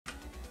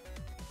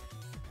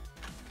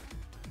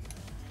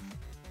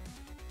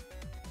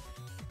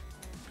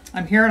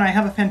I'm here and I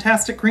have a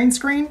fantastic green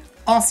screen.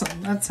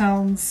 Awesome. That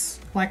sounds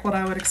like what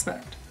I would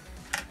expect.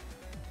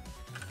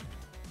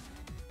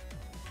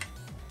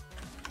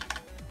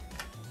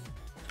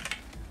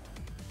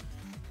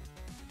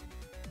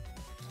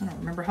 I don't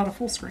remember how to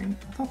full screen.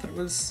 I thought that it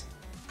was...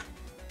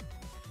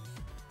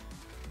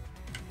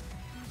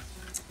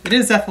 It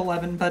is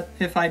F11, but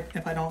if I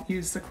don't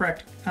use the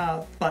correct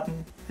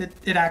button,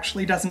 it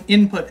actually doesn't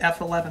input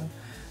F11,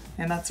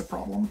 and that's a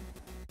problem.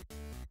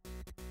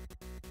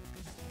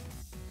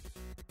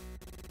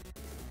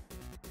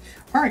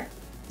 All right,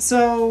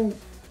 so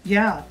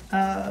yeah,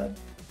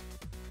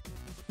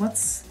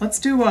 let's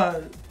do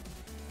an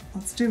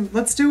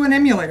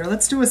emulator.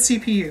 Let's do a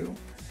CPU.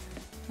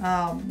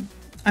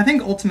 I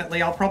think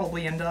ultimately I'll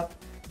probably end up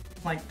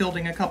like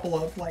building a couple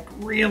of like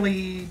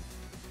really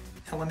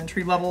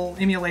elementary level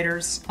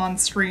emulators on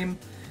stream.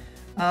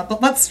 But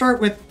let's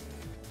start with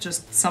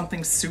just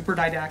something super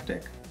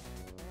didactic.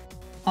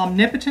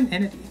 Omnipotent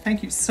Entity,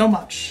 thank you so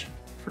much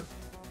for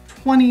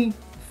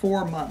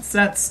 24 months.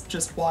 That's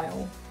just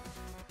wild.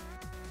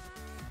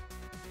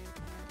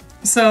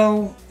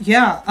 So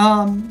yeah,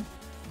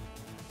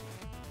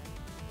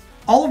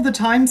 all of the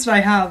times that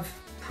I have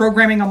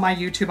programming on my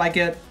YouTube, I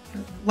get,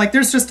 like,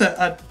 there's just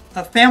a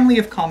family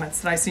of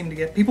comments that I seem to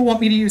get. People want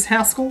me to use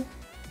Haskell.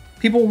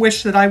 People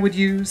wish that I would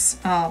use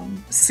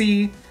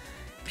C.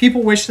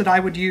 People wish that I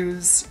would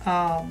use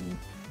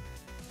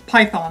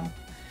Python.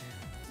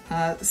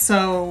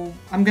 So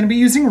I'm going to be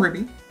using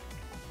Ruby.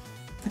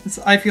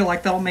 I feel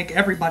like that'll make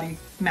everybody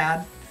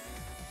mad.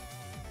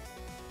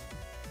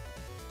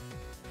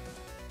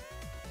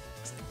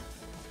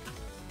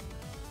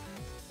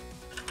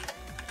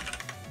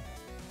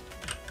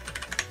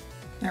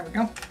 There we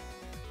go.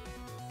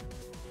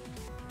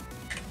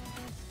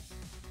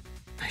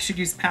 I should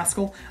use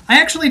Pascal. I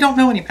actually don't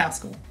know any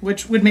Pascal,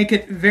 which would make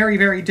it very,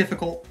 very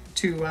difficult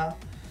to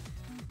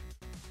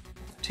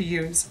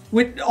use.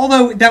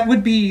 Although that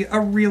would be a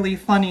really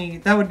funny,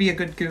 that would be a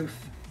good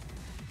goof.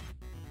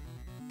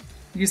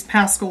 Use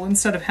Pascal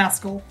instead of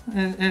Haskell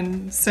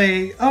and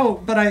say,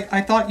 oh, but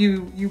I thought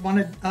you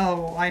wanted,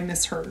 oh, I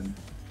misheard.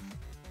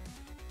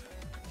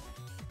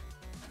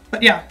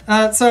 But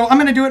yeah, so I'm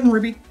going to do it in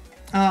Ruby.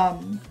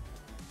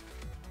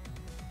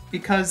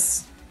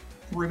 Because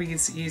Ruby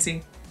is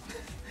easy.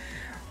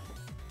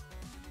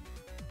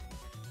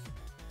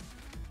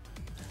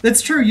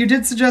 That's true, you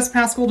did suggest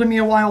Pascal to me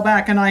a while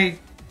back, and I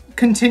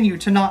continue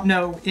to not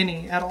know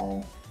any at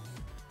all.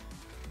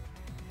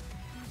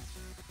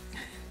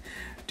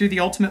 Do the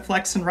ultimate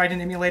flex and write an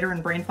emulator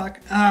in brainfuck?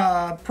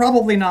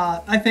 Probably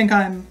not. I think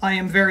I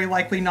am very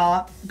likely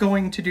not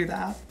going to do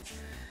that.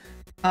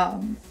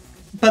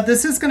 But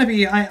this is going to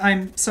be,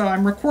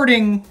 I'm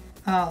recording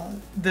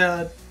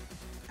the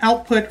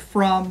output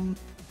from,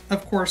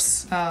 of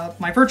course,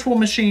 my virtual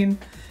machine,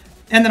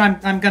 and then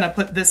I'm going to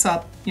put this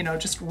up, you know,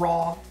 just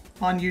raw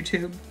on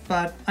YouTube.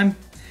 But I'm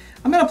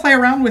going to play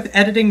around with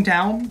editing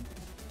down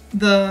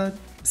the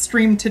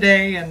stream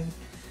today and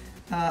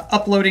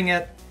uploading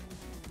it,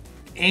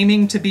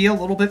 aiming to be a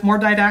little bit more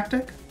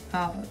didactic,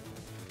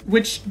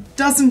 which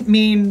doesn't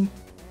mean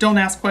don't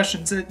ask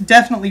questions. It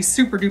definitely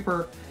super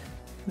duper,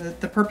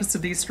 the purpose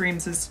of these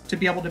streams is to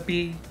be able to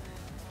be,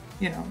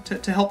 you know,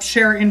 to help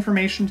share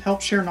information, to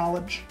help share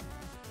knowledge.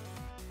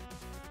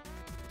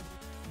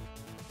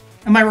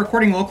 Am I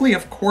recording locally?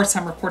 Of course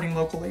I'm recording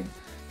locally.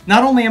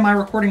 Not only am I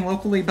recording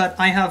locally, but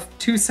I have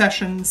 2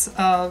 sessions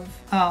of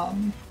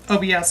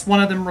OBS.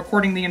 One of them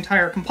recording the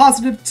entire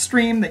composited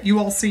stream that you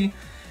all see,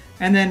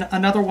 and then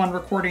another one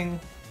recording,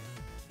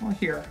 well,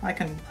 here, I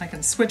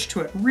can switch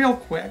to it real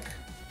quick.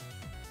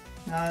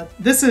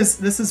 This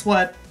is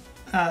what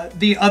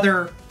the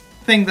other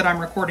thing that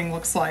I'm recording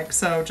looks like,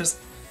 so just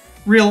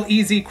real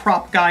easy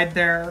crop guide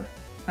there,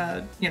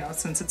 you know,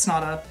 since it's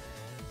not a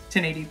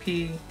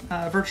 1080p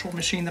virtual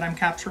machine that I'm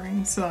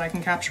capturing, so that I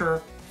can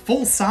capture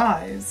full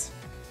size.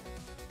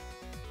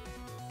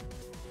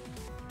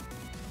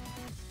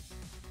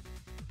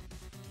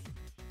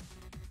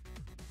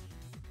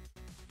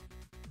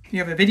 You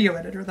have a video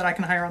editor that I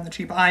can hire on the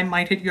cheap. I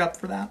might hit you up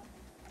for that.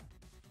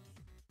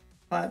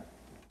 But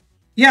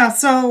yeah,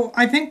 so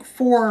I think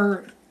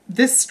for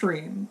this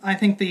stream, I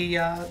think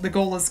the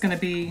goal is going to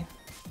be,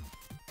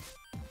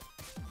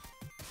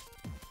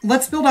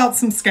 let's build out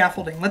some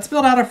scaffolding. Let's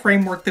build out a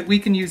framework that we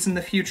can use in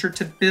the future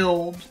to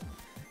build,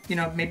 you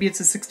know, maybe it's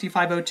a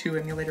 6502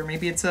 emulator,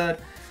 maybe it's a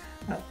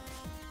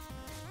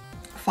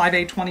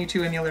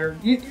 5822 emulator,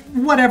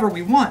 whatever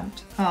we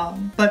want.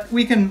 But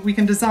we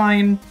can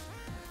design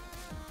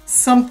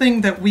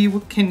something that we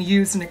can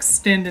use and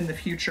extend in the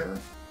future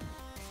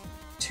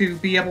to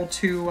be able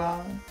to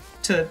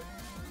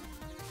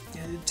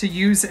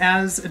use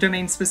as a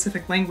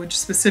domain-specific language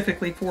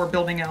specifically for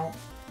building out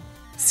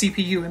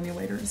CPU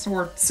emulators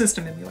or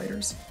system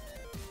emulators.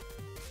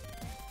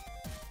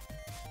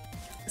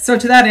 So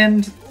to that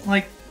end,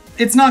 like,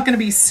 it's not going to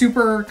be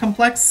super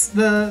complex,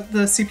 the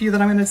CPU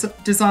that I'm going to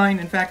design.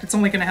 In fact, it's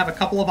only going to have a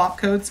couple of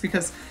opcodes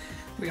because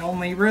we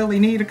only really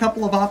need a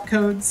couple of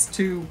opcodes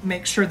to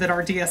make sure that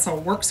our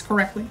DSL works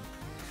correctly.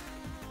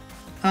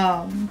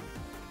 But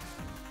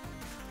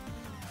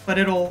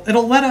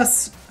it'll let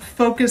us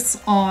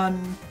focus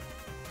on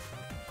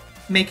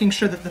making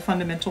sure that the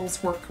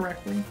fundamentals work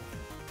correctly.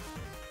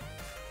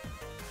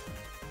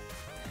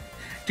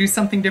 Do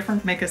something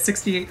different, make a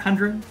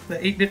 6800, the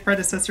 8-bit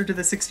predecessor to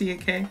the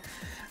 68K.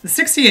 The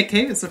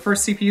 68K is the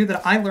first CPU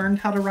that I learned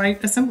how to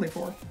write assembly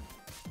for.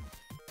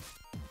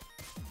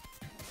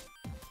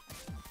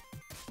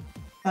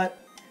 But,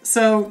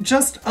 so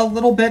just a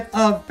little bit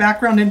of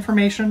background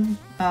information,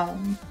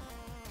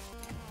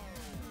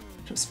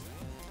 just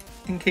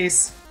in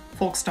case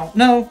folks don't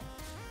know.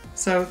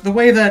 So the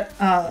way that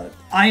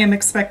I am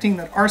expecting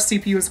that our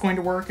CPU is going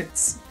to work,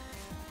 it's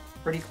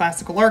pretty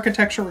classical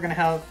architecture. We're going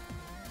to have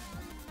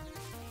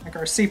like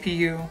our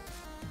CPU,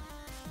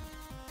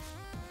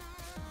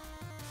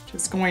 which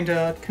is going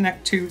to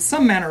connect to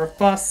some manner of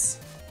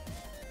bus,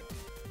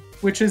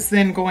 which is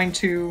then going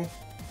to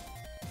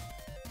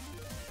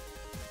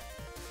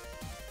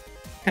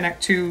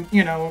connect to,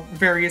 you know,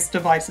 various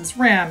devices.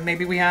 RAM,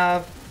 maybe we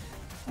have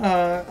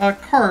a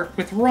cart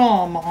with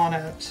ROM on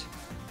it.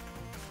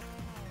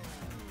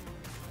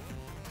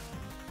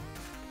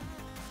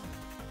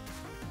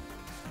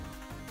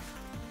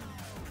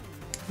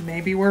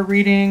 Maybe we're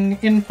reading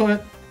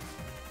input,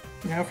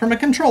 you know, from a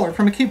controller,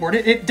 from a keyboard.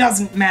 It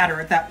doesn't matter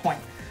at that point.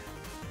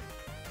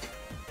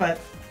 But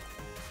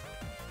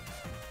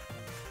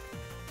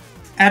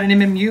add an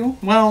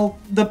MMU, well,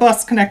 the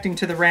bus connecting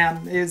to the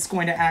RAM is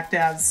going to act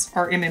as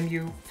our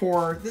MMU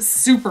for this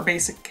super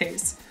basic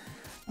case.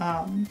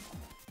 And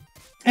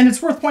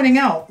it's worth pointing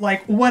out,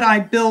 like, what I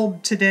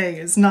build today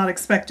is not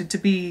expected to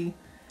be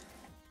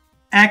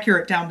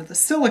accurate down to the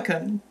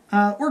silicon.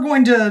 We're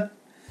going to,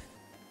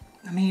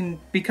 I mean,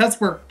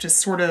 because we're just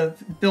sort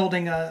of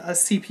building a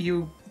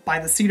CPU by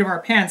the seat of our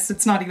pants,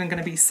 it's not even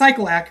going to be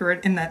cycle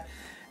accurate in that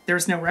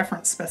there's no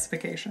reference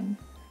specification.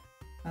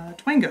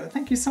 Twango,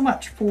 thank you so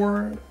much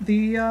for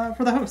the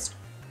host.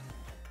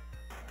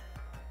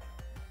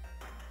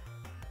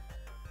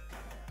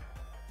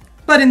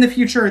 But in the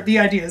future, the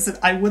idea is that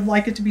I would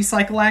like it to be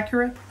cycle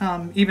accurate,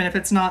 even if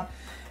it's not,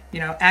 you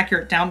know,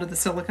 accurate down to the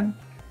silicon.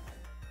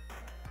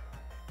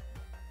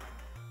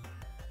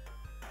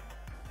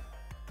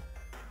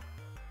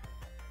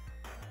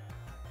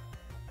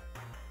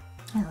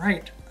 All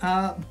right,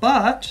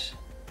 but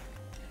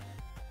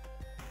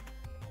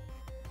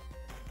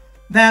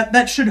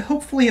that should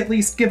hopefully at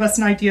least give us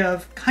an idea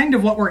of kind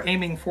of what we're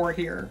aiming for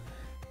here.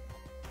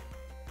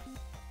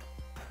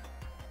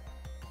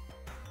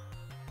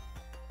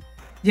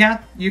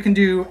 Yeah, you can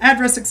do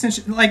address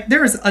extension, like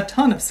there's a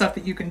ton of stuff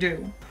that you can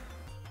do.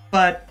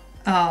 But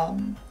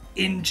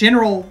in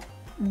general,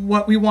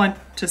 what we want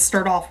to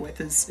start off with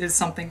is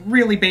something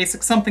really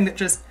basic, something that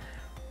just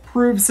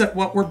proves that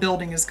what we're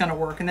building is going to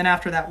work, and then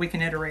after that we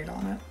can iterate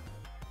on it.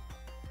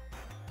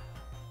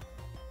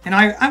 And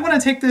I want to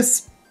take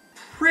this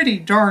pretty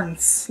darn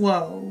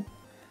slow,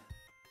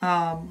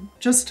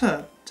 just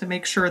to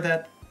make sure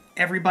that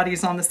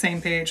everybody's on the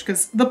same page,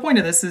 because the point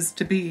of this is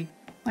to be,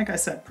 like I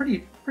said,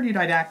 pretty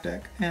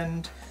didactic.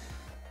 And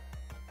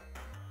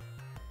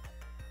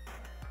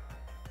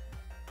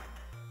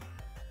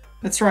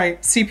that's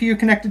right, CPU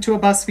connected to a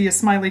bus via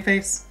smiley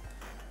face.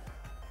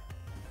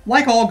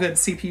 Like all good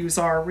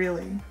CPUs are,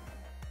 really.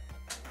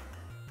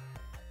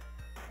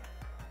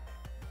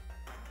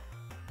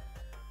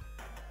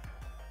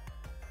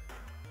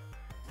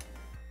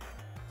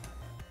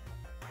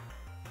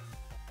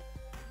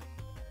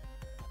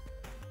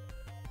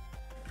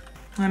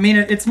 I mean,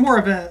 it's more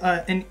of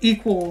an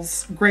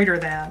equals greater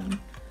than.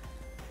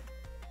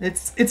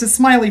 It's a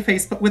smiley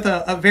face, but with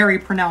a very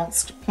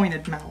pronounced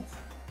pointed mouth.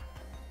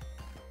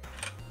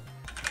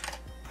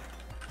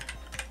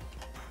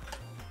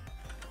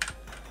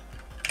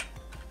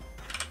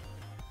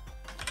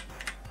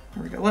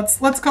 There we go.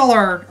 Let's call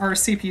our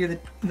CPU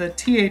the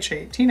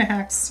TH8, Tina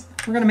Hacks.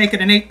 We're gonna make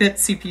it an 8-bit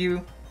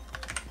CPU.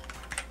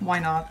 Why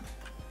not?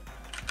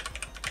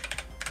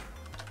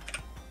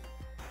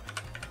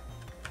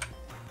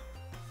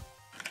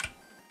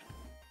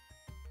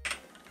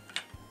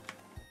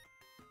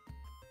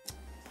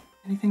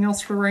 Anything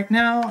else for right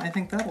now? I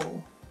think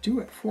that'll do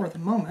it for the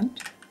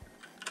moment.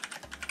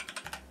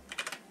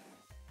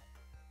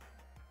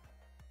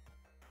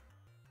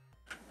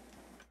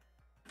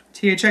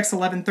 THX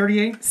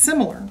 1138,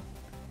 similar,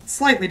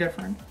 slightly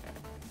different.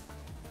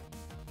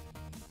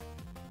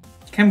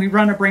 Can we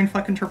run a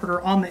brainfuck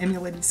interpreter on the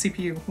emulated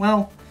CPU?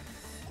 Well,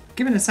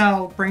 given as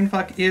how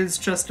brainfuck is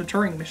just a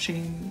Turing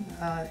machine,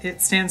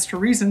 it stands to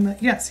reason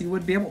that yes, you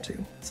would be able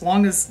to, as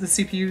long as the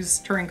CPU's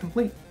Turing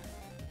complete.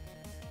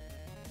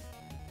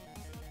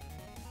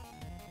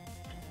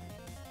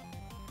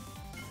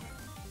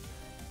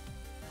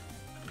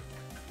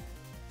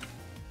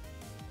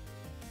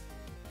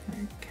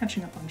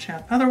 Catching up on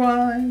chat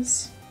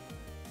otherwise.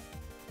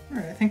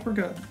 Alright, I think we're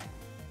good.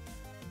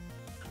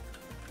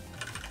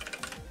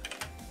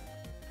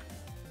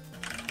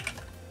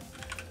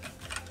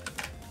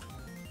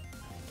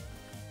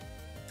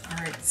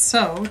 Alright,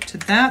 so to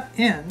that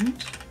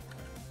end,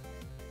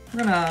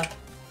 we're gonna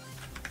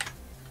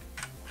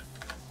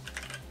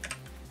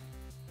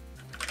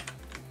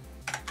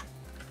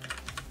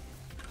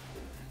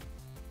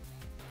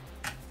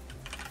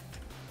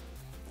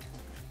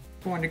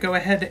Going to go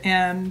ahead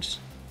and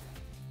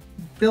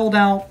build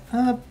out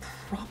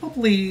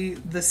probably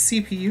the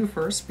CPU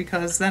first,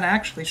 because that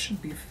actually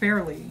should be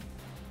fairly...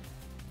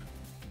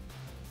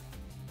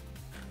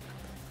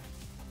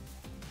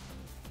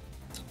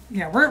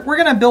 Yeah, we're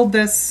going to build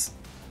this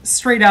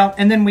straight out,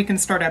 and then we can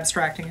start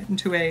abstracting it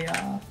into a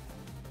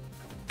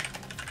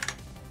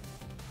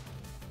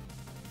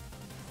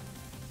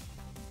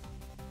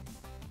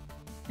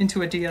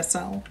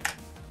DSL.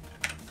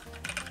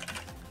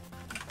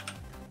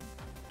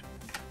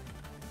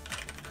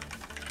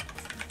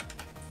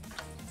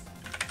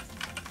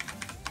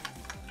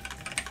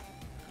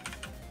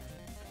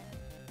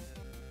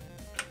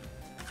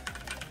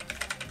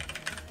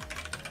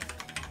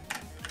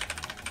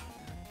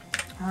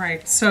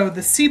 Alright, so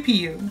the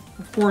CPU,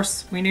 of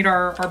course, we need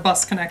our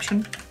bus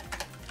connection,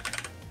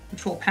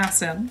 which we'll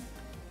pass in.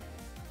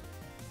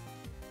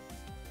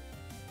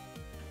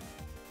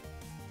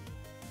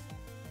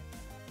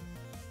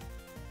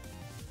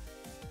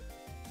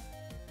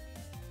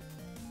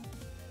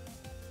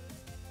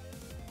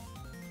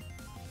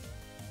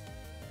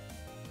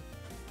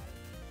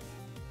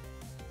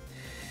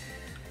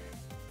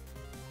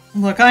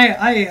 Look,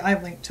 I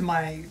link to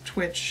my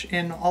Twitch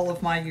in all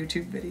of my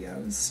YouTube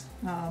videos,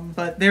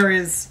 but there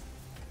is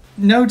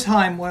no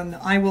time when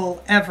I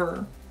will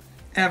ever,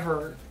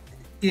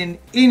 in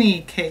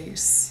any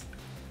case,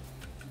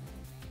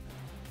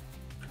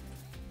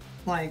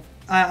 like,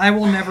 I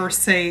will never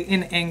say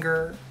in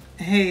anger,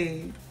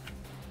 hey,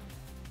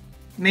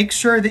 make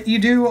sure that you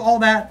do all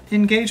that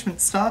engagement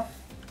stuff,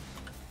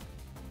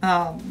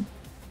 because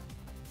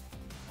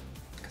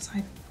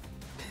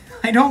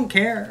I don't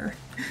care.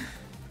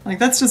 Like,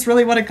 that's just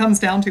really what it comes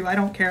down to. I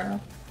don't care.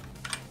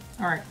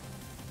 All right.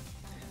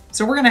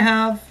 So we're gonna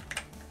have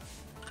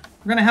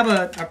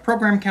a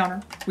program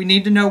counter. We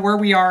need to know where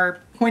we are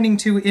pointing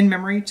to in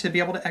memory to be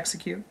able to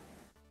execute.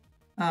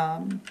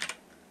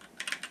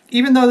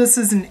 Even though this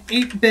is an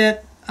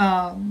 8-bit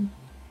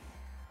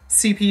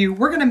CPU,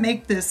 we're gonna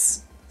make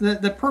this,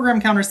 the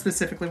program counter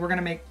specifically, we're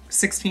gonna make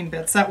 16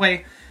 bits. That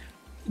way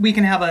we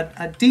can have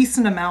a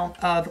decent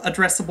amount of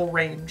addressable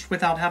range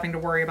without having to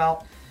worry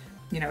about,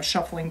 you know,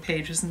 shuffling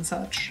pages and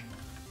such.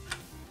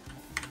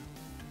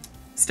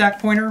 Stack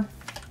pointer.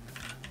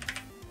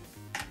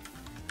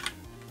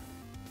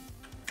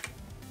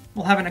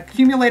 We'll have an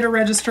accumulator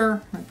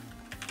register.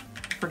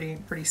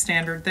 Pretty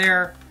standard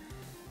there.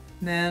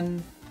 And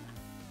then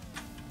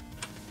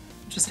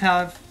just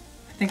have,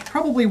 I think,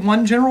 probably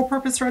one general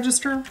purpose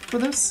register for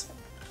this.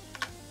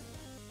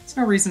 There's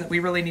no reason that we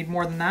really need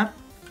more than that.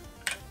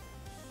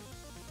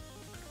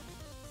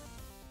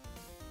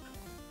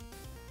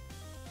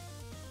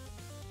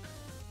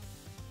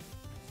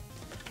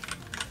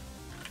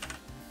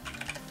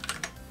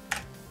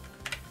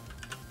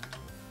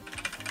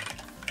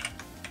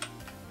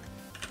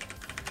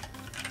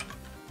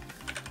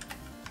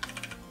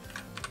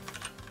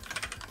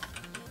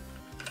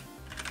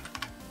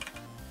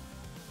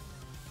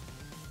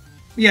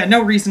 Yeah,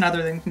 no reason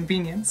other than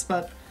convenience,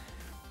 but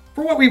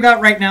for what we've got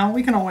right now,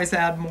 we can always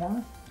add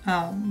more.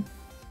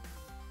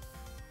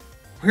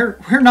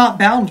 We're not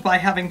bound by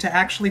having to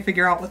actually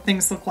figure out what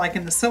things look like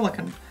in the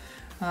silicon,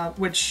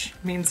 which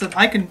means that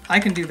I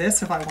can do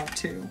this if I want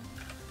to,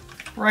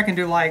 or I can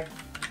do like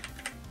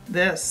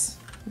this.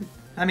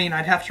 I mean,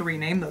 I'd have to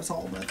rename those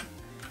all, but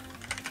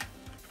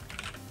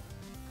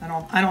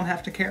I don't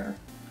have to care.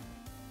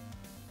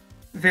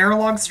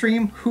 Verilog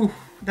stream, whew,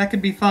 that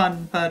could be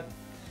fun, but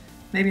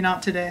maybe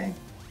not today.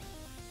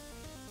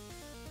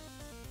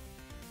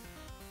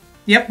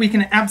 Yep, we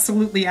can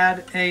absolutely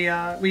add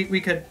a, we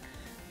could,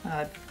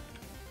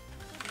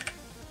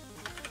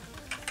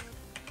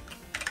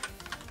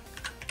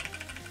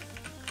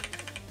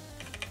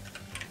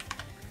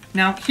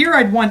 now here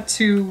I'd want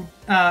to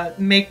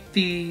make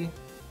the,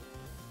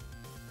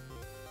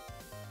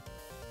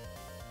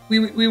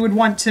 we would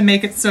want to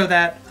make it so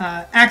that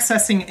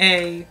accessing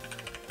A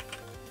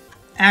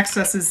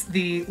accesses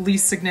the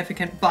least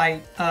significant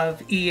byte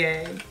of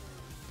EA.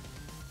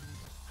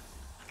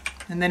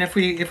 And then if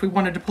we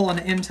wanted to pull an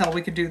Intel,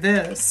 we could do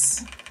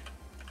this.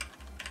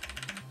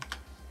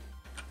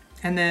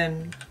 And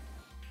then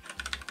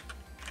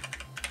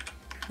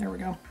there we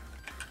go.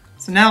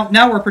 So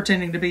now we're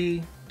pretending to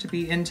be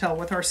Intel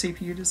with our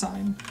CPU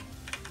design.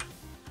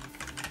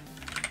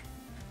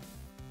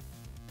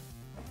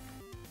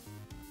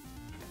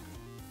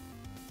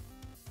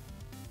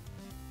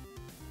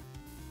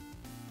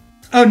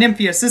 Oh,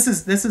 Nympheus,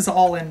 this is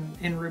all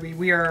in Ruby.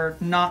 We are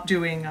not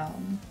doing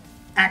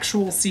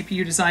actual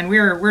CPU design.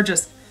 We're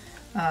just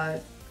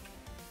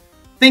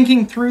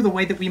thinking through the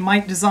way that we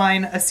might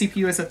design a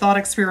CPU as a thought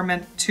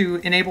experiment to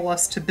enable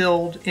us to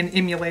build an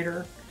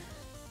emulator,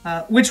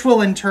 which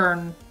will in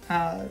turn,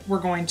 we're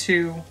going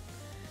to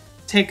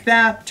take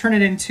that, turn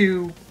it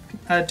into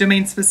a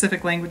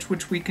domain-specific language,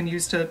 which we can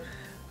use to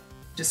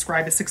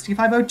describe a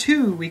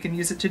 6502. We can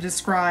use it to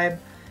describe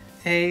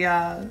a,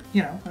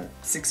 you know, a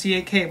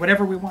 68K,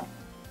 whatever we want.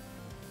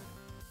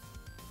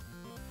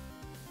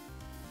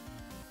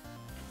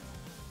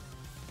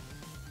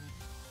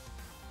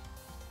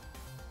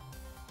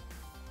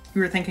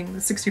 you were thinking the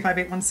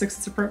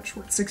 65816's approach,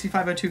 where it's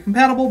 6502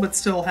 compatible, but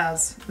still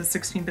has the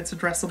 16 bits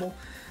addressable.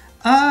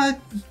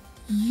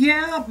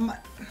 Yeah,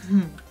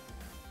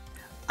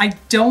 I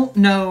don't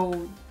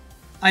know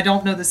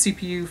the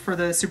CPU for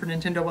the Super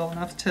Nintendo well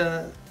enough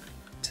to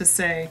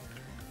say.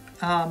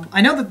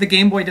 I know that the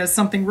Game Boy does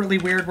something really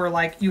weird where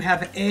like you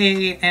have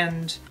A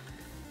and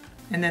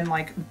then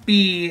like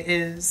B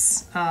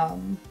is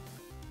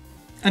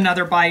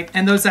another byte,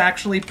 and those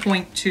actually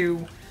point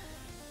to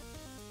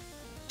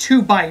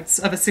 2 bytes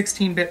of a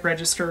 16-bit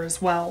register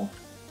as well.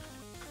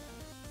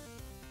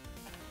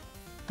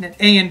 And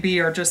A and B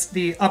are just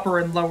the upper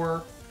and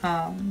lower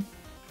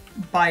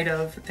byte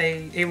of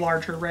a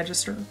larger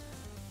register.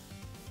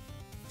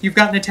 You've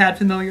gotten a tad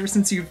familiar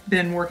since you've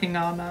been working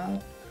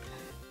on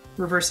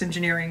reverse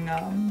engineering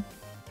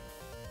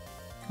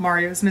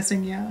Mario's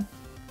Missing, yeah.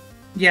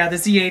 Yeah, the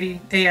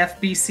Z80,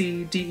 AF,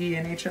 BC, DE,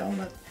 and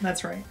HL,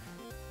 that's right.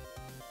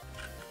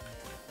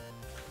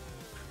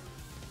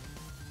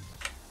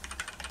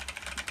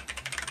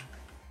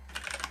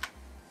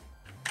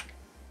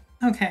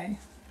 Okay.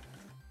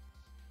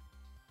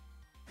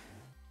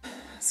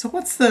 So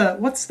what's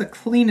the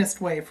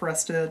cleanest way for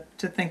us to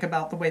think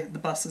about the way that the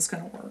bus is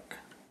going to work?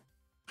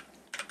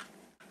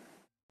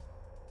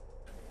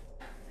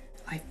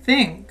 I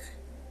think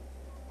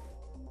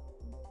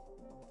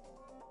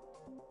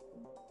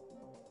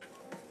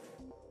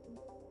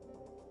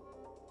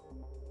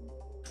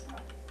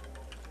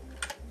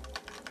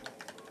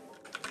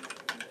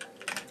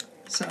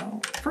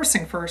so. First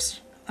thing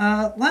first,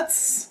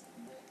 let's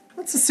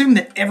assume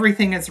that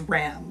everything is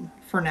RAM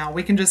for now.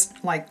 We can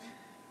just like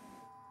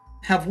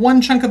have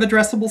one chunk of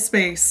addressable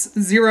space,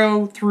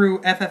 0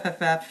 through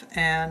FFFF,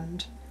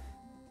 and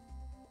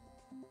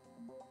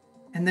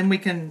then we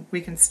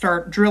can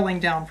start drilling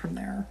down from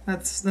there.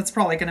 That's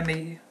probably going to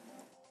be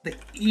the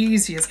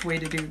easiest way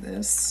to do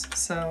this.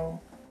 So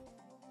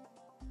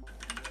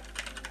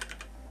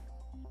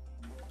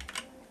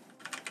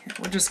here,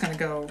 we're just going to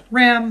go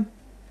RAM.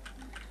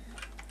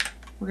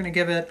 We're going to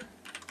give it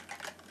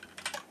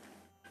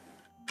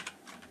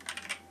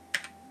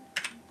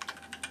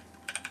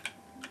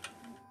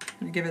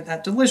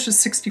that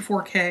delicious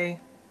 64K,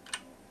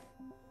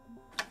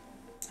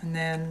 and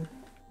then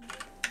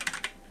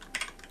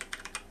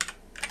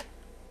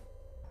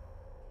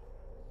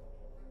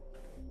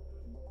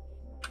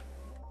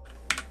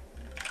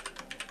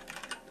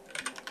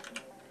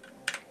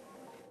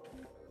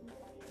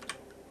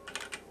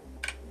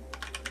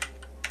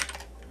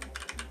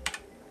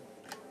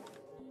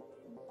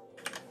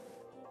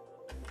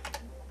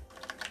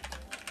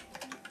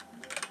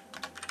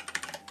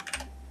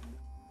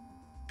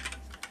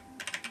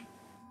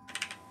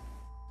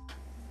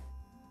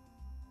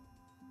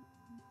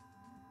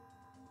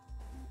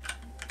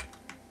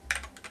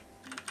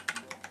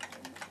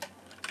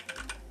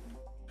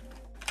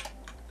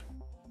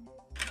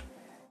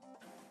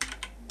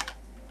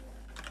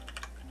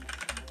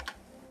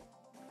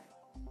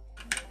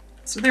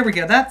so there we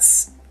go.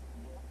 That's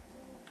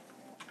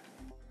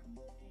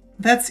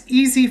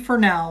easy for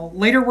now.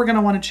 Later we're going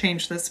to want to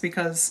change this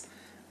because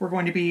we're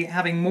going to be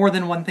having more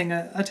than one thing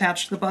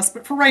attached to the bus.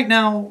 But for right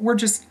now, we're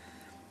just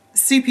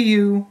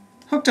CPU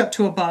hooked up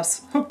to a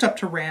bus, hooked up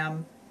to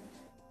RAM.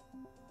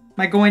 Am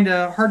I going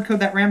to hard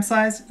code that RAM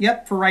size?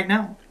 Yep, for right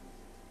now.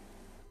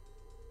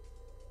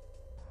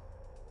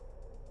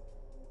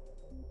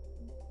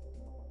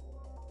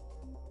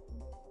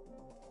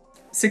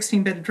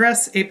 (16-bit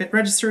address, 8-bit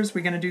registers.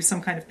 We're going to do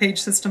some kind of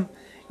page system.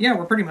 Yeah,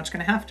 we're pretty much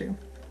going to have to.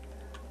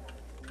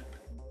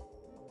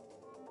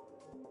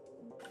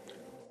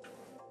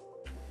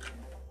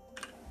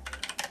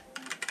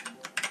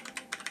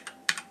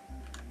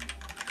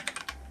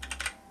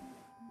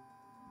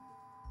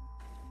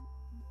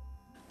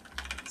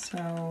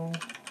 So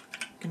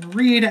you can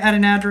read at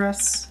an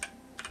address.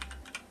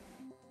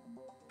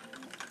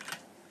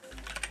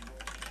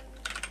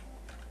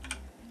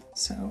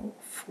 So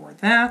for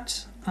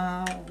that,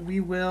 we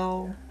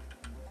will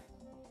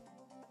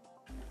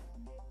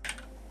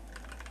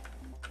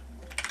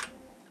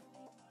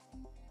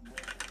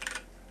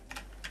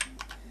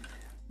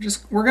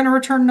we're going to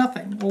return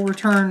nothing. We'll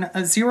return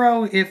a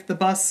 0 if the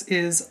bus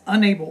is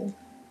unable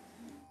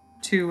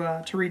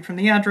to read from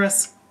the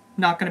address.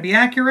 Not going to be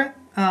accurate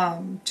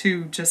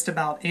to just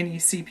about any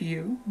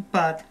CPU,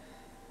 but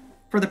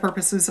for the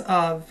purposes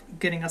of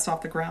getting us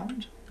off the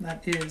ground,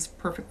 that is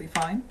perfectly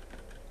fine.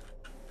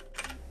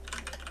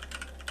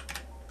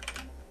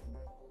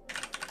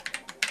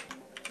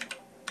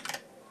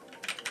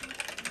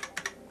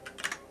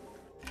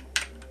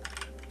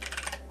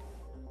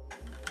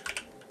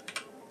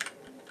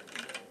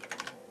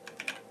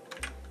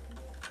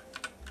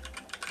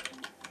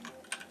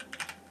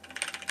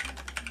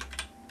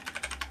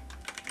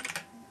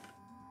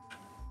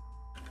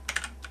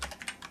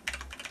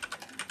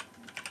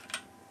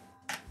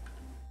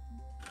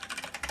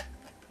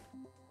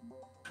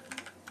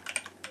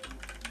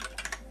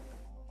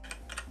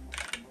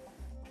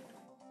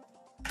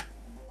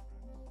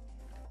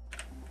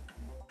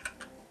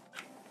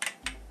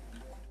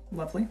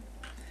 Lovely.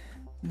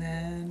 And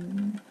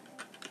then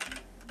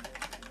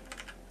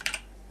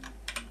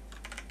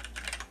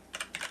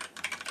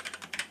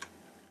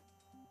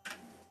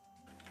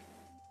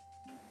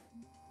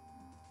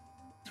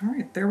All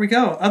right, there we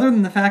go. Other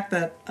than the fact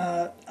that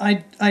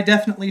I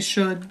definitely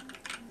should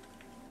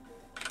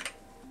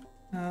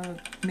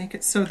make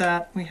it so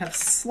that we have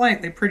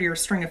slightly prettier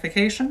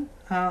stringification.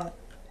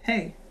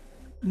 Hey,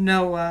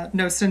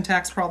 no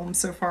syntax problems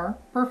so far.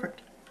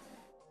 Perfect.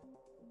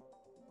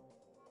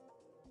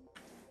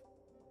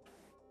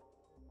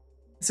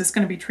 Is this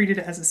going to be treated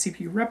as a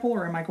CPU REPL,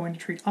 or am I going to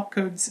treat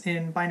opcodes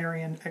in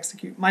binary and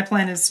execute? My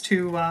plan is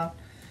to,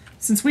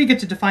 since we get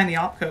to define the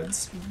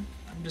opcodes,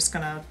 I'm just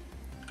going to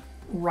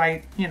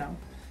write, you know,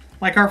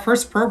 like our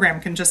first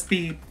program can just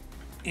be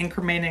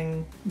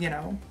incrementing, you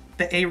know,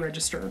 the A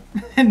register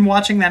and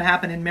watching that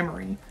happen in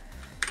memory.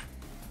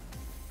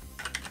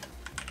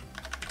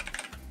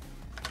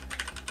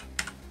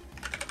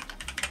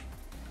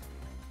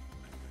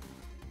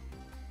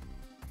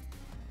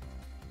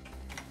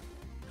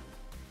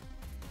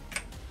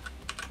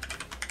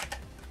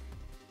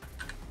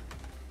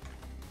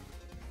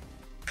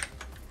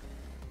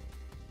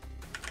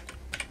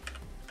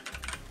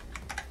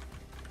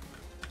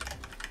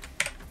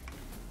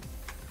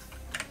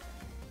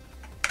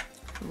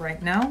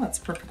 Right now, that's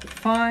perfectly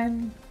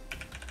fine.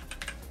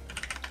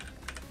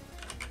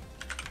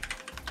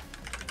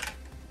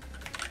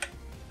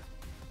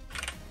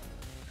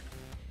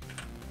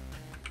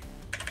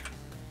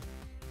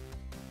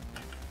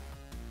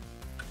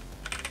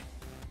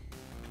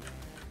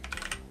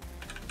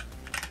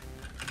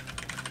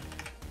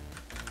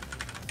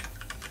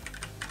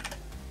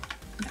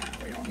 No,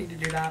 we don't need to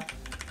do that.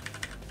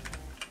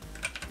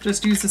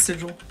 Just use the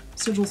sigil.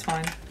 Sigil's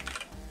fine.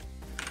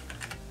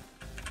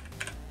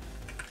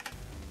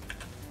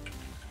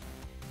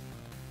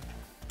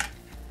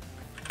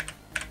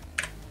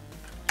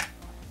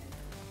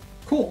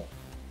 Cool.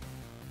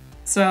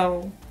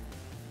 So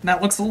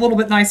that looks a little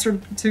bit nicer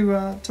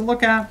to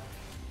look at.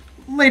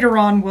 Later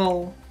on,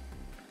 we'll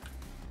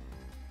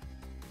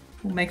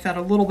make that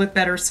a little bit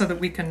better so that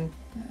we can.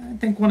 I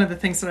think one of the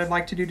things that I'd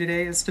like to do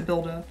today is to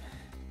build a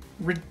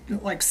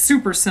like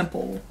super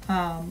simple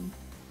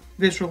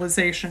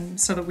visualization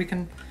so that we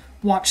can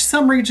watch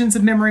some regions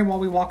of memory while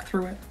we walk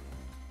through it.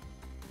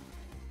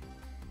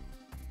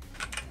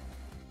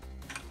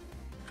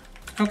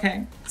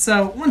 Okay,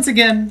 so once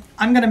again,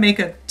 I'm going to make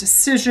a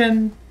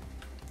decision.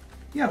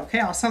 Yo,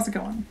 Chaos, how's it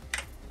going?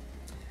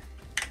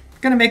 I'm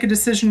going to make a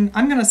decision.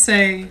 I'm going to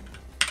say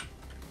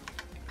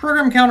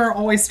program counter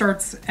always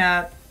starts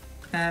at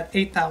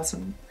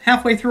 8,000.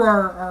 Halfway through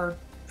our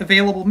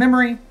available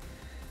memory,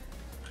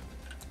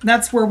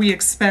 that's where we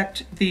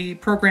expect the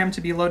program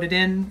to be loaded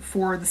in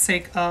for the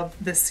sake of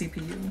this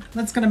CPU.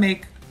 That's going to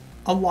make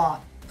a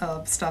lot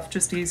of stuff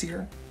just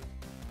easier.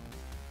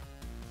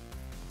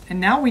 And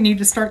now we need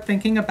to start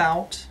thinking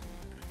about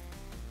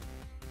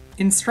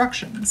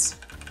instructions.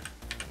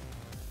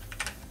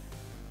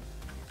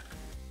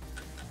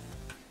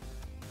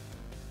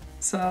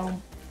 So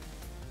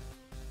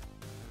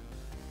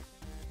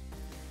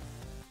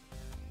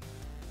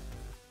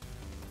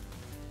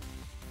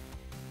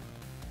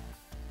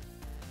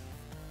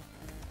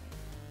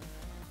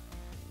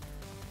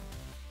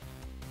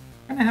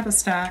I'm gonna have a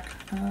stack.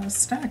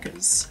 Stack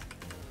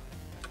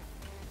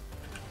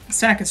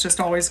is just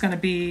always going to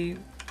be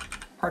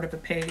part of the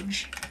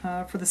page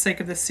for the sake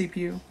of this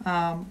CPU.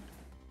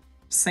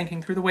 Just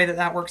thinking through the way that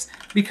that works.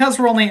 Because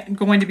we're only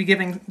going to be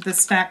giving the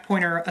stack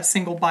pointer a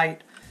single byte,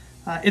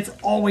 it's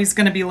always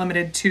going to be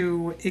limited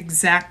to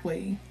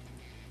exactly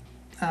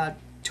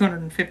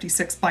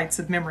 256 bytes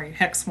of memory,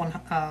 hex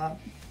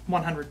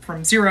 100,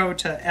 from 0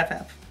 to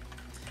FF.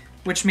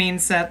 Which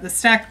means that the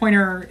stack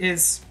pointer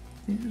is,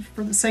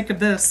 for the sake of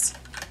this,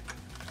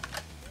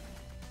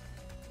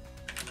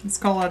 let's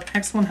call it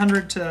hex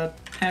 100 to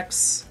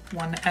hex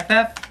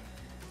 1FF.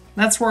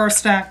 That's where our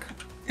stack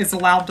is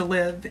allowed to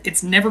live.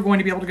 It's never going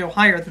to be able to go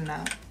higher than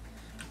that.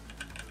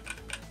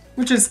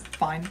 Which is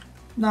fine.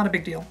 Not a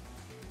big deal.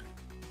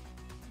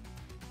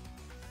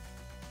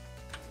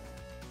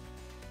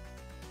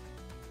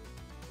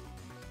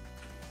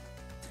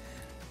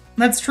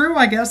 That's true,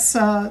 I guess.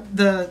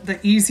 The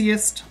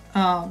easiest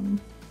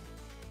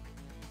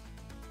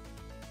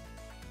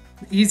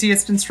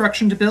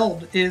instruction to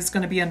build is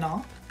going to be a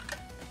NOP.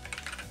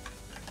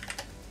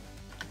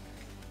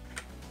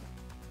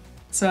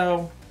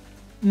 So,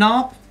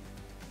 NOP,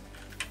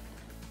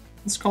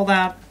 let's call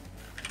that,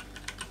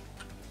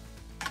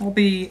 will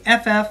be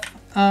FF.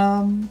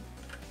 And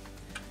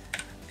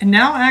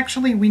now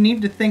actually we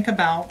need to think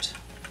about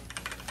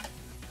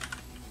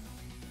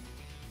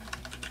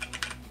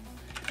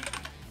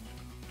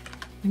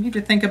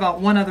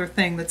one other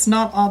thing that's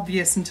not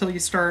obvious until you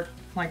start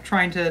like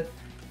trying to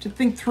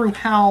think through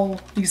how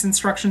these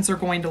instructions are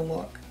going to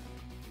look.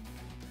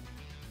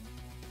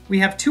 We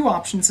have two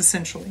options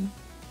essentially.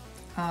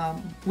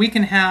 We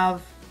can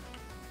have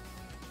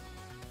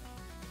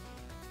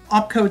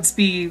opcodes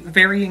be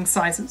varying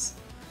sizes.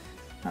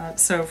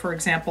 So for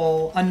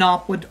example, a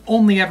NOP would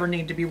only ever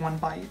need to be 1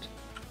 byte.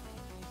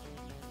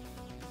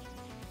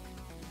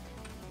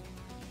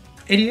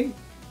 88,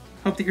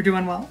 hope that you're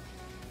doing well.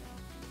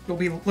 You'll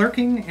be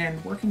lurking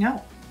and working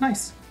out.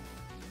 Nice.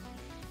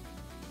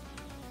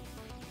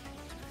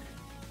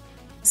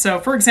 So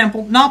for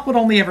example, NOP would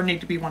only ever need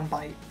to be 1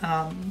 byte.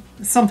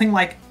 Something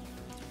like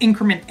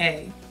increment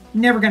A,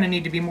 never going to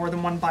need to be more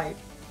than 1 byte.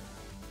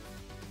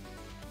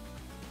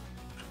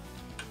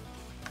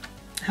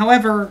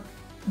 However,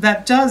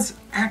 that does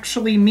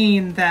actually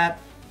mean that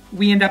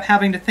we end up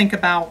having to think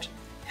about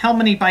how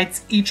many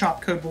bytes each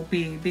opcode will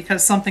be,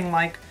 because something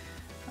like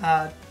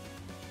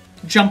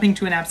jumping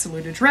to an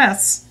absolute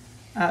address,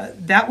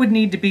 that would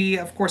need to be,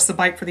 of course, the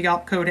byte for the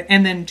opcode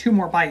and then 2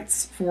 more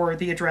bytes for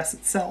the address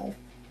itself.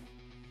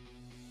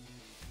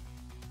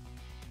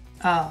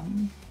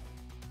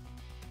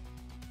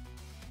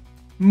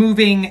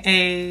 Moving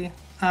a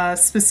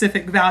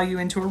specific value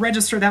into a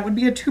register, that would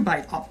be a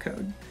 2-byte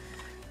opcode.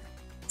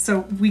 So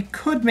we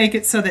could make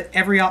it so that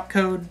every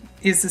opcode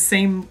is the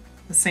same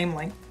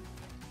length.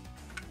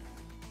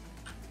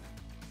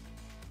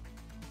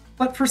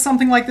 But for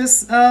something like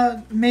this,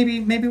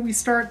 maybe we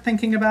start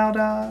thinking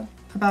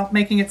about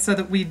making it so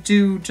that we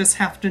do just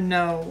have to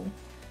know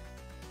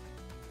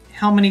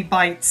how many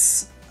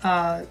bytes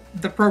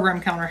the program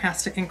counter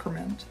has to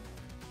increment.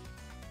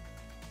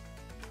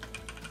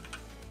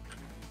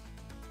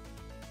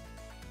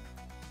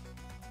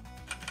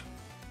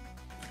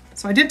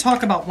 So I did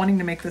talk about wanting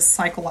to make this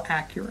cycle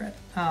accurate.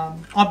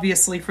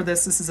 Obviously for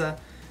this is a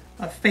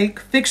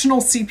fake fictional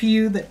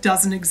CPU that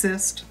doesn't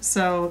exist,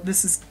 so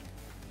this is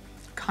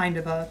kind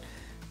of a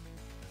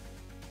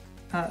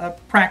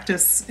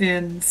practice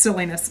in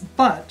silliness,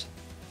 but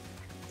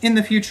in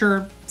the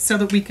future, so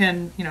that we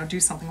can, you know, do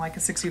something like a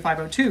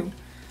 6502,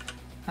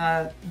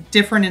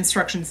 different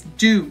instructions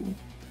do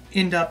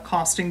end up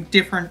costing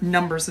different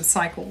numbers of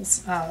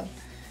cycles.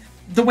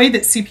 The way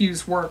that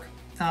CPUs work,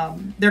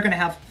 they're going to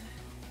have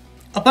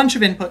a bunch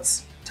of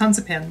inputs, tons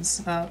of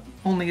pins,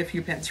 only a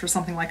few pins for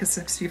something like a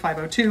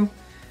 6502,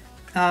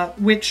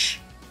 which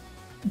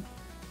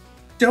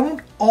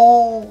don't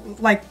all,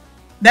 like,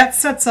 that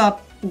sets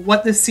up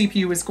what the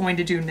CPU is going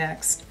to do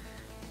next.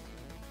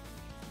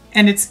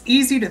 And it's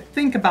easy to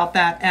think about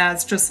that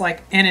as just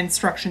like an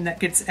instruction that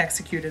gets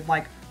executed,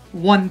 like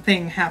one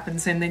thing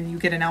happens and then you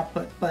get an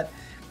output. But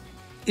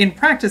in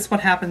practice,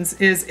 what happens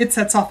is it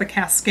sets off a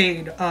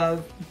cascade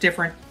of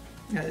different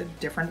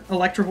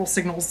electrical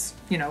signals,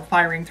 you know,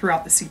 firing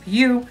throughout the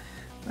CPU.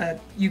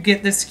 You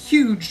get this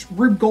huge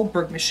Rube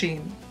Goldberg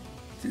machine,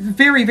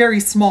 very, very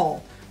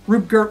small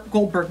Rube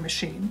Goldberg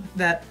machine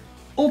that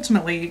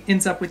ultimately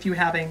ends up with you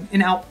having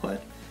an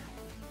output.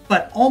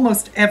 But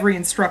almost every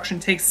instruction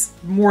takes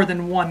more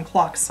than 1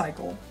 clock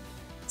cycle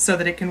so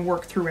that it can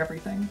work through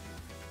everything.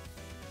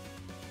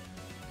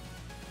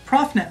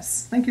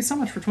 Profness, thank you so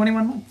much for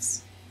 21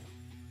 months.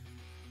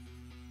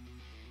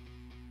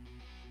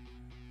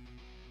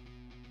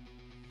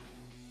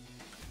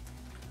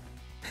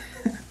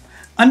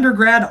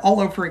 Undergrad all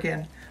over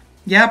again.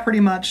 Yeah,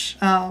 pretty much.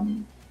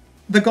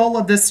 The goal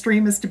of this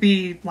stream is to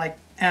be like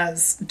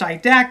as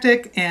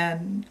didactic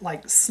and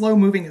like slow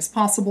moving as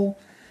possible.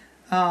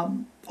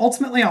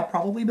 Ultimately, I'll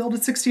probably build a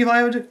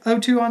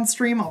 6502 on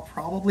stream. I'll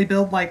probably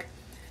build like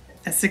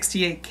a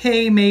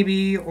 68K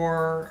maybe,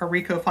 or a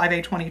Rico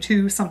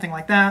 5A22, something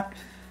like that.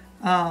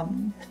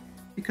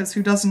 Because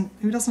who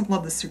doesn't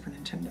love the Super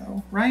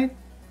Nintendo, right?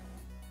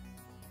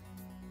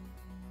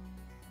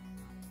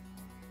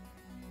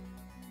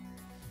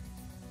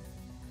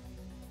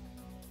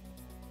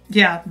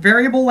 Yeah,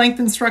 variable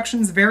length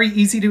instructions, very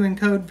easy to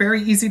encode,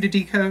 very easy to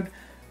decode,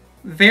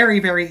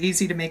 very, very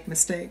easy to make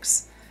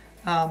mistakes.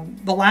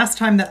 The last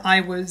time that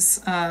I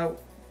was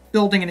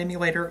building an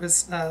emulator, it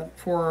was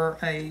for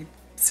a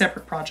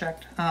separate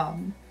project,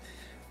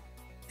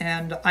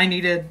 and I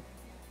needed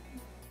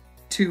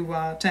to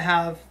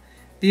have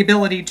the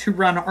ability to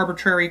run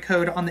arbitrary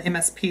code on the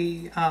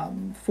MSP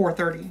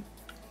 430,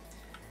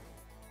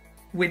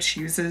 which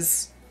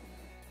uses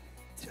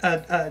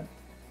a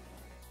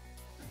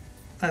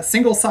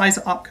single size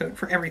opcode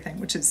for everything,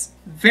 which is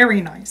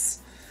very nice.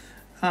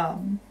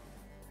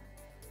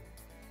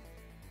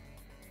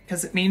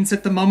 Because it means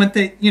at the moment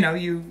that, you know,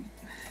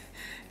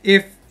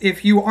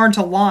 if you aren't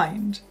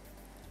aligned,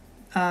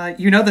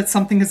 you know that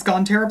something has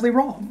gone terribly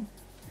wrong.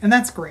 And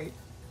that's great.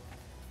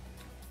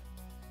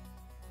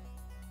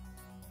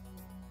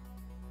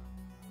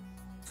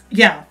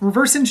 Yeah,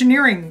 reverse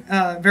engineering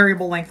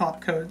variable length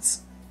opcodes,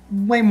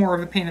 way more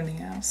of a pain in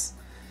the ass.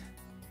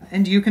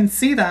 And you can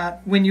see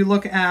that when you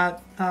look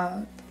at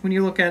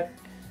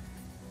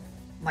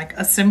like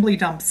assembly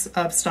dumps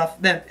of stuff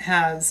that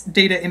has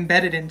data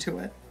embedded into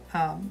it,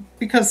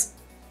 because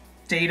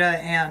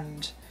data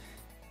and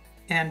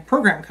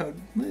program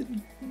code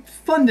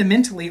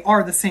fundamentally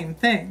are the same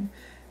thing.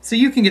 So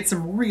you can get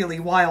some really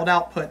wild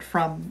output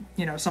from,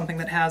 you know, something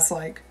that has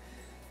like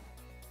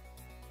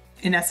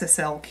an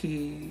SSL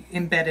key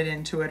embedded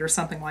into it or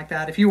something like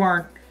that, if you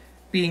aren't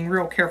being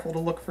real careful to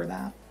look for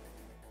that.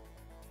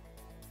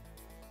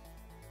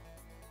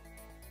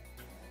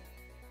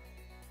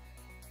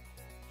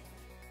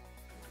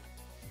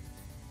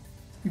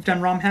 You've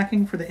done ROM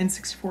hacking for the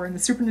N64 and the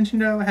Super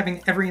Nintendo.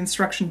 Having every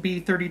instruction be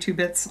 32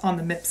 bits on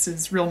the MIPS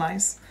is real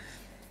nice.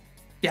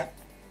 Yeah.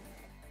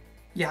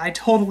 Yeah, I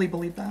totally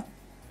believe that.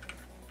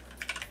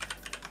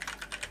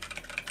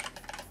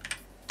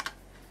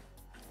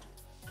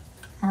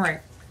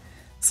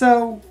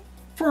 So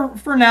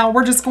for now,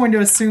 we're just going to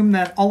assume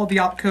that all of the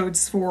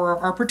opcodes for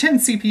our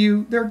pretend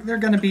CPU, they're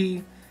going to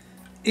be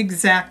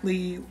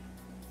exactly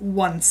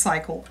 1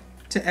 cycle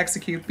to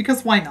execute,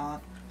 because why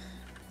not?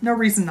 No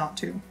reason not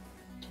to.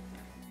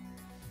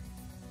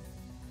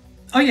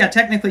 Oh yeah,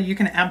 technically you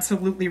can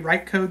absolutely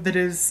write code that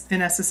is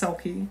an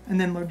SSL key and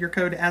then load your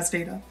code as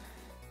data.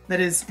 That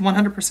is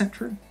 100%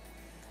 true.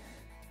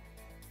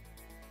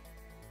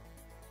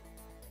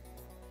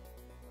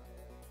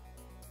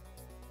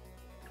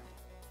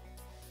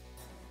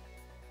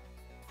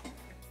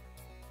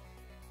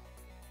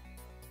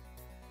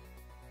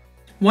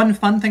 One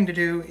fun thing to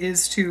do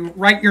is to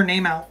write your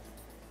name out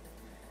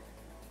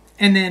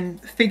and then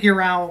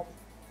figure out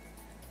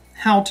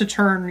how to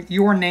turn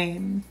your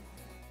name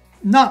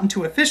not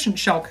into efficient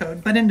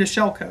shellcode, but into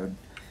shellcode.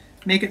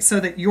 Make it so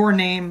that your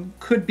name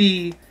could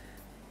be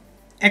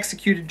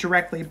executed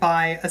directly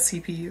by a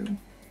CPU.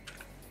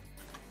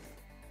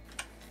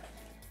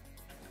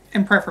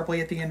 And preferably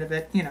at the end of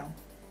it, you know,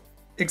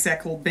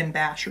 execl bin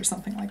bash or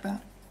something like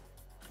that.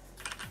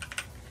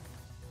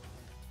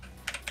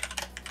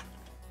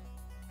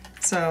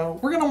 So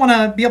we're going to want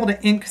to be able to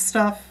inc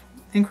stuff,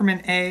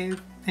 increment A,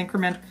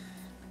 increment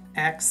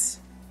X.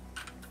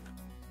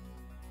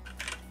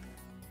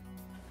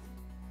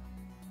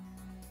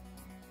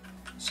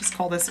 Let's just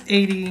call this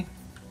 80.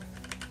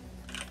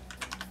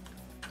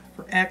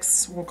 For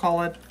X, we'll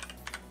call it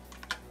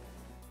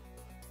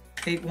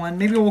 81.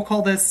 Maybe we'll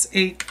call this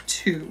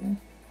 82.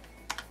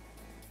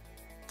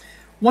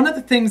 One of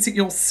the things that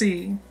you'll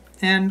see,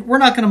 and we're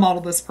not going to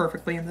model this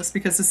perfectly in this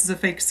because this is a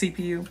fake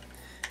CPU.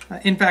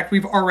 In fact,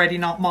 we've already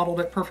not modeled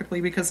it perfectly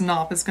because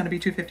NOP is going to be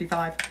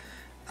 255.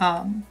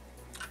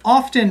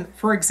 Often,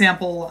 for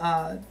example,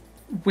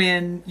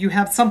 when you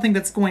have something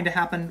that's going to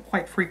happen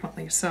quite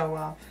frequently,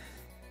 so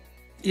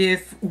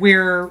if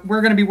we're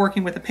going to be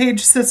working with a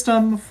page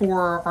system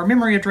for our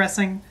memory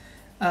addressing,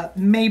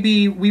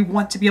 maybe we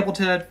want to be able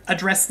to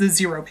address the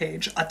 0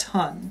 page a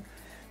ton.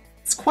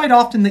 It's quite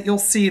often that you'll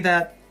see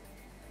that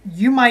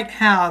you might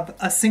have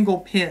a single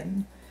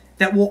pin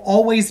that will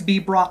always be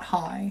brought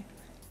high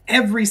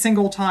every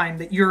single time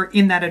that you're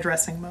in that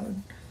addressing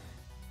mode.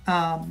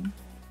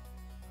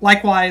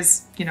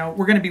 Likewise, you know,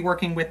 we're going to be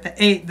working with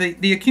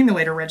the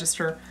accumulator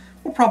register.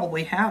 We'll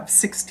probably have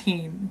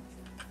 16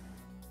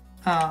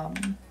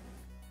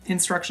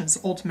 instructions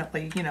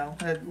ultimately, you know,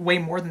 way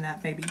more than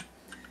that maybe,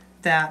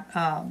 that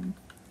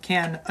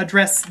can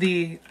address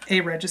the A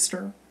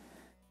register.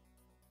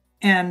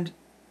 And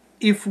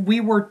if we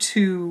were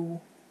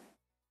to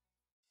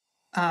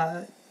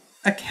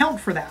account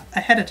for that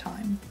ahead of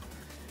time,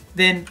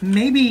 then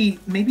maybe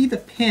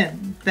the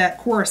pin that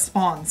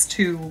corresponds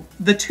to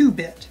the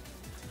 2-bit,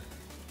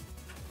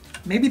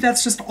 maybe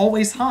that's just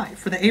always high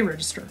for the A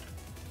register.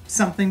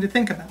 Something to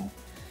think about.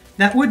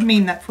 That would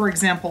mean that, for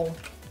example,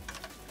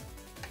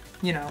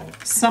 you know,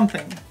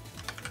 something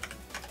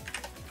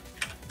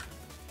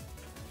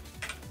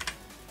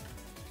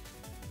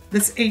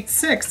this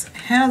 86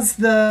 has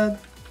the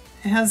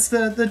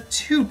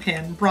 2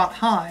 pin brought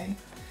high.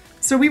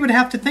 So we would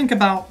have to think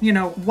about, you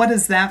know, what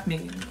does that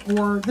mean?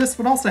 Or this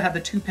would also have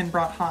the 2 pin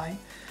brought high.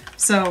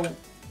 So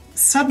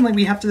suddenly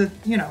we have to,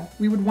 you know,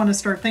 we would want to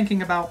start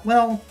thinking about,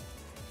 well,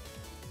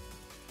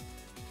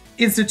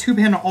 is the 2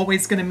 pin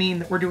always going to mean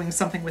that we're doing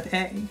something with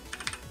A?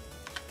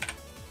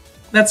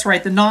 That's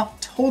right, the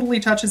NOP totally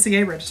touches the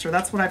A register.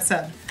 That's what I've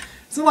said.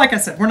 So like I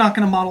said, we're not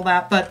going to model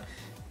that, but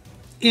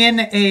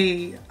in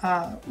a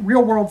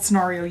real-world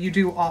scenario, you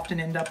do often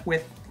end up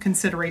with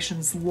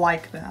considerations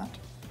like that.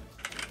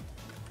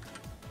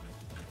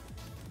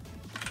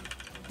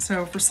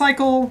 So for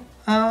cycle,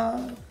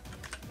 I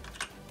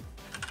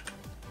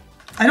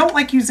don't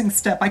like using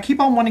step. I keep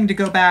on wanting to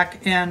go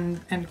back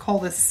and call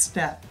this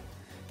step.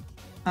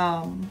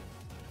 There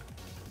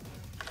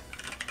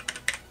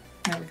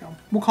we go.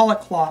 We'll call it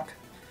clock.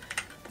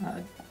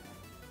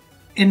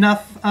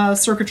 Enough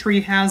circuitry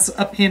has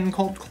a pin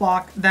called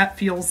clock. That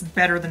feels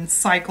better than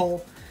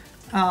cycle.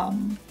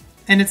 And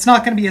it's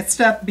not going to be a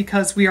step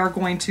because we are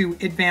going to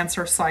advance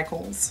our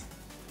cycles.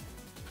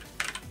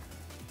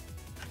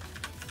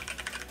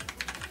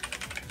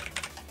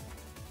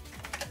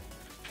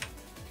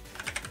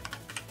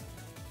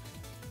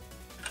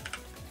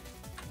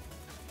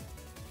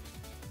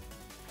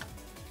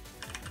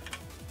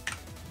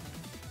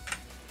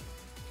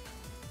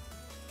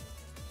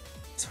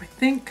 So I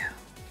think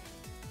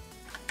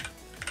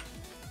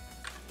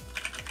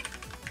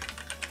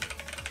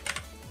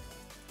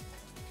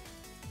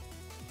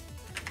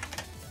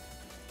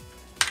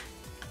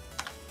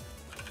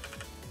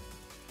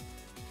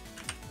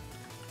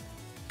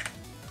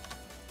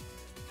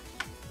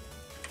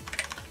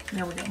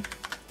there we go.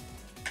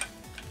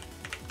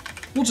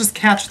 We'll just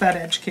catch that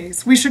edge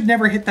case. We should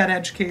never hit that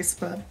edge case,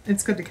 but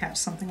it's good to catch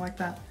something like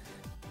that.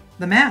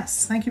 The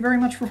Mass, thank you very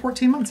much for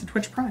 14 months at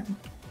Twitch Prime.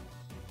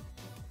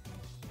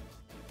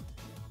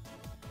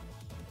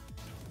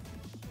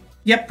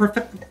 Yep,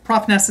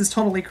 Prof Ness is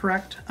totally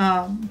correct.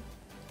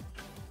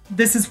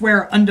 This is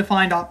where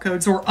undefined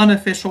opcodes or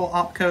unofficial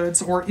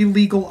opcodes or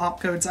illegal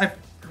opcodes, I've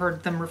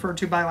heard them referred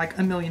to by like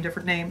a million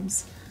different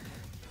names.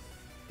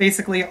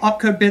 Basically,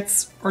 opcode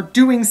bits are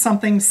doing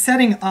something,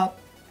 setting up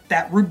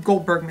that Rube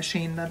Goldberg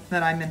machine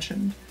that I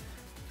mentioned.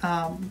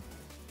 And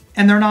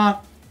they're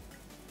not,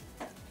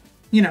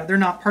 they're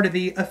not part of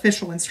the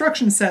official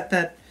instruction set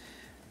that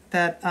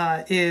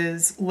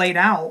is laid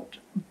out,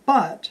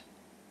 but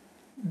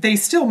they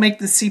still make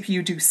the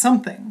CPU do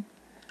something.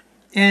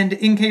 And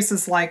in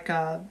cases like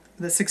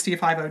the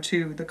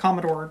 6502, the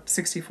Commodore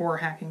 64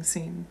 hacking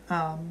scene,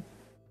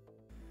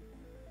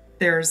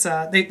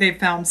 they've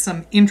found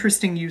some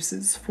interesting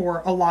uses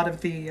for a lot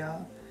of the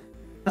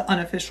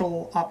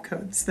unofficial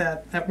opcodes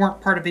that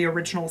weren't part of the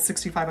original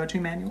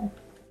 6502 manual.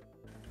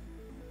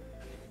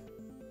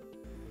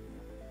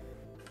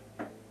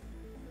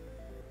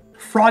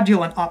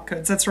 Fraudulent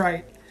opcodes, that's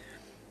right.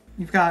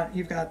 You've got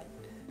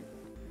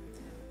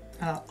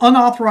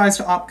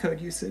unauthorized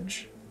opcode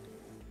usage.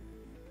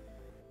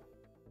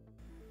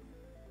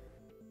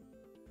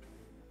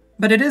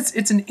 But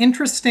it's an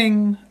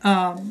interesting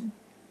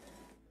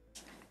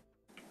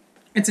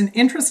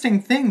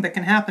thing that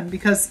can happen,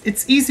 because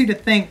it's easy to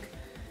think,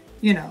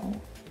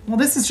 well,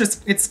 this is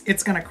just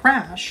it's going to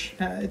crash.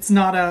 It's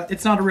not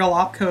a real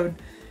opcode.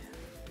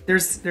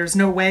 There's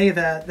no way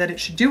that it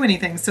should do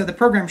anything, so the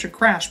program should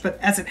crash. But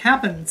as it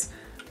happens,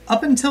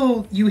 up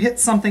until you hit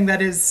something that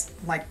is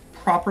like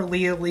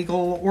properly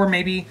illegal, or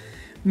maybe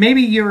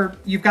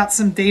you've got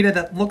some data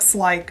that looks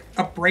like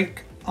a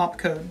break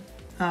opcode,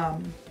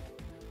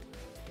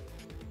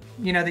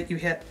 that you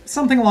hit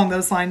something along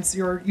those lines,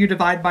 you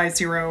divide by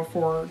 0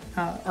 for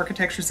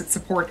architectures that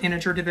support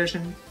integer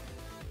division.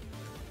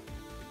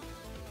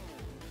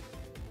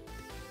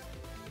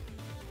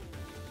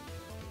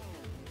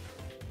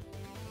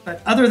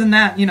 But other than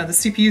that, the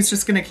CPU is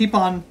just going to keep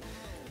on,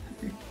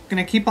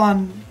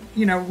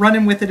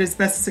 running with it as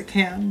best as it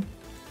can.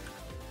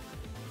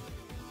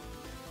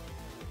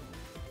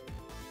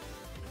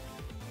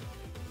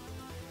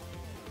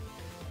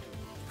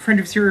 Friend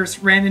of yours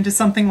ran into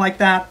something like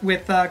that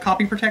with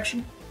copy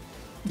protection.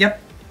 Yep.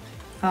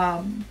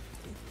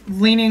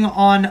 Leaning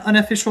on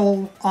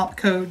unofficial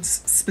opcodes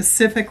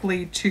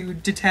specifically to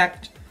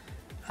detect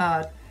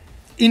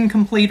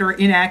incomplete or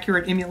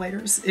inaccurate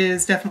emulators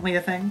is definitely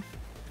a thing.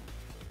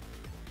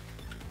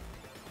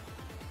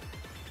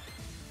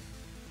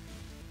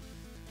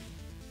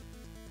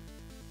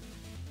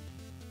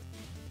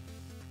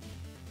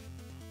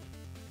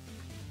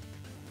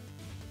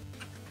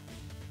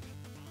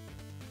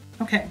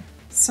 Okay,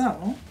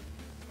 so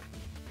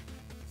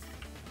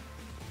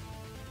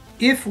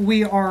if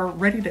we are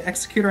ready to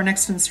execute our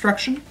next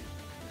instruction,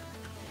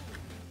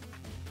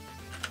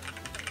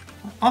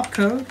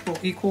 opcode will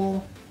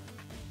equal,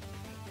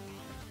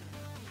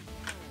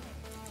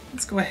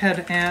 let's go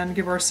ahead and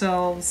give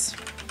ourselves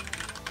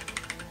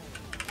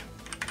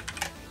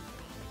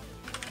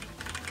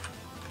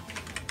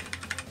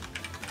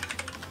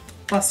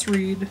bus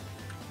read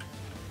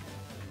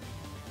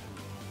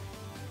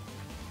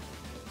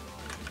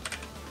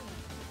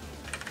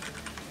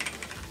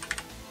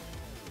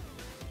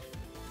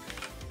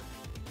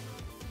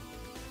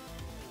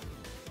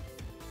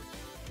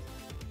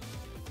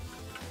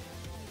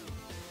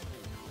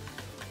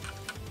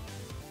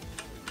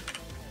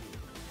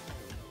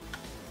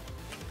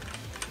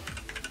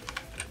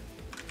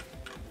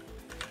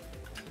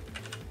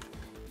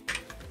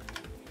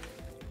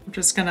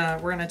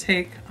we're gonna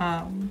take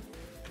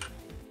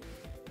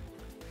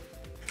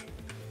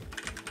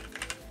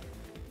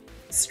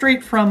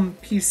straight from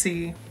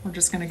PC. We're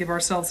just gonna give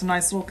ourselves a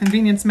nice little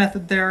convenience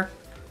method there.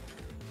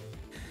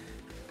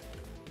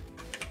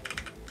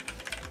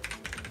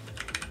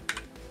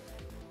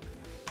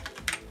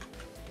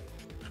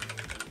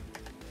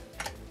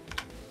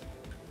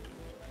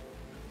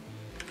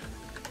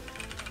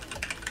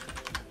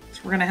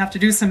 So we're gonna have to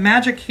do some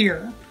magic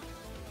here.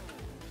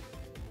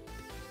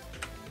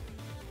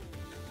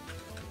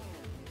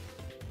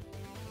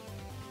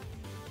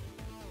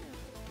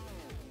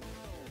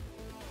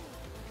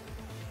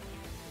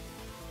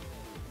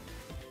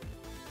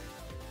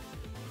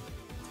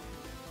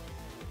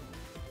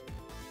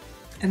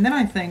 And then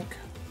I think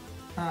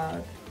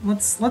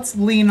let's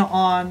lean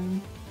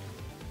on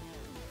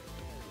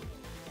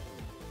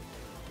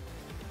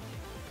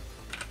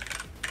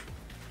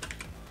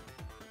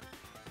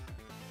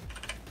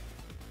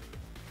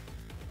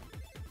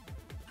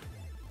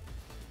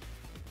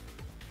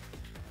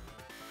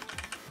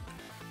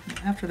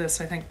after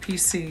this, I think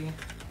PC.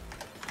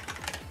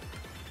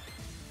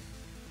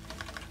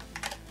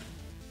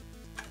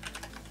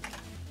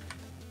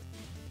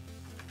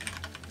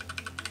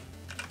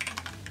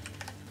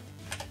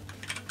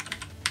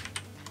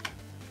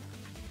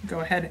 Go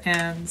ahead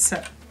and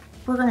set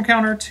program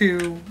counter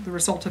to the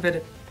result of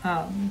it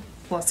at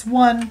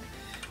 +1,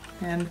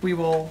 and we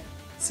will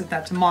set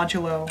that to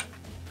modulo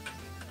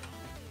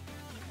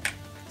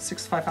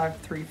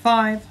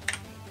 65535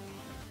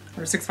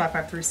 or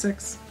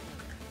 65536.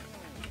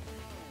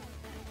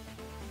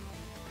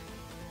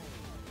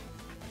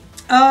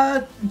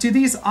 Do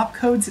these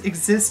opcodes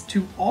exist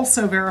to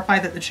also verify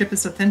that the chip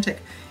is authentic?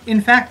 In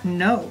fact,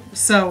 no.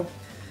 So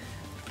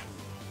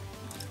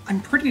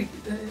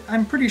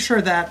I'm pretty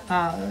sure that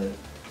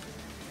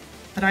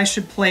that I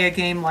should play a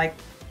game like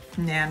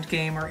NAND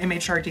Game or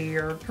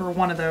MHRD or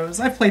one of those.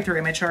 I've played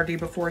through MHRD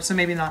before, so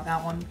maybe not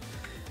that one.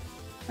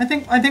 I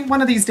think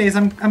one of these days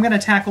I'm gonna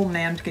tackle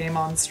NAND Game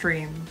on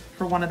stream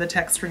for one of the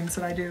tech streams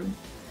that I do.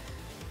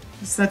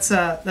 That's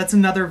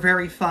another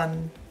very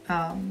fun.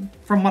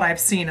 From what I've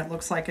seen, it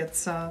looks like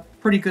it's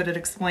pretty good at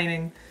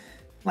explaining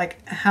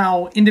like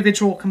how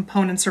individual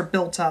components are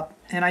built up,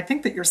 and I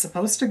think that you're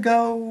supposed to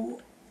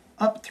go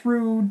up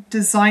through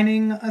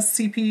designing a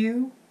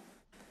CPU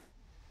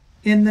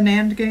in the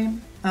NAND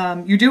game.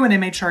 You do an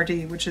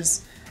MHRD, which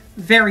is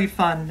very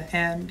fun,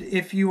 and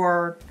if you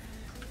are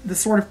the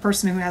sort of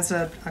person who has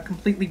a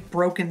completely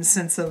broken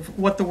sense of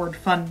what the word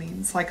fun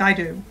means, like I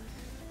do,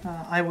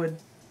 I would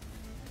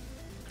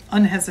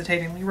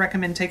unhesitatingly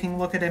recommend taking a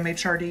look at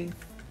MHRD.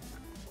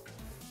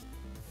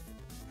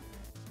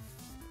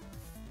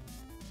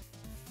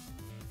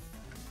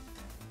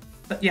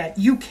 But yeah,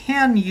 you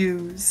can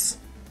use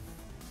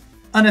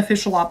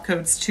unofficial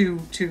opcodes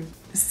to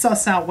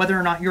suss out whether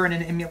or not you're in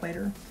an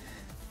emulator.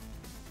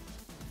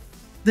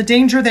 The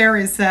danger there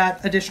is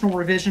that additional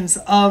revisions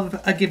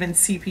of a given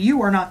CPU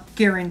are not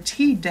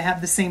guaranteed to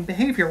have the same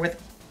behavior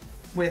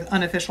with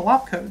unofficial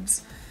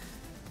opcodes.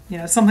 You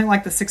know, something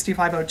like the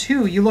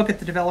 6502, you look at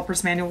the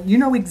developer's manual, you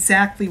know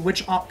exactly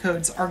which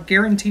opcodes are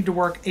guaranteed to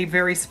work a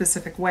very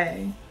specific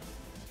way.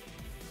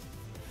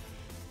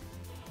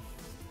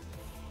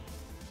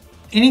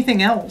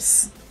 Anything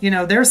else, you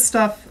know, there's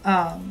stuff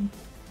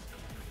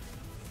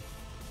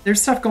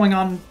going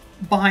on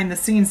behind the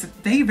scenes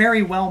that they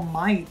very well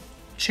might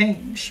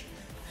change,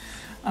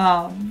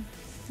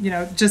 you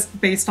know,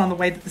 just based on the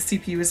way that the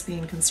CPU is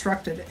being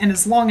constructed. And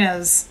as long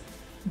as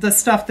the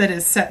stuff that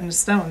is set in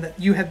stone that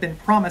you have been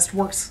promised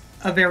works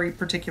a very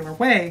particular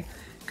way,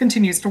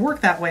 continues to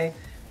work that way,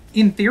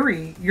 in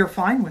theory, you're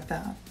fine with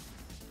that.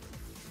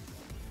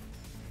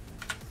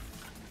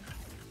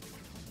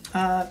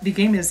 The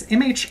game is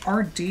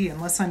MHRD,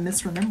 unless I'm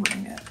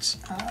misremembering it.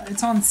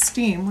 It's on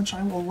Steam, which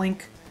I will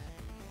link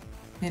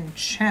in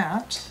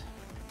chat.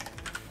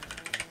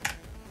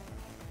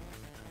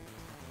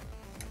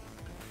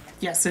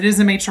 Yes, it is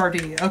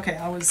MHRD. Okay,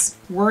 I was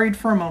worried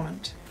for a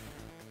moment.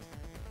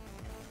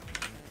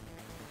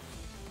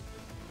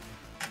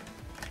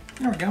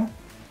 There we go.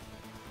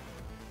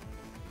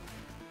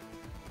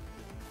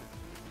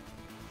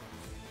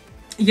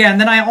 Yeah, and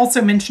then I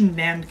also mentioned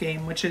NAND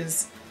Game, which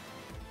is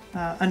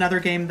another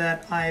game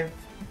that I've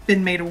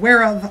been made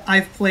aware of.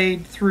 I've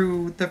played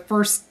through the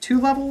first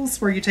 2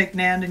 levels where you take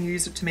NAND and you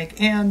use it to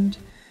make and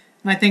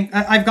I think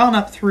I've gone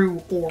up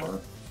through OR,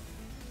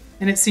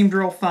 and it seemed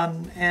real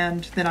fun.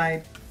 And then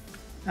I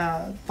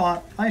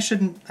thought I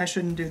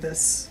shouldn't do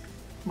this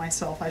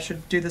myself. I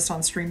should do this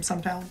on stream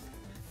sometime.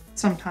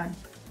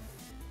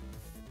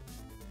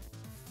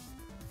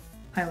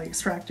 Highly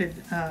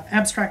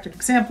abstracted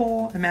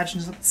example.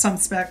 Imagine some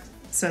spec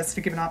says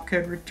to give an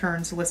opcode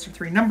returns a list of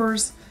 3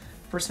 numbers.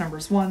 First number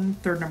is 1,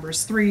 third number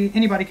is 3.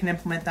 Anybody can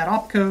implement that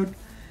opcode,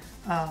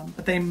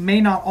 but they may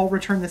not all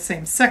return the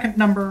same second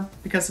number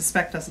because the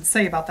spec doesn't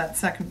say about that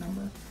second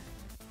number.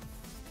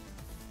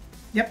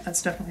 Yep,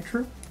 that's definitely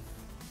true.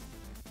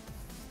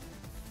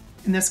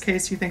 In this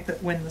case, you think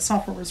that when the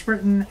software was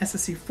written,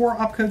 SSC4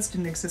 opcodes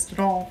didn't exist at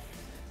all,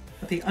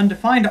 but the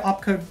undefined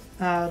opcode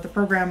the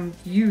program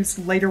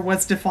used later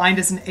was defined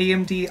as an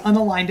AMD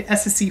unaligned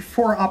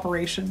SSC4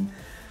 operation.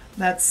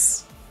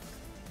 That's,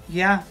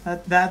 yeah,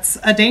 that's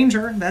a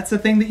danger. That's a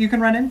thing that you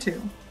can run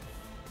into.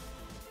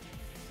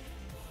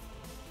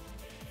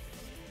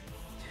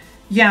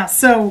 Yeah,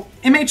 so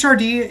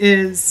MHRD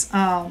is,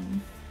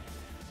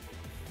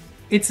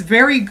 it's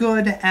very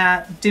good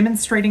at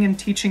demonstrating and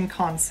teaching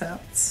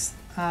concepts,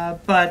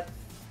 but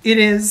it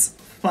is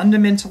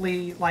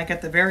fundamentally, like,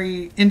 at the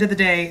very end of the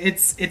day,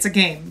 it's a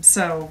game.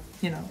 So,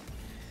 you know,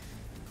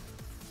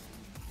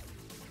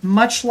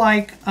 much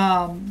like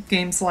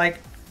games like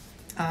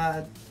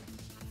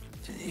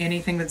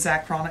anything that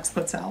Zachtronics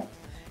puts out,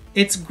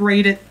 it's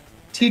great at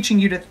teaching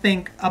you to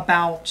think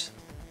about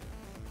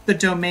the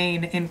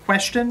domain in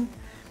question.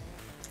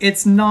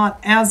 It's not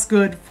as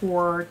good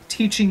for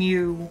teaching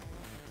you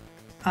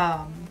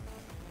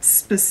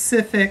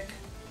specific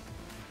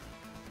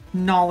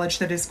knowledge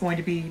that is going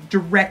to be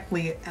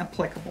directly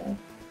applicable.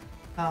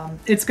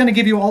 It's going to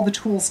give you all the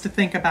tools to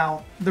think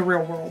about the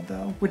real world,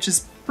 though, which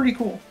is pretty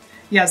cool.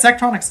 Yeah,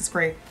 Zachtronics is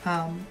great.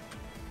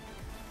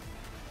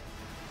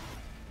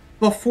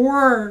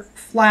 Before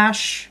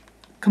Flash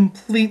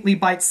completely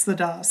bites the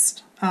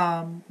dust,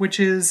 which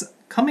is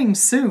coming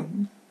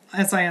soon,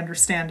 as I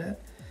understand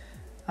it,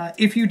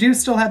 if you do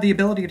still have the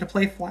ability to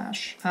play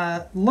Flash,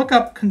 look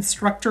up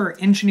Constructor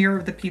Engineer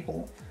of the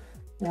People,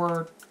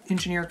 or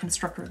Engineer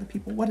Constructor of the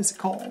People. What is it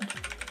called?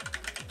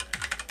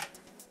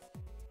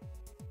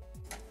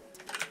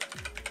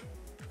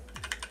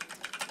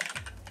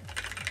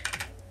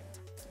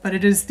 But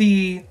it is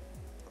the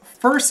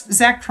first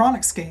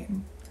Zachtronics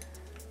game.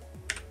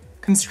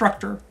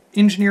 Constructor,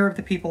 Engineer of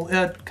the People.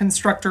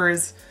 Constructor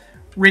is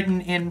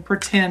written in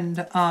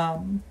pretend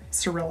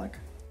Cyrillic.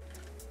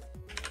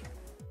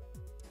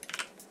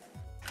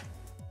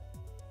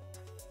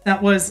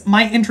 That was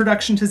my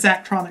introduction to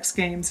Zachtronics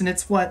games, and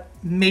it's what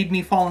made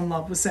me fall in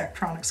love with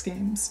Zachtronics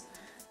games.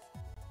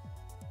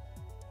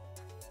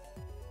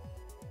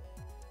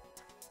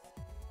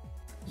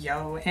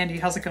 Yo, Andy,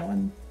 how's it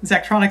going?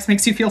 Zachtronics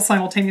makes you feel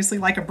simultaneously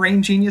like a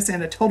brain genius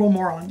and a total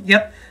moron.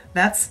 Yep,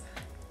 that's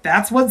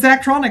what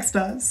Zachtronics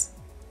does.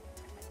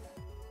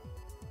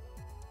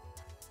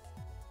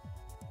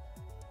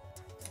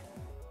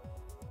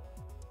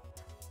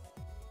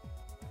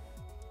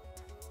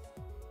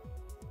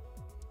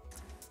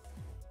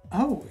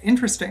 Oh,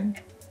 interesting.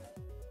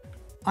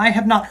 I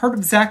have not heard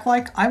of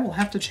Zach-like. I will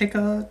have to take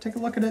a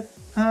look at it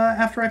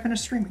after I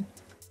finish streaming.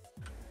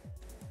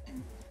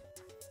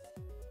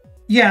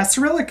 Yeah,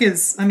 Cyrillic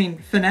is, I mean,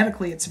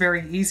 phonetically, it's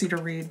very easy to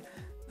read.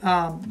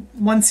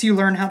 Once you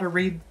learn how to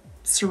read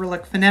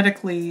Cyrillic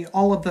phonetically,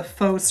 all of the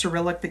faux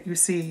Cyrillic that you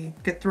see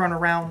get thrown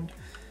around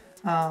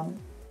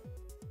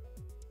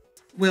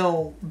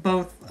will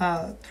both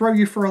throw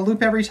you for a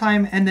loop every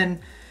time, and then,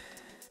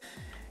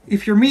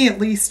 if you're me at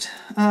least,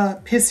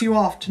 piss you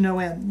off to no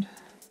end.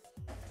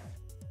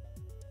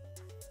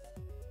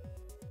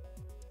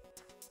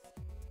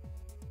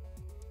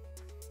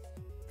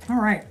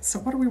 Alright, so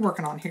what are we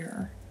working on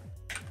here?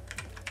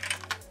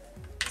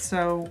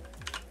 So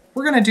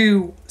we're going to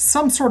do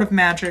some sort of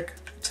magic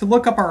to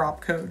look up our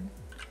opcode.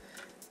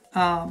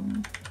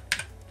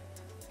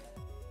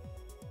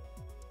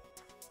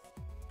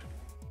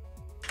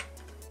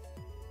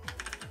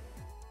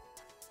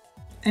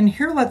 And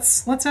here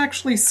let's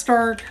actually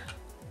start.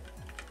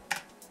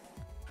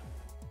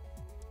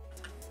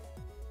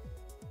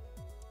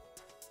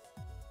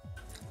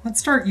 Let's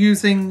start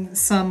using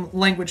some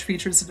language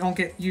features that don't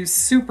get used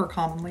super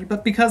commonly,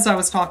 but because I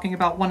was talking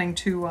about wanting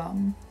to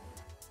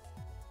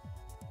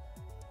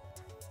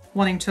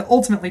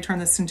ultimately turn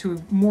this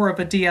into more of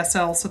a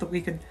DSL so that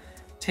we could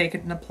take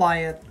it and apply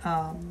it,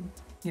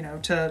 you know,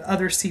 to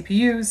other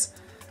CPUs,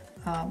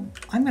 I'm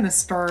going to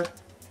start.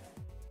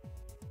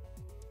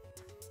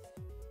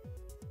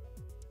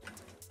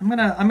 I'm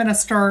gonna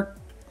start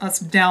us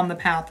down the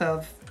path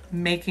of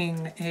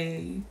making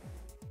a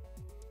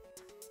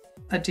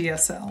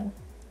DSL.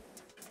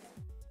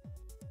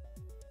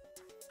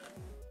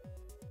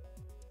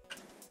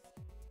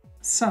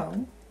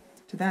 So,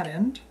 to that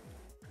end,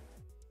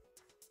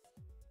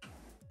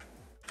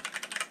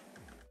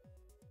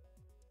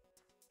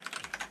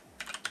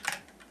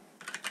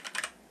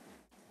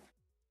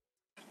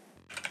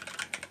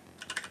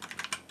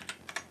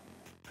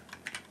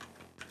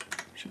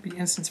 should be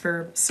instance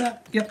variable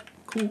set. Yep,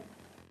 cool.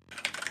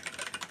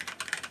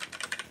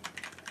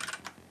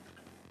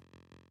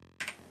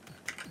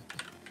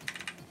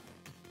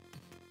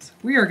 So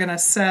we are going to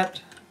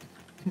set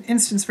an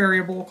instance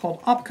variable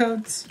called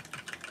opcodes.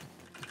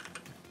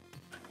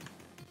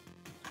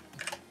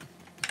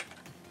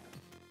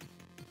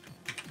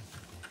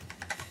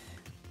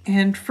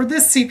 And for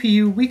this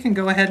CPU, we can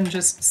go ahead and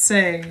just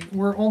say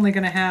we're only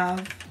going to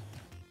have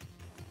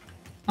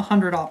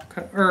 100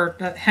 opcode, or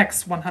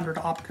hex 100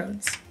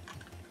 opcodes.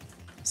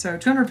 So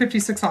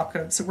 256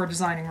 opcodes that we're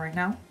designing right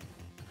now.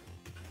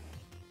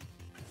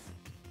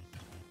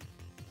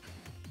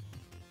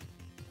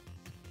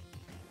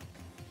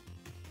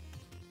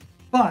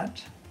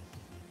 But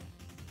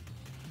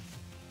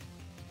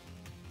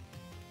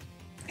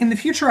in the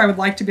future, I would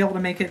like to be able to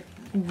make it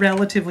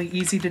relatively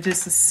easy to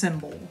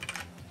disassemble.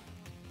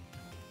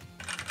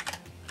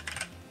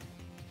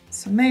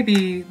 So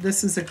maybe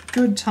this is a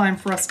good time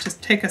for us to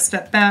take a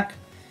step back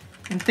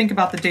and think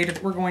about the data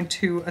that we're going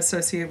to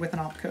associate with an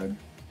opcode.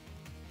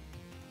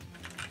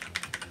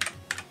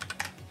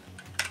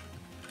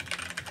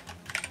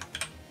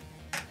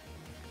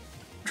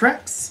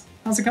 Drex,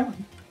 how's it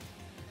going?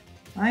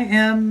 I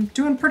am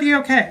doing pretty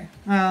okay.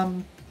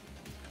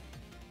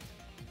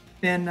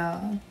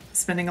 Been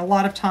spending a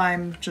lot of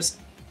time just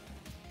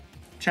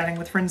chatting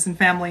with friends and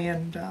family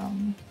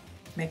and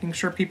making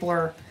sure people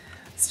are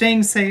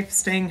staying safe,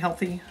 staying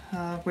healthy,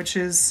 which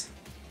is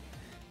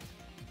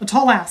a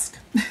tall ask.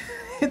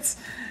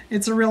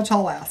 It's a real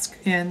tall ask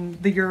in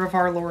the year of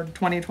our Lord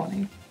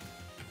 2020.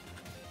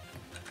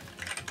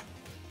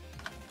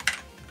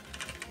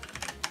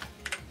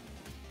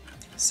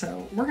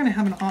 So we're going to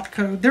have an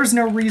opcode. There's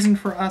no reason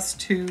for us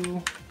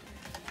to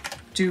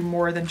do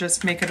more than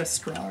just make it a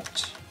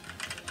struct.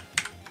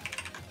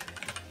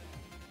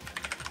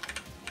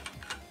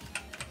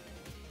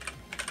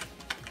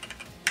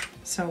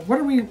 So what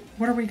are we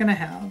going to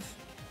have?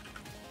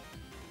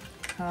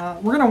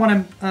 We're going to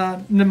want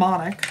a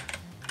mnemonic.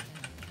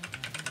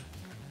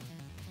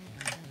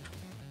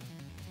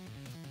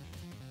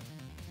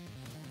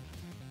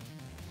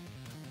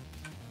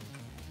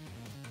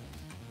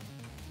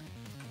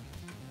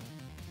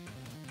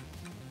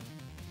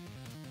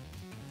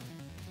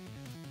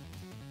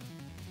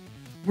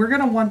 We're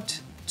going to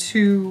want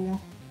to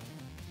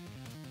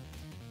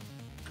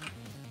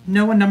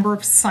know a number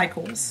of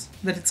cycles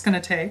that it's going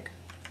to take.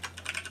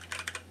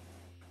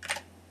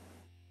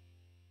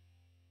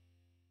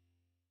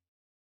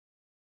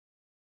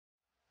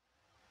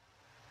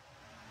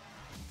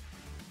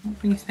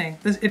 What do you think?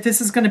 If this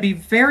is going to be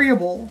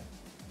variable,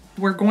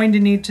 we're going to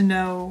need to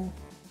know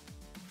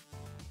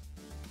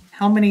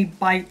how many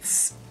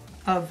bytes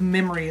of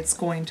memory it's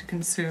going to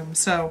consume.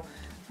 So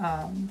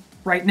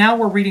right now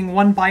we're reading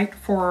 1 byte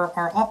for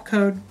our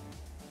opcode,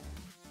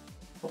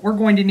 but we're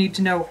going to need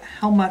to know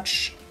how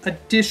much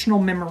additional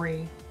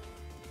memory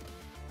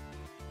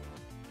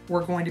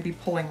we're going to be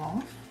pulling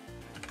off.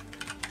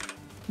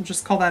 We'll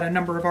just call that a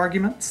number of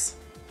arguments.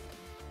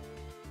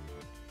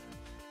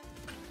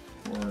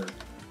 Or,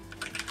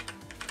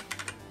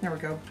 there we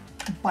go,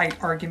 byte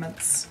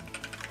arguments.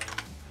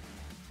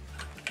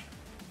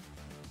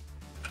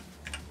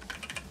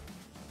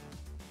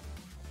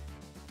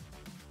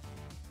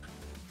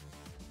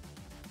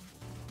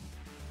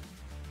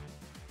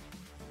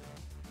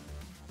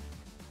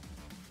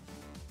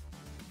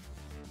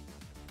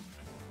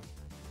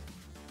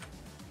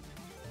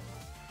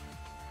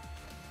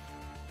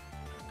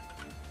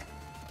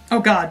 Oh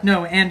God,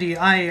 no, Andy,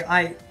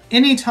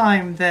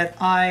 anytime that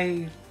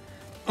I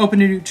open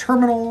a new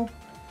terminal,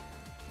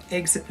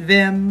 exit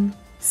Vim,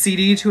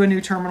 CD to a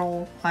new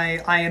terminal,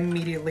 I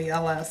immediately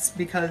ls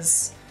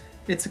because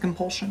it's a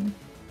compulsion.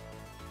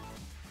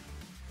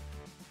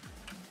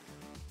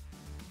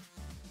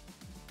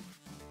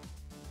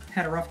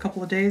 Had a rough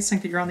couple of days,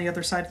 think that you're on the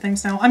other side of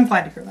things now. I'm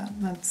glad to hear that.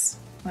 That's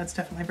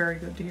definitely very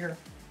good to hear.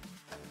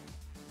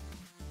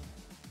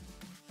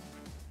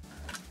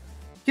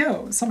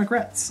 Yo, some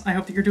regrets. I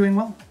hope that you're doing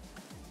well.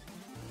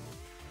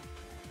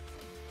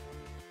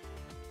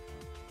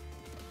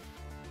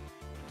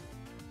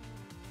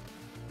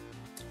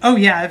 Oh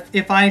yeah,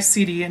 if I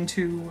CD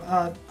into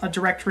a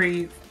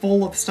directory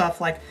full of stuff,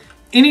 like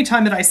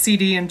anytime that I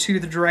CD into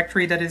the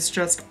directory that is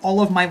just all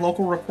of my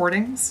local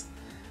recordings,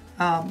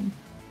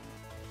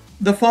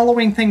 the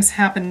following things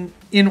happen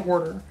in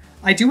order.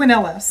 I do an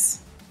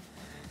ls,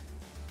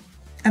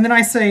 and then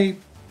I say,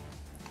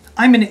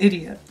 I'm an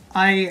idiot.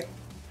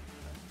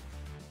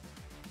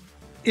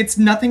 It's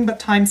nothing but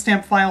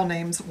timestamp file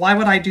names. Why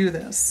would I do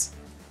this?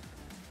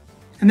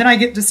 And then I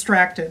get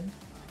distracted.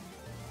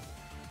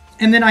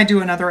 And then I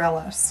do another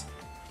ls.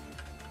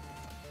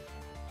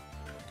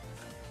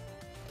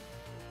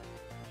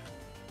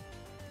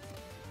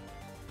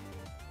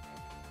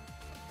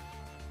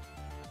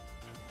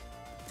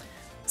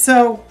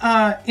 So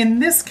in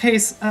this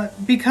case,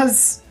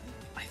 because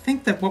I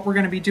think that what we're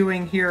going to be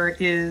doing here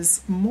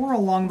is more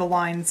along the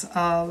lines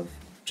of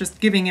just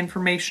giving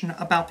information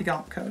about the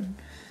opcode.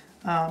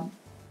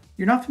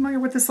 You're not familiar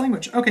with this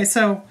language. Okay,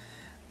 so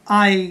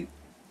I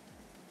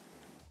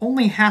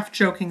only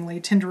half-jokingly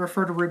tend to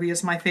refer to Ruby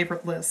as my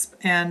favorite Lisp,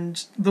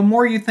 and the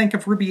more you think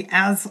of Ruby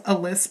as a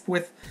Lisp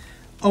with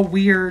a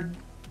weird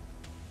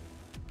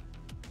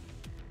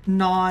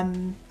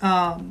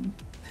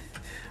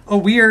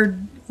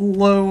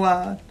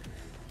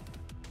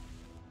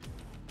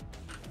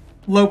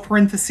low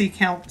parenthesis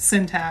count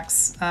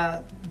syntax,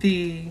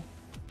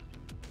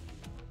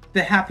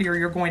 the happier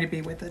you're going to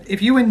be with it.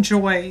 If you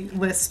enjoy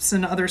Lisps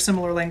and other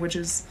similar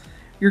languages,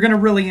 you're going to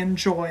really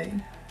enjoy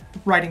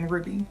writing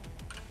Ruby.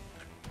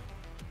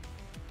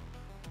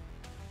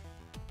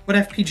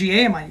 What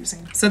FPGA am I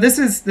using? So this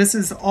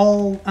is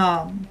all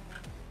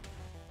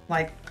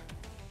like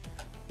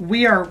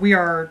we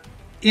are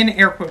in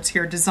air quotes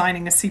here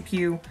designing a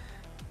CPU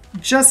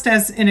just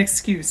as an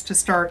excuse to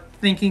start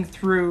thinking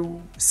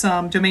through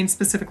some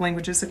domain-specific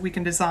languages that we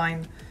can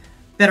design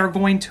that are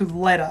going to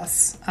let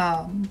us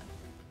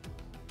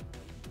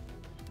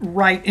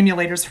write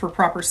emulators for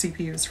proper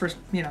CPUs. For,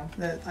 you know,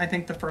 I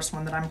think the first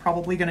one that I'm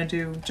probably going to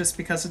do, just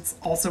because it's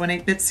also an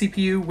 8-bit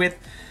CPU with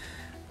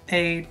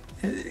a...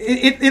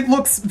 It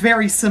looks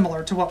very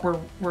similar to what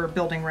we're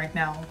building right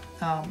now.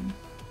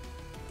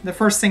 The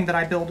first thing that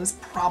I build is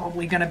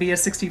probably going to be a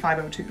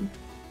 6502.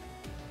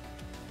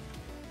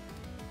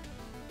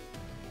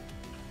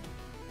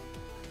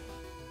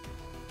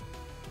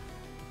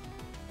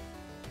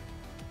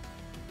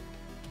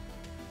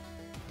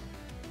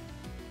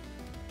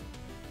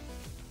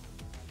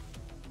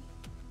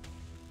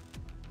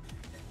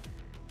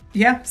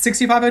 Yeah,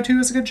 6502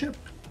 is a good chip.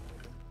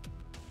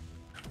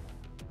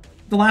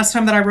 The last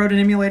time that I wrote an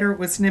emulator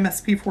was an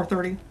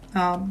MSP430,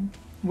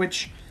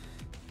 which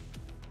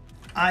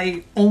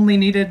I only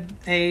needed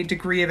a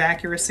degree of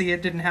accuracy.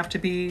 It didn't have to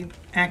be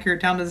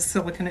accurate down to the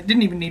silicon. It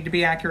didn't even need to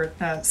be accurate,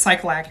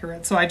 cycle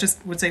accurate. So I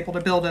just was able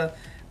to build a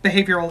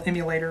behavioral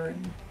emulator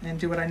and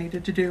do what I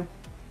needed to do.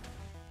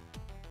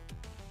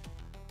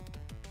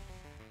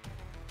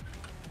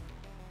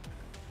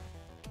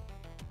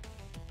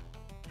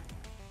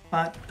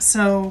 But,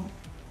 so,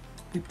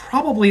 we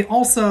probably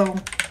also,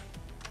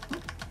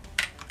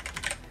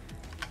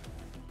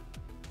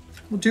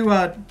 we'll do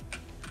a,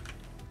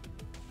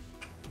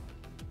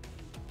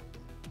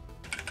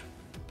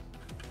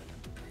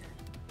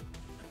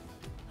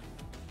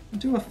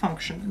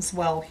 function as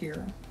well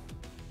here.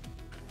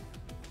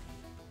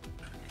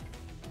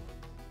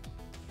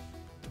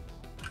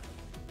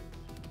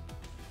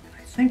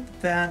 I think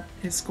that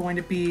is going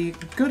to be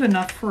good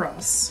enough for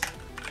us.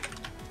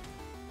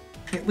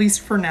 At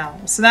least for now.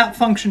 So that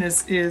function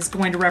is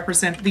going to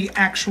represent the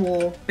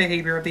actual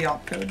behavior of the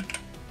opcode.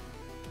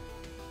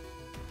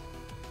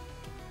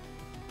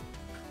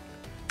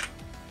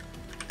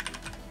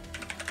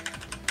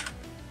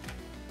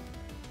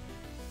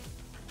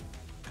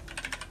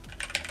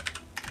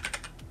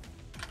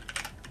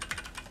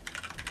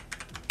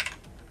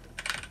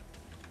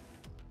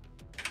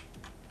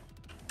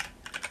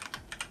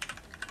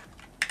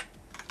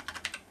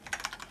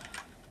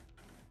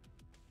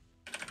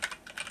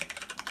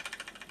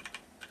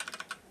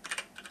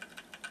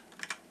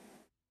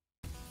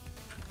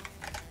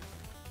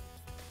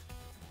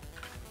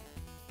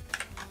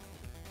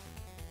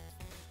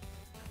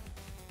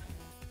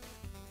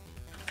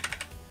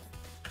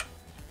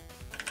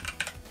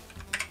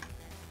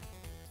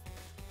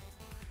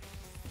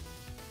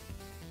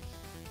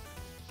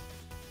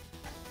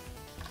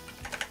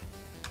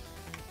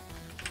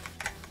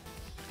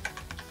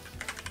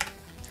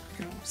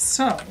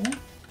 So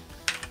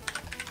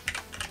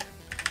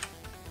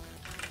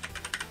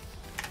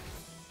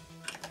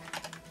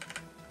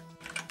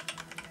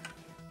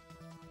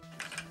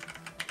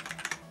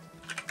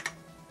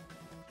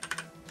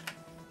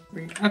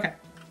okay.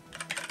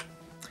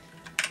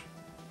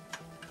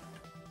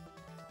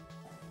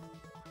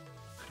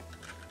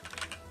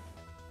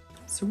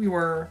 So we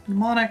were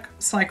mnemonic,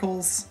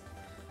 cycles,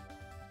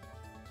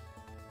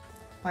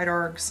 byte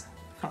args,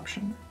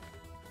 function.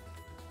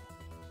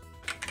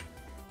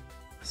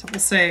 So we'll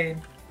say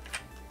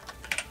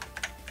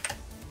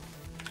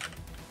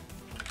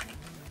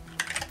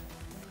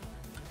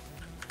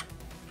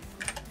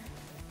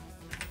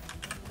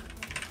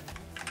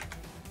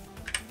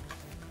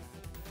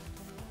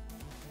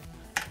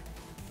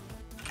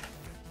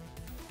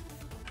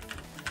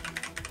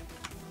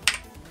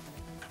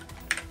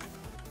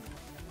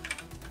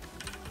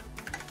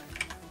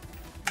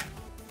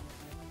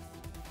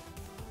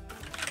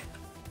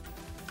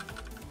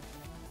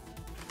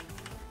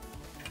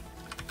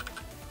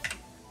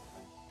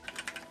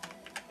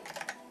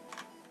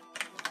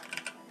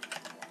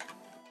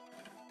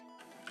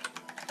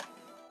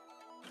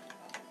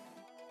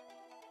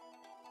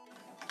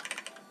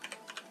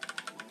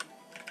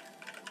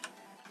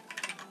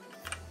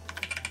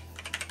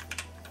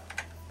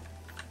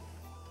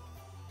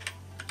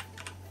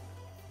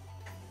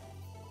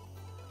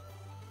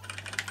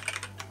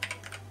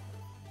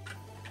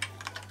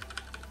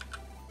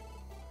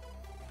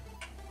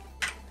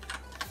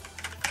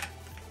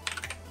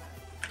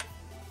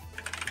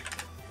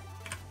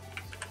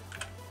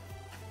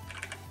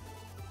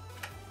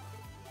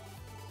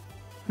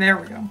there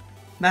we go.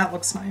 That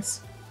looks nice.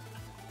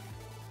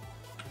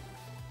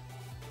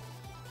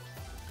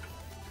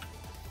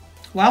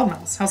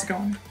 Loudmouse, how's it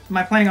going? Am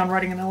I planning on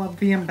writing an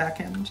LLVM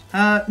backend?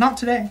 Not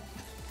today.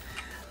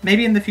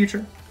 Maybe in the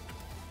future.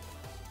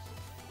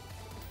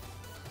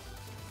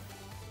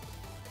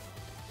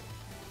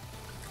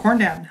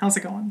 Corndan, how's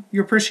it going?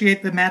 You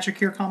appreciate the magic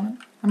here comment?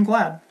 I'm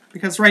glad,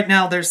 because right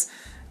now there's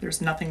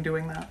nothing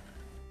doing that.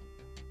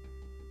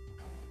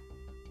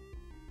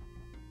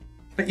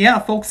 But yeah,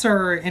 folks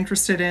are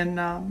interested in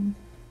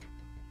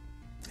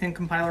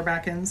compiler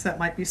backends. That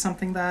might be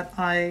something that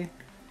I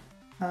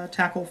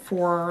tackle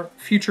for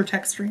future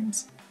tech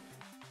streams.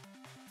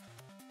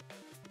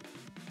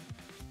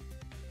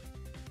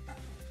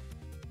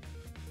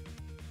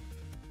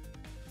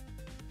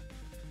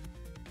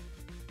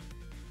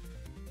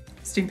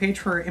 Steam page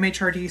for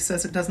MHRD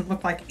says it doesn't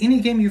look like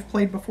any game you've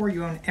played before.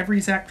 You own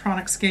every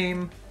Zachtronics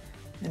game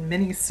and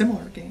many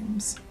similar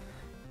games.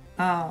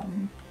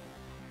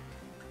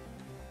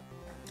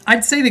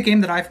 I'd say the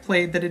game that I've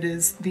played that it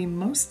is the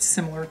most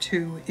similar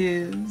to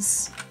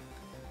is...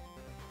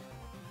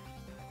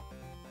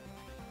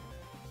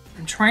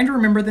 I'm trying to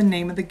remember the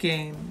name of the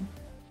game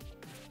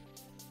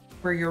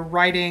where you're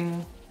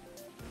writing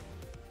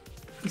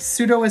a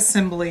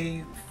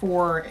pseudo-assembly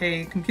for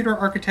a computer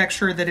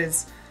architecture that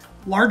is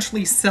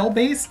largely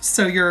cell-based,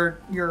 so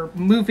you're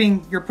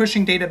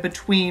pushing data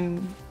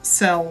between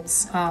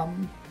cells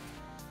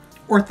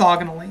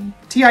orthogonally.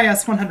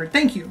 TIS 100,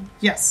 thank you,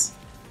 yes.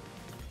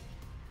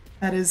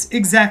 That is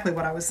exactly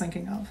what I was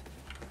thinking of.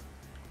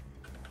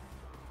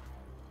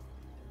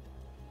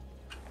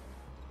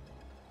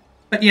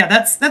 But yeah,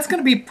 that's going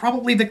to be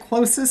probably the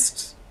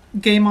closest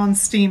game on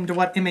Steam to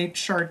what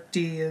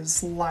MHRD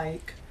is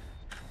like.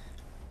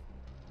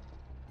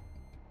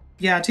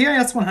 Yeah,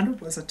 TIS 100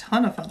 was a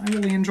ton of fun. I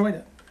really enjoyed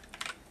it.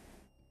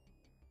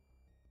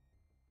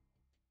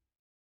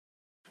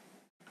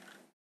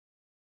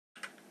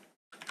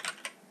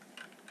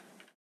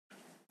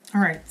 All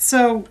right,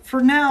 so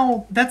for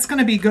now, that's going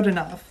to be good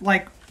enough.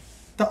 Like,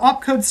 the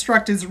opcode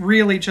struct is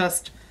really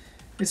just,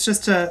 it's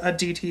just a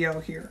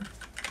DTO here.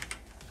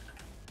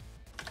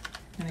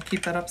 I'm going to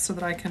keep that up so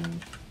that I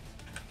can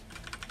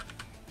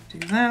do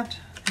that,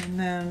 and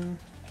then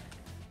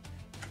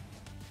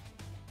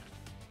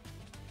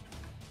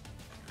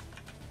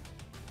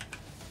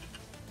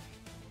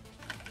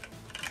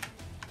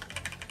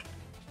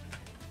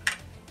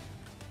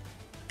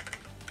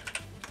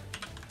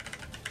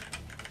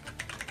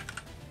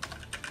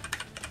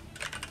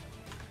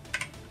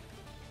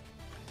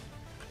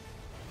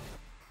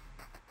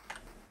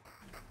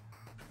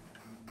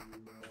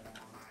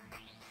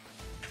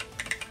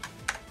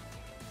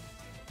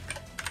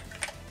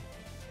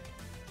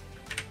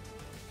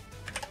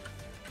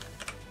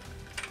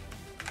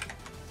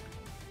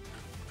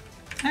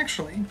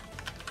actually,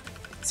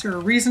 is there a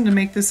reason to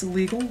make this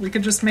illegal? We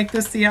could just make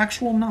this the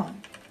actual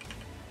none.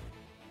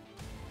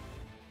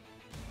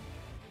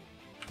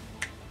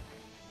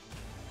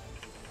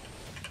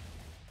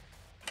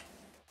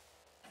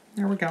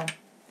 There we go.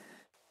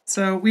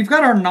 So we've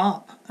got our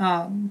NOP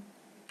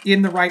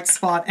in the right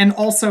spot and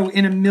also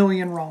in a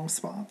million wrong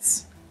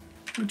spots,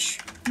 which,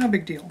 no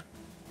big deal.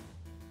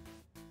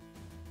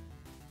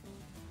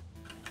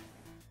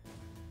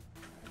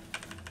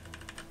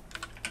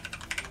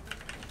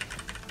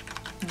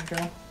 There we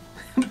go.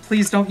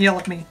 Please don't yell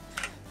at me.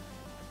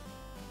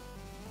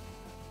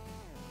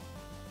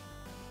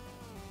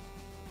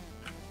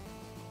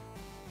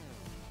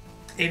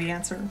 80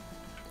 answer.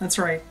 That's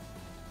right.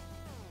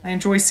 I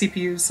enjoy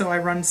CPUs, so I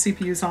run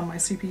CPUs on my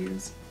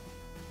CPUs.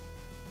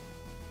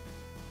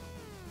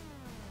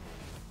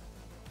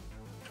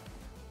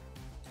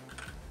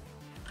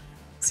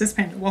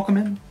 Cispanda, welcome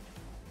in.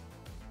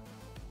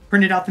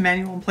 Printed out the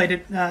manual and played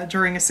it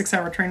during a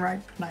 6-hour train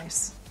ride.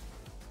 Nice.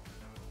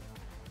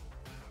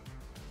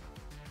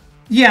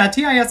 Yeah,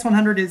 TIS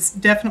 100 is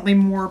definitely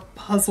more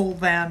puzzle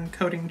than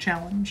coding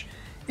challenge.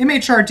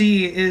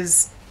 MHRD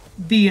is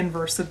the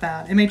inverse of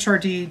that.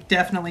 MHRD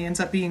definitely ends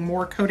up being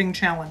more coding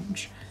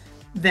challenge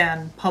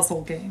than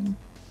puzzle game.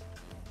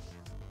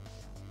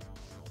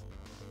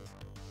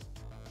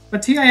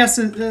 But TIS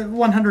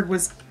 100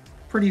 was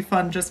pretty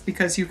fun just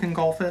because you can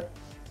golf it.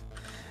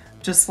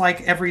 Just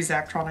like every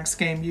Zachtronics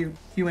game,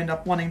 you end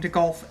up wanting to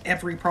golf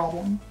every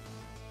problem.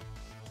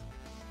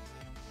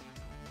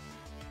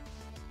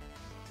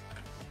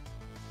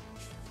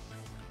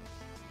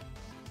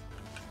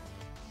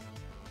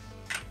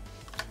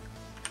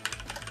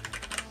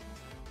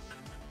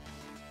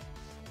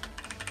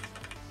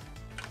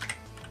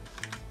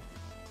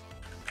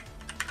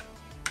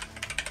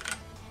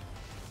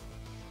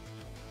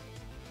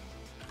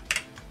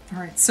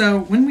 Alright, so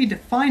when we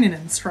define an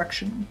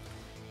instruction,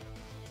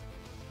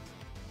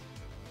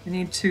 we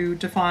need to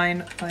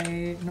define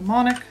a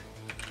mnemonic.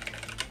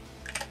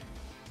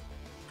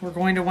 We're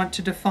going to want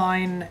to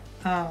define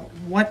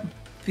what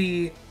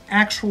the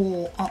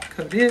actual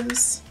opcode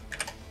is,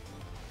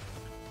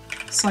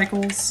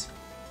 cycles,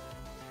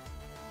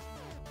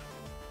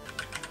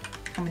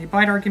 how many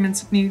byte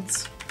arguments it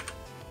needs,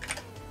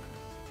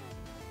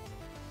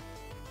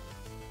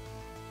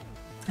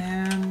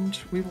 and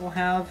we will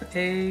have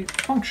a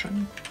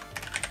function.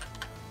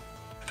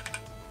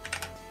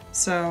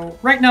 So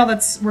right now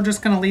we're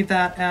just going to leave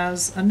that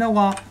as a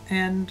no-op,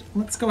 and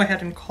let's go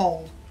ahead and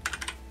call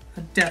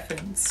a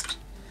definst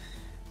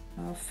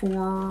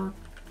for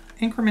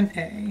increment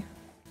A.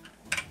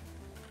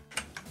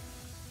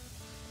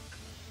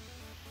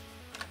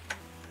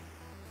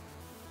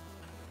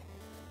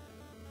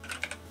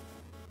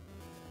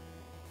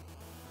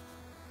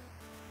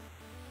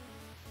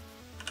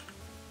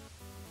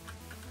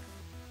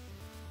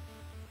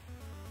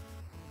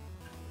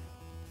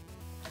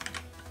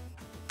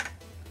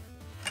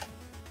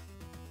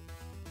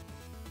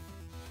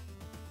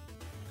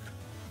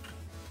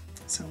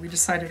 So we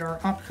decided our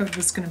opcode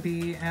was going to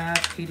be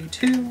at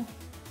 82.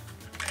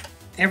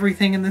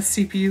 Everything in this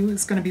CPU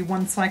is going to be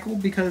one cycle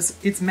because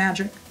it's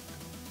magic.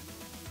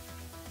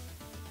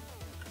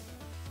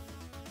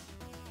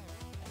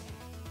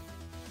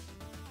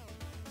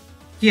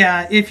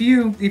 Yeah, if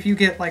you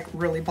get like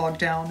really bogged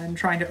down and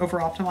trying to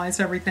over-optimize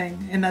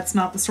everything, and that's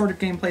not the sort of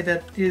gameplay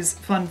that is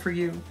fun for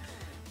you,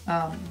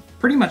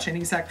 pretty much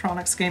any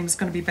Zachtronics game is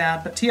going to be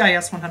bad, but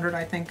TIS 100,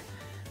 I think,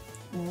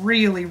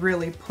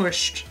 really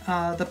pushed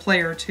the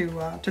player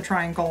to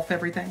try and golf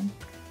everything.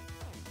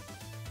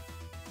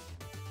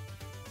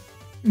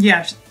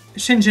 Yeah,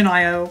 Shingen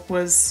IO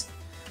was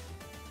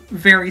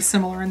very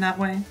similar in that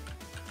way.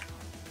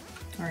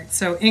 Alright,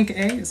 so Inc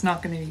A is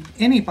not going to need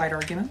any byte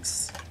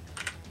arguments.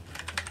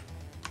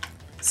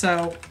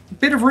 So, a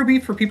bit of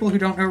Ruby for people who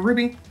don't know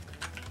Ruby.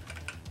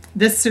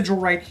 This sigil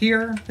right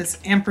here, this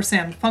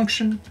ampersand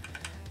function,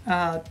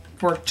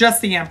 or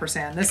just the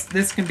ampersand.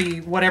 This can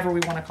be whatever we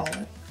want to call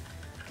it.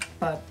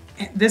 But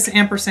this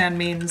ampersand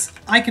means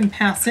I can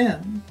pass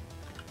in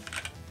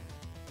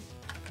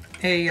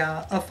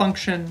a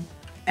function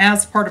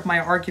as part of my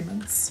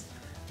arguments,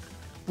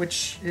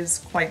 which is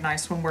quite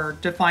nice when we're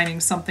defining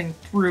something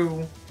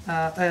through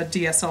a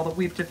DSL that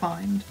we've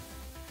defined.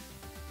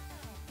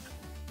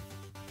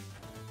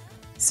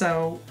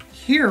 So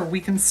here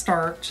we can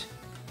start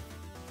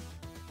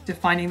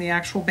defining the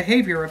actual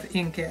behavior of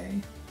Inc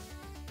A.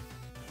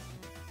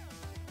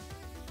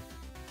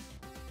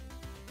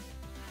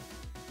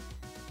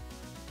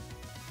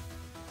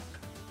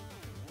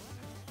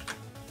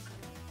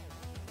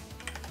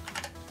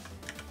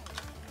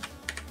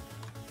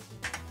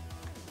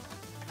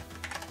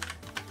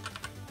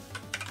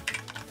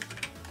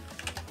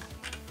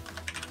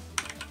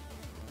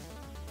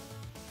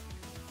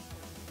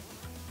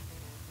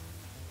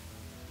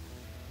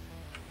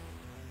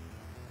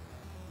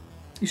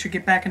 You should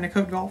get back into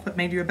code golf. It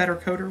made you a better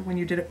coder when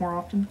you did it more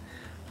often.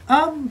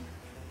 I'm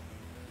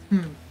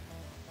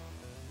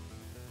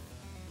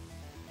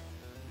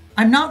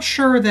not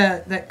sure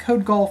that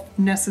code golf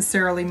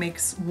necessarily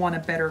makes one a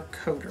better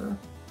coder.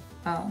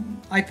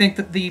 I think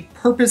that the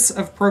purpose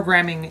of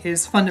programming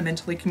is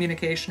fundamentally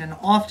communication, and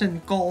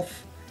often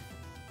golf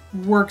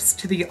works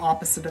to the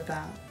opposite of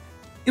that.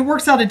 It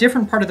works out a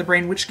different part of the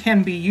brain, which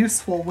can be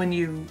useful when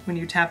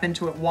you tap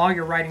into it while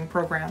you're writing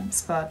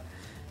programs, but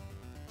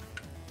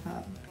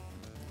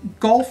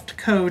golfed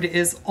code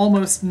is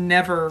almost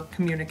never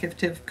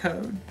communicative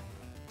code.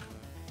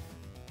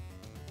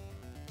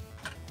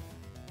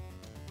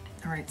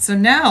 Alright, so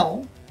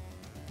now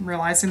I'm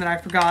realizing that I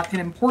forgot an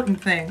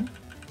important thing.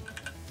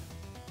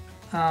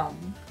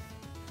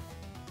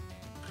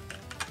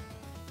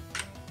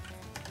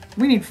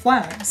 We need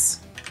flags.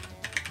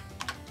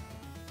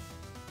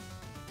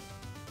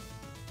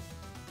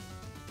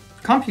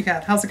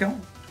 CompuCat, how's it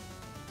going?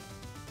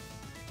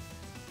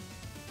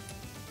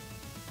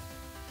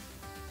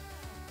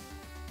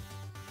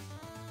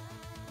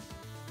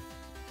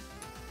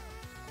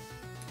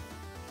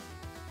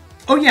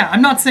 Oh yeah,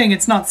 I'm not saying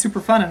it's not super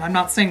fun, and I'm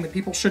not saying that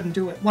people shouldn't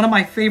do it. One of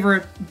my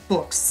favorite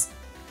books,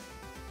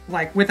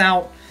 like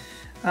without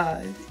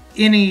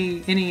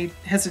any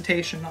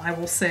hesitation, I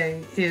will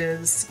say,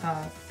 is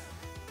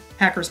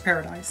Hacker's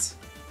Paradise.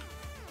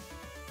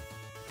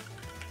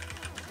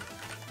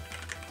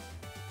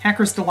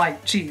 Hacker's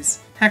Delight, jeez.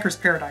 Hacker's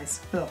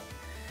Paradise, ugh.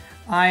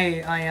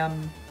 I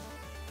am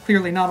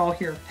clearly not all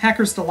here.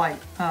 Hacker's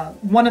Delight,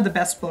 one of the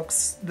best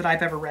books that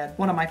I've ever read.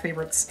 One of my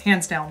favorites,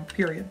 hands down,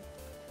 period.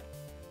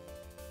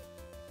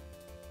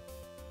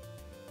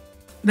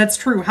 That's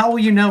true. How will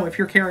you know if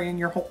you're carrying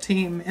your whole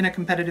team in a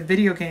competitive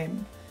video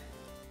game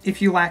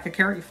if you lack a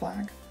carry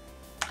flag?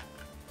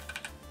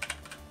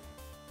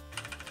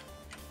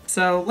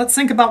 So let's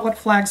think about what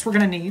flags we're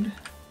going to need.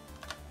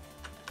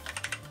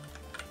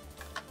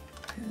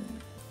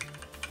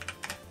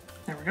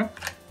 There we go.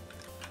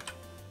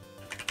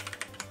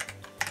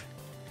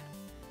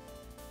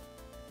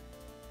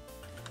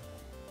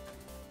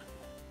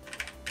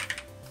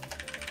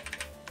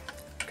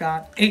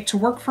 Got 8 to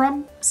work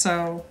from,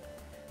 so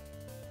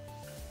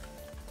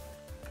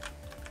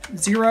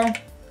 0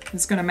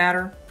 is going to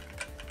matter.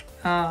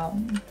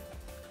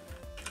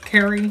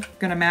 Carry,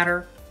 going to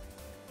matter.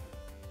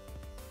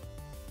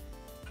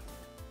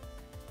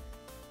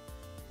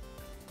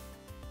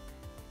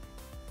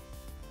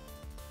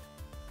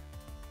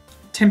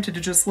 Tempted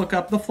to just look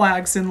up the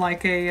flags in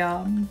like a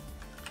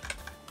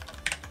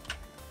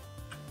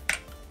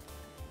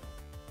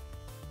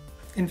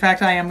in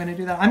fact, I am going to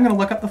do that. I'm going to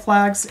look up the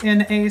flags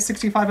in a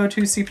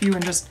 6502 CPU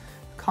and just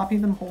copy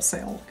them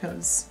wholesale,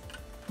 because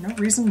no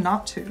reason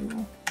not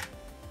to.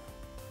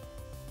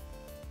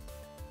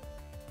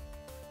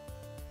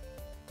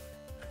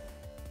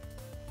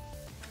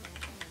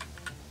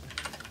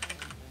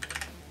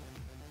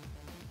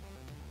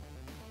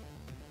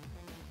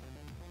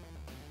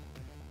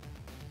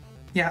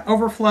 Yeah,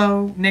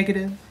 overflow,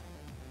 negative.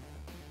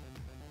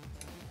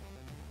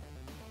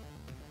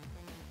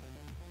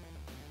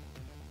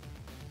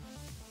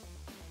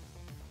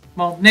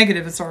 Well,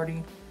 negative is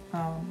already...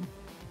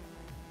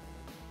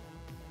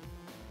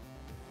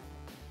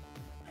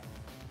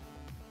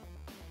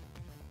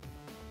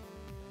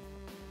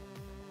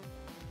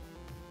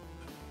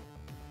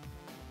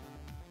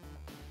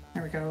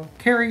 there we go.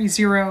 Carry,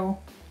 0.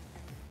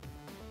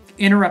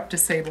 Interrupt,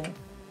 disable.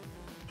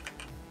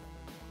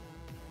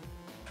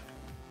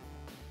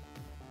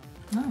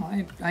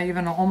 No, I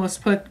even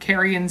almost put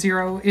carry and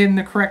 0 in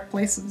the correct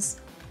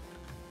places.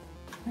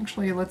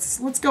 Actually, let's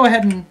go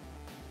ahead and...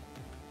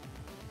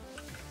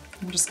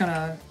 I'm just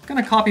gonna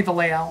copy the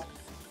layout.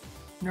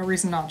 No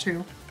reason not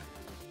to.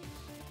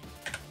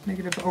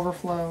 Negative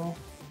overflow.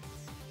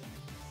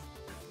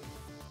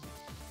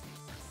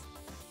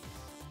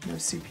 No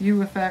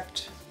CPU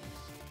effect.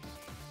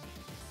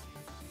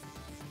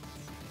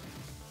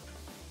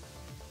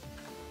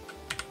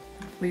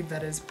 I believe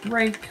that is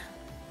break.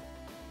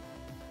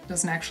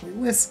 Doesn't actually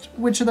list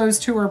which of those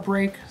two are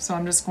break, so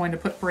I'm just going to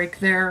put break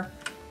there.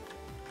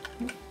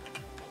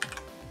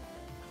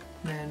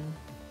 Then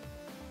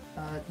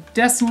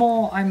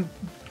decimal, I'm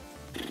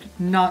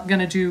not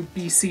gonna do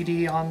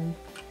BCD on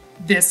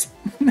this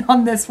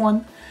on this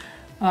one.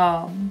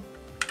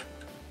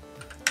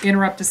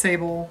 Interrupt,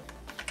 disable,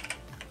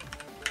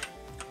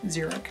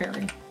 0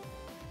 carry.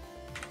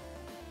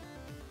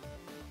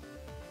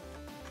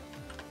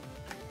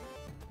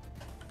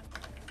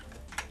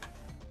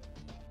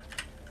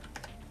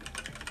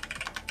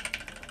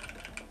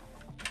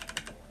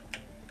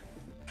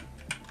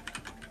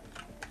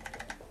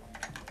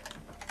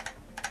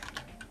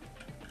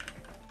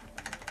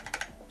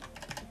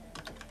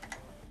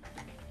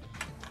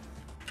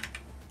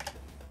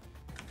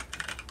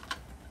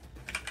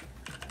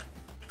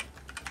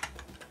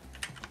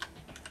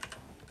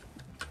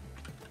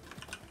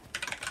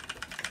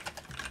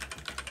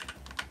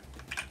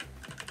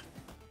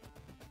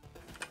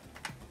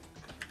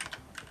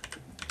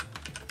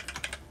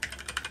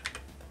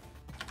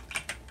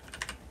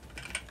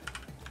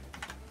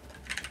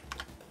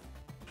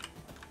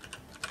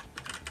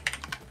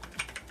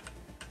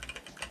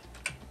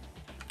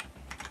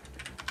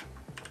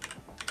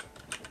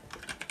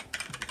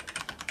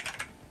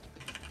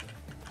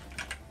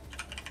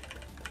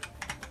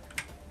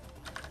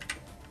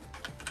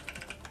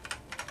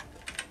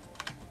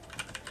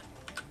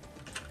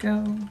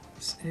 Go.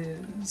 This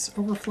is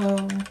overflow.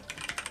 Going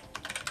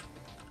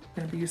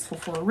to be useful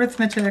for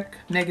arithmetic.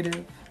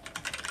 Negative.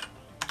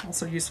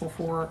 Also useful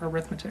for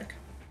arithmetic.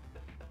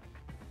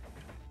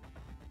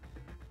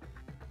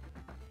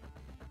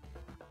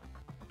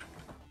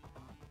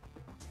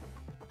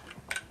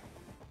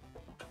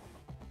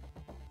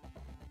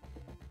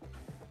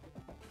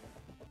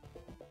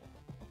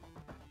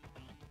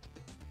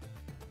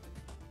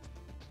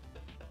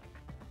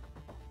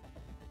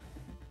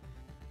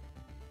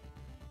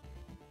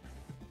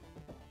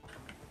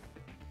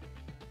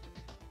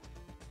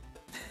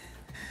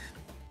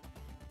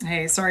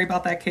 Hey, sorry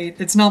about that, Kate.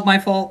 It's not my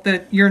fault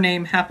that your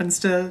name happens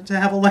to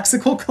have a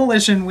lexical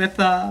collision with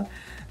an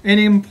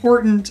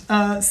important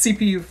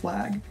CPU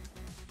flag.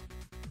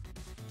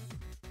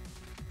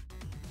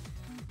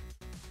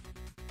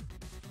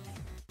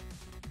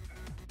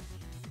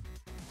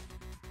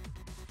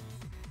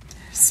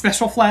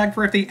 Special flag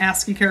for if the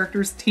ASCII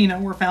characters Tina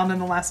were found in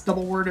the last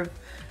double word of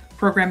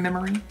program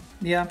memory.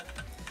 Yeah.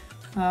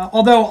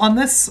 Although on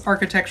this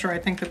architecture, I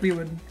think that we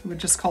would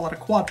just call it a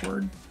quad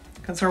word,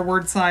 because our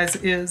word size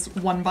is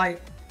 1 byte.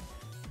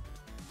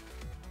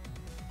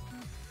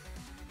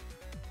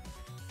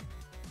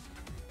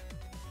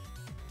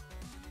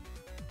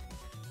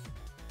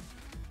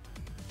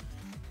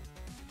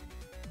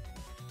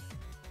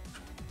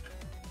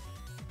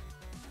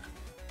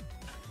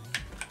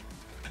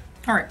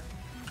 All right.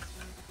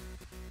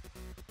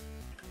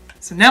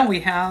 So now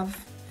we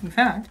have, in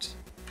fact,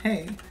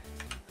 hey,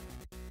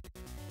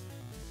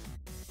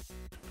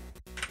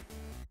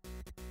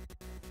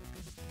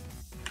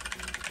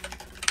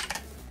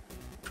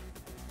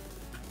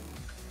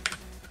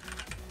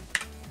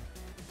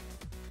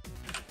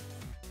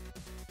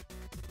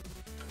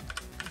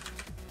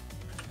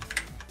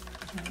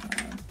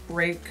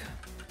 break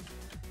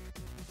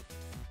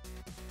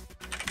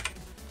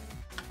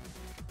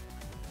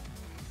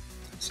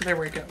so there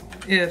we go.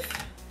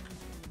 If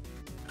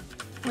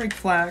break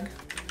flag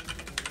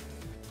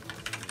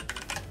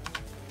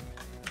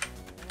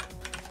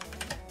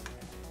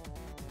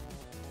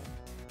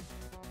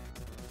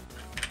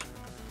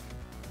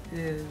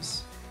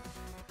is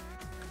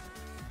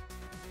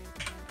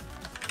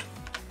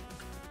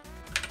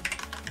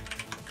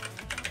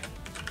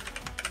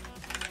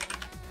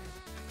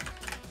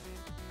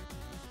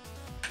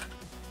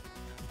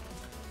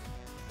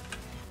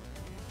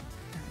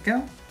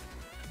go.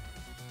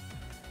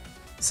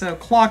 So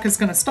clock is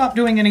going to stop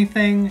doing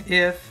anything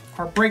if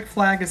our break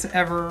flag is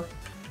ever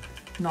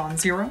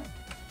non-zero.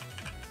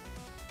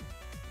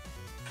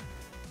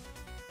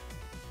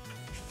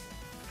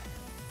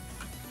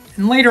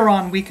 And later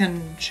on we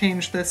can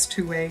change this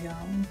to a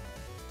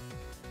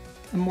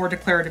more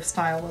declarative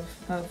style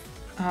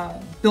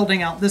of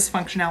building out this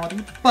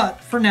functionality, but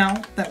for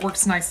now that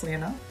works nicely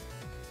enough.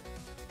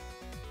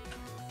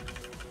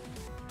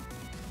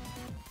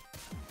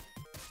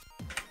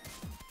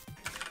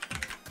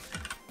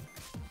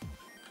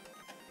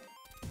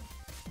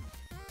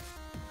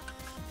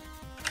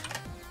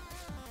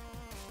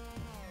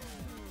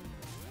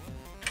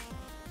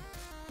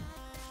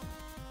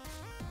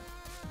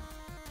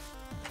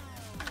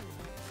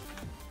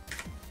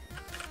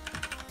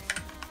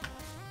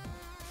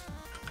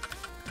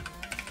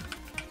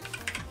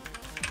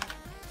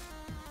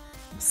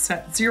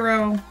 Set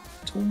 0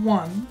 to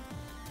 1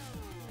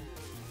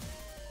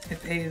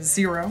 if A is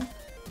 0.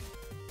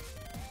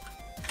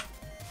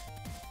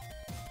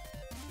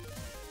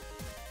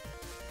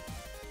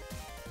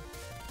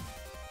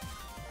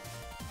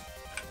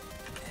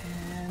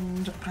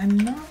 And I'm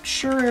not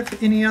sure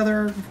if any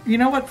other, you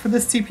know what, for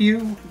this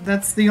CPU,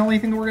 that's the only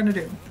thing we're going to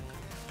do.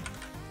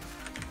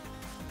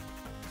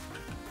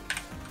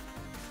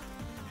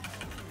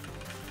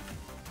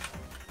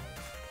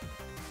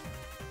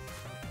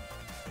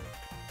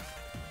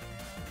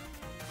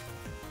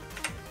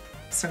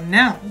 So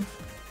now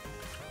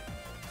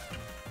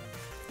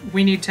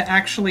we need to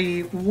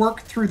actually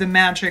work through the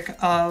magic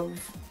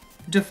of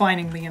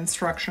defining the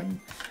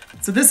instruction.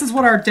 So this is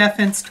what our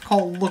definst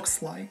call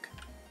looks like.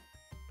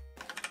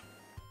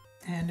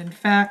 And in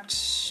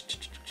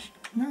fact,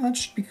 no, that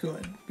should be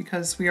good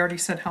because we already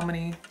said how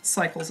many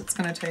cycles it's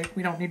going to take.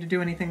 We don't need to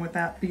do anything with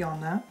that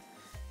beyond that.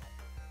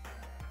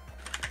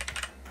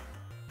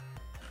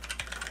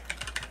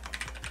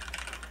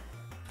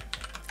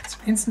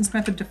 Instance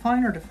method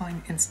define or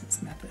define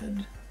instance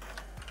method?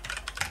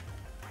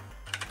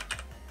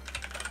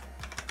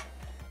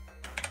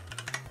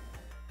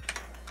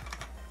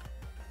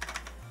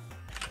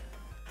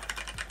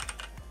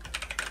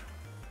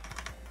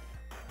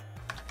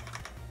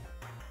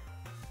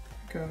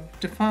 Go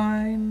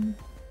define.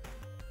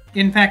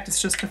 In fact,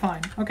 it's just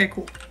define. Okay,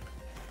 cool.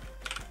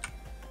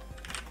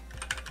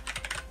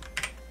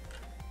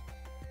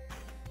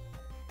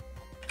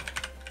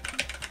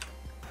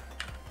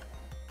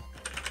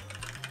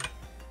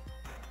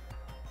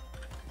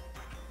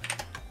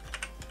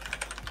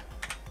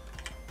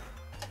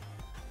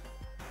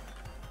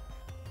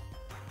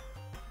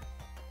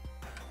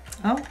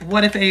 Oh,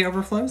 what if A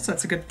overflows?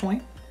 That's a good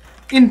point.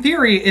 In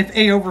theory, if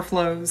A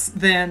overflows,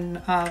 then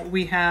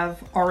we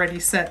have already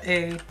set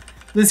the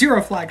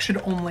 0 flag should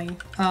only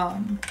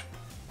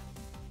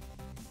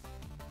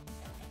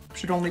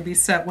be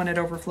set when it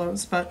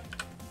overflows, but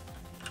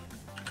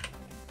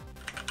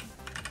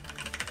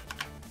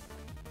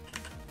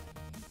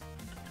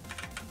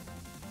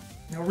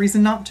no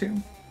reason not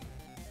to.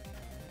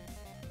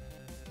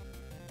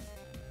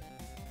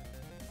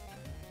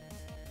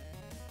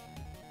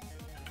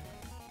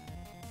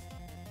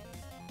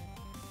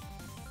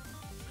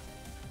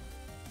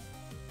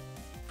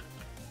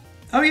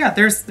 Oh yeah,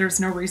 there's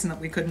no reason that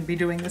we couldn't be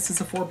doing this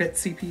as a 4-bit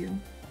CPU.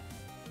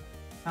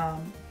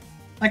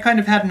 I kind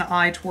of had an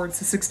eye towards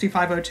the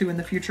 6502 in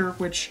the future,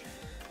 which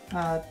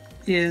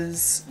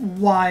is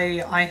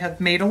why I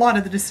have made a lot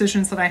of the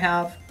decisions that I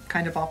have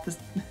kind of off the...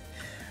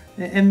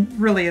 And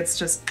really, it's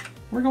just,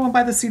 we're going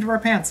by the seat of our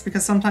pants,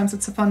 because sometimes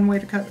it's a fun way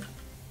to code.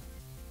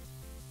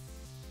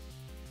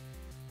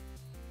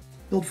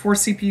 Build 4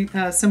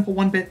 CPU, simple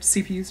 1-bit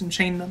CPUs and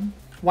chain them.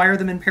 Wire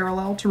them in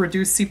parallel to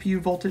reduce CPU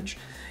voltage.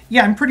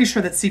 Yeah, I'm pretty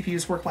sure that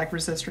CPUs work like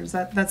resistors.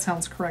 That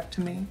sounds correct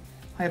to me.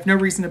 I have no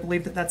reason to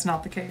believe that that's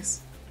not the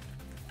case.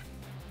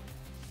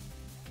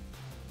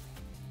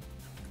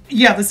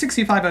 Yeah, the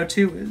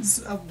 6502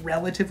 is a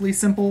relatively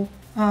simple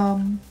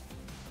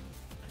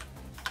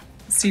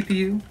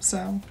CPU,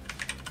 so...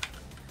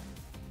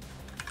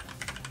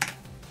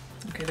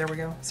 Okay, there we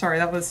go. Sorry,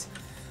 that was...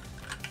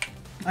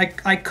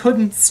 I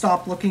couldn't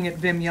stop looking at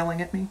Vim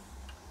yelling at me.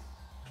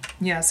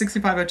 Yeah,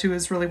 6502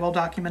 is really well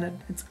documented.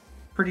 It's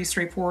pretty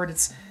straightforward.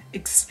 It's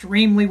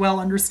extremely well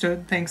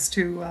understood thanks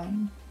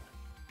to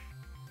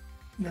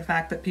the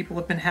fact that people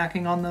have been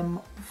hacking on them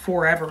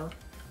forever.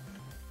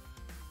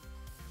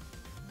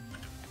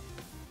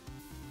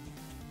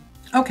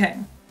 Okay.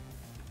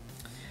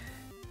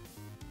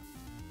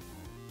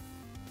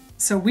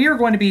 So we are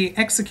going to be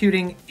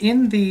executing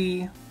in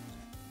the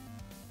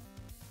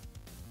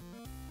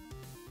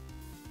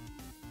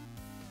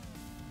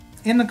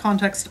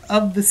context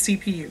of the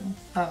CPU,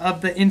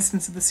 of the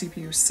instance of the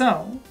CPU.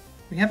 So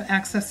we have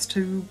access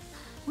to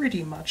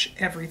pretty much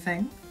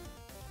everything.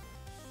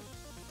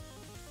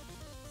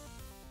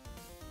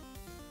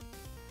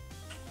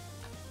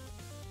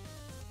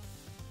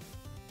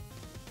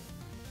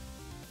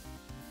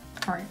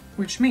 All right,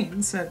 which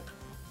means that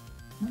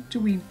what do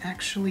we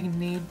actually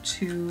need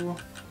to...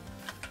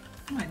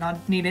 We might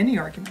not need any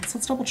arguments.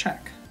 Let's double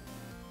check.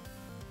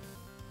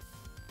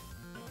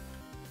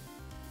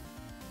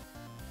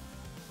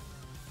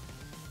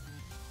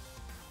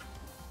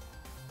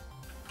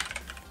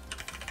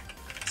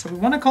 So we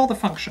want to call the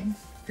function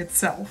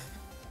itself.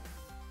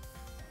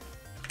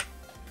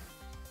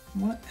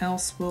 What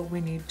else will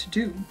we need to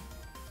do?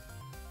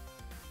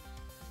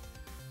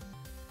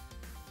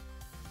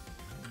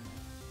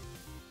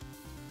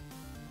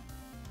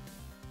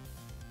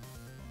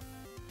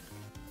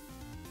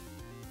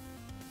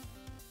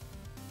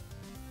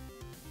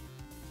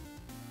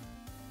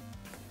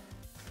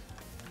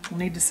 We'll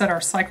need to set our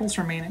cycles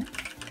remaining.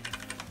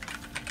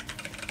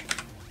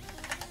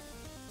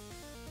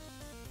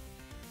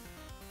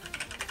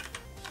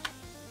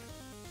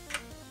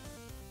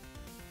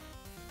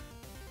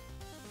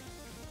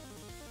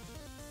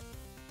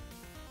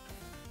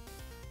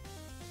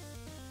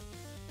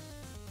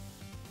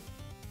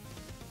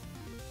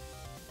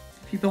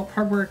 If you built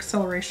hardware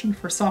acceleration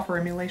for software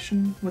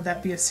emulation, would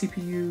that be a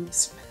CPU,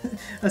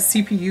 a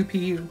CPU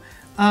PU?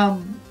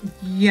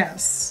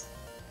 Yes.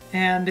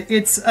 And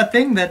it's a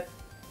thing that,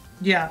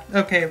 yeah,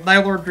 okay,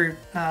 Lord Root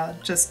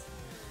just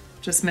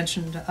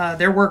mentioned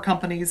there were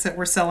companies that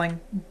were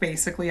selling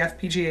basically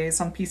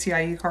FPGAs on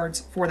PCIe cards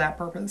for that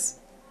purpose.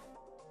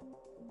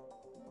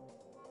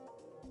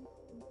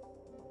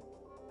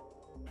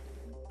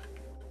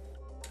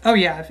 Oh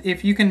yeah,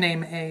 if you can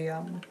name a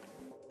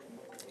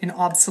an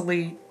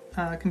obsolete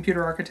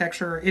computer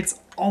architecture,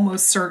 it's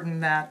almost certain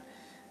that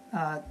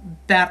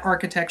that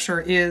architecture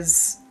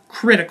is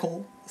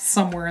critical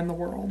somewhere in the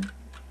world.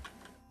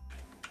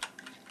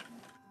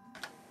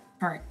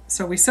 All right,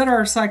 so we set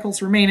our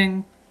cycles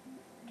remaining.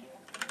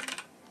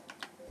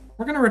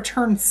 We're going to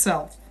return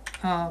self,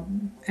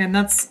 and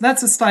that's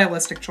a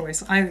stylistic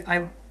choice.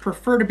 I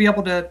prefer to be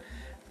able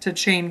to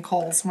chain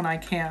calls when I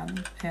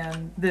can,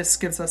 and this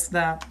gives us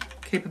that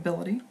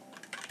capability.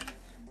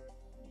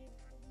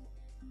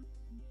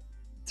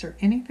 Is there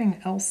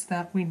anything else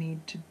that we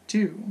need to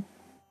do?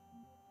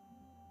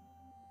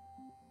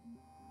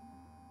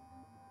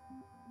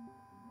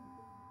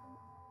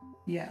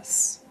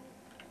 Yes.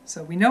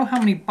 So we know how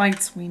many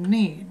bytes we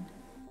need.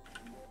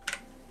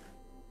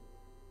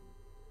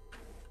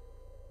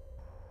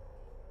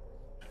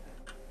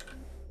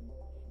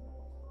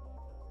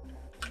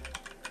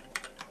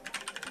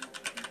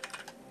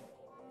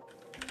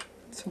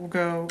 So we'll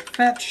go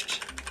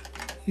fetched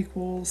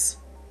equals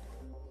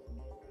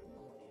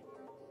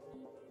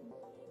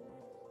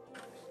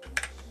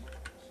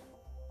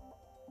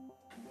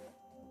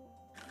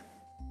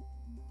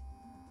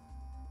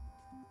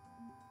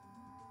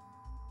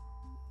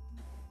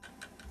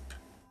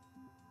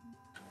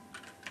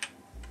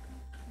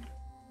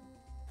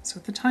so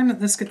at the time that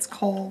this gets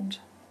called,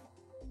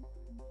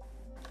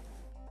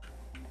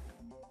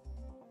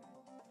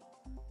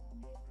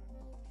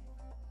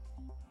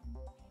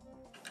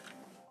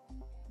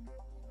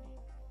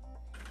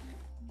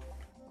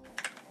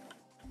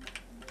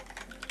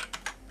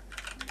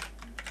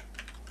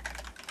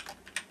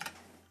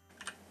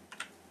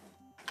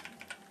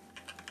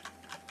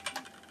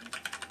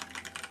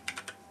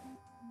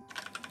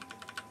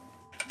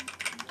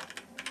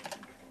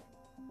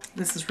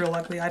 this is real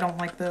ugly. I don't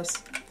like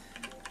this.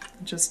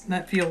 Just,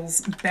 that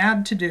feels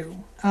bad to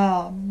do.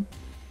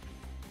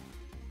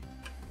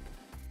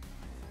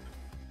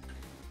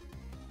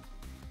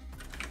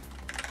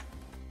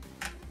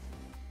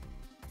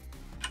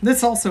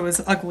 This also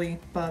is ugly,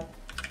 but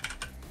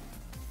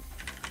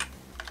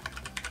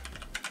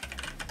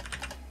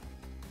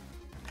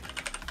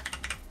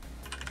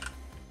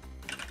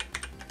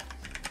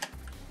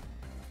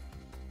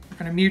we're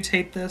going to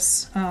mutate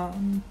this.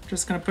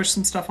 Just going to push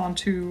some stuff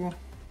onto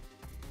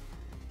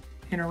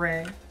an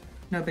array.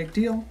 No big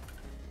deal.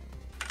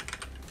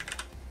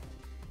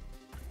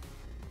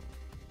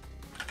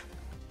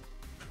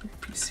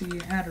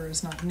 PC adder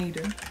is not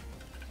needed.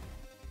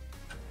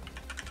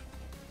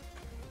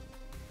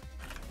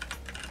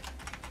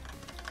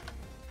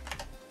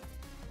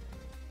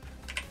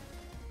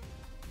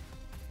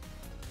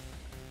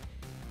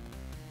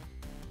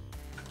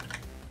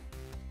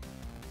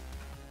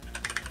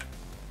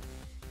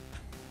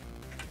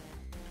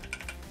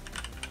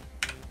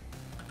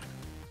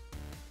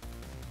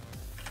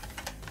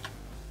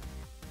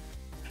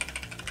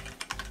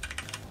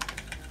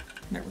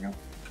 There we go.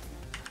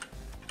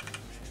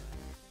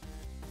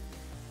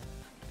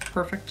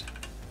 Perfect.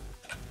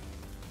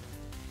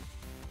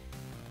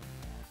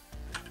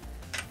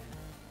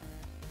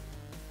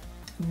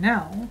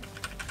 Now,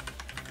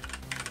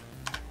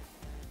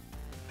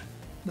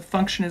 the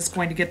function is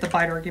going to get the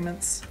byte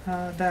arguments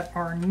that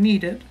are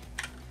needed,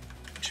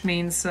 which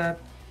means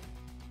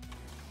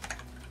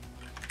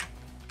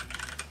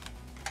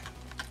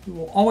we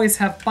will always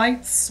have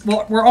bytes.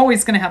 Well, we're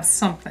always going to have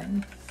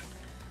something.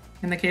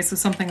 In the case of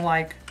something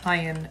like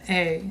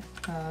INA,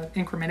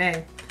 increment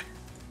A,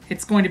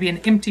 it's going to be an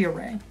empty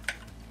array,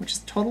 which is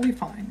totally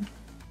fine.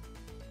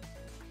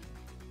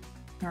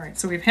 All right,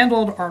 so we've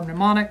handled our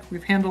mnemonic,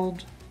 we've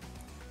handled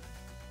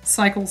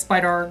cycles,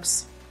 byte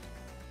args.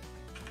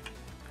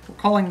 We're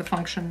calling the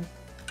function.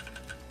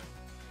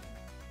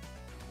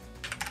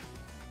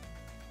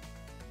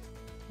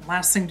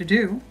 Last thing to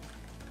do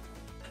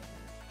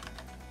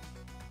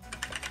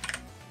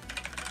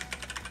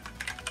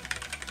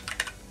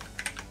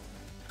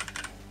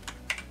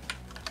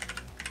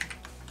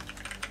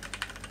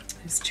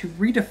is to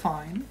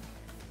redefine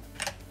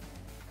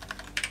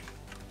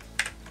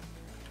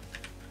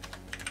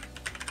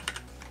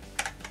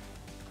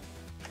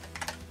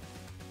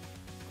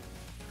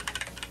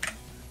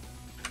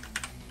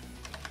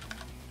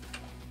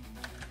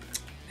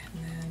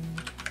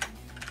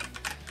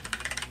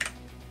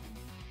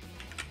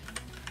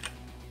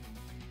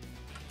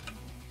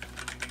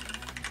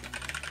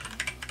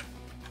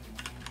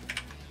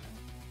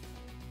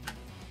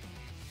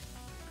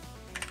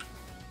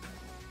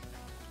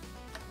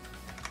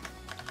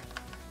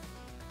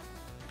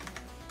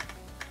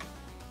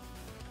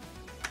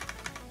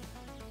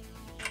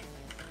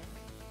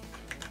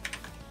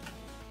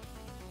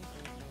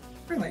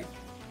really.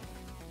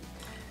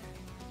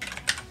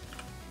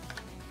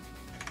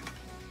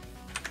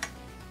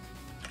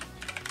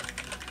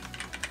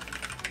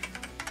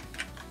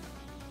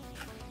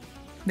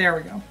 There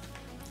we go.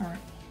 All right.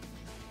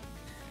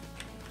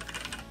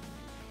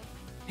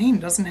 Main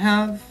doesn't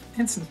have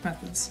instance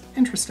methods.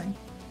 Interesting.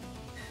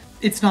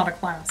 It's not a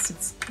class.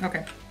 It's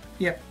okay.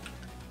 Yep.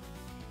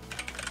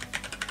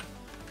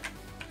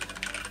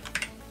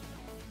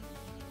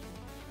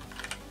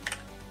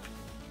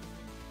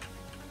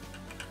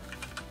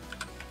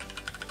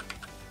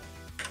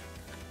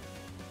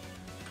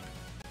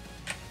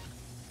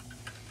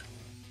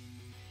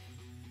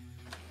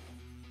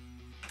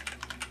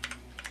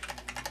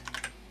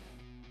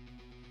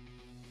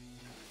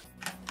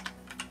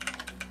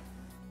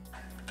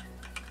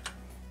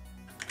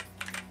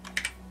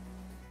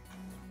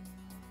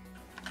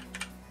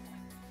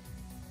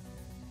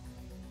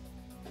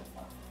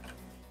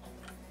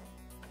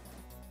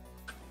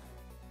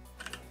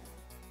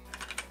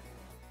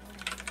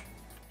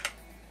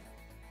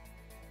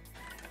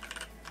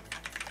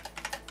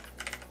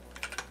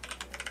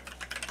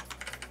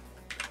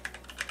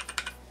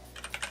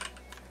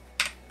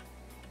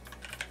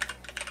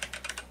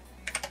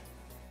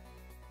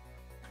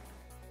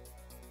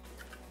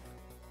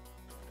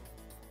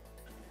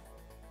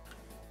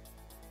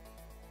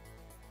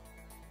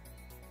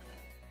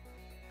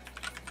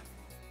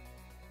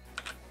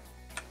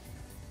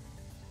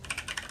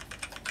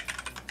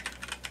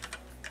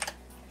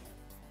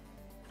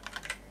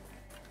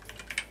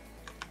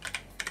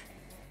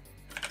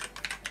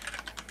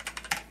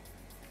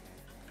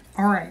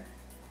 All right.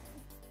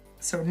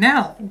 So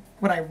now,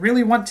 what I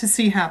really want to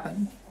see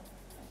happen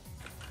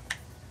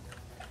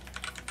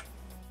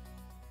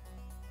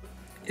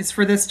is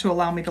for this to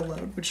allow me to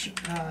load, which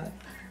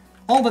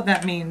all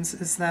that means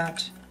is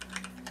that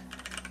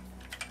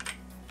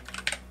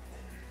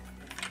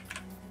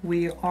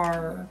we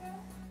are,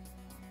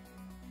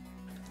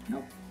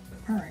 nope,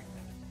 all right.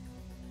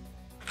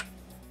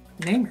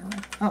 Name error,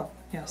 oh,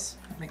 yes,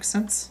 that makes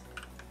sense.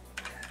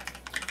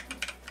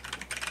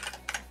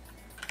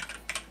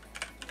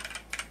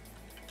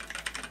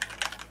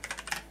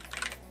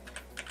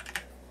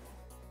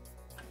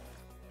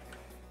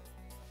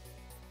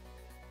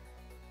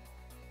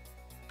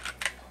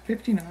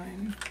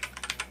 $59.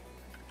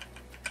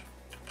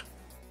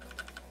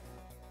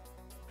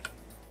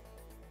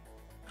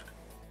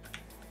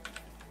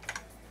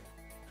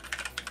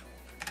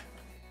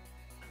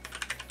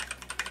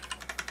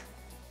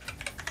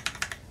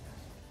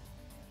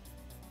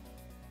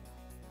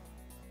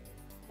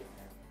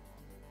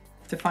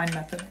 define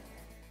method.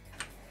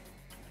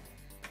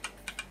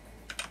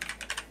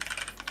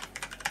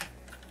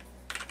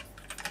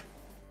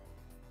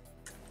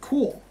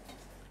 Cool.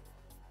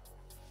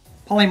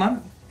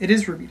 Polymono. It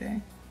is Ruby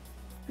Day.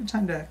 Good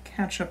time to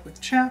catch up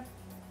with chat.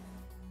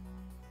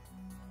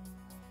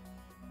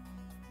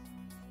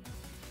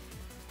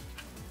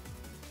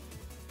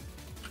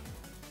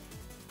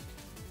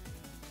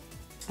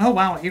 Oh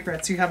wow,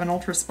 Egrets, you have an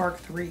Ultra Spark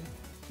 3.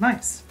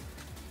 Nice.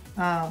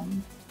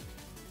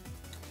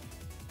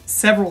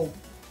 Several,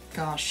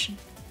 gosh,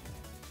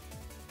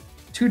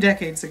 2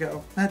 decades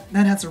ago. That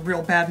has a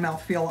real bad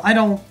mouthfeel. I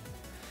don't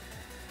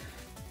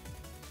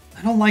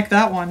like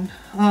that one.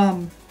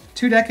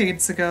 2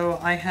 decades ago,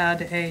 I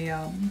had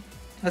a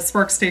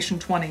Spark Station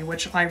 20,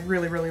 which I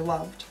really, really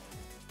loved.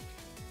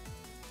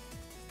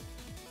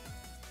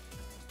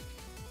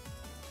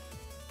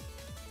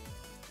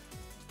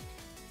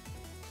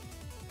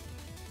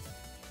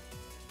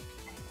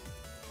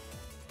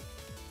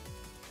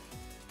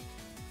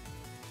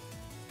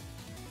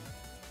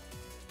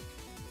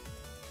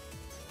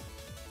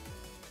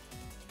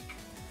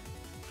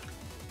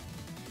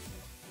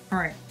 All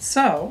right,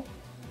 so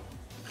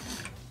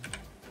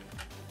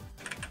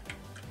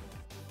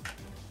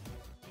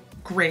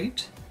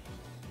great.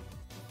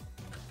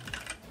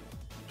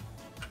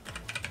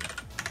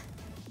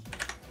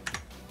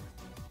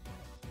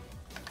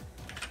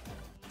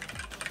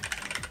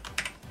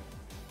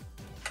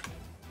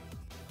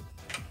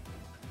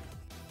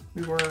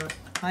 We were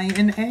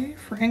INA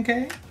for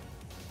NK.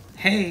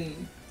 Hey.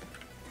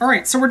 All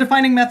right, so we're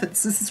defining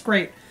methods. This is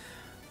great.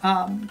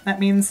 That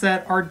means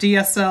that our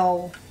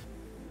DSL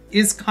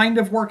is kind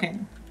of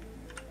working.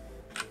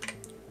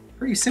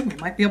 Pretty soon we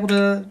might be able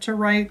to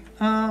write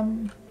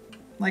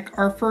like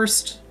our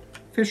first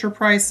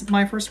Fisher-Price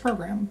My First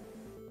Program.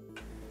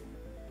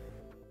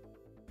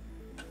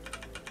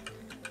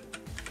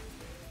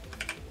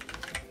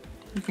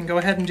 We can go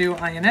ahead and do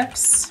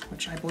INX,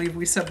 which I believe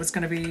we said was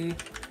going to be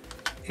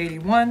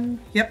 81.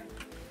 Yep.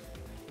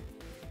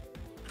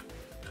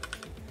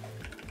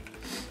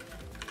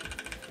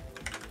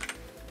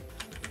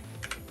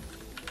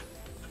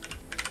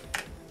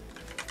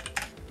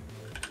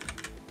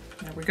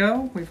 There we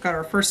go. We've got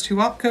our first 2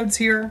 opcodes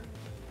here.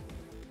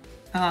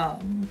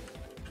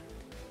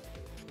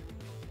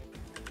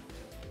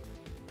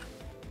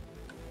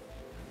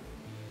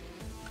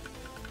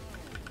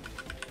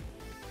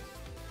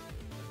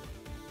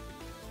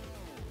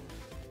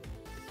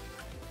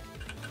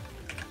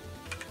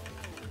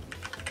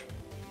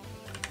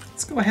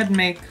 Let's go ahead and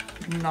make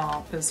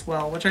NOP as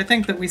well, which I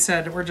think that we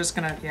said we're just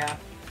gonna, yeah.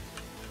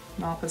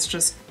 NOP is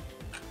just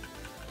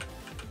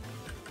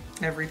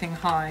everything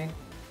high.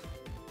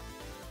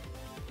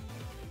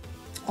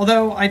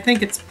 Although I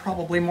think it's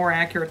probably more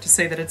accurate to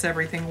say that it's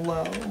everything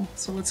low.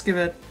 So let's give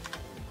it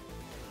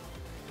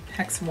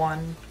hex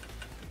 1.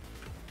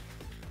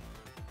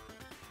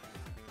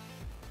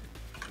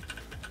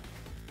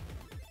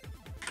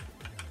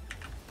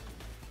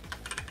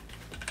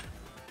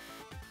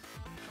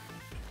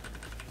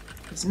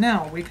 Because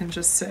now we can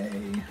just say,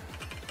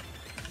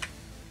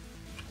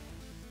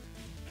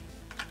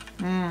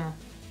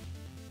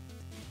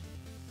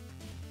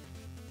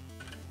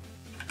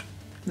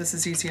 this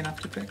is easy enough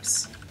to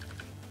fix.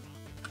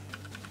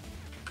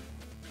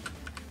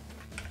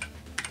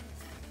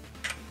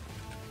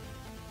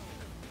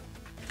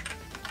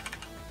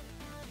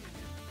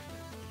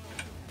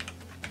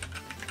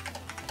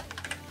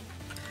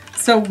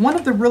 So one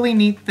of the really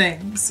neat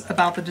things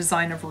about the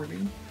design of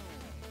Ruby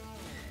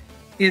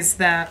is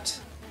that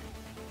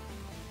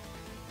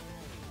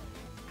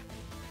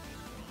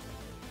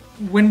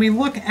when we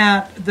look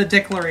at the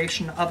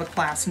declaration of a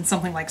class in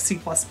something like C++,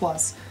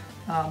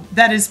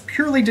 that is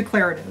purely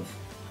declarative.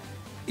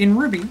 In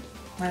Ruby,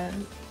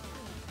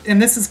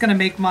 and this is going to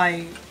make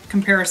my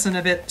comparison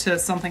of it to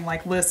something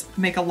like Lisp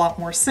make a lot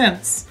more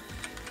sense,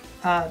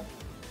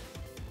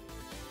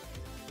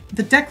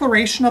 the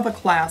declaration of a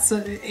class,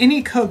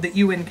 any code that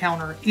you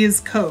encounter is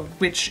code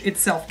which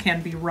itself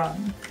can be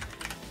run.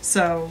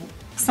 So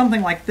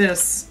something like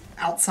this,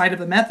 outside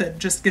of a method,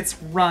 just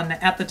gets run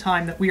at the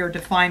time that we are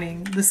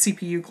defining the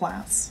CPU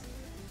class,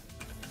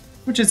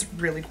 which is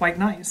really quite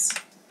nice.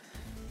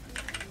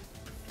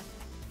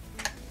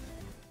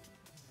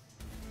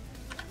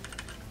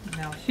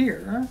 Now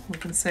here, we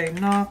can say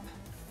nop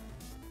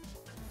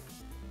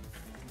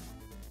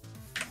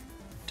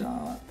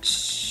dot,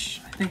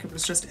 I think it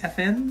was just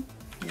fn,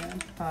 yeah,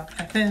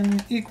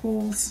 fn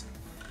equals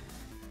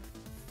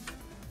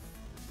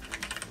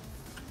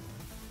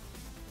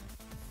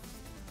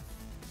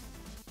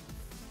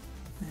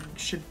and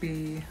should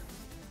be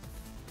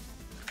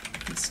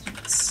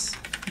instance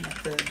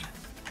method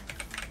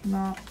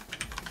nop.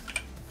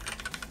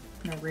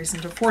 No reason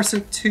to force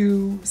it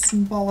to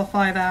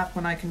symbolify that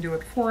when I can do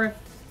it for it.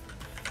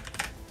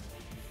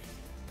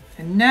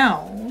 And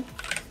now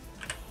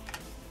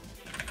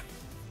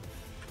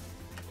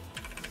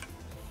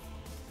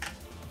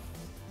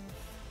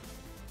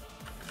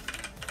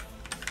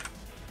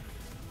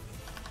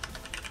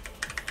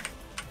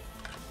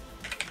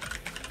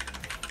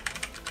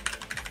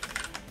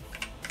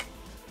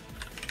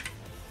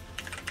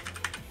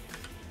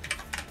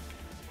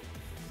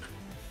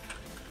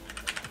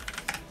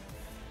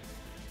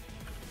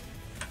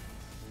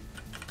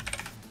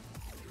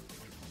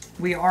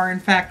we are in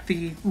fact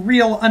the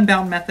real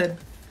unbound method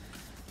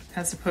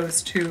as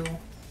opposed to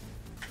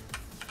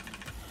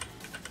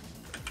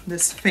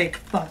this fake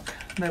thunk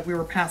that we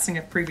were passing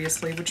it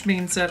previously, which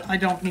means that I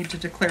don't need to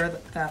declare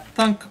that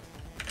thunk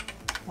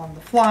on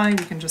the fly.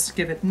 We can just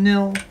give it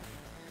nil,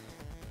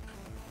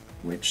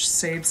 which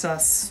saves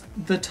us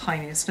the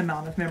tiniest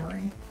amount of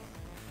memory.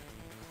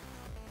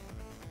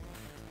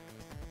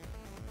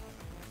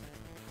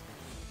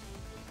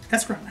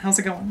 Escron, how's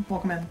it going?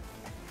 Welcome in.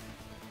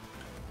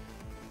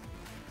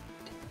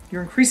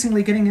 You're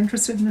increasingly getting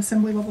interested in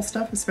assembly level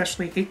stuff,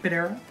 especially 8-bit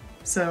era.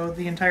 So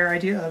the entire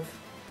idea of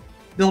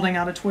building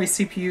out a toy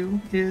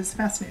CPU is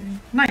fascinating.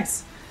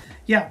 Nice.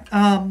 Yeah.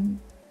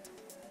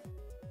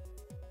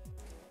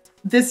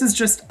 This is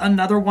just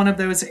another one of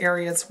those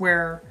areas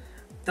where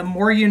the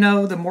more you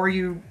know, the more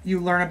you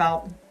learn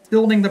about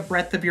building the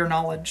breadth of your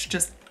knowledge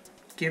just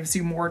gives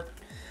you more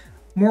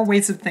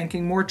ways of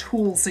thinking, more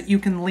tools that you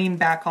can lean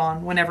back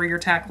on whenever you're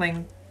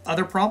tackling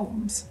other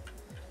problems.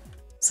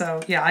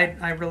 So yeah,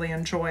 I really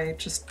enjoy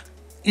just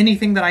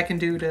anything that I can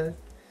do to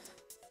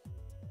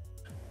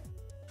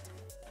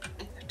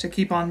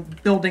keep on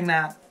building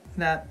that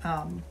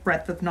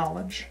breadth of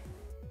knowledge.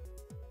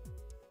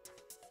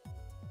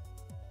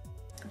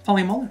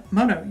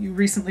 Polymono, you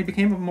recently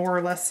became a more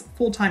or less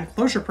full-time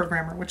Clojure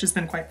programmer, which has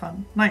been quite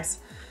fun. Nice.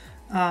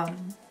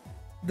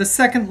 The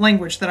second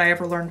language that I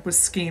ever learned was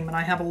Scheme, and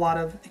I have a lot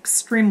of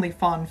extremely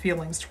fond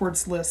feelings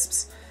towards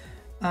Lisps.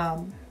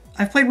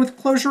 I've played with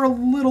Clojure a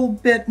little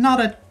bit, not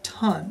a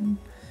ton.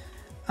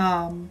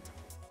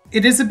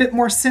 It is a bit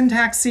more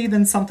syntaxy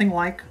than something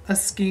like a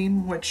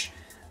Scheme, which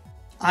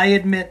I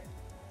admit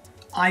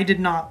I did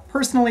not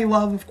personally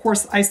love. Of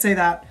course, I say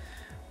that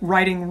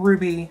writing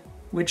Ruby,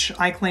 which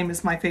I claim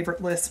is my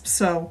favorite Lisp,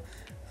 so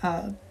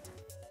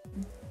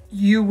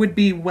you would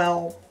be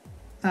well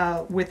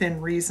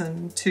within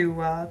reason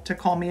to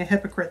call me a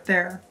hypocrite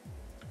there.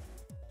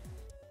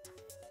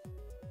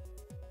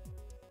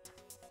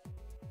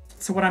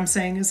 So what I'm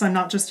saying is I'm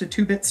not just a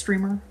 2-bit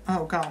streamer.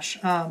 Oh gosh.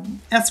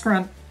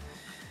 Escrunt,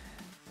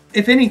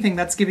 if anything,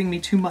 that's giving me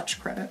too much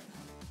credit.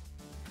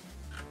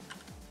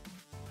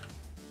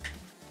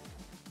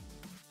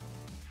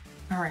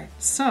 Alright,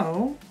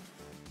 so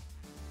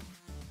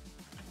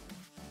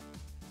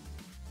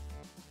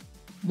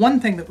one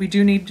thing that we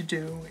do need to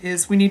do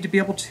is we need to be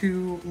able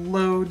to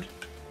load...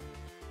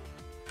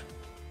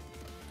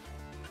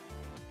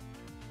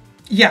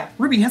 Yeah,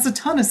 Ruby has a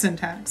ton of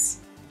syntax.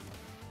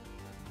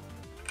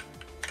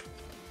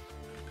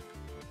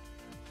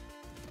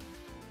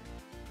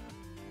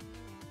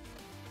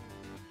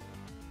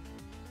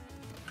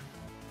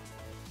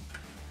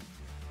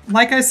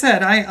 Like I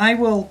said, I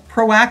will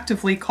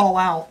proactively call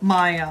out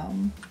my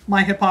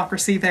my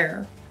hypocrisy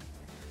there.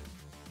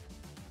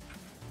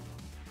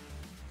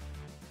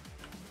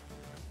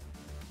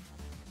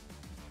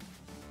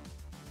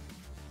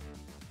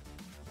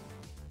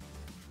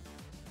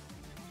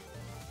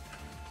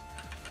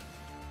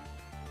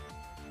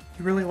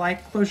 You really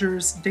like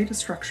Clojure's data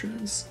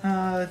structures.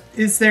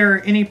 Is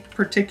there any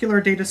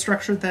particular data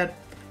structure that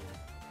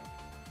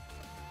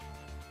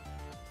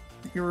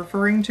you're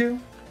referring to?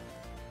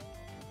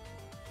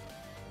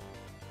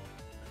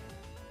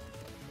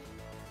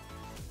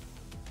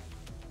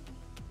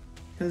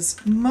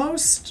 Because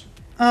most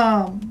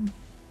of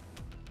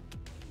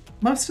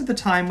the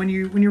time when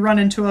you run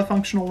into a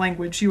functional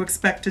language, you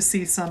expect to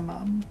see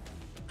some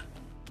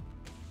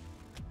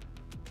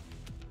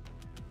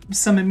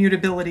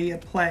immutability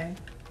at play.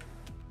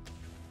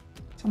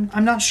 So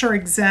I'm not sure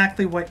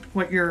exactly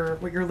what you're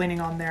leaning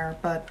on there,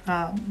 but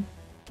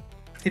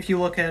if you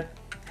look at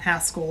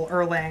Haskell,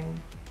 Erlang,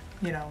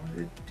 you know,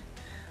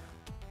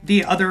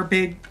 the other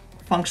big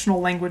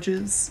functional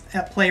languages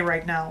at play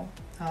right now,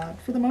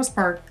 for the most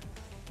part,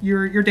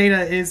 your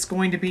data is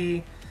going to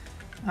be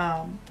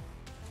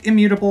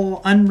immutable,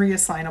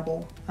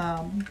 unreassignable.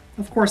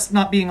 Of course,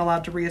 not being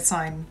allowed to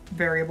reassign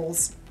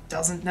variables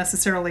doesn't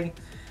necessarily...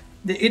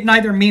 It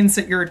neither means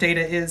that your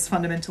data is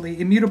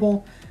fundamentally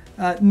immutable,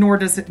 nor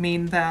does it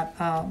mean that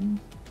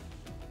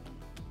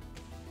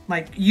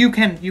like you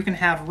can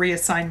have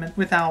reassignment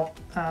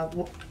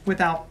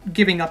without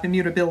giving up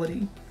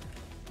immutability.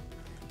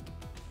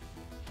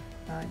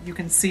 You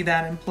can see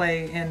that in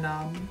play in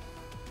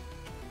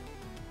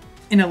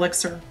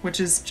Elixir, which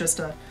is just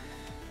a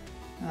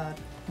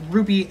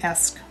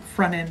Ruby-esque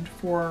front end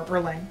for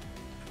Erlang.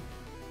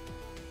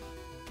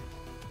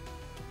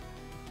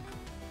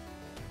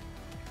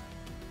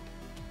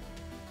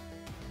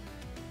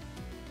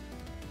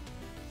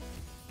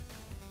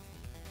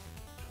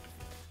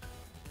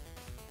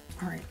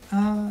 All right.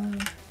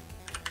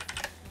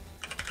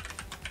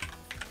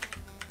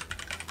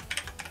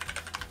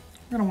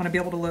 We're going to want to be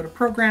able to load a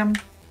program.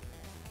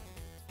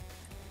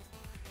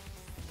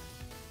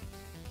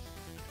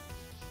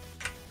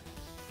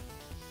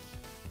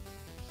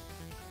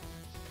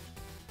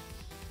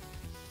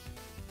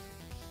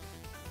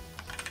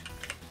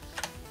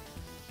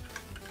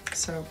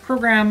 So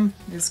program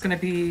is going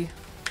to be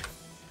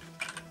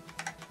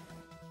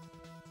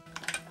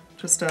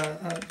just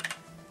a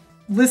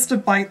list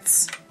of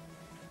bytes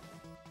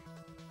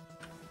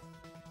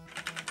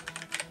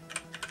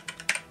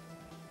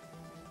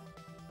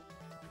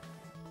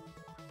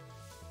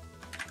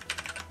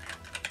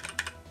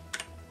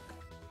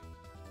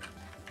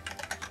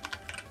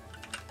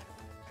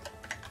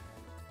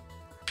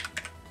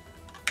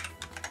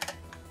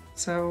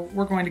So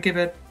we're going to give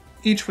it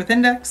each with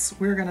index.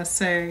 We're going to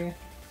say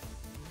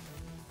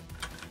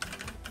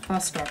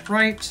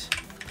bus.write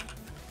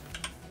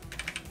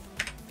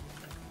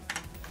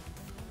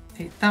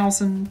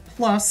 8,000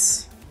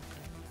 plus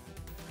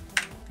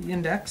the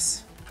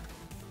index.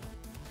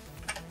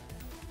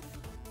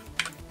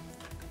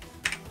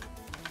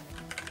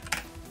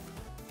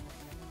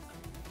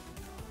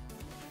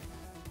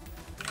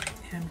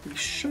 And we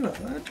should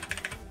are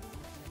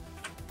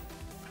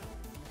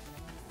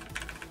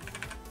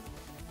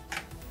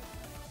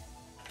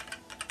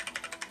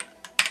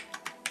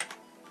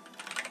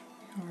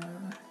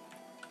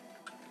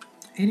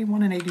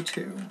 81 and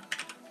 82.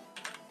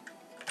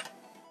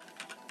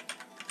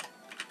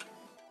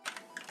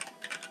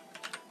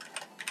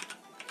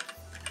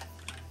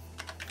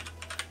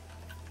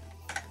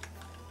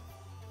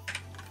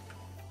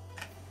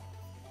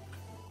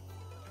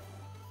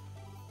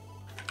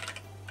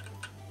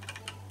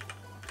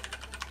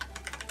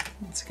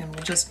 Once again,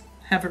 we'll just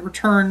have it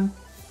return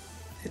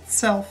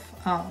itself.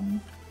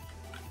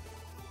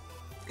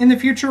 In the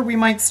future, we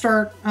might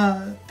start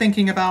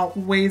thinking about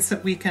ways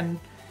that we can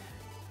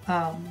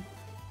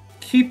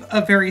keep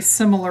a very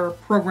similar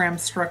program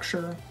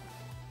structure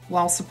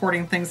while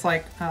supporting things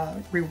like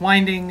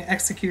rewinding,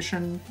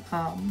 execution,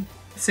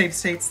 save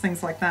states,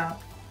 things like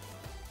that.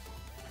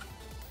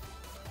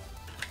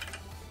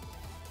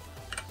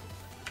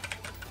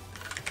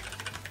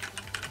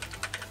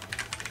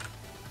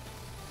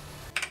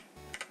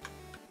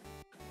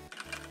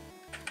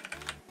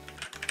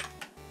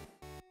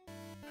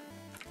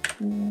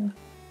 Cool.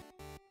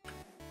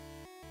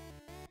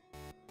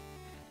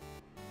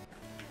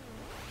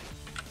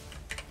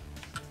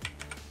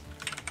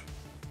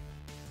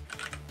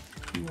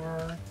 You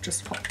are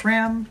just called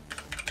RAM.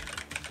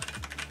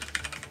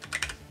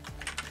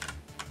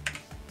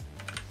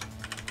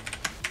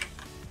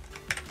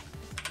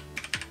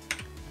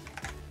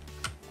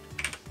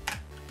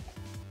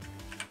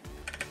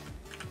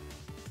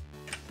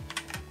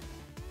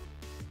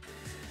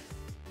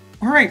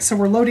 All right, so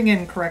we're loading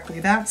in correctly.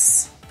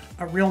 That's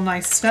a real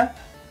nice step.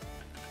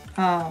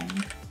 So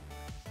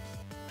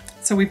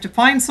we've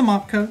defined some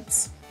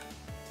opcodes.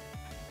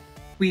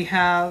 We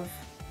have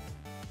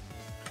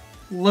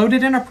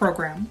loaded in a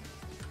program.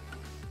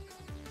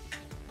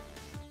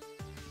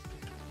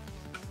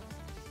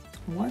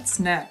 What's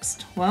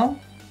next? Well,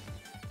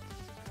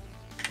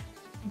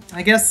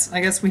 I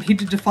guess we need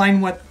to define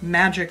what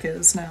magic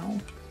is now.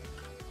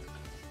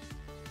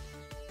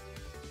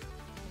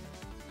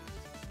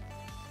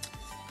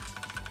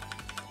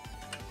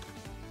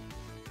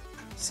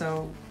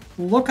 So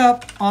look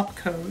up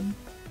opcode.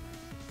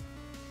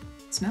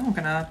 It's now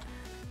gonna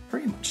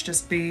pretty much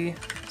just be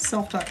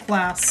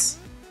self.class.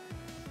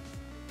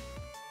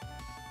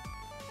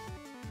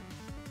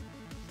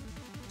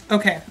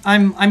 Okay,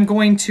 I'm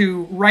going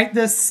to write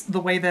this the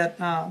way that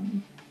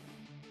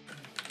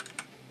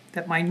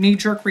that my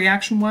knee-jerk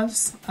reaction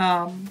was.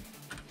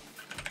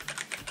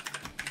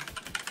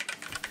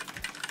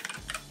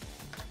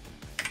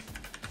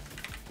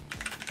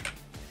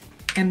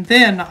 And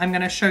then I'm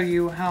going to show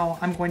you how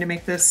I'm going to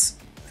make this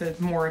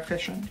more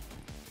efficient.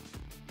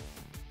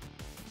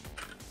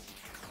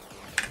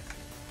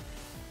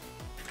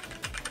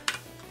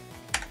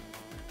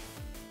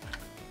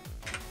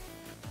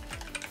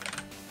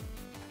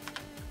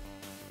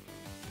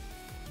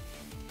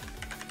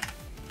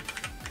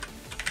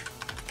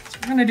 So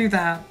we're going to do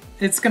that.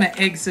 It's going to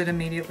exit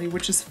immediately,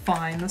 which is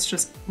fine. This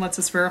just lets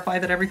us verify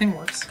that everything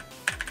works.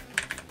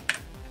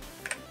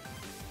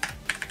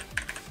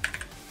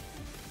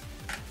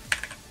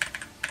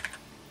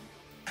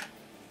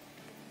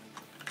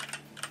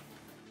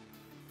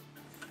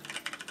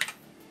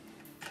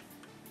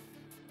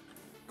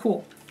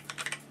 Cool.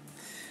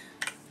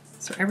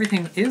 So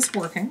everything is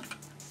working,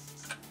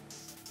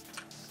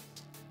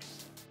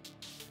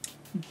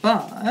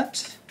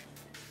 but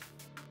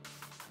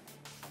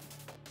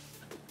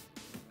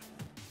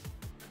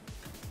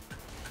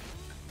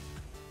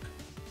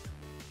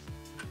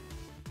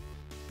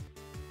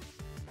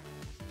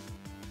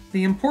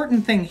the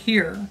important thing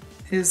here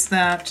is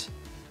that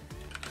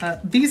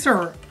these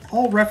are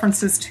all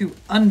references to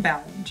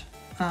unbound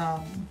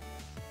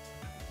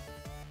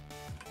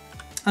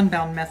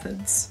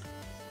methods.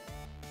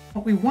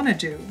 What we want to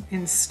do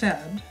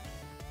instead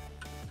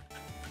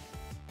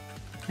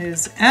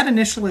is add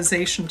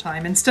initialization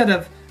time. Instead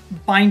of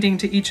binding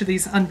to each of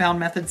these unbound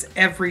methods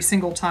every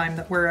single time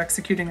that we're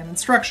executing an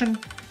instruction,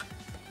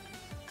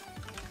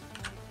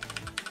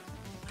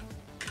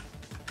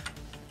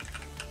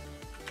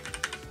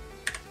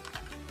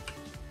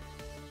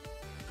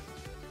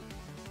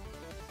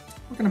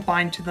 we're going to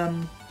bind to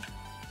them.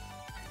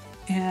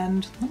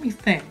 And let me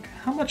think,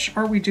 how much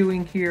are we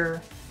doing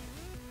here?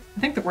 I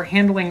think that we're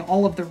handling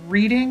all of the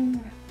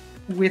reading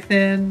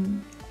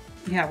within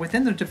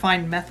the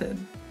defined method.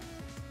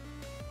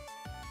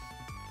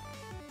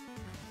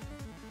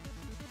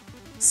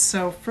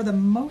 So for the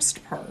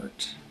most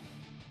part,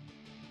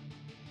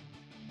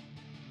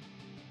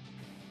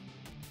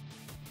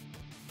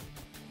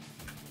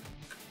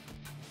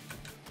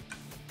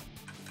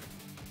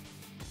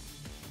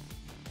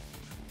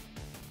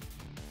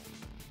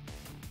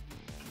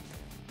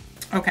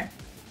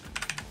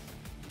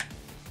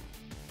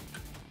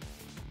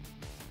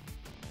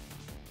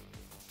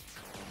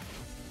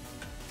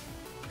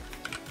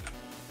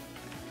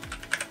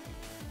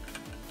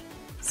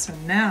 So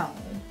now,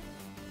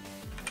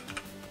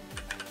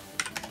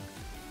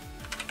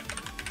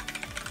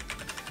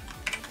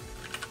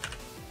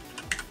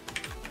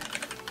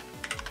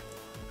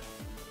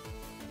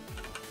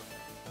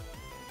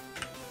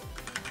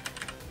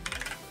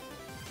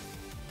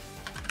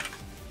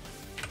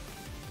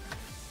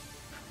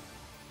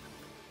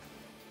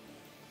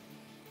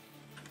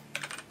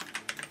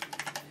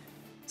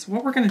 so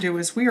what we're going to do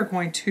is we are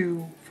going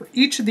to, for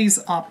each of these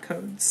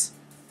opcodes,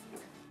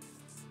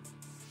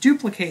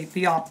 duplicate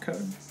the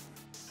opcode.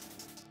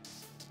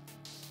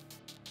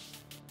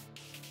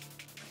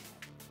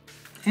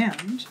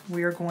 And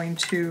we are going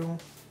to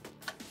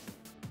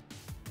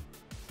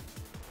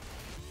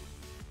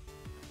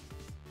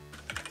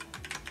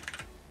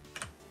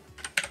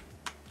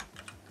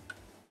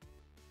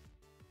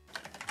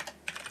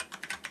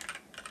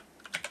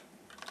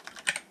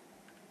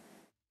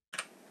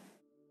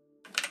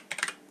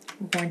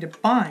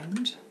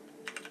bind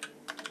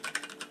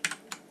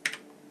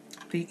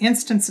the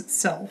instance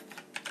itself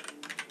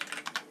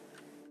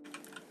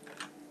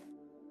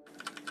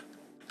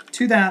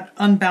to that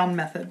unbound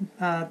method.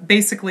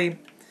 Basically,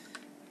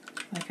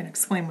 I can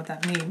explain what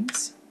that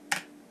means.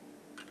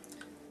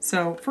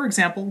 So, for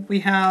example,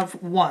 we have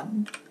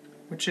 1,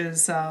 which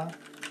is an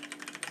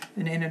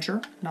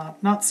integer,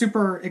 not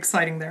super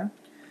exciting there.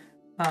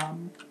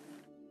 An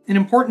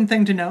important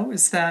thing to know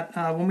is that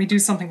when we do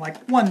something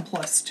like 1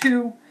 plus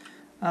 2,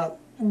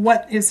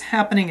 what is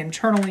happening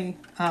internally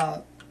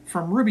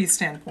from Ruby's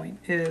standpoint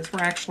is we're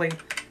actually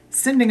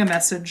sending a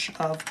message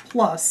of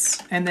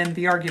plus and then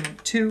the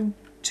argument 2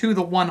 to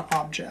the 1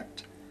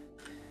 object.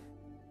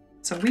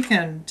 So we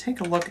can take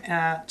a look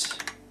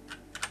at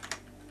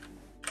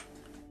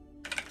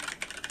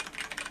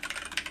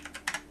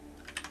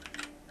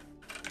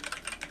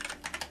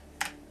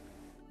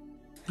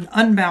an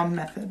unbound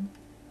method.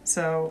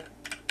 So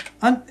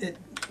our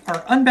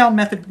unbound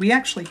method, we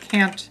actually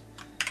can't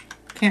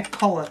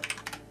call it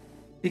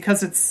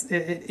because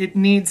it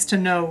needs to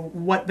know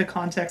what the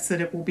context that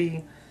it will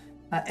be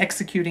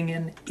executing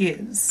in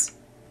is.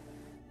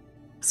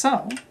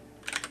 So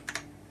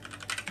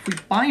if we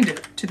bind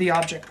it to the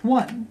object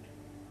 1,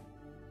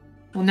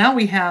 well, now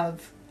we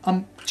have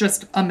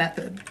just a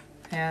method,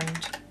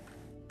 and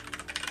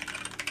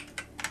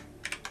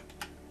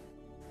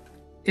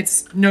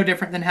it's no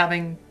different than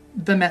having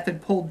the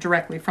method pulled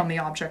directly from the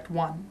object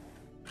 1.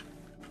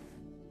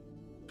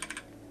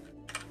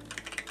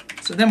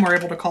 So then we're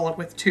able to call it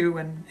with 2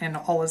 and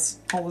all is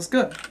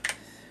good.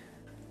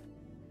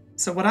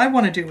 So what I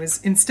want to do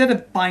is, instead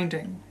of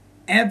binding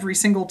every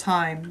single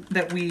time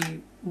that we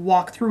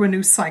walk through a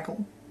new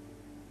cycle,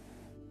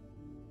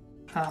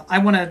 I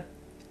want to,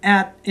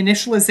 at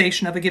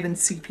initialization of a given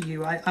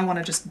CPU, I want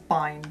to just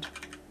bind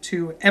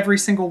to every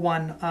single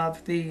one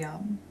of the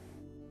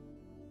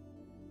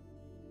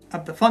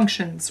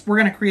functions. We're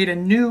going to create a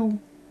new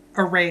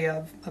array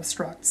of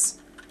structs.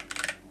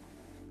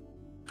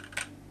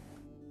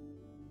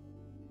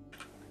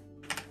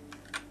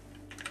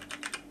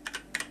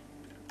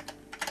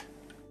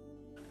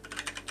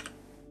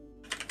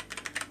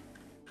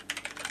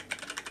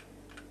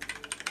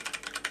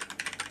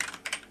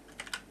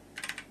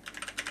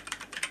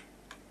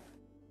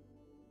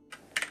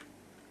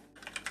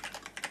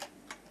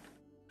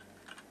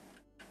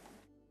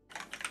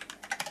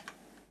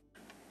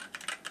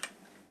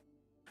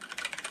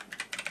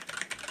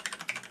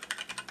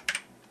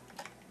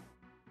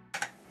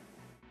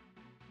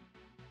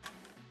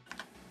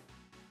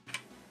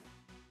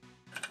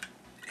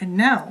 And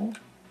now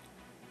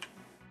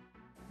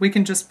we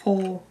can just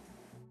pull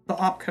the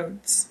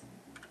opcodes.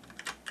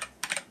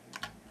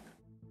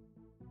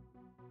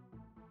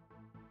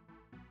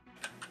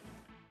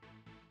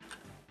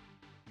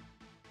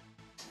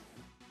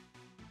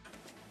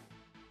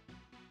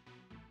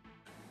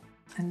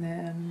 And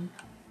then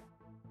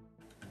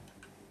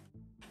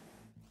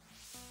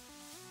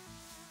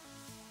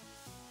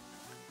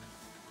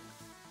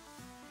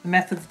the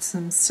methods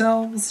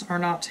themselves are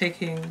not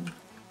taking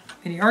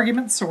any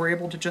arguments, so we're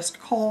able to just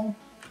call.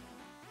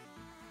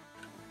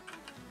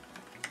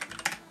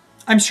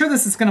 I'm sure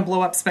this is going to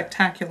blow up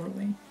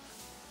spectacularly.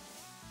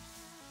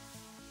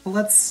 But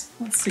let's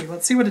see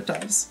what it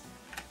does.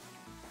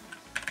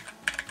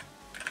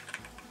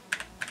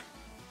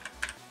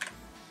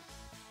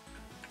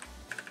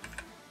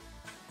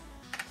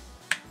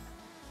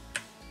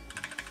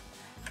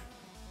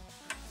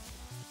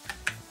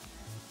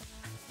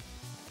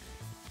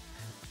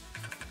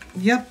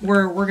 Yep,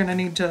 we're gonna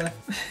need to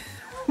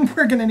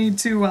we're gonna need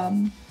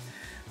to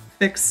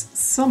fix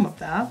some of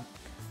that,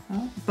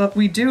 but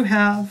we do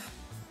have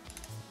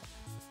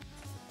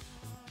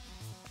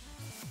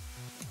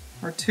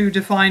our 2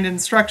 defined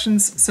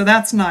instructions, so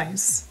that's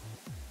nice.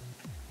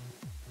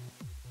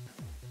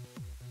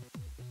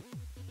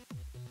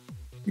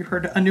 You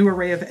heard a new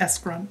array of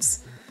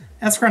S-grunts.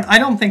 S-grunt, I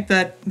don't think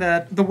that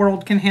the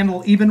world can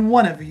handle even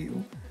one of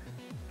you.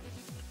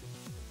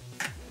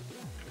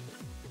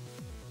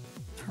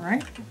 All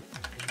right.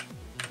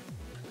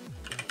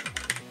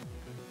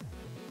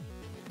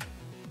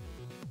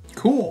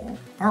 Cool.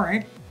 All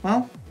right.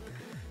 Well,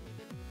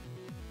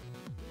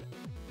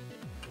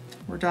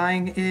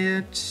 dying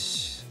at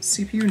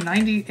CPU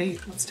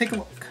 98. Let's take a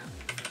look.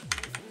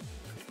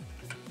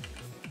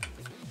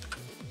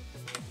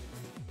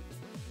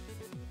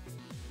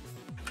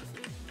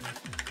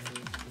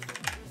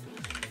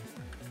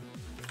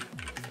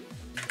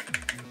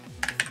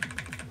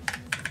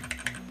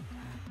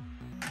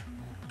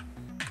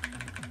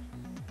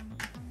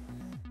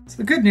 So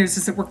the good news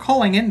is that we're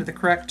calling into the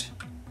correct.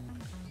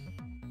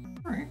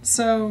 All right,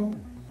 so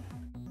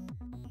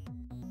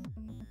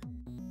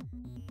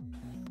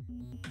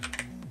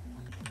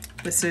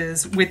this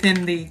is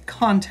within the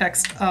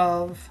context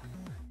of,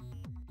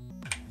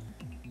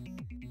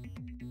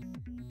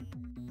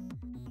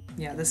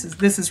 yeah, this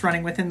is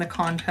running within the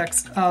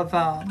context of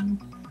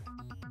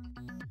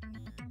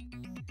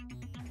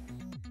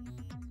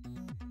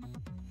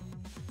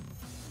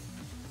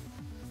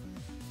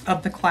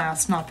the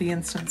class, not the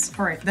instance.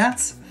 All right,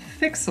 that's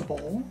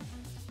fixable.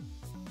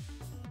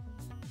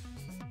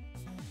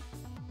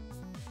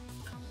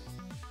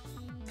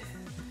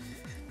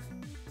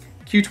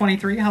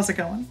 Q23, how's it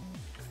going?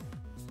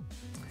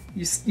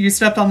 You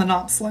stepped on the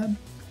NOP sled?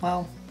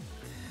 Well,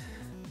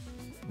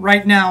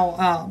 right now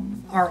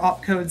our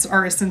opcodes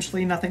are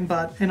essentially nothing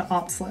but an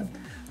op sled.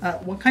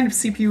 What kind of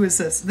CPU is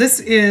this? This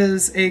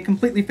is a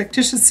completely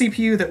fictitious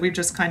CPU that we've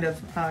just kind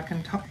of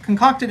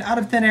concocted out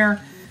of thin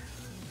air,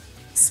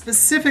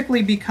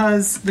 specifically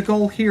because the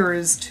goal here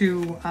is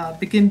to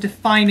begin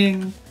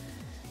defining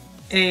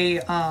a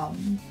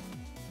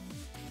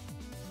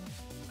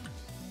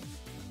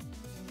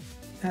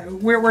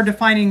where we're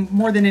defining,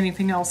 more than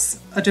anything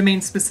else, a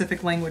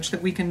domain-specific language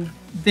that we can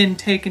then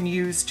take and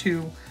use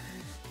to...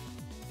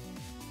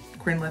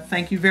 Grinlith,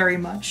 thank you very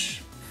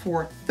much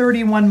for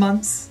 31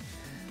 months.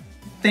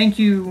 Thank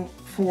you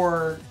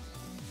for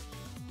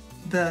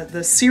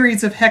the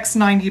series of hex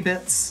 90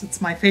 bits. It's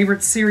my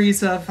favorite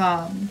series of...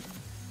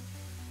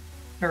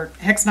 or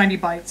hex 90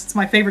 bytes. It's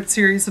my favorite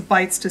series of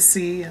bytes to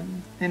see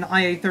in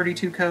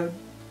IA32 code.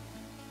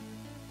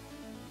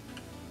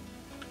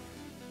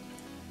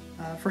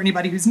 For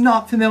anybody who's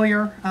not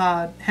familiar,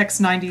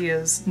 hex 90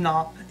 is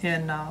NOP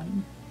in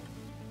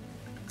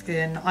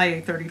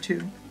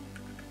IA32.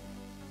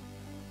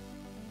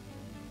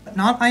 But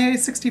not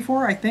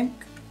IA64, I think.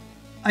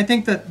 I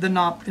think that the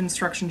NOP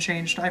instruction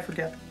changed, I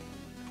forget.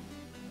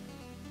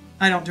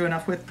 I don't do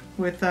enough with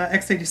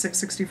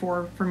x86-64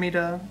 for me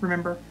to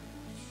remember.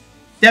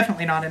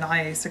 Definitely not in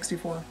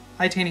IA64.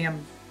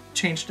 Itanium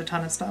changed a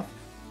ton of stuff.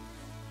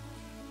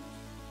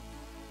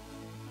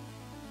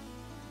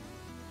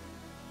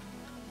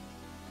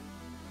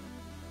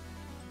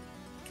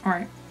 All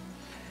right.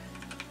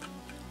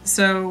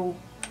 So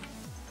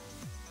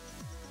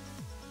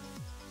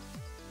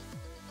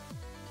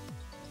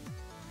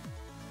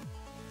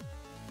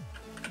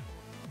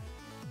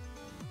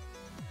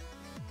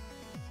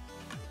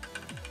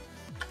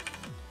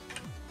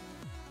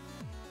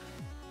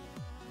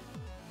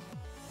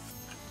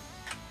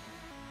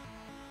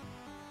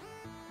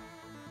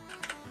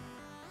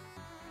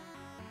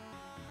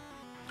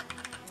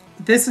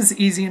this is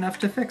easy enough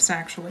to fix,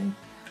 actually.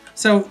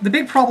 So the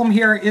big problem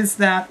here is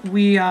that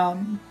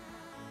we're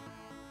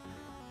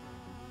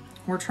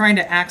trying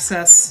to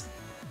access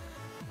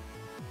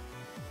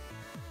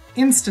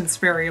instance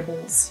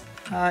variables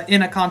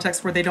in a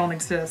context where they don't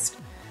exist.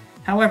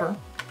 However,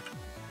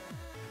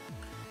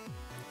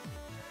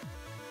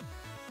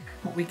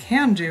 what we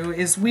can do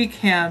is we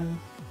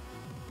can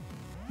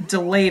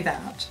delay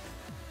that.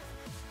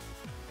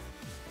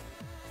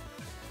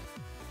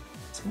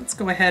 So let's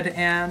go ahead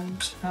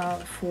and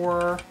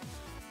for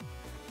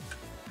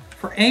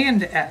A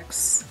and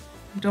X,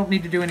 don't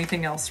need to do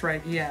anything else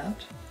right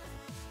yet.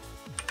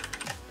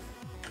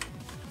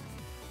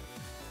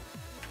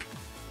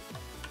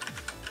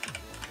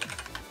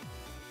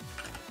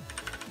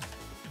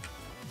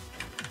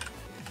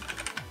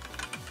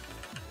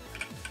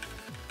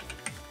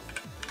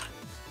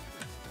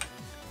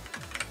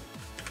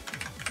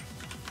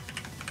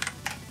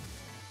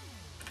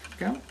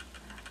 Go.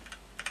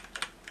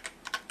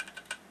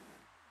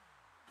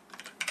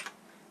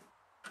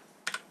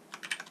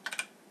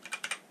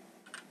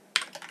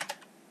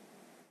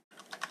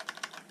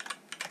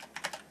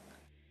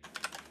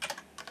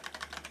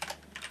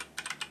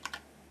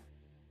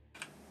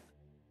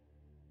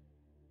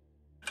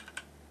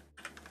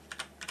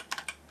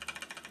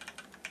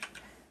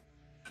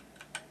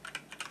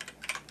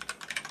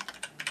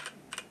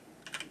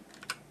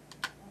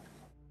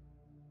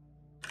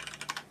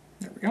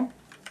 There we go.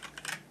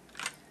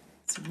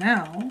 So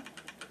now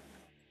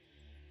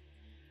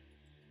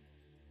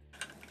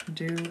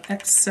do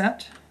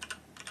xset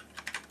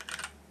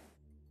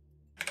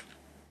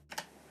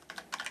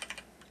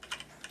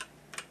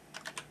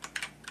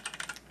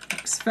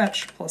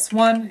xfetch plus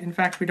 1. In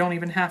fact, we don't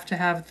even have to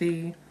have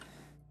the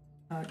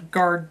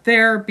guard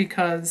there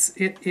because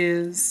it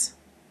is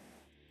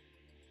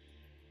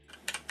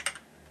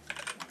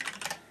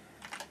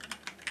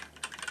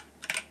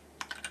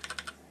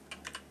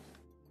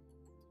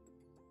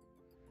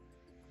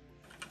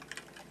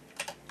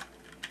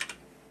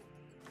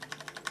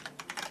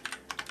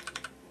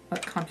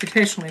but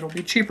computationally it'll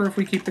be cheaper if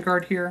we keep the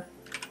guard here.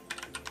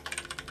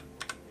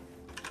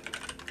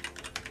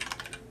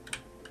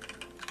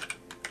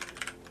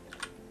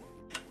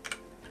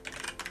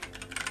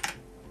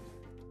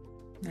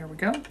 There we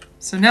go.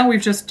 So now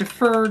we've just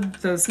deferred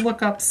those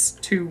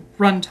lookups to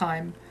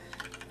runtime.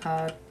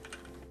 And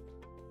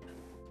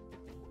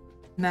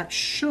that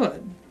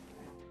should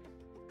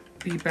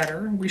be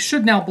better. We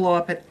should now blow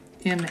up at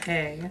in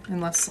A,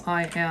 unless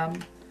I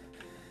am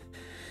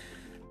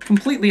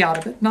completely out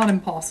of it. Not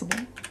impossible.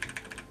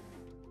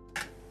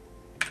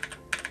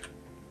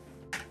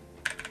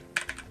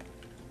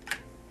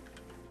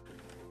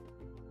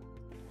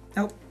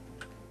 Nope.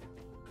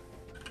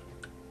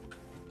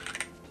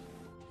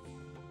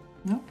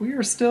 Nope, we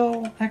are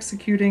still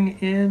executing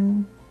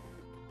in...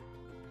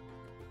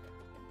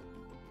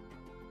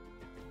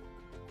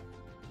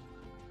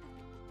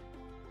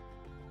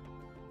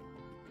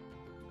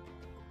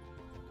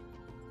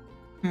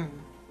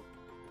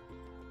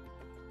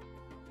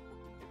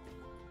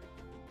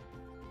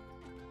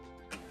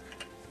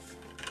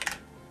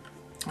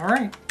 All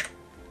right.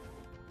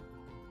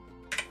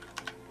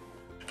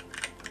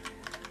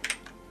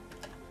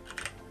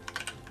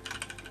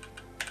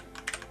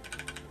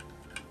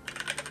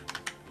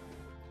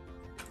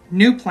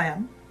 New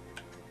plan.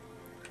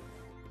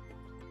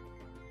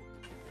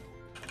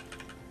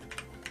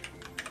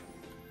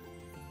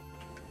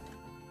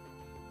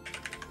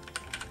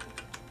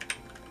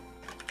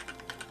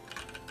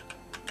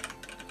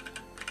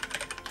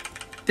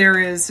 There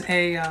is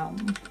a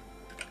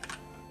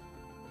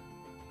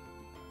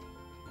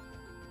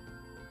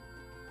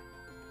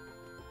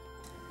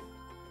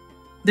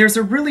there's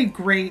a really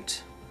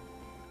great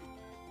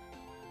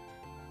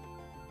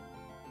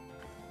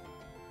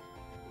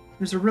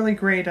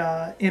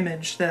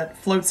image that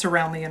floats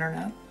around the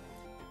internet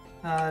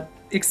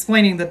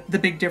explaining the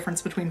big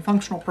difference between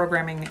functional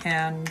programming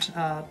and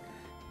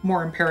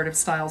more imperative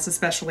styles,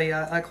 especially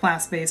a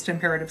class-based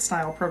imperative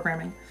style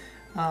programming,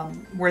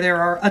 where there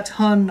are a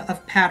ton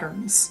of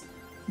patterns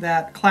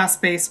that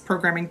class-based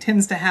programming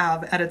tends to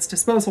have at its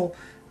disposal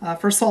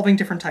for solving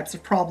different types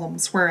of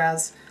problems,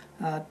 whereas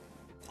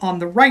on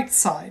the right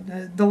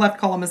side, the left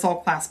column is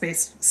all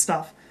class-based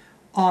stuff.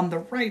 On the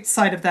right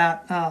side of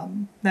that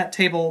that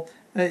table,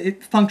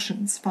 it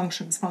functions,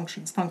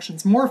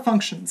 more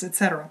functions,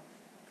 etc.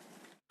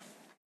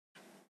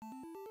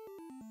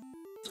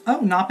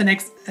 Oh, Noppin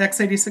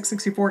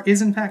x8664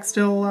 is in fact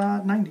still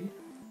 90.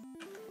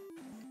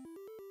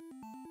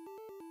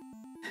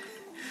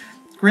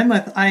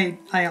 Grinlith,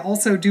 I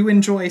also do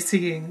enjoy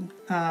seeing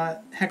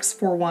hex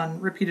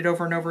 4.1 repeated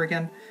over and over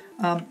again.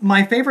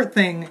 My favorite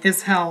thing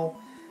is how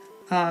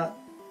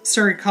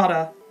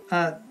Suricata,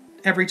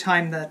 every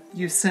time that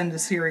you send a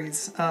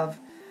series of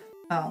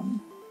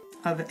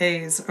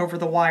A's over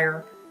the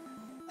wire,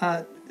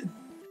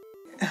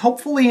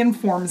 helpfully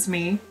informs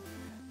me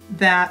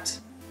that,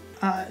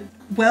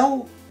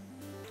 well,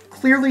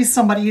 clearly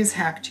somebody has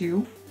hacked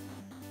you.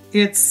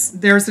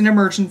 There's an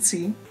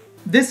emergency.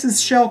 This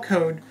is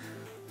shellcode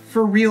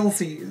for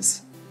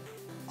realsies,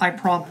 I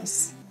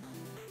promise.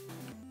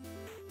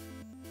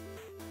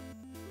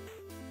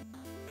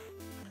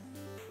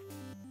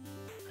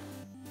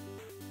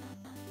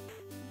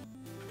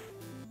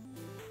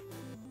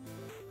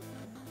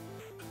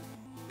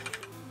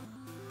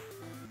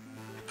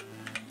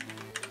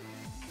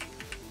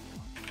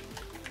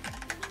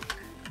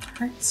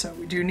 Alright, so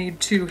we do need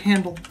to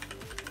handle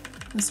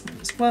this one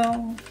as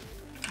well.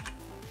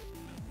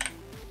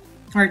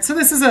 Alright, so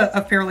this is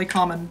a fairly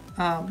common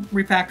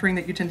refactoring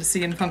that you tend to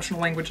see in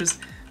functional languages,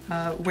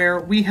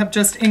 where we have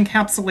just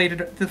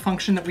encapsulated the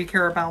function that we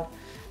care about,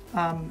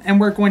 and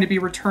we're going to be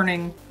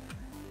returning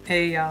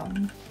a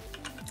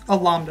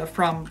lambda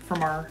from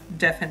our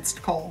defense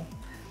call.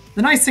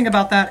 The nice thing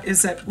about that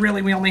is that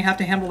really we only have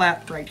to handle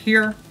that right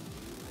here.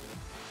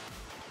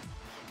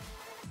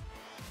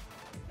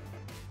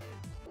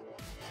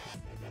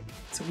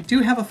 So we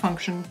do have a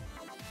function.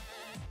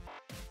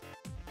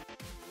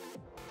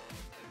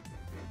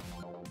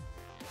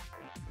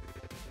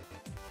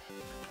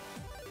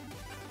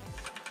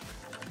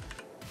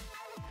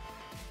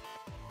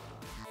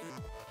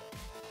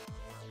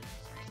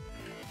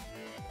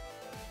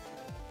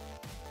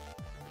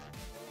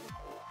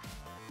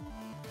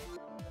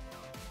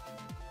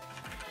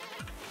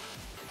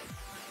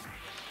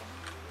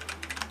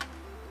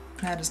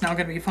 That is now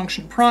going to be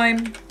function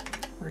prime.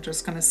 We're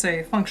just going to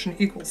say function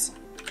equals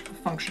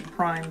function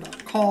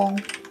prime.call.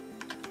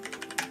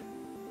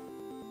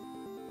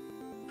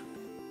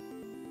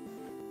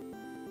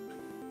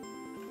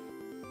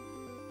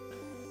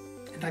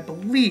 And I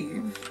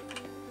believe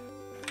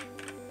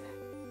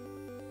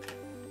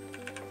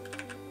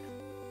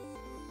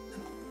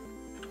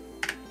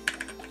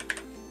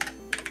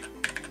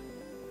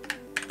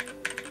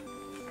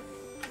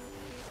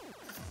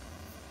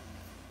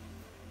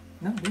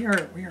no, we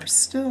are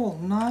still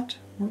not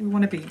where we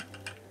want to be. All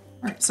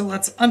right, so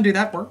let's undo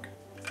that work.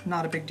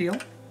 Not a big deal.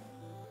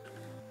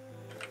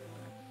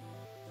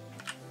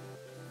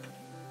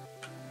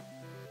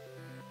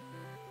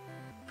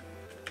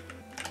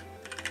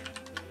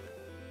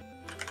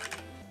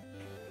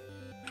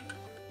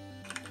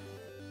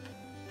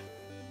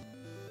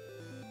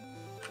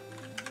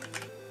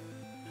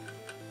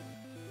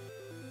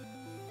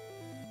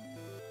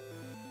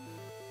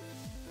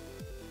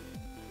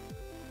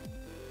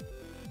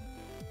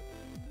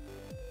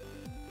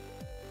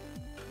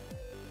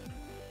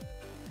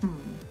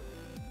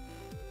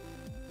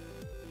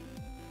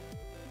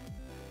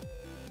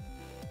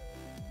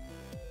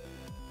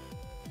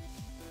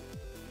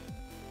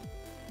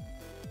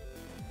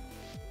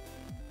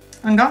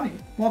 Angami,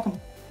 welcome.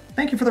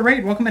 Thank you for the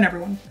raid. Welcome in,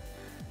 everyone.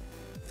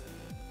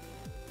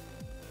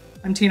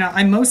 I'm Tina.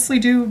 I mostly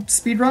do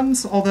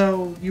speedruns,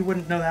 although you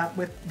wouldn't know that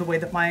with the way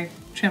that my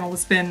channel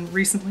has been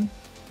recently.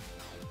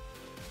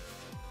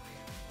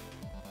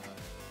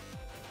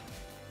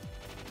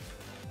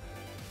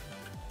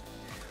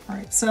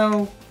 Alright,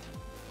 so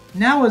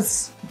now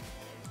is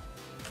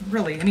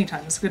really any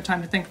time is a good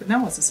time to think, but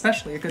now is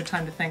especially a good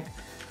time to think.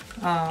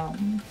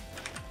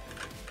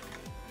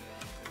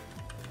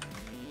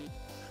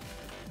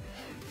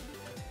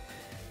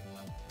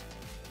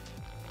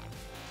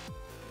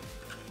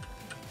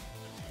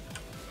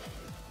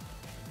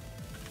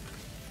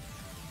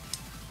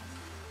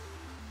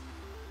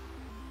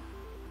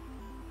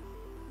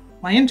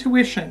 My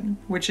intuition,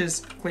 which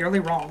is clearly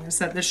wrong, is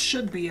that this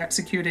should be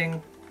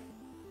executing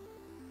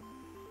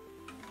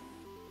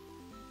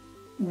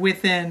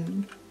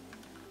within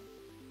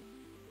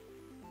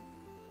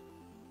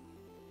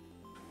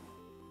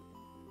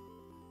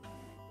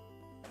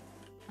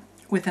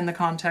the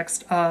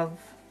context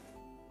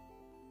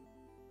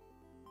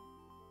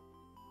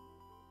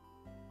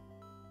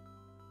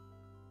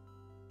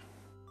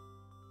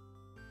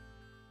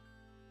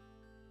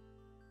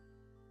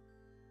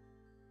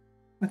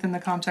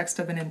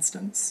of an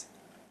instance.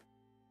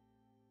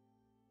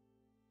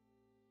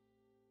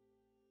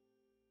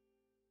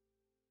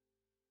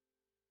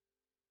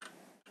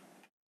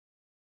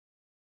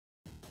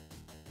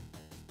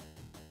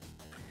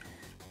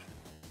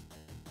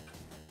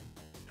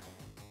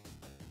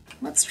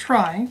 Let's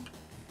try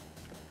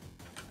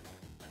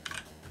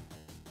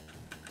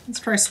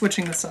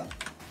switching this up.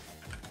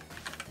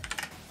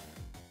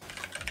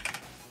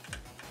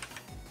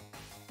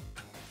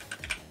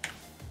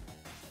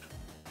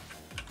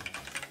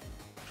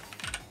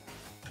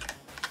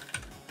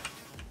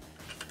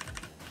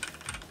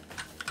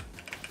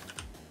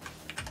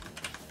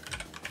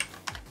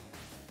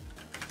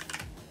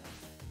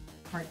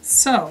 All right,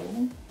 so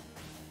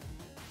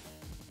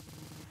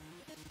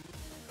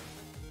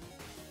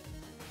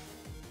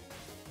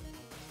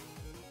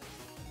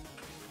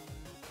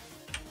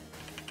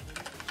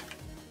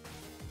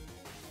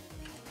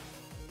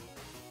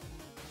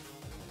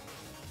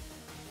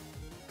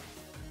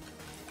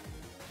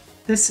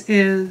this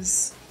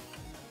is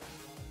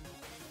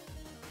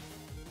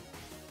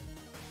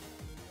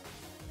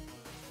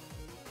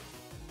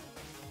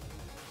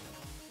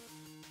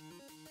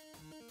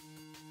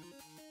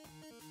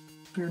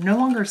we're no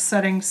longer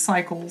setting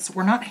cycles.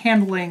 We're not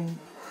handling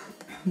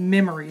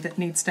memory that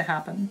needs to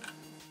happen,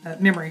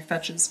 memory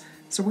fetches.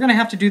 So we're going to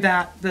have to do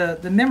that.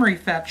 The memory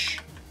fetch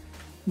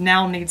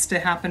now needs to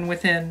happen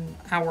within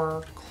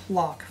our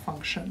clock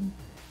function.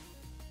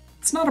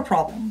 It's not a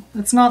problem.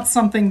 It's not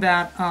something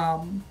that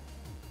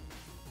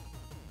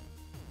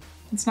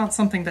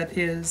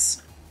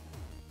is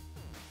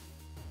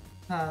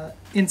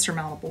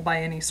insurmountable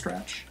by any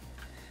stretch.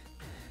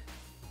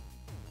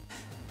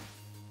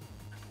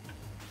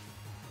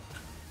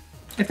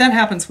 If that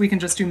happens, we can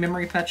just do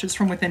memory fetches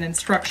from within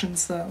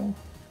instructions, though.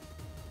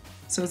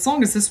 So as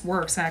long as this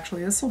works,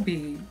 actually, this will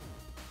be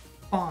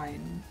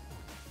fine.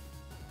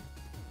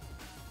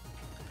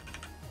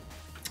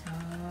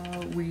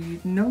 We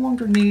no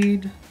longer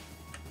need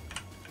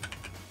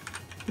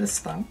this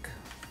thunk.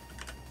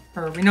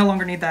 Or we no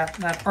longer need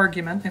that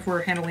argument if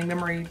we're handling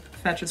memory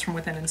fetches from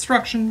within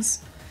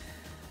instructions.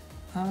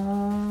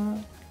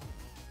 It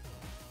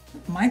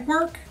might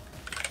work.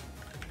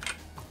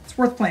 It's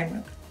worth playing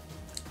with.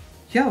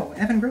 Yo,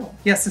 Evan Grill.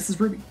 Yes, this is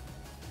Ruby.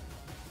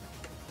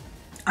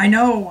 I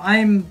know,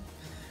 I'm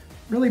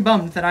really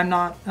bummed that I'm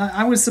not...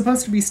 I was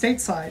supposed to be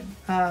stateside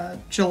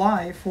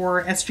July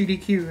for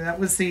SGDQ. That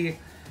was the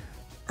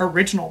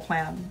original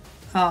plan.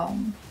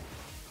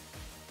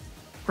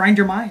 Grind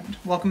Your Mind.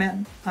 Welcome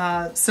in.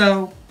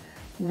 So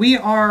we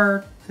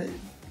are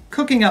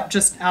cooking up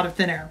just out of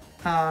thin air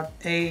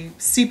a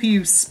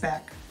CPU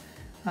spec.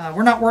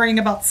 We're not worrying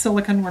about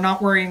silicon. We're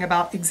not worrying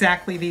about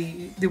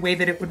exactly the way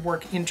that it would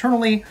work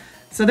internally.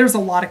 So there's a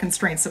lot of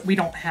constraints that we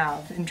don't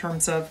have in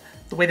terms of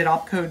the way that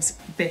opcodes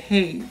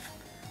behave.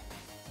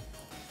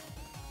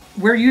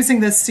 We're using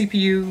this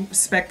CPU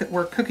spec that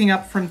we're cooking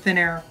up from thin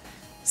air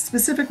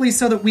specifically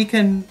so that we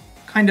can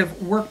kind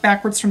of work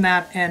backwards from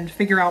that and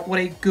figure out what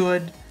a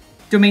good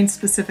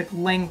domain-specific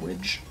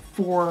language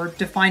for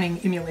defining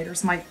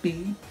emulators might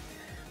be.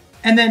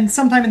 And then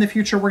sometime in the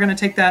future, we're going to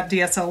take that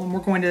DSL and we're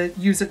going to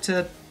use it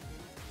to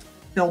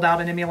build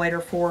out an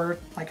emulator for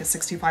like a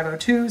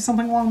 6502,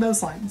 something along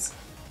those lines.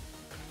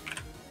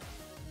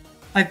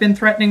 I've been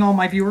threatening all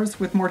my viewers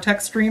with more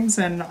tech streams,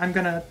 and I'm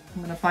gonna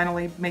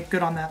finally make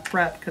good on that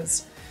threat,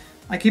 because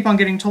I keep on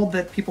getting told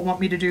that people want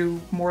me to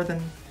do more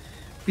than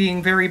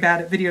being very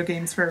bad at video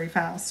games very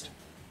fast.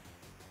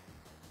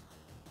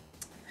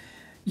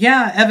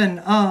 Yeah,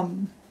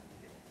 Evan,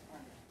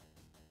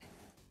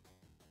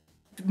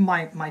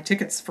 my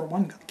tickets, for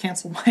one, got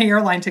canceled. My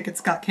airline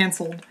tickets got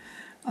canceled,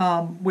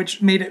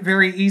 which made it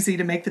very easy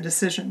to make the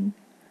decision.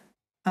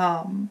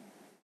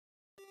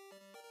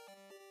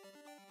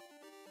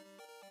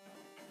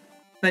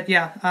 But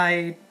yeah,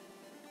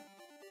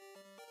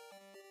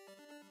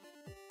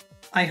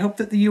 I hope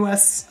that the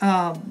U.S.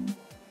 I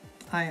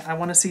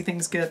want to see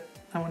things get.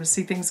 I want to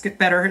see things get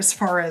better as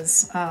far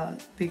as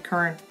the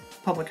current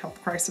public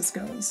health crisis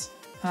goes.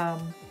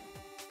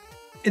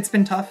 It's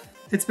been tough.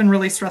 It's been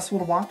really stressful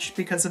to watch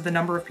because of the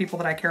number of people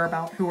that I care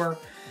about who are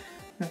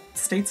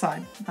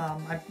stateside.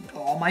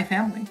 All my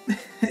family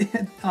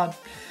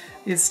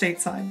is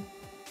stateside,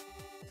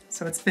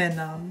 so it's been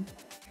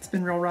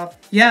real rough.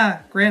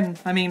 Yeah, Grin.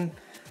 I mean,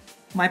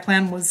 my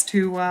plan was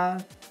to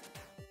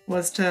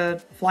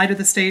fly to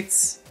the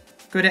States,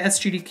 go to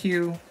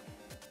SGDQ,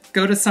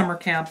 go to summer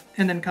camp,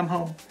 and then come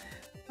home.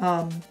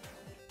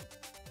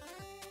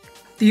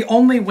 The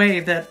only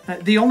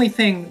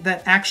thing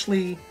that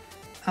actually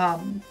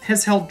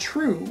has held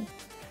true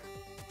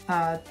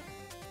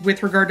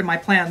with regard to my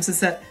plans is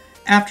that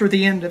after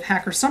the end of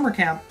Hacker Summer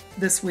Camp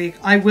this week,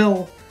 I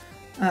will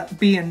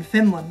be in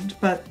Finland,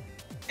 but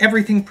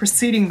everything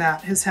preceding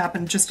that has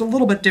happened just a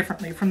little bit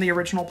differently from the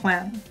original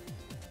plan.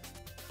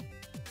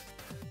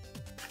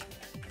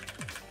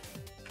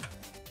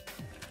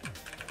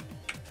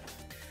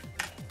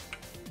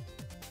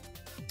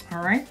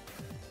 All right.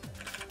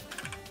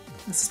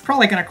 This is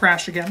probably going to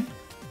crash again.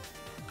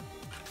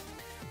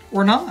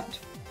 Or not.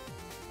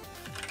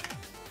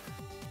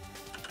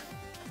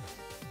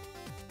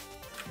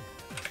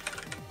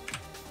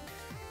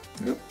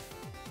 Oop.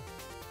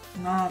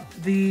 Not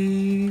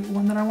the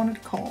one that I wanted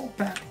to call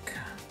back.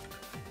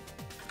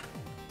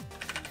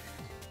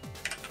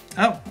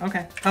 Oh,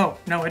 okay. Oh,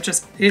 no,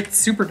 it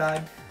super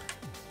died.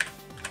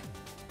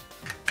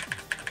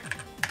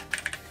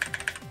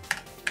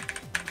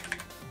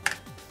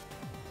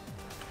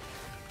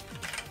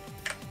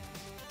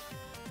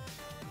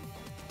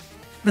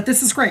 But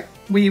this is great.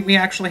 We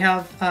actually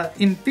have,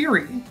 in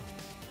theory,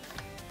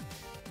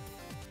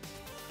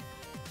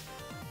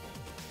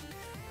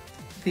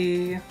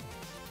 the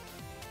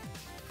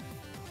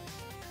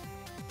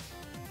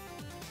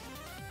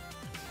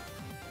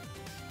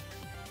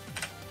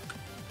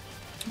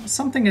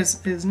something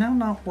is now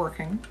not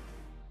working.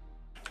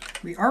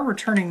 We are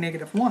returning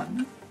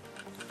 -1.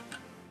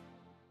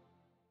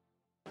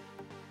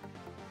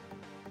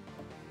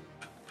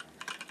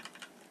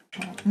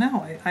 Well,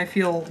 now I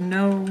feel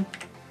no...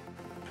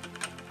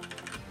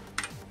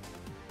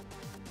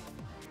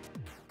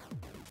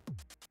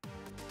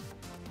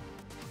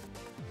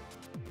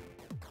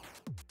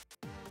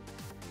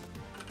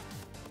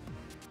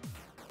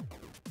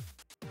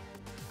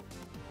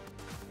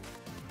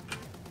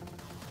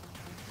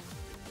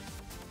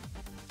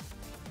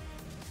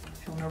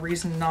 no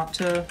reason not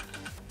to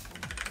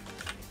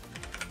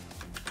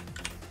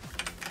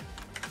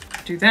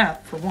do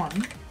that, for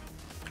one.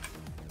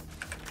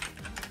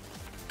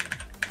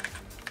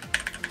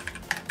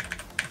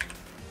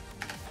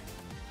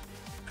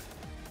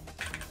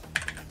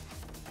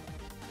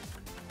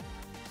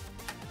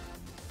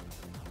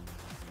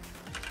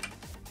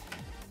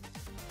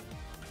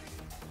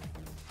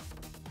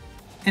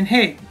 And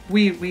hey,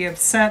 we have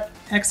set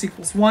x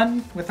 =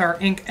 1 with our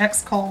inc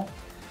x call.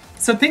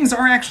 So things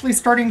are actually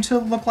starting to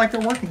look like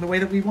they're working the way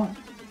that we want.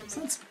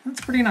 So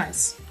that's pretty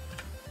nice.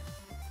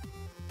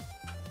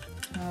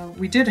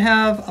 We did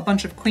have a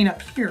bunch of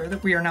cleanup here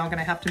that we are now going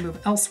to have to move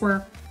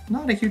elsewhere.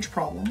 Not a huge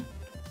problem.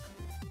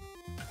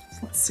 So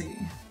let's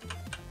see.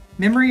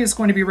 Memory is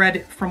going to be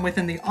read from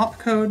within the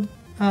opcode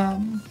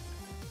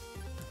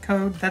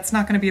code. That's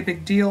not going to be a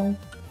big deal.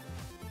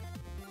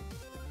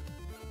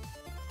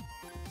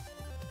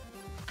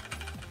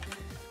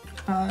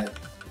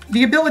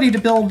 The ability to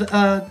build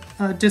a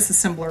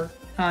disassembler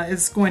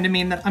is going to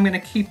mean that I'm going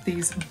to keep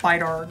these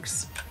byte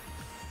args,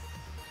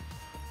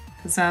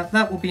 because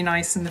that will be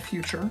nice in the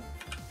future.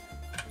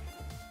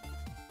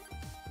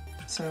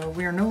 So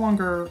we are no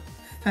longer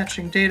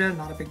fetching data,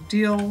 not a big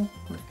deal.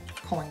 We're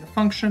calling the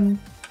function,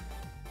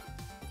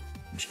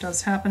 which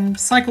does happen.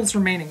 Cycles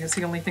remaining is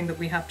the only thing that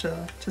we have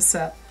to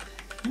set.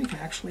 We can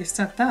actually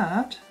set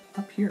that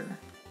up here.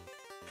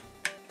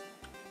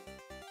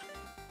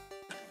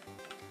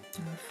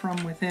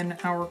 From within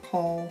our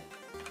call.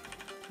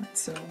 Right,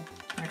 so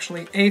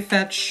actually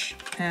afetch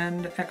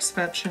and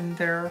xfetch in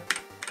their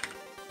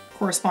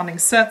corresponding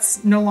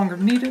sets no longer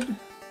needed.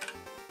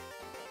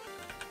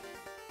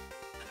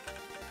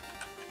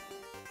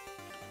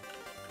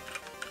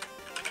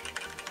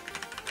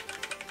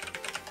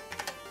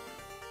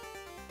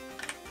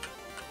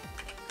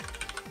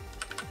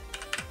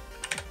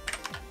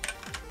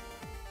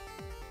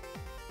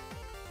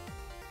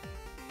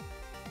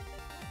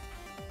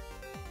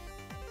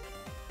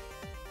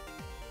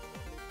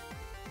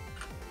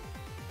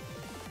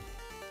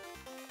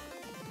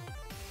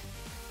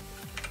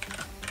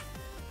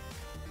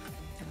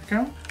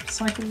 Go,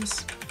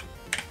 cycles.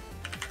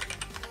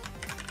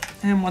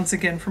 And once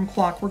again from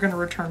clock we're going to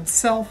return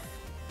self.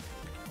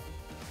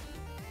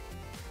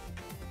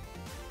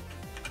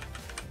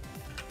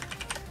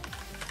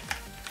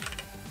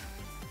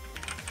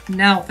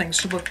 Now things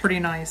should look pretty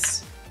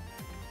nice.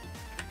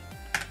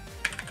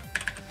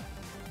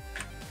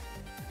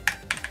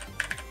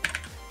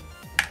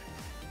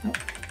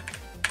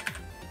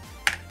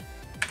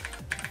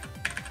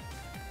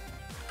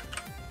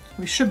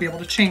 We should be able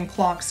to chain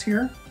clocks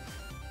here.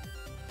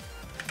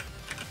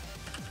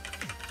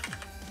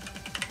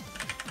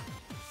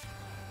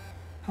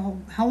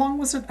 How long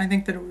was it? I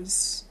think that it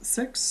was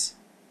 6.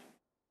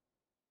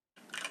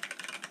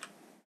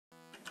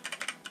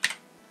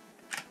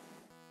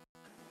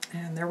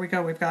 And there we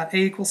go. We've got a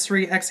equals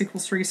 3, x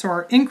equals 3. So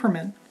our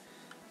increment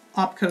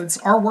opcodes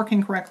are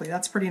working correctly.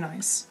 That's pretty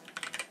nice.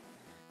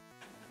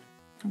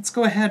 Let's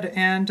go ahead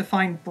and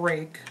define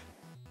break.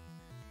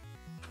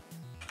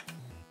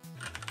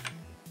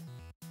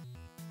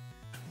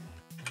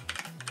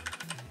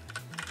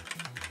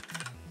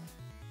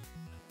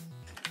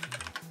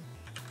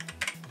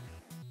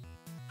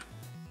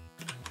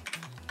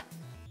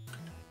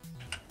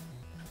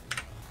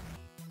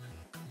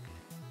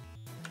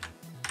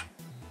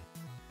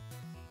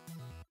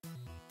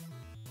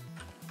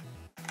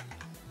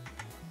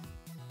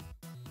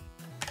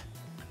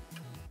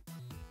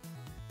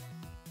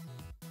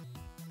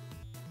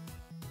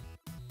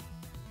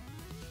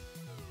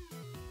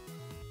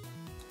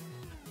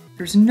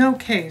 There's no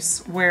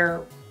case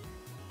where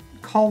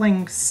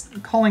calling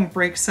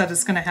break set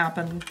is going to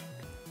happen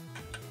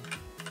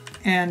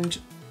and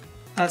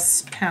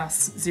us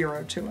pass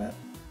 0 to it.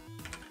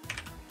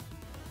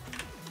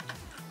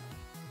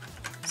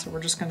 So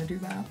we're just going to do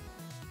that.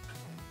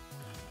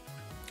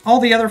 All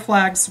the other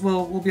flags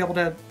we'll be able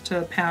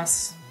to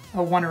pass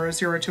a 1 or a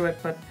 0 to it,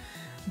 but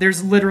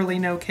there's literally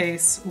no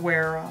case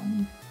where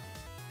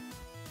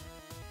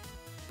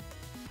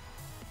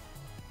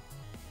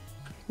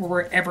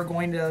we're ever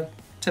going to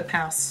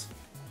pass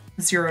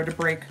 0 to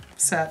break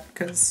set,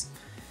 because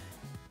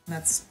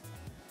that's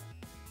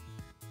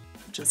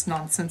just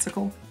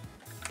nonsensical.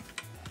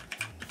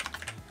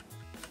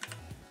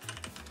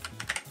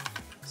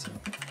 So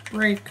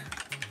break,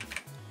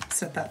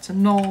 set that to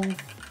null,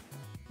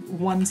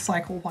 1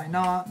 cycle, why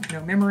not,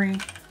 no memory,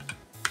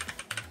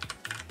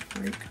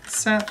 break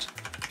set.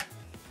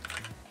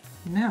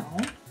 Now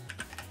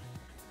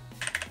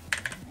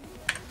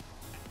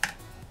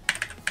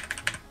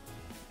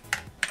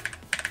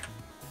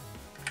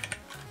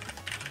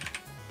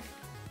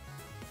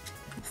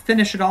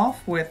finish it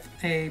off with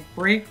a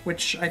break,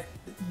 which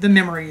the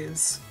memory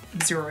is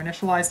 0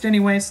 initialized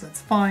anyway, so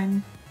that's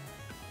fine.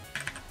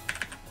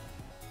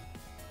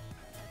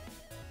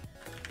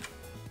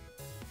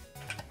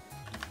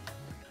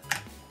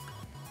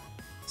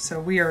 So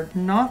we are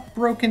not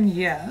broken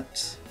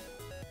yet.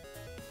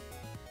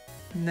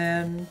 And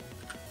then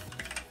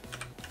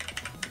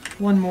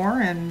one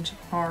more and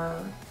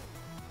our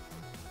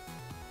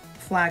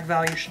flag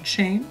value should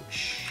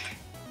change.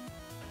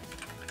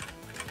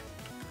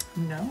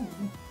 No.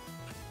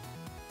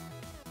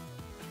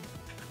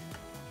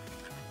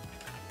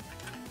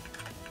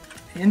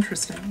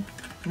 Interesting.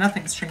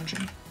 Nothing's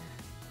changing.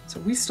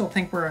 So we still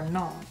think we're a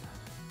knob.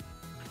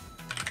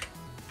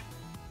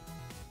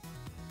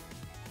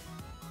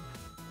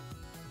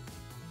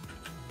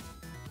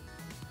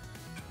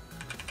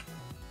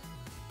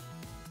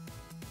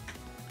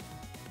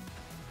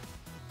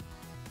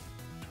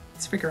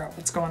 Let's figure out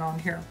what's going on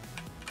here.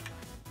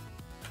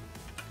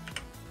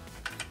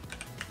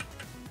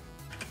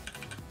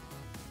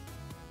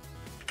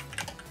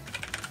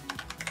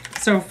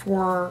 So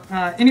for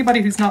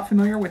anybody who's not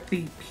familiar with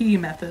the P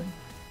method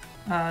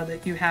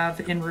that you have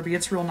in Ruby,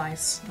 it's real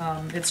nice.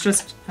 It's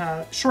just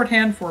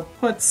shorthand for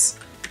puts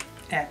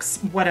x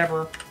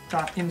whatever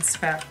dot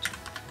inspect.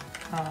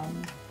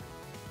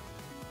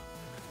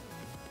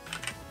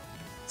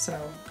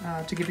 So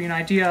to give you an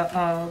idea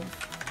of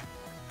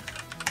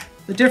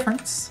the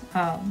difference,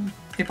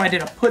 if I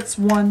did a puts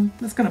 1,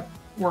 that's going to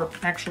work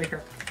actually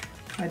here.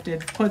 I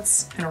did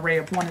puts an array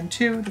of 1 and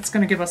 2, that's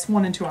going to give us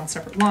 1 and 2 on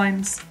separate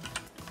lines.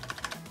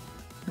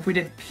 If we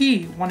did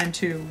P 1 and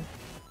 2,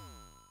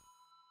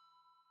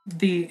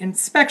 the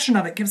inspection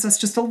of it gives us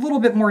just a little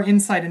bit more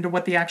insight into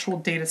what the actual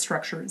data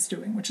structure is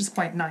doing, which is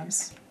quite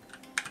nice.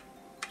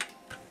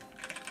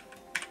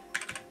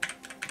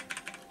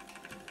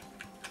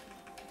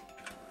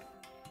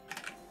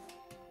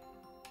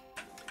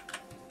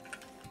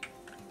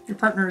 Your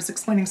partner is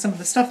explaining some of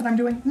the stuff that I'm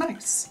doing.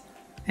 Nice.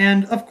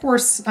 And of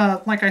course,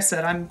 like I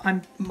said,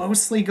 I'm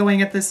mostly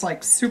going at this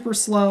like super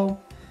slow.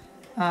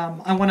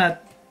 I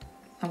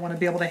want to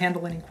be able to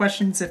handle any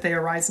questions if they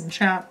arise in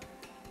chat.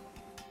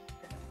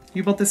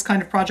 You built this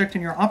kind of project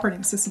in your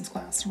operating systems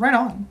class. Right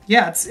on.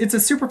 Yeah, it's a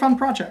super fun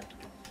project.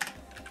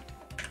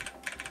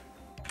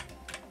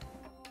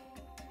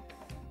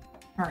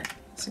 All right,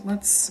 so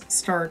let's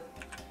start.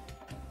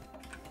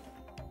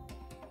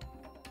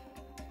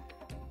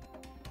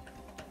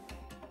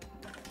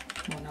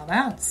 Well, now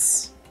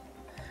that's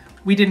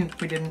we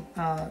didn't read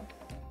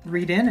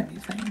in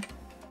anything.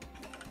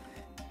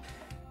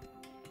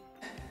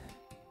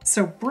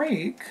 So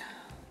break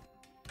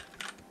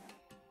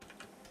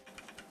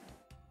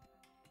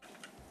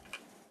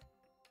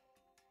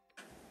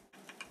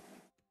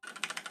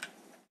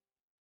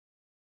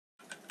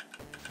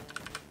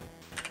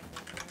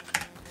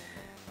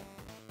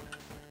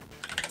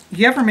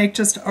you ever make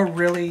just a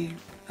really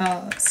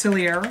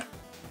silly error?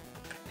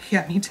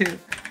 Yeah, me too.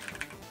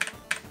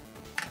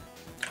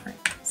 All right,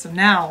 So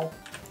now,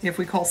 if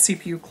we call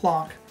CPU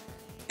clock,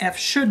 F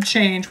should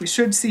change. We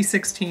should see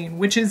 16,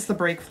 which is the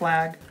break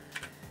flag.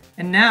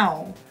 And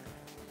now,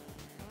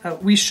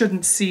 we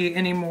shouldn't see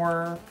any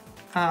more,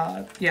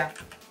 yeah.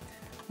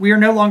 We are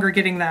no longer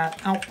getting that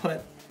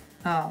output.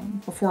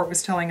 Before it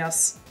was telling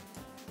us,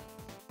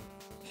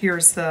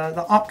 here's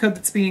the opcode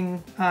that's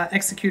being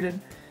executed.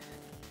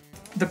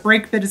 The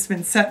break bit has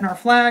been set in our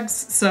flags,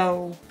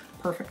 so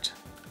perfect.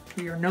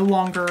 We are no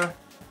longer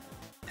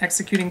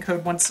executing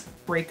code once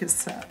break is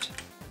set.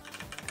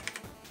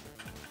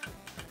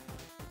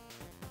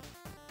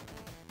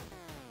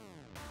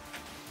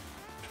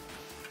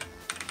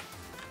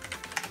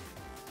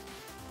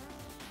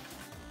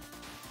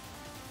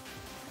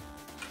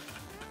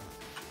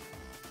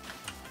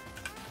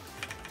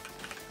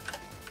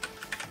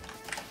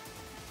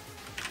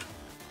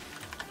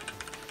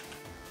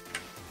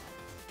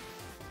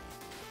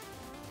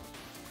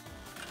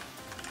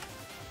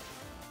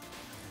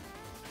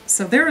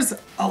 So there's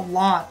a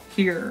lot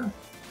here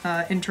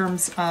in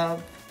terms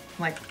of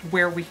like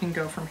where we can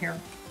go from here.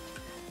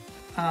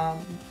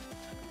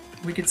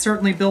 We could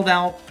certainly build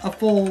out a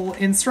full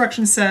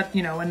instruction set,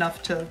 you know,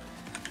 enough to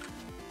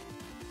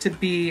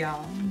be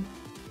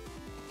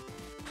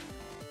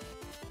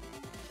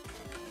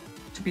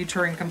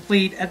Turing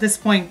complete. At this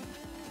point,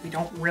 we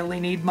don't really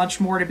need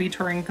much more to be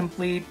Turing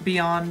complete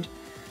beyond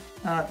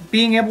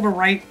being able to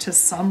write to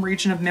some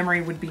region of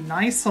memory would be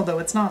nice, although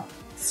it's not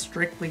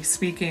strictly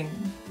speaking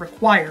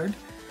required.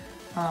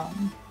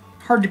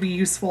 Hard to be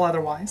useful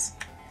otherwise.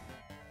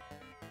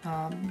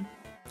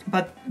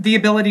 But the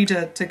ability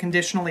to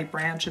conditionally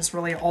branch is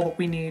really all that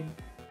we need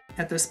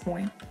at this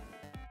point.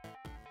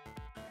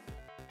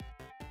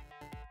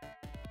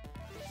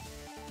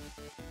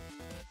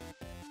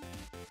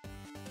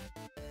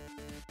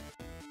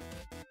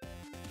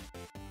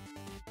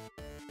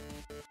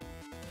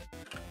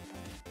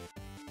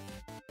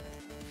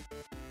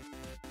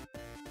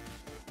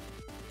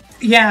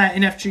 Yeah,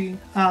 NFG.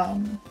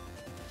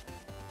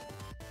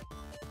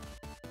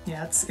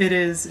 Yeah, it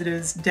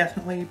is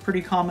definitely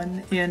pretty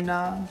common in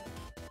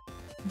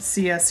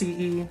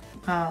CSEE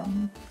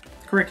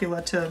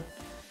curricula to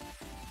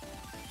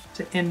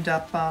end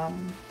up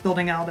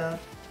building out a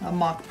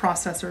mock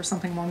processor or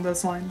something along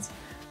those lines.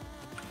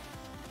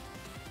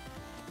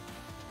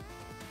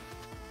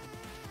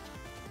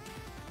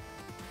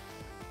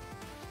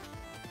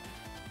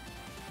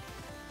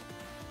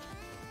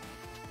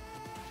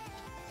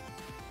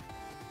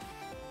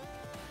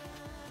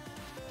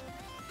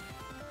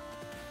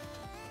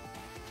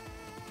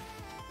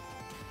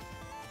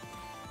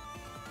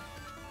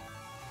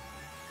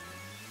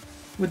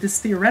 Would this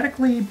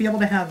theoretically be able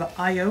to have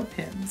I/O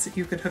pins that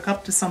you could hook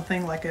up to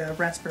something like a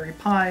Raspberry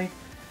Pi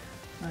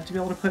to be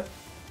able to put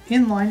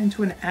inline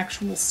into an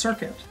actual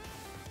circuit?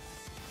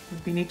 It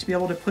would be neat to be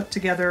able to put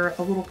together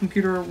a little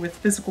computer with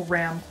physical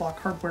RAM, clock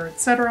hardware,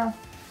 etc.,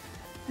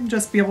 and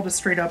just be able to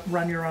straight up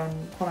run your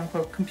own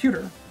quote-unquote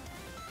computer.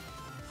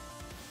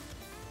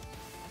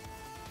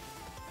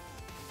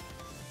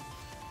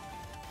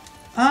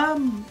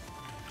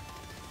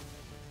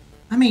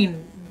 I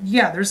mean,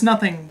 yeah, there's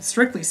nothing,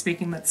 strictly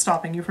speaking, that's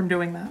stopping you from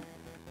doing that.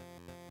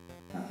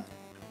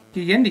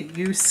 Yindi,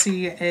 you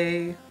see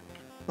a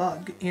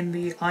bug in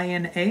the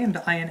INA and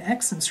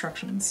INX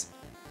instructions.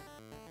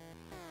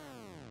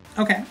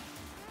 Okay.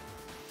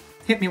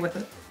 Hit me with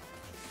it.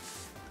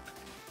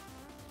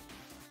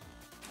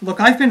 Look,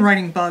 I've been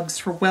writing bugs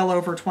for well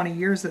over 20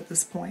 years at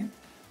this point.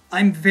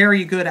 I'm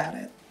very good at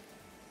it.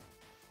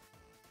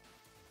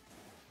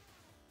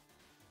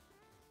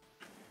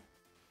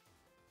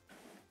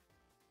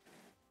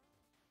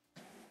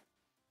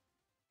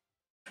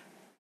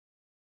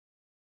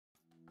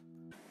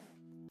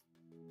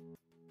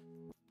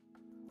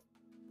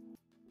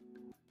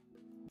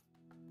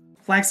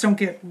 Flags don't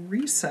get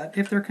reset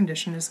if their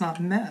condition is not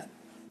met.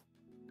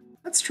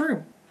 That's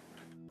true.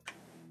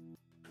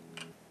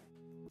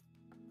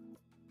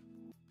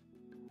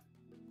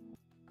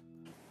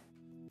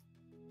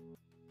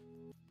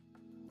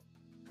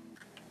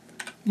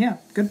 Yeah,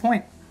 good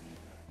point.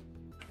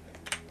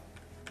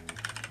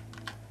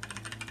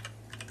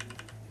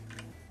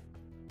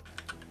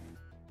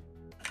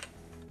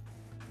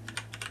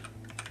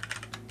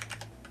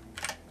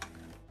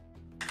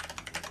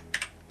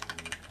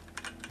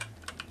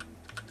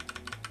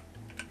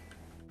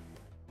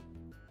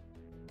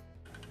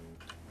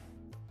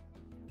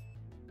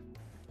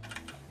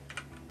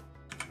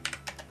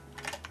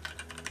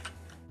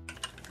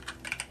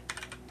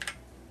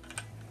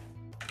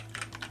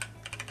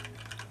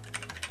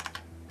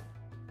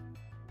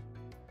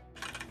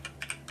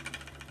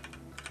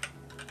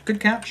 Good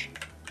catch.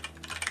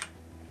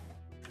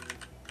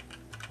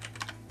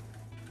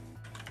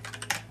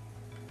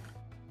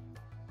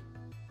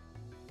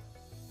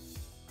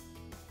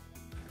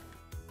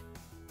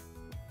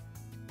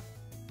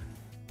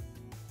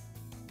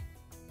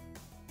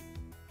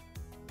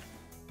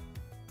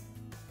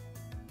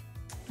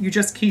 You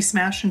just key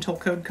smash until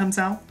code comes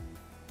out?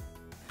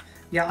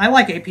 Yeah, I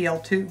like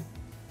APL too.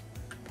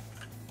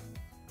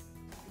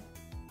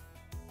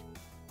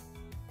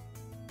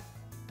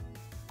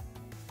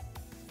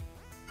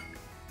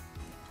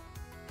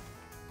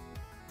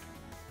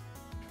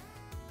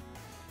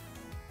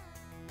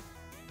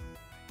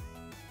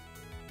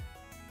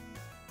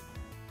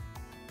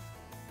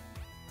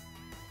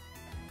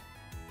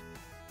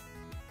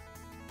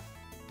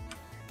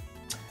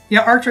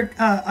 Yeah, Arctic,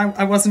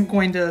 I wasn't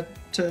going to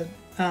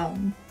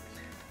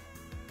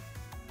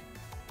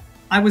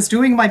I was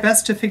doing my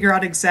best to figure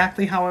out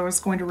exactly how I was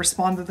going to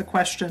respond to the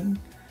question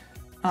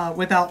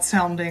without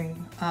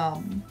sounding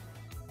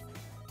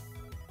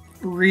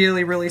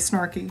really, really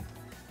snarky.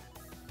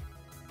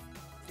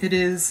 It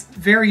is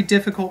very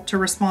difficult to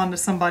respond to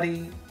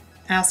somebody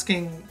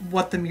asking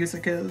what the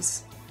music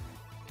is,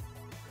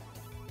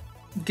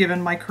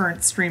 given my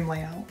current stream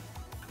layout.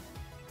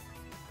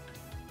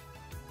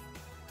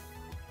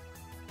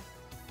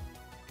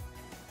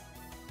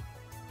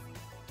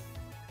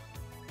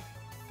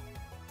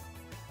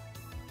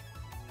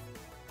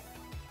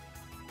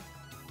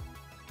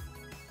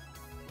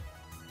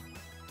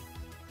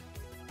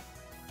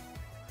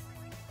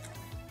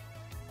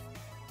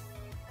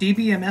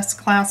 DBMS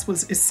class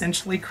was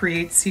essentially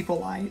create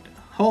SQLite.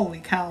 Holy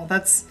cow,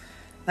 that's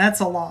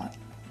a lot.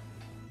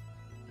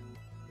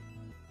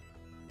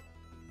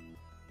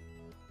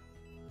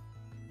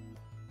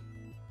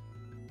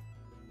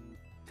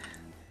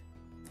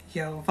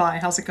 Yo, Vi,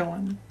 how's it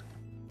going?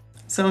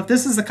 So if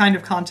this is the kind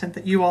of content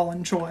that you all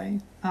enjoy,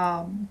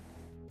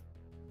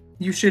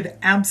 you should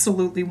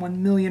absolutely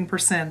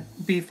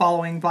 1,000,000% be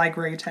following Vi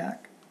Gray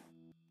Tech.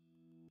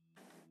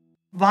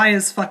 Vi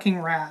is fucking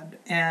rad,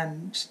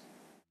 and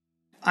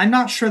I'm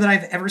not sure that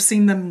I've ever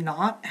seen them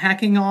not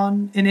hacking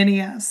on an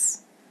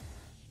NES.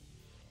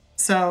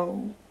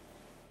 So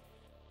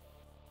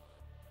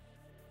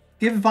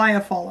give Vi a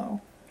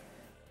follow.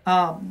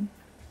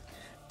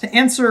 To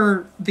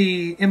answer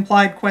the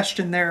implied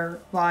question there,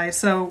 Vi,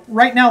 so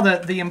right now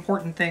the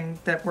important thing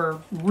that we're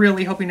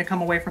really hoping to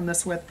come away from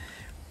this with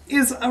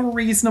is a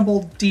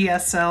reasonable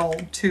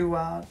DSL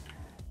to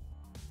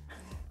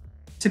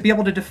be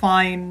able to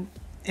define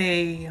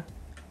a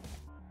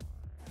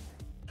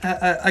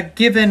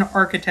given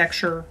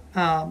architecture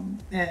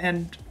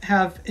and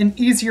have an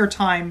easier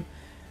time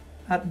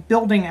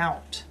building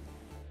out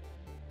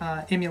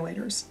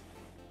emulators.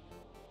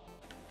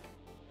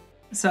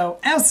 So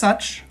as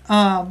such,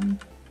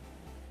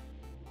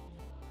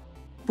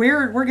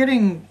 we're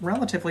getting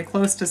relatively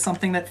close to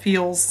something that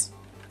feels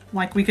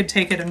like we could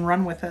take it and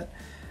run with it.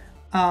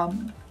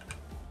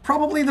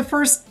 Probably the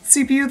first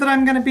CPU that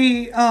I'm going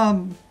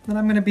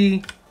to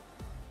be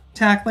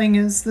tackling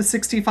is the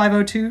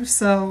 6502.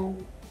 So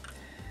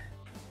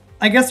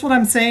I guess what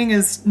I'm saying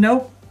is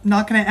nope,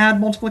 not going to add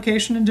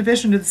multiplication and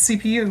division to the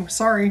CPU.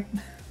 Sorry.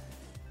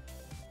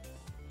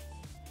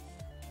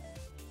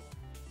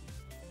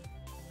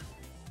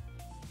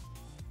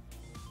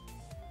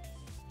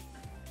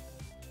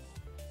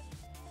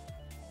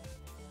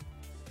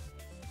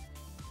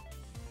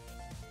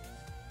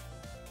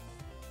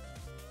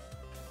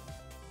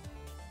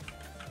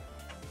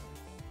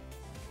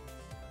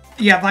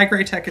 Yeah,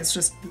 Vigray is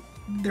just,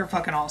 they're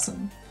fucking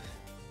awesome.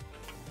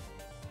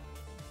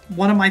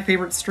 One of my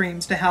favorite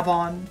streams to have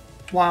on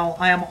while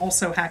I am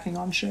also hacking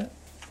on shit.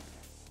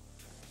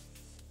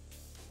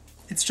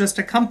 It's just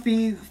a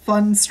comfy,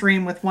 fun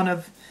stream with one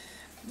of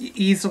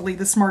easily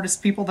the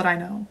smartest people that I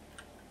know.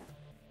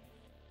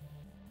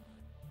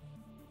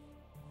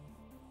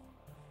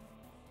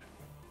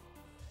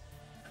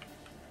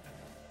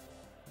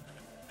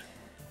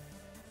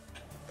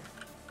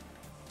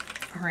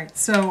 Alright,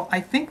 so I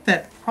think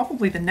that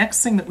probably the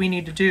next thing that we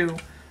need to do,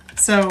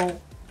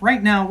 so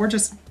right now we're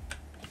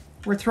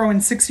throwing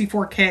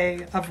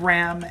 64K of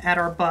RAM at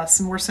our bus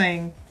and we're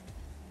saying,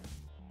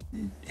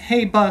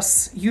 hey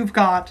bus, you've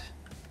got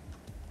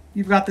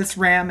this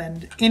RAM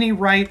and any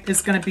write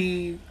is going to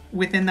be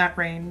within that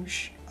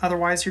range,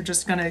 otherwise you're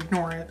just going to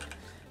ignore it.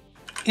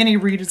 Any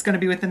read is going to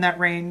be within that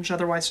range,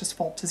 otherwise just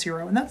fault to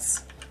 0, and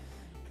that's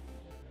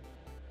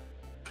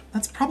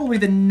probably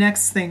the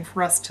next thing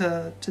for us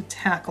to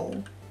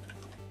tackle.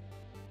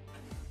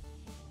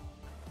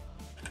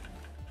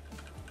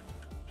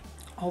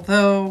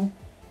 Although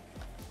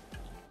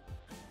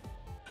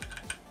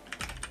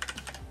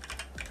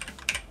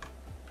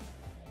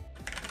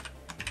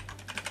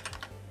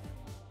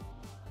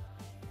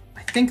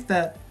I think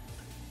that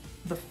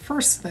the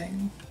first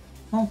thing,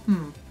 well,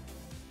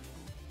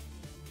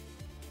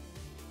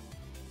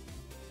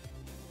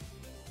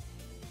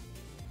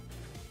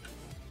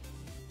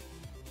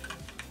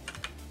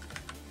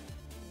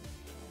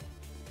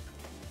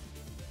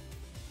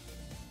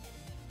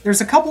 there's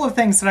a couple of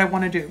things that I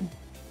want to do.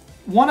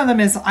 One of them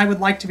is I would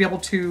like to be able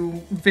to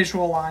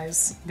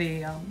visualize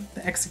the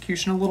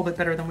execution a little bit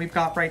better than we've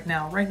got right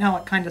now. Right now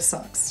it kind of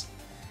sucks.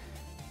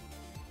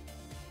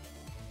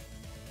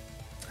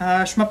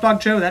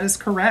 Shmupdog Joe, that is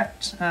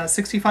correct.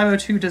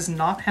 6502 does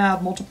not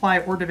have multiply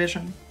or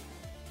division.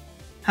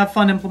 Have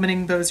fun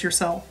implementing those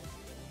yourself.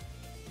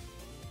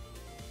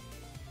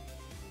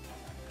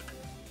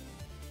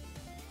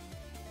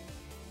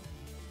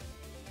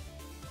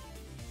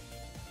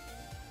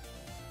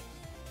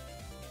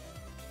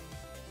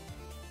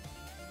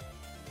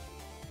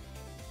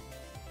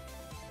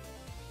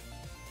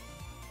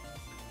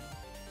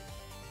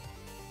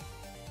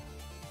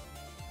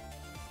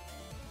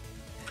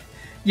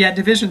 Yeah,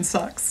 division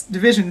sucks.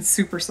 Division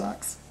super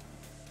sucks.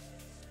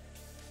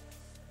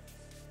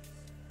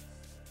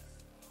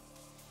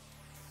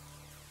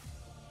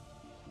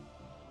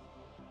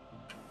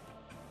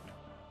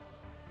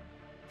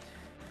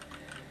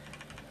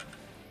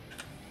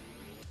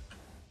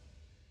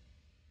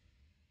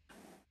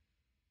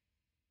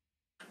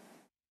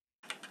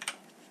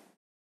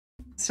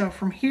 So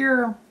from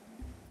here,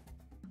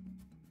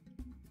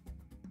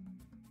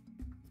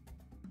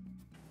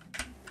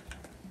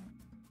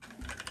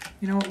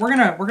 you know what, we're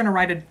gonna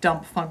write a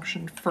dump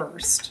function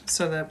first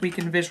so that we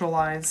can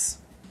visualize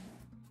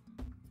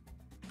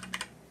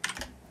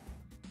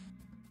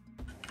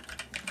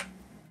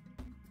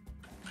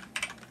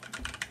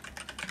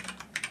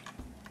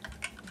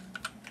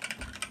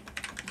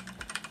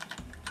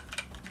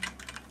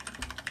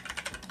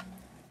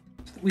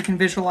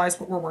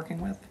what we're working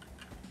with.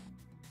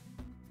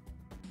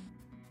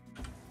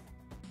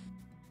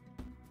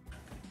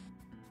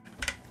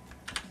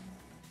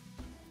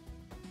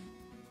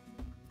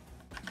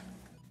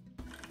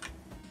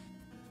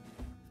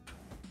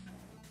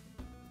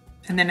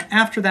 And then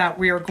after that,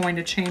 we are going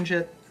to change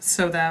it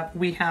so that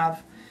we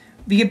have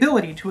the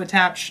ability to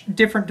attach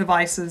different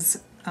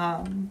devices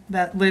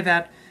that live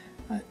at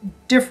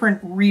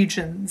different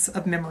regions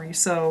of memory.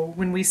 So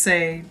when we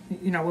say,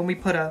 you know, when we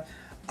put a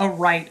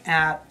write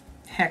at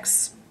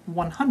hex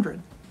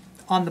 100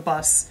 on the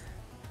bus,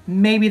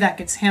 maybe that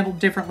gets handled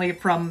differently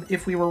from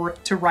if we were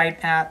to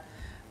write at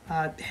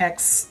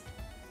hex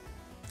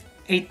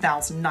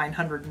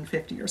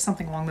 8,950 or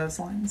something along those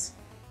lines.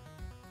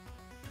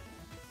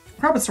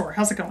 Probasaur,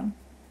 how's it going?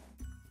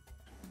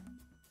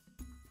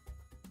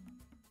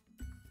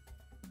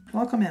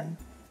 Welcome in.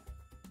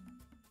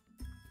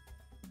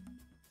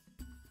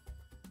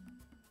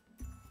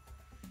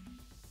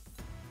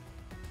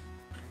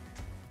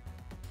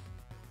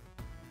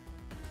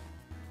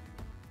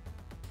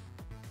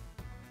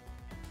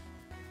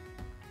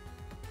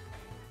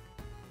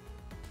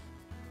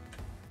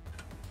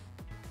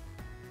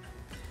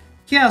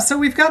 Yeah, so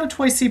we've got a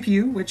toy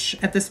CPU, which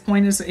at this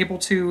point is able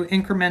to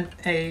increment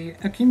a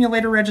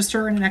accumulator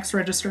register and an X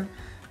register.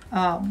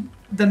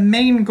 The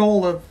main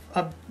goal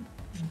of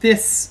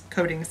this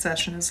coding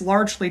session is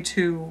largely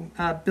to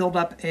build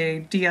up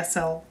a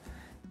DSL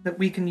that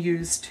we can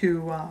use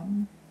to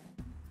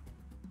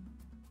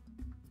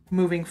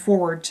moving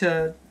forward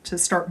to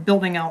start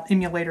building out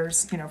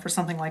emulators, you know, for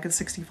something like a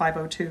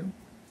 6502.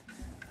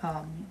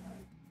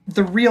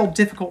 The real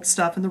difficult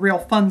stuff and the real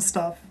fun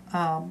stuff,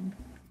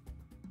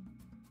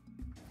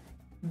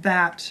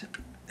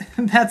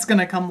 that's going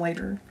to come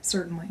later,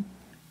 certainly.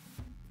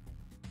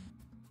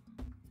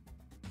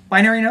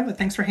 Binary Nova,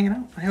 thanks for hanging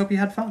out. I hope you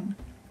had fun.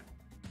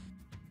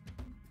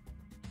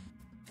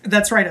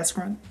 That's right,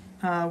 Escrunt.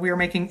 We are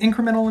making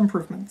incremental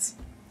improvements.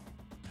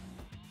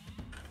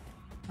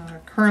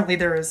 Currently,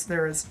 there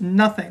is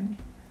nothing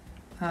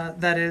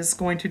that is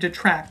going to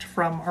detract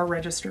from our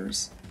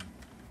registers.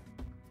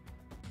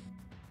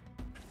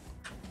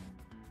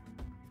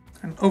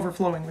 I'm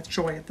overflowing with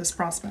joy at this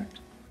prospect.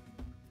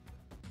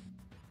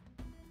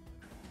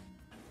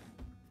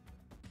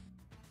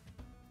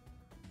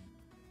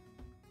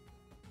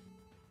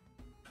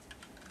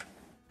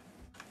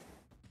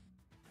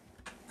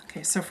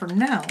 Okay, so for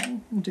now,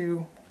 we'll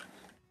do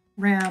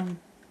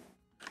RAM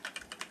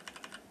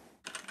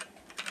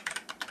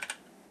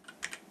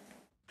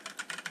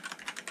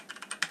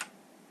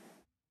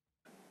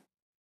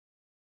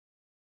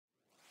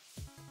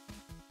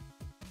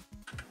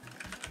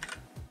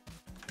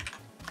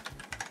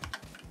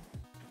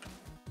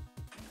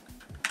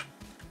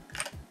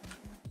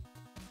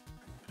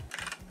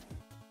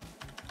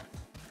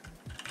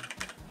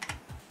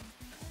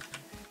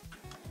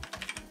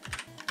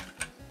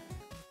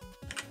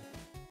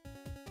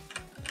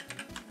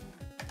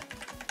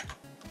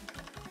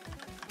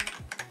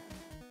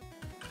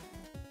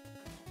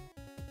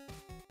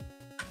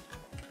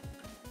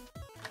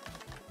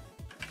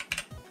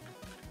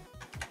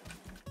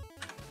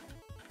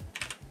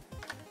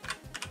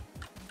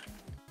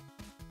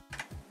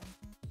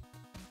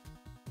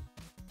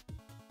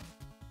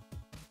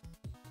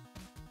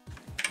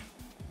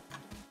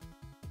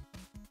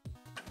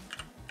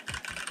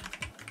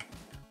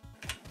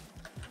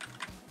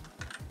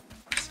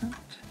percent.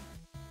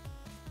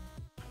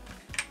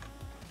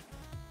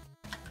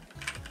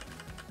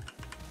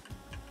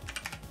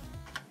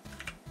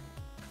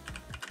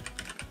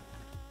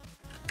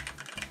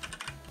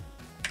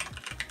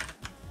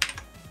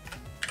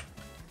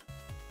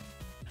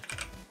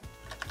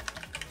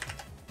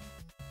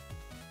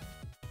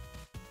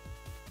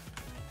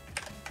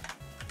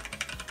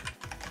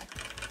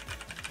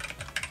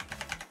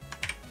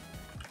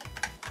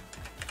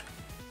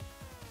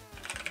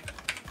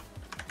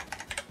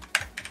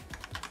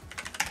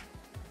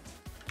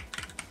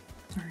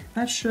 All right,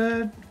 that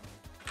should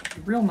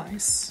be real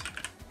nice.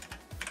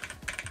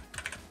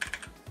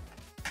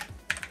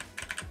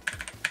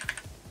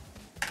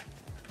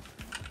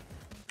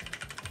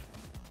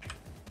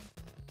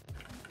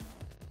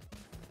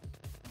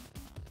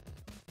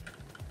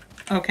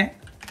 Okay.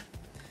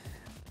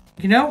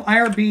 You know,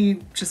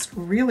 IRB just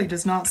really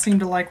does not seem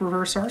to like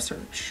reverse R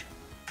search.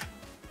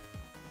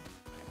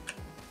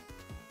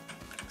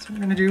 So we're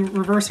going to do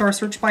reverse R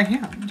search by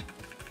hand.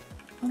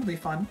 That'll be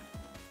fun.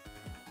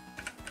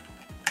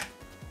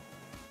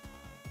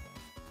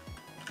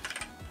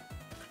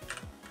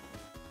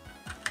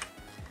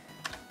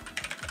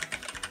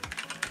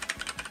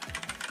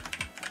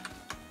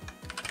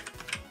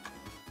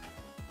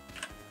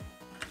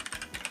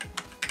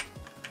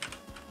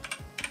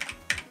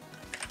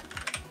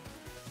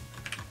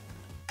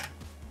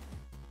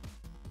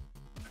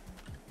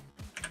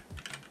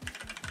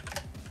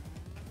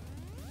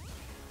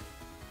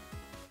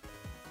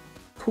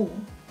 Cool.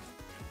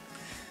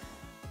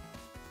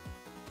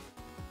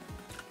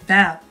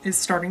 That is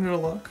starting to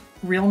look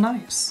real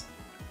nice.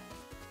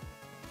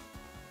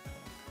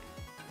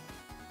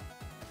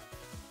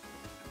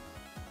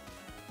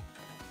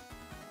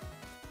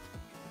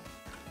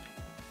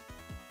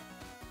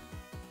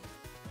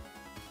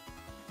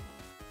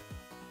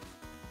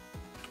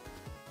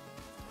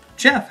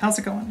 Jeff, how's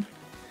it going?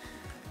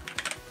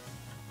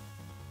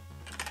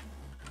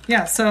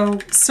 Yeah, so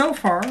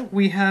far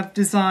we have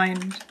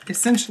designed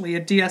essentially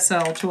a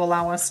DSL to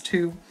allow us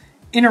to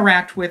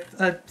interact with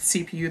a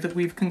CPU that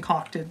we've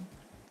concocted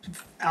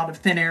out of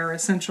thin air,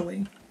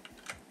 essentially.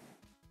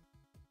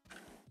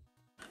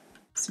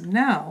 So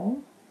now,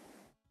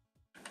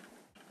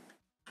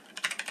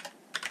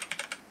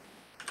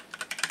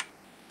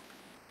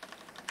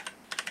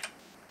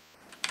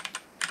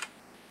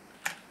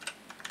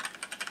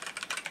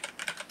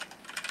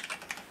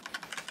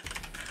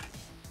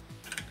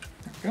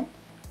 there we go.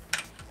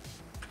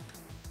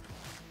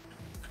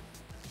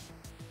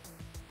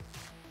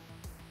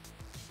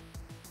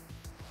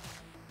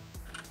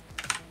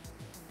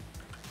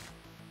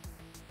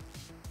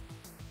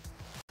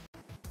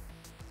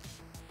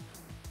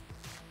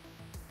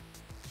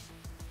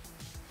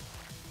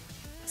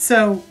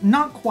 So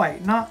not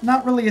quite,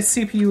 not really a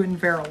CPU in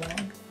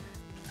Verilog.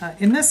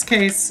 In this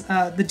case,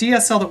 the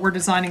DSL that we're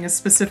designing is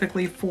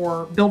specifically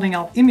for building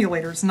out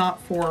emulators,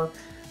 not for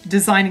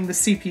designing the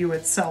CPU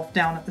itself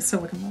down at the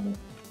silicon level.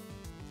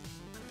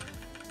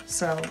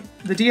 So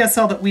the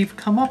DSL that we've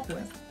come up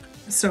with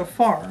so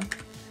far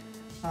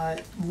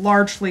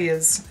largely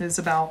is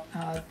about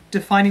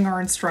defining our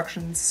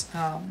instructions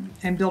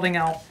and building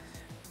out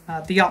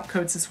the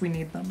opcodes as we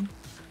need them.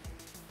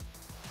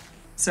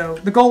 So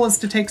the goal is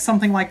to take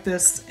something like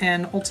this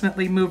and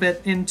ultimately move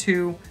it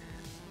into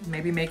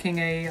maybe making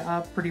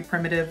a pretty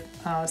primitive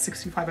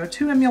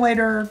 6502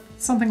 emulator,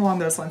 something along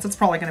those lines. That's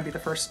probably going to be the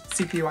first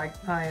CPU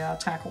I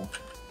tackle.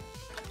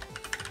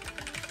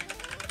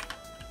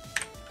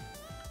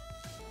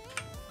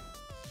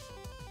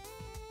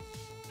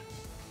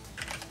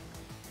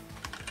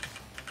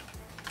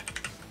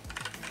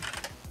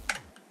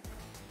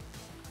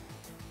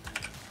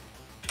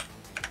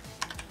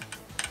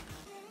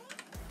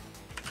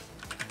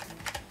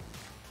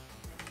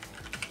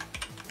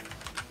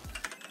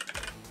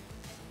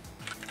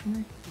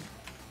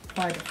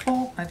 By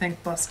default, I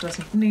think bus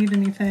doesn't need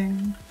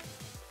anything.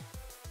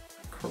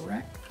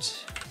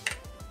 Correct.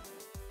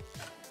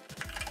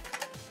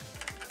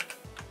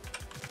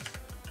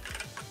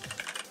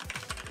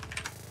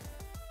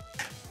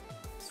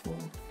 So we'll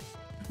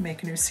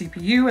make a new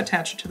CPU,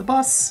 attach it to the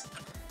bus,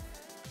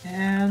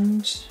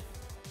 and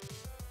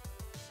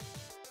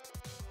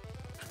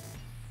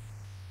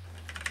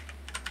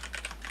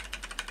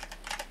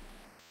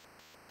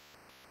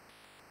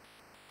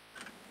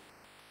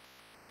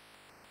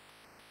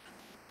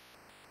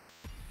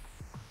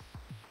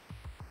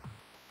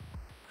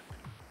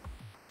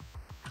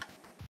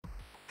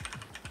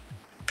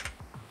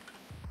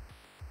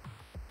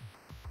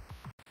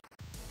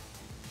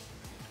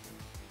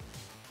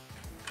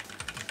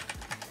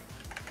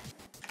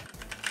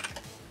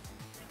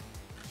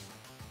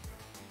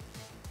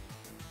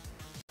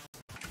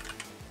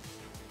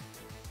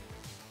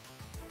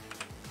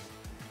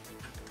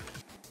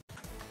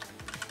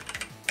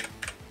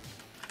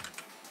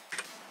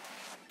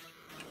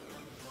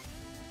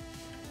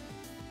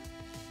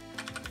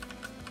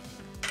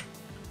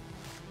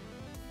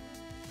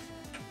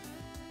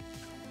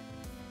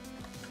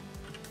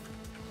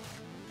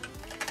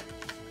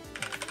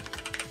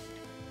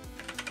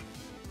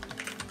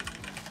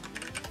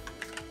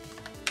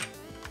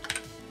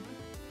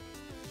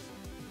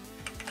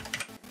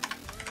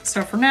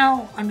so for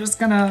now, I'm just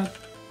gonna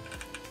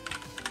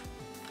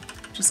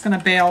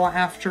bail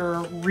after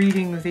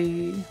reading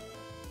the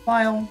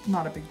file.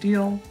 Not a big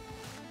deal.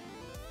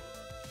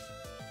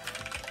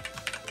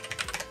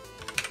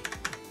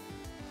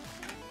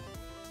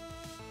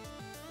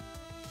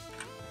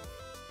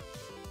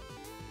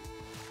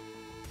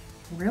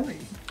 Really?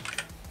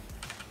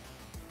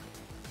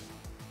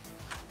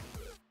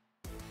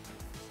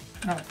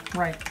 Oh,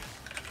 right.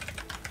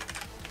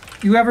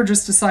 You ever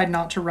just decide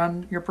not to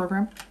run your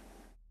program?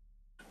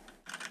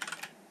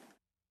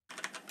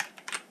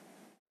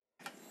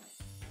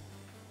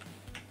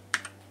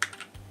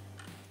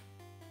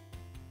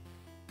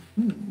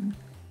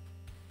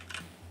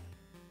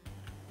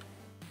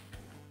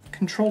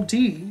 Control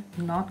D,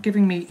 not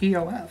giving me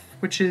EOF,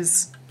 which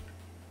is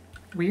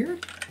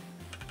weird.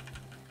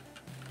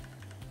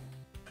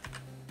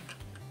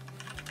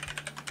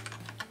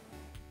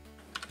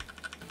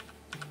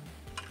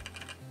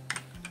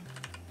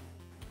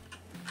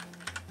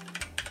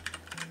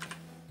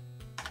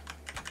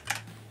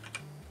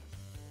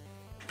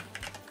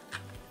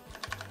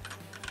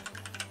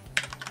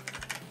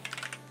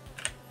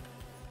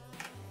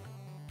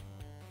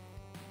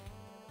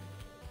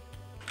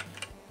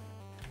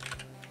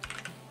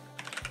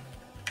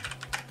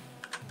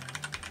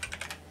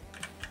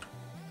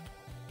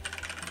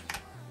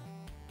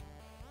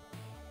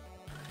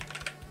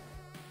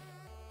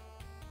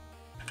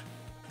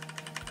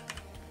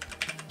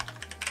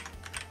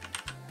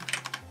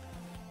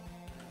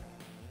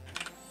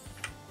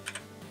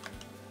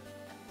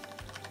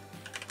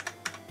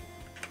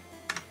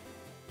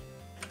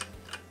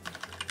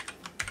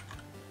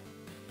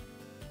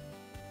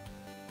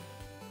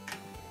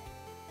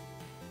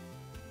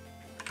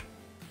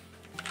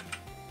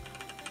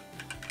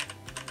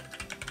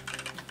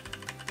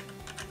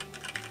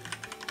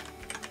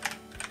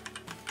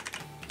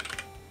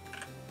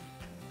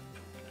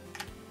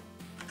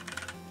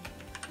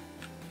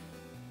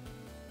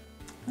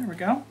 There we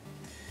go.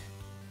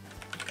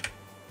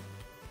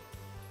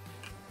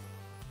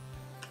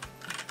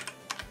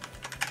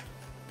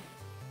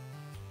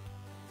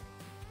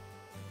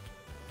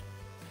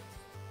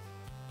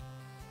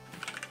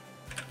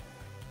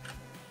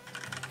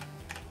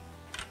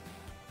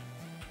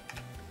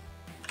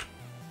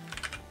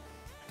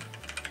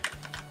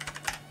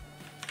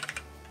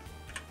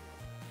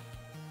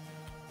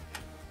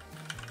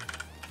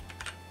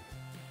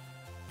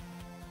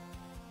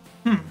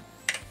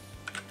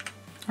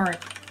 All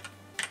right.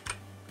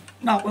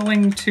 Not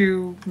willing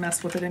to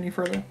mess with it any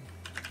further.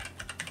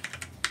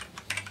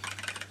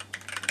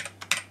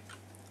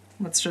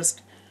 Let's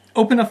just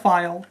open a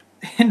file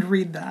and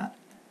read that.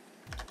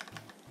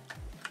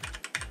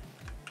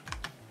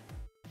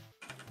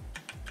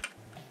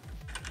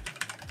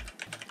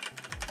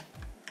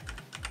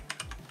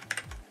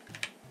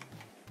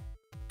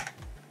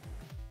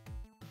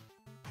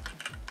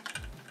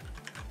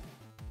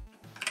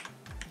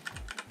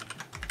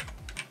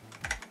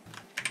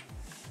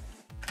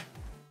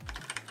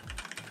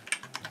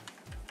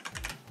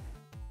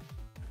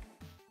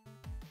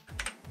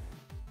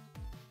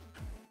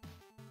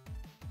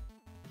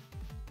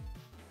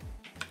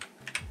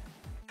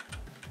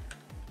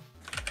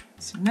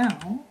 So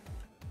now,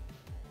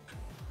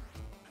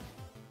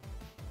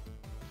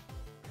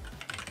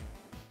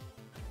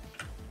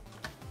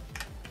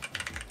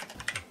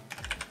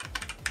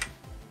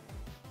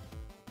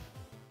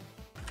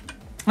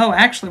 oh,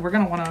 actually, we're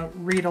going to want to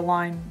read a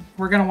line.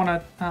 We're going to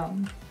want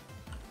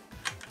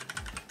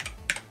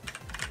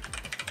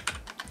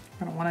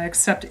to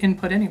accept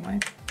input anyway.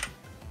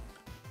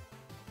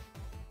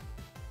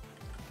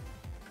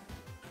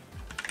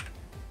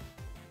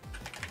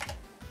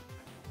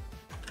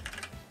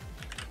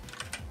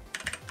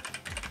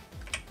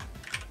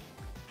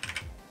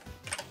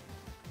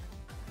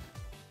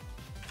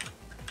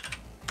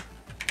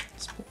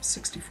 Let's put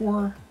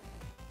 64.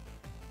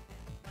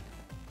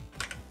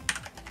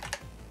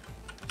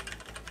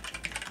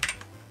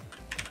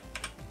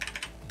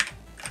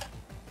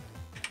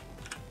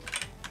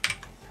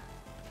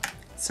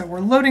 So we're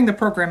loading the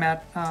program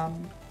at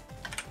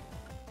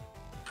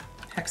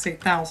hex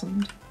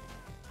 8000.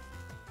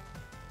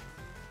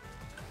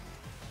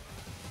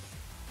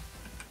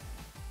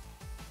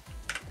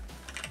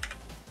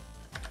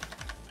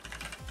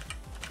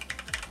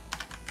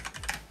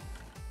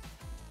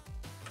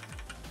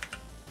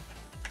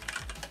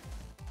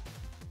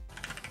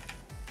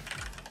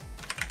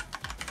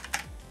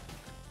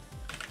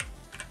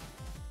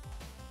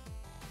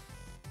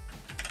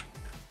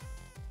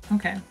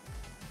 Okay,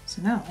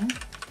 so now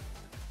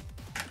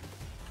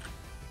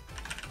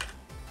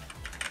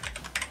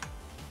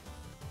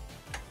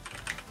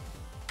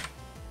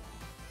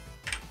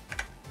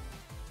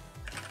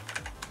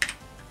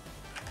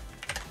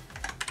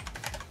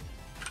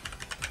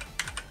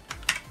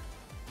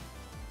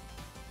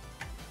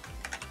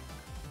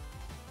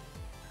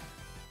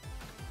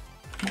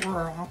what were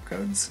our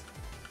opcodes?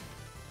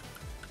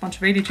 A bunch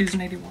of 82s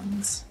and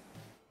 81s.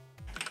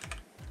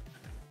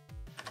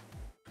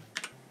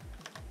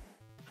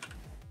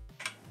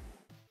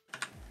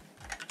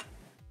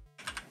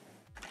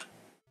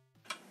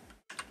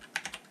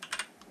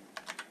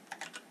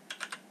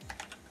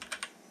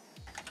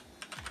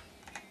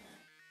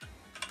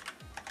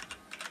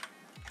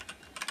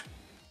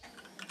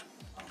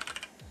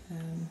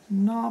 And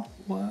NOP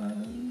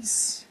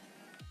was,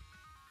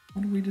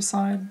 what did we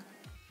decide?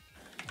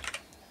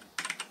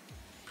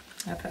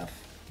 FF.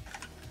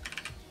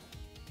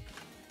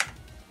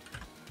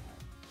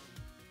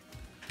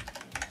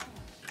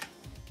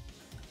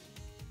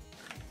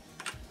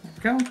 There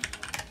we go.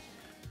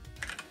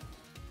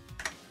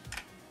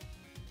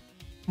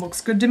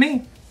 Looks good to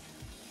me.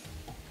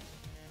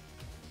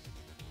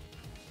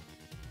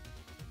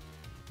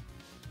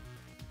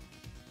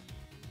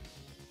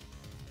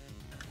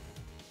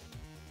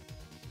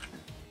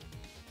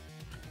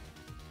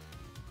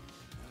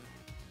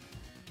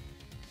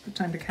 Good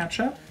time to catch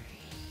up.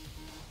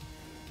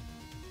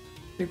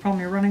 Big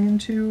problem you're running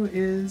into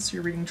is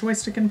you're reading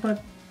joystick input.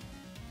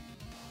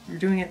 You're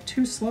doing it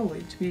too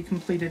slowly to be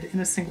completed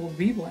in a single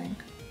V-blank.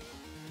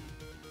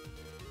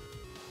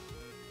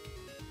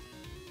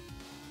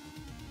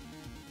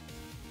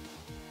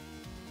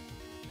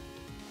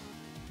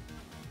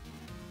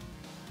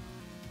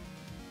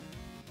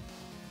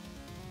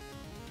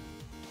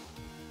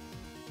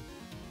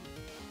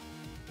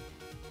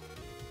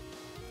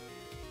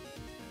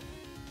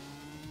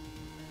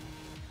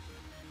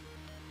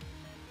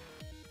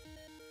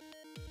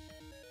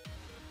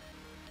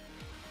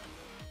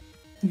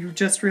 You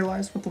just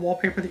realized what the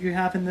wallpaper that you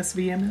have in this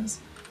VM is.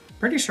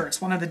 Pretty sure it's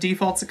one of the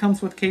defaults that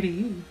comes with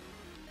KDE.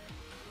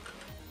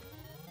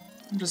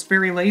 I'm just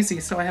very lazy,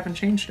 so I haven't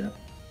changed it.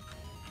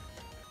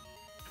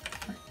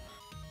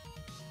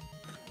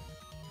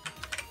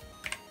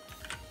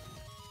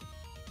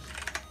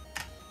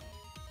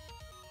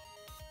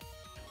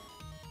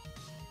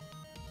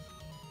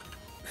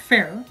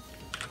 Fair.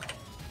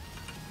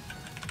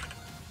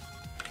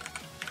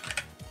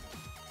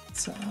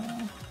 So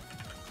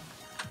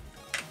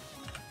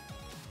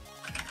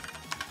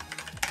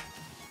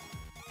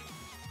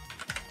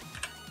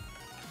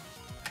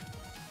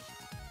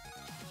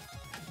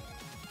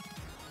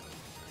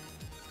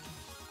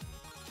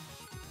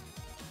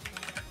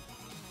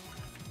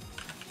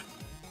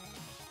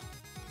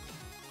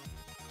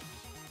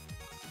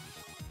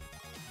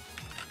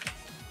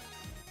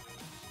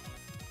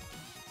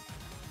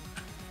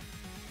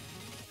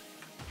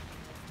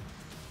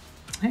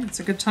Hey,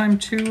 it's a good time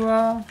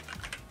to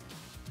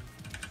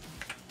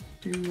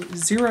do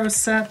 0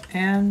 set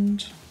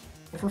and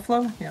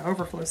overflow? Yeah,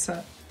 overflow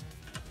set.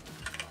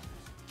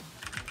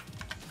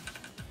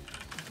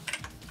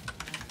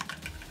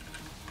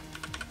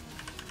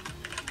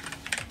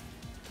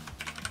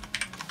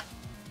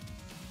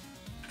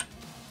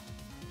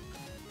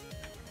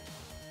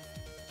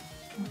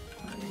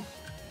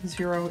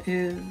 Zero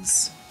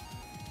is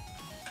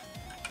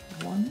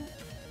 1.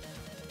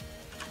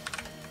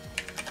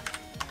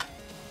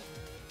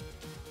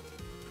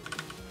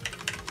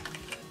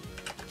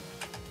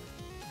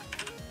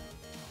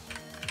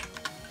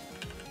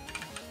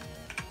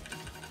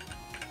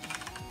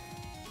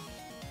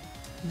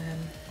 And then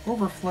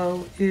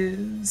overflow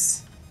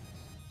is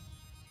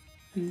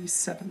the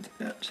 7th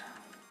bit.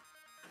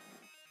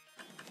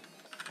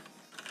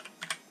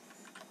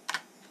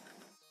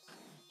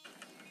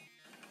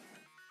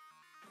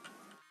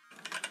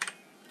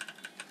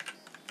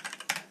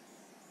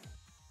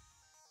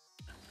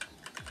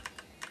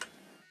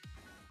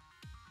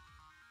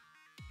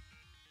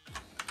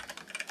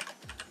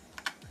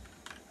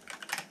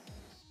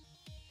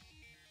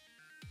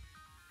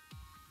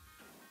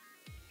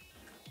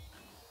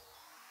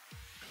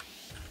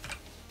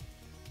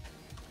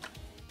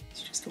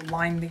 Just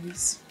align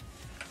these.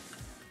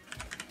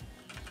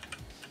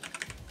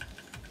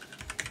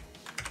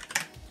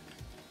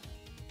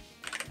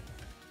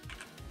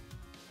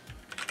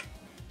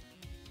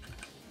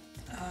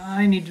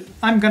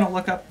 I'm gonna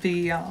look up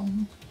the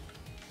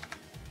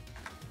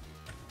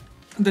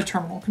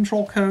terminal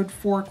control code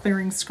for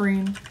clearing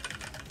screen.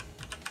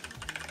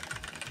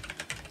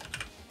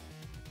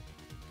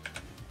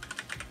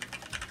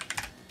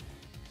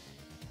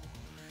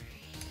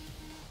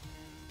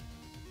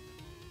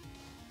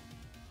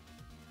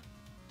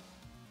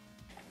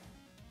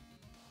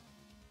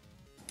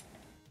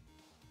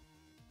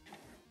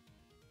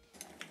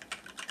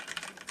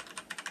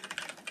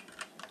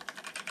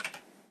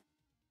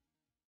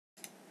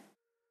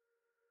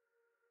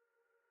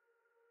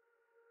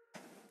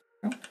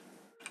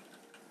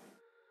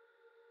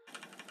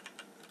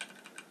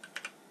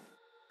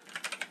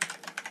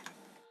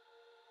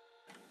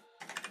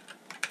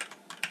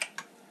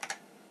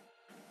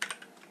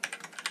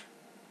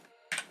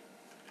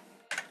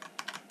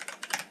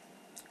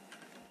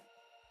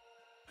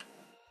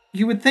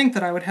 You would think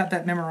that I would have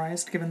that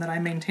memorized, given that I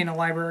maintain a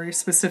library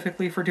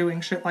specifically for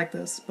doing shit like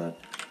this, but...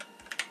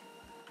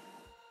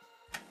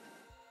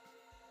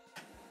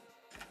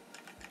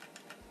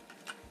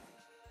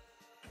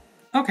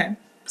 Okay,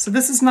 so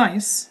this is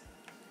nice.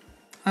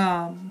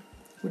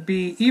 Would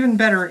be even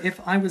better if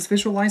I was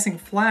visualizing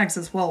flags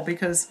as well,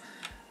 because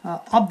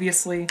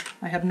obviously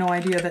I have no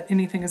idea that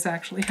anything is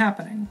actually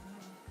happening.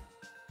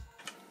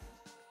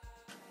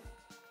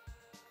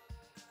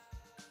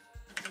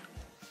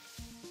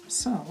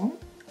 So...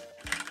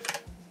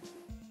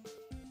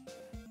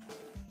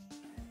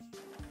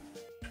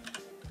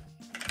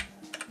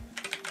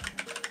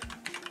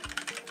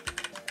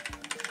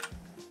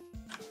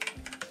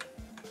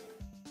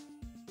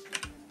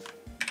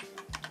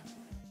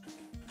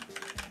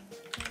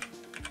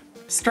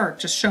 start,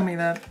 just show me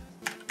that.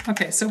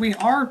 Okay, so we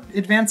are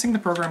advancing the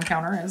program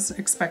counter as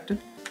expected.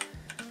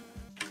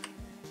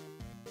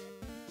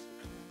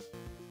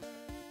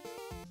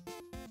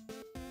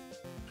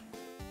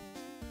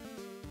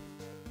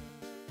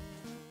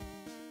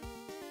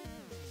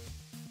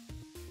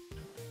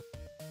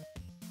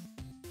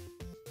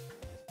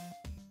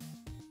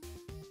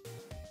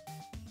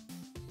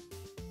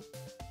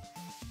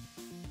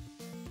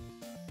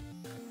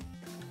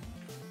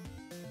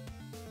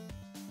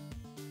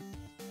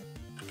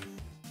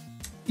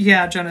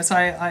 Yeah, Jonas,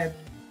 I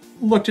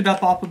looked it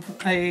up off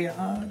of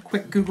a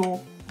quick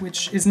Google,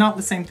 which is not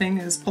the same thing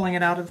as pulling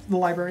it out of the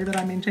library that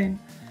I maintain.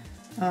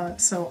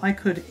 So I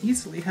could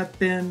easily have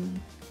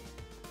been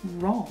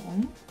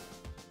wrong.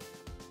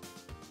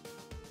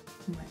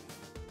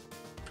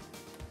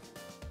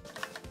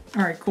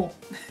 All right, cool.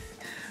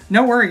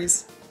 No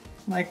worries.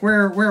 Like,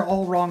 we're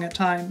all wrong at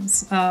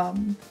times.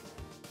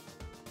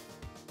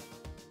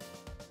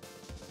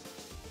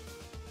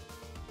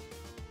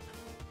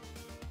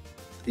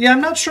 Yeah,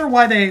 I'm not sure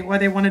why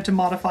they wanted to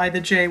modify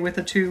the J with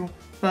a 2,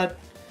 but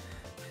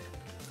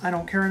I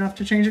don't care enough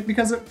to change it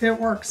because it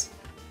works.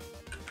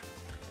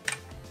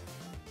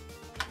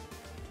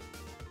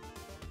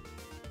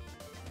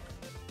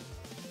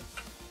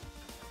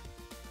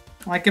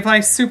 Like, if I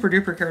super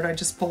duper cared, I'd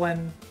just pull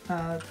in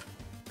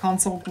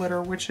console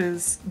glitter, which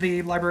is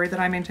the library that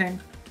I maintain.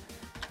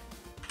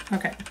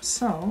 Okay,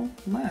 so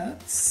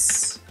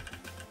let's...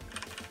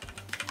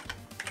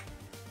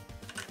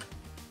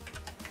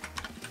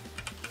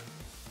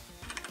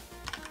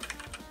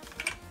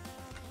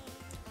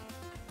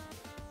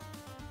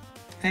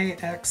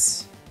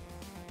 AX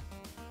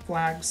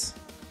flags.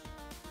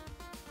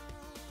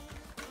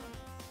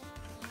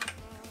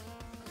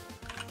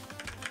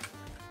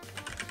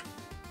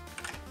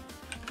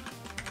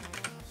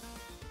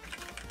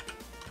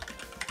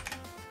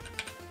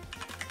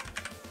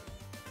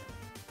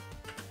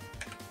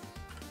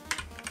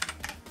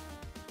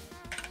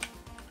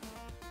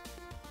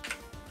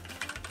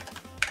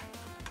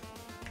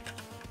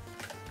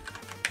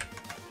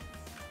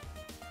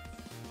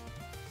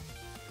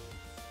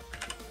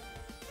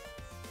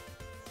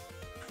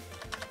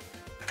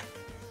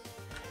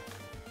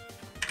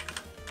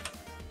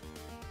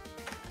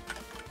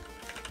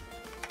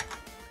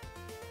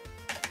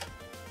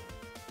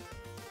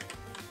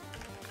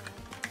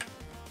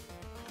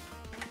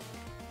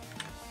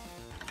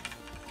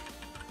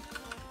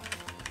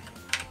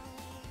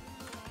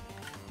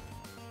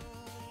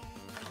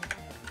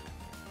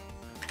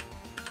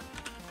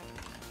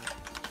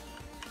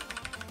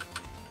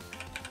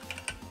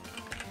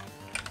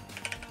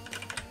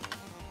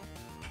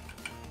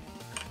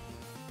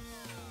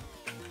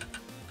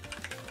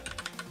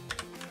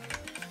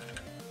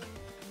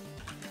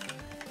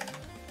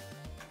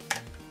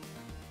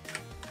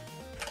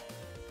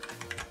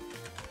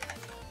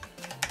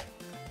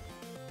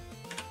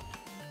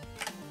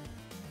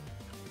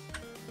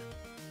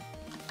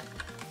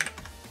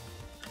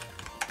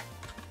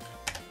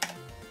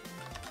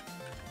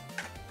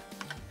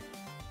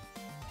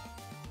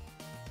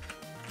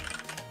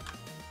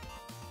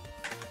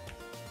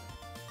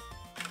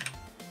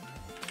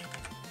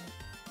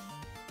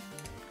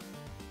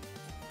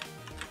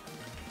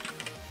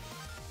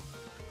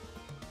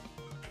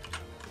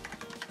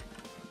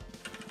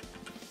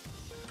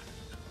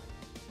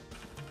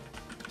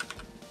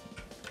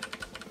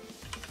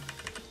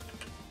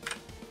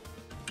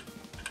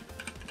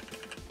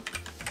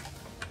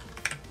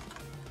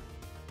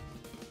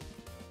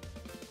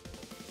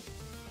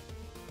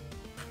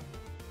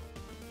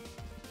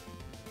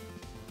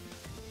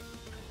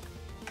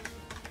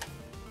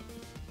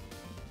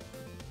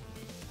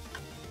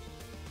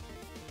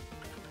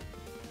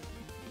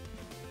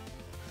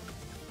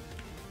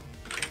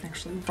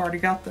 Actually, we've already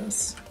got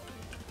this.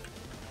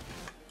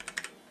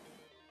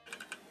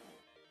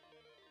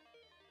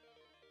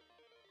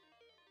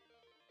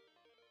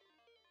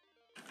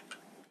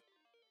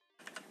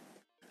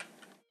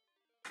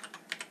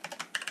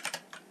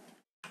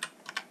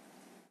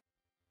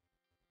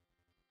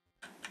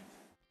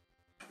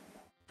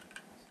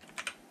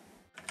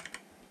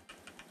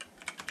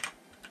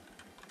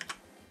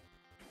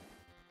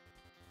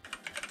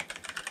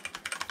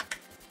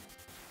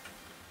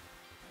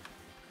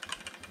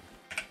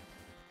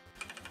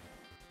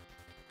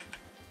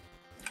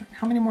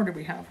 How many more do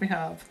we have? We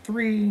have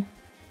 3,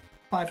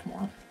 5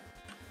 more.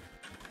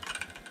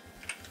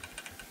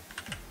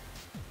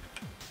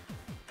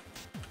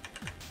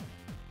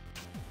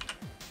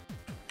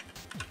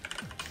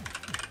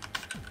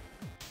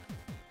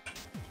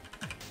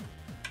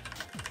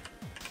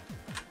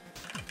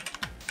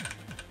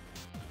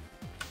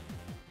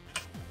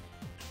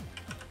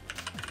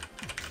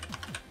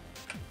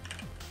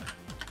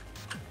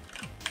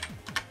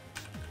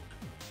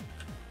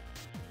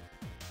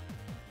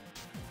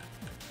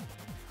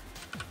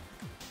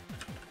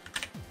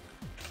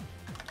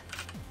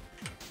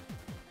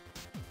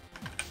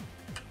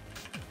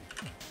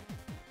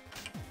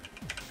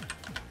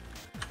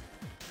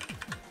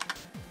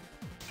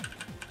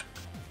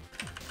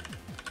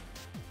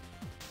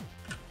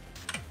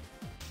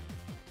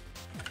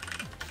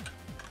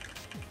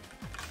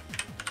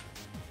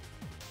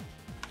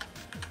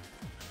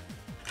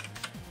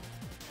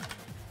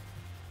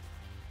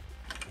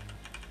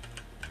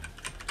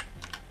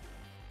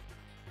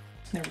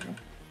 There we go.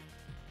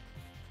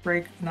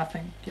 Break,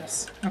 nothing.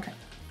 Yes. Okay.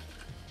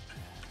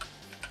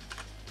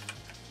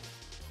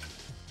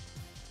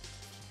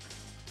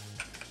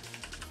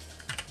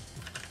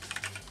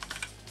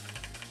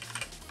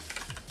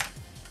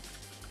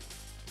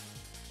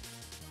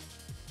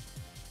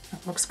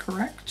 That looks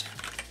correct.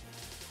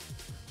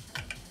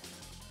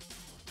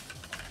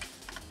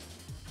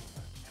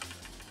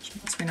 Which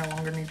means we no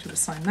longer need to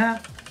assign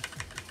that.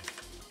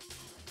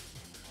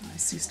 I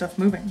see stuff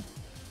moving.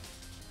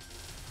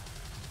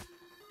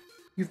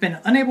 You've been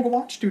unable to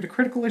watch due to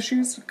critical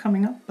issues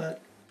coming up,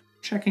 but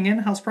checking in.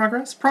 How's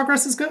progress?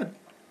 Progress is good.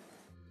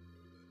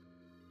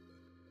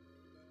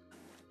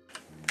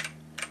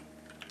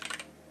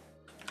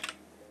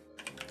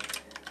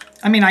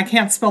 I mean, I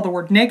can't spell the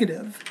word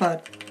negative,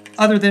 but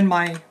other than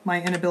my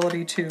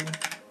inability to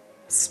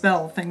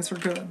spell, things are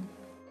good.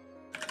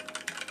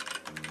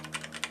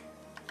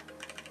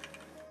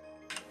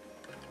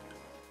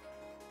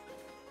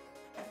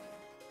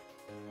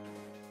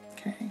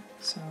 Okay,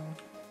 so...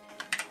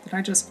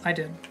 I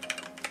did.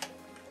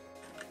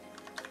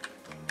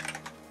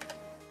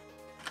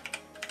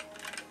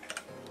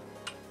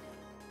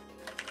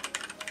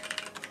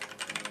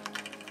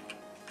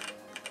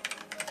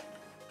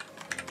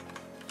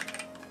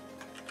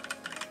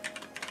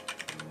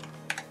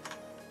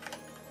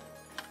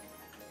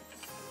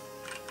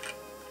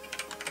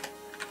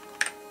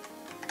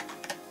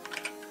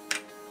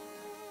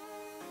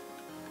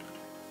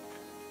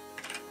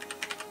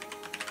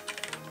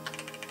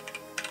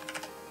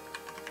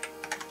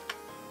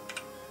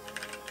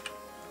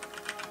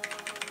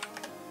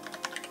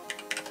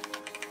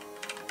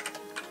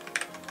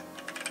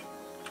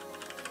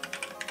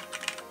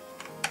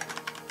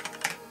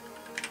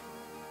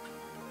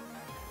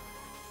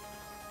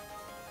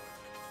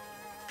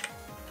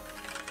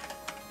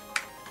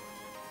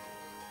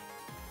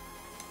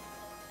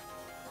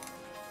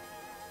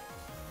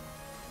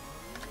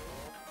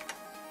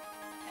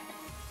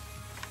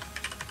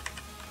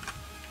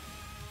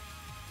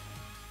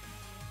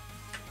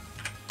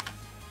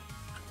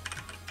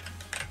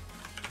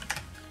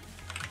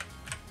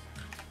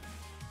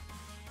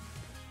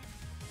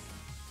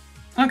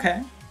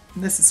 Okay,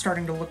 this is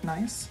starting to look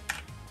nice.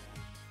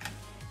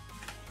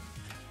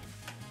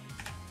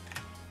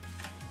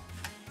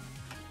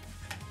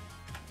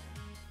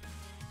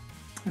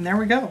 And there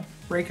we go,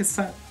 break is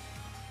set.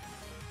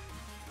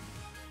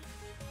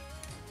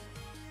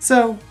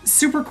 So,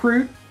 super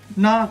crude,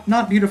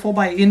 not beautiful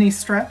by any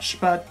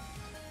stretch, but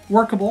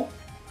workable.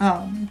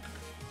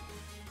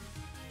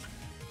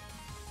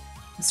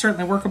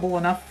 Certainly workable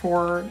enough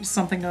for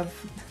something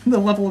of the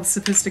level of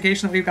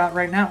sophistication that we've got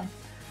right now.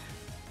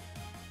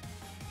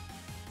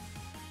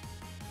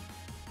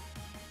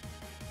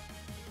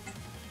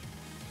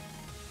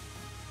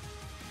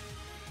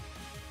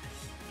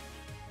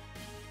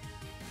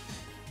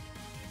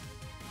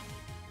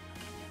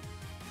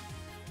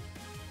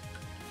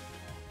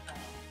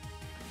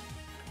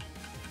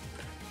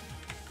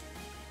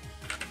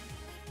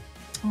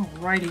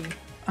 Alrighty.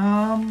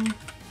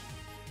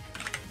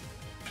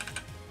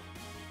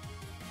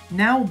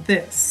 Now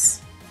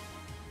this.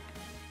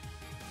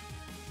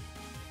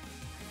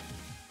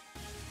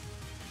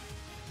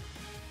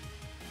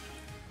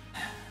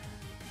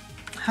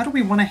 How do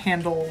we want to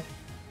handle...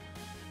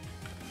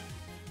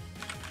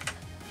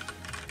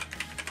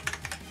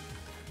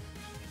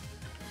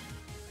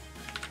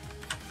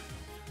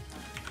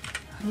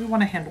 How do we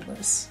want to handle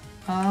this?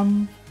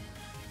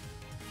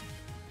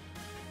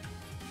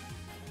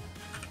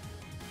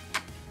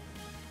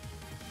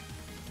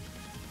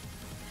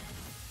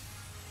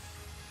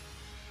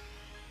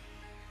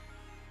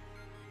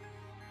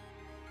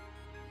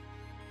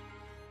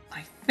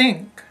 I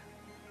think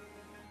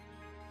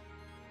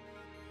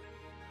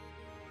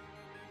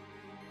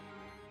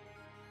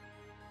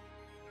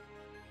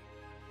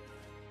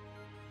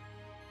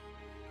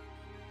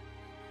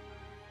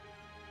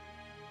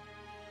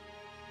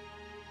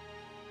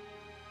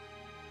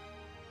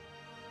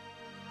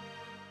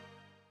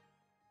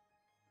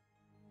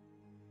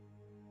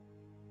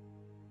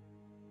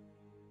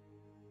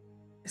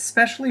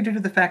especially due to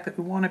the fact that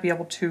we want to be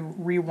able to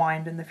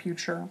rewind in the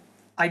future.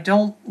 I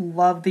don't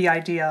love the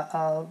idea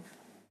of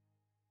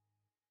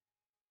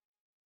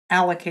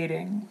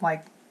allocating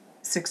like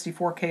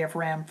 64K of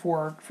RAM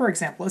for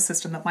example, a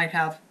system that might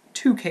have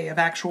 2K of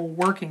actual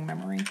working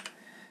memory.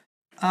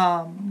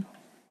 And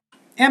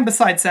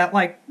besides that,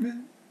 like,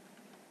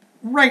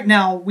 right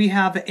now we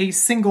have a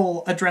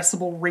single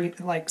addressable rate,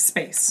 like,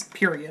 space,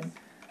 period.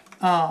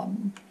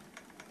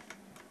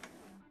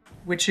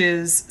 Which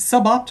is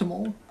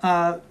suboptimal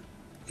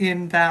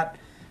in that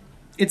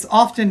it's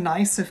often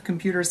nice if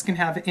computers can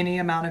have any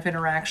amount of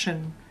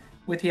interaction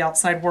with the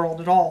outside world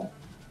at all.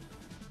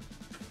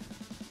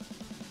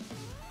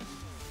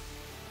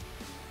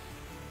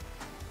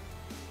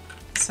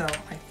 So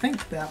I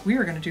think that we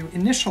are going to do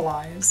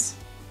initialize.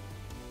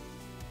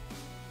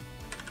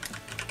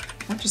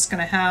 We're just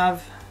going to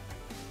have...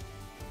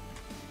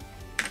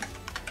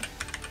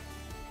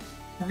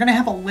 We're going to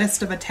have a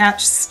list of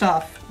attached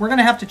stuff. We're going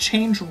to have to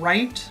change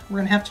write. We're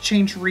going to have to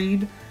change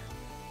read.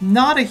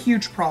 Not a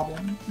huge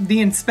problem. The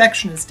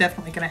inspection is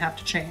definitely going to have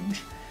to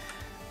change.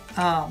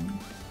 But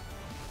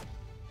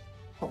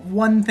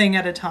one thing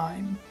at a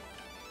time.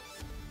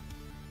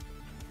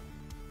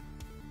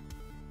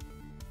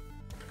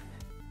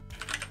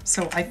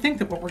 So I think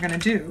that what we're going to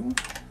do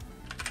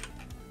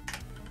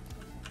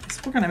is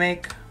we're going to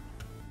make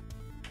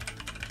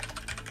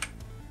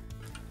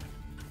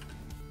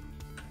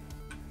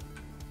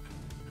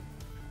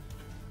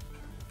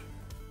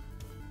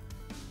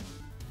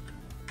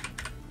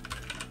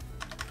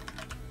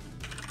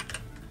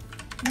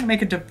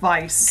a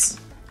device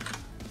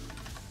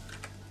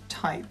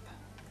type.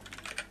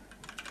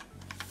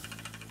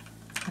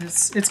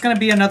 It's going to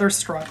be another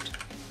struct.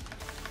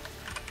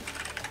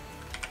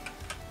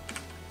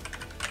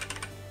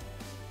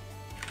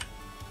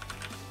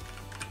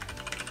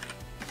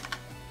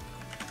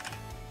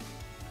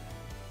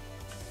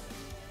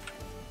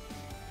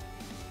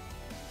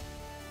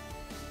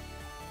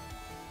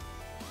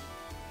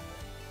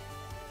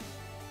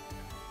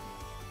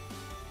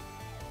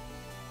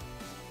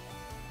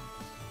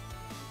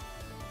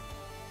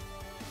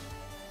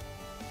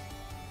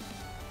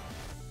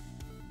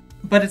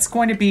 But it's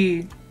going to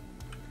be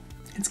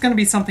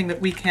something that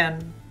we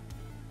can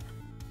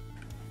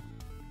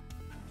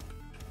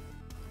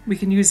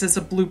use as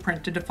a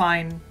blueprint to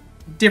define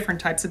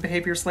different types of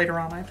behaviors later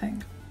on, I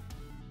think.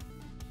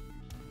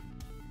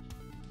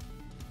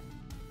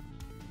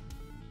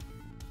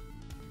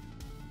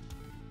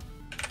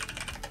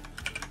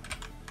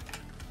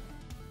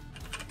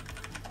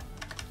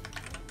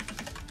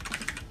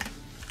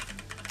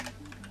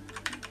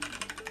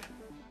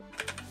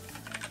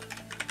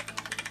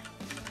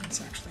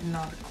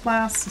 Not a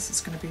class. This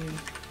is going to be,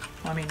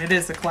 well, I mean, it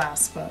is a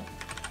class, but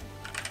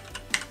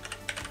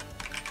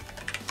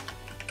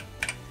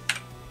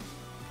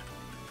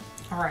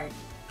all right.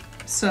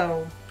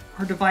 So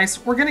our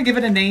device, we're going to give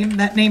it a name.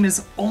 That name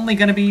is only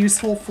going to be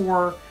useful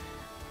for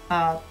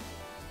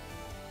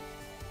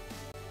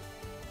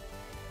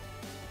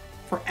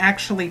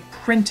actually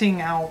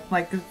printing out,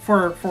 like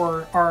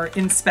for our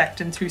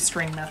inspect and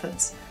toString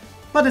methods.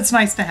 But it's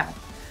nice to have.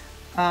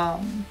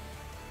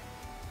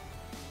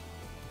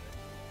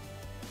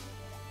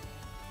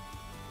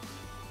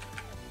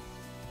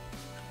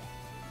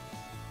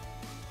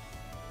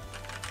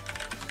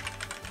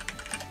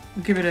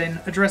 We'll give it an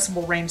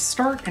addressable range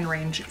start and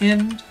range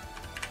end.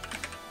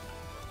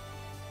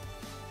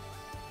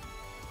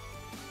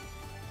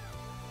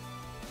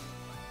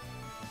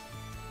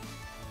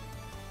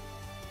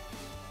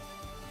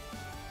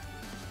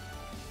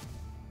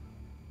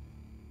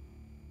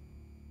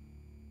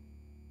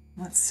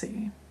 Let's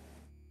see.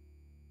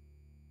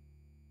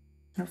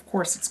 And of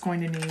course, it's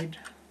going to need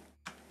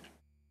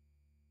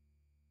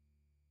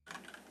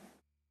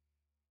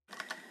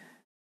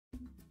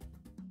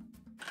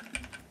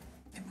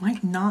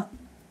might not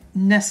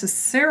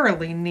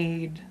necessarily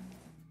need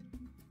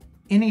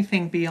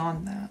anything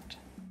beyond that.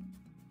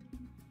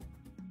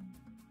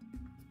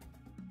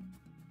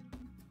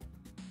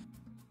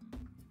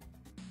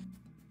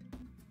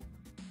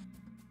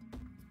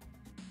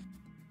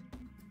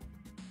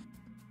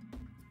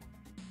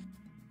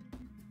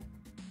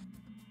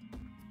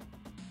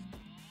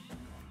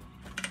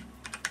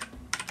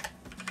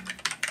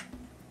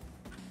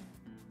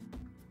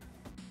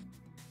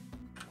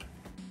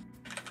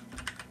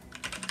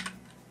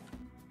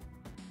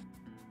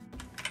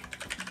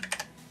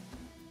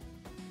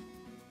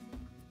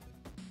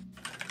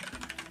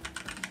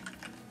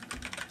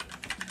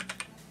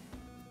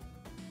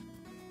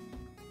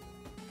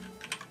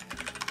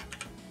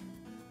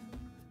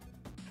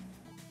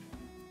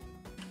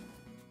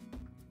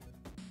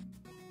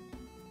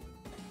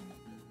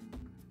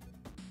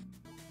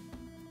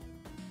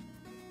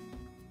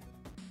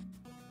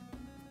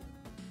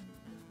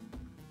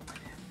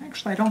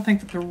 Actually, I don't think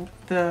that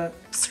the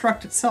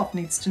struct itself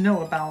needs to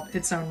know about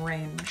its own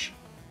range.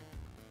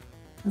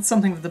 That's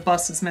something that the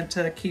bus is meant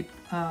to keep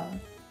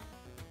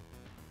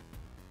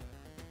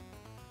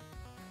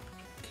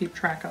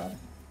track of.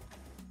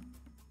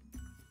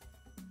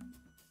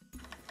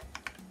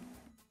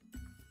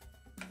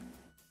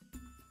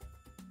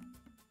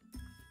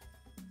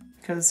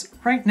 Because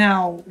right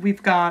now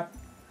we've got,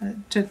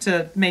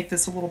 to make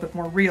this a little bit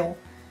more real,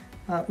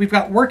 we've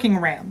got working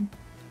RAM,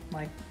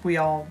 like we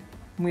all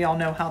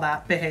know how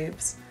that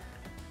behaves.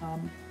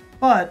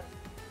 But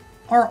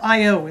our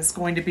I/O is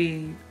going to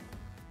be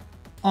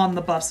on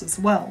the bus as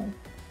well,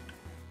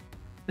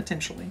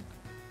 potentially.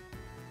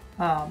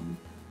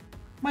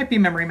 Might be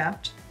memory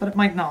mapped, but it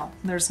might not.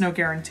 There's no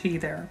guarantee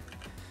there.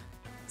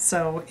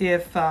 So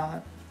if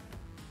a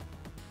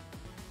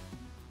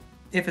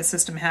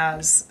system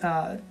has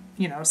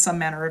you know, some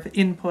manner of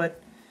input,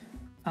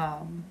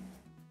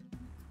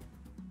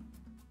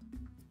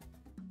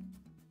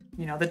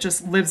 you know, that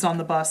just lives on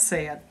the bus,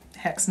 say at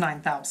hex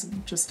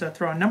 9000, just to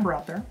throw a number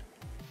out there.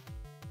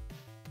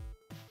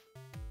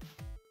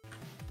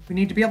 We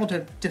need to be able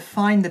to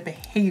define the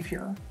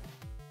behavior.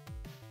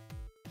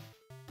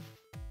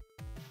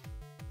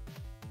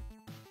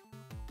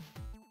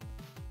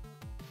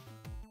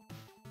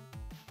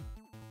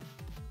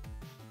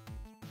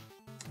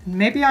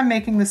 Maybe I'm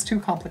making this too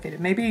complicated.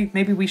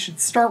 Maybe we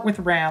should start with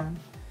RAM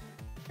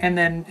and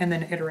then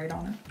iterate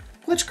on it.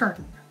 Glitch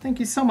Garden, thank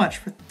you so much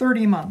for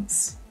 30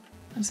 months.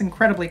 That's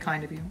incredibly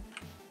kind of you.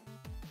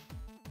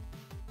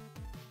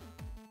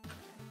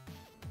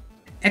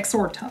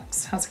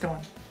 Exortux, how's it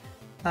going?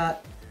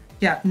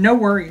 Yeah, no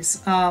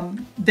worries.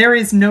 There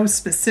is no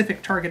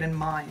specific target in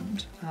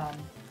mind.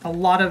 A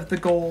lot of the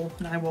goal,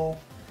 and I will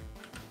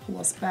pull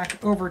us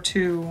back over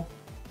to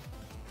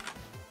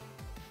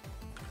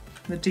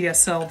the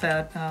DSL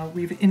that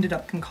we've ended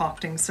up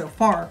concocting so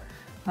far.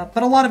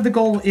 But a lot of the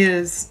goal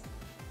is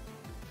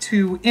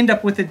to end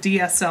up with a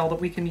DSL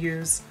that we can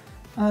use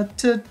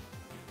to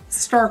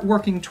start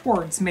working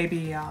towards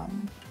maybe,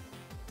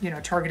 you know,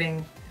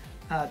 targeting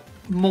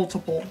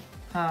multiple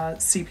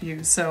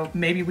CPUs. So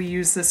maybe we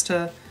use this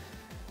to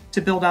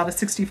build out a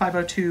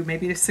 6502,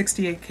 maybe a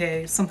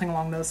 68K, something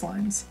along those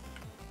lines.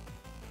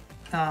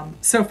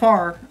 So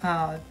far,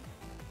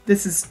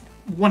 this is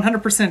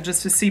 100%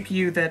 just a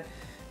CPU that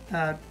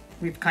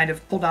we've kind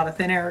of pulled out of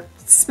thin air,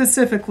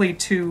 specifically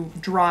to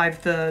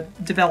drive the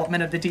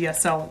development of the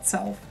DSL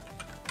itself.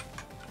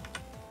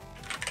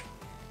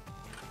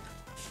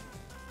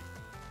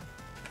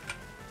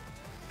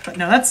 But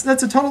no, that's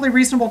a totally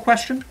reasonable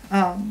question.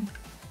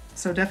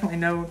 So definitely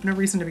no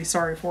reason to be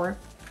sorry for it.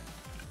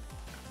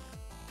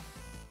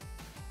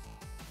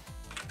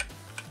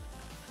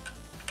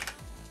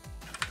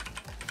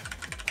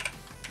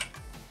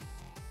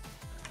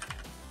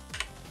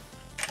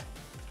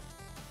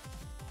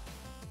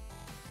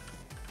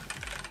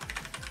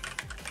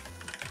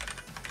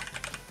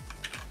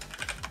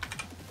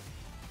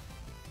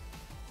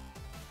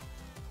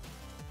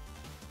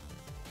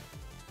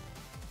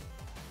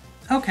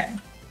 Okay.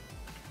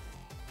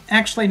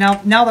 Actually, now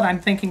that I'm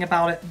thinking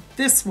about it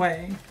this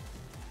way,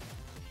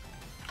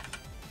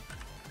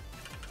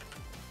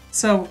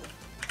 so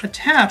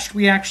attached,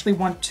 we actually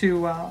want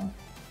to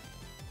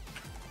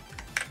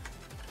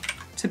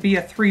be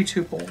a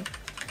 3-tuple.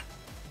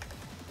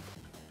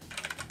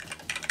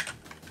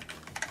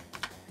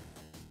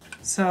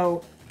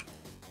 So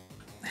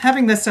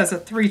having this as a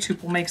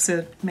 3-tuple makes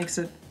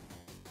it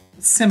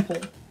simple.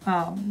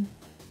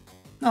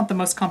 Not the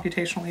most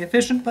computationally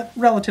efficient, but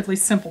relatively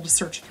simple to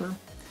search through.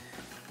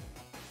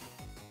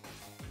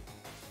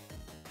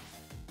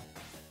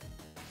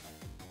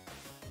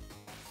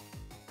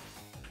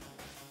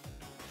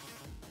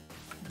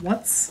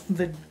 What's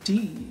the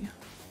D?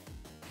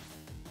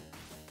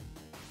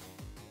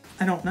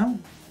 I don't know.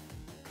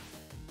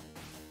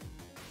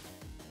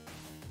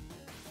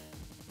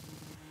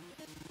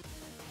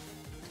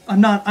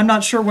 I'm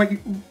not sure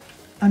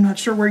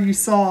where you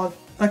saw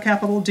a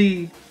capital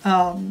D,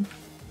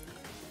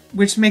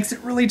 which makes it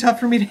really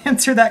tough for me to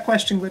answer that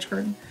question, Glitch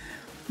Garden.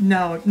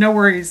 No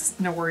worries,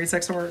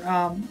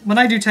 XOR. When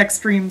I do tech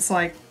streams,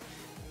 like,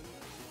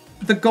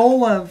 the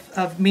goal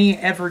of me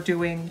ever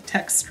doing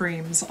tech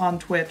streams on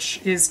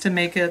Twitch is to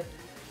make it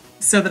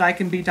so that I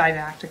can be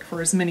didactic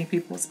for as many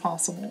people as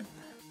possible.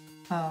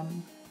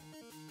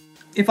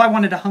 If I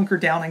wanted to hunker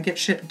down and get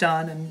shit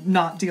done and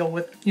not deal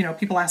with, you know,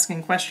 people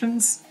asking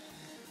questions,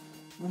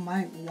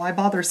 why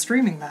bother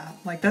streaming that?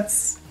 Like,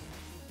 that's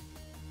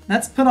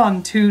put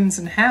on tunes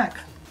and hack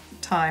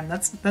time.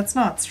 That's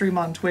not stream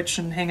on Twitch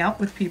and hang out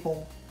with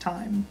people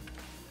time.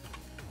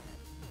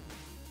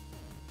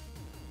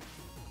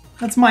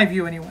 That's my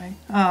view anyway.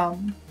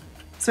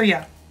 So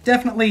yeah,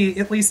 definitely,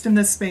 at least in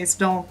this space,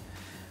 don't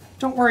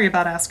worry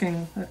about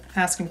asking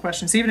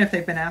questions, even if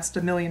they've been asked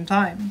a million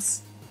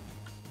times.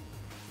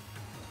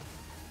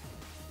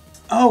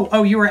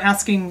 Oh, you were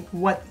asking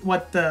what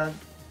the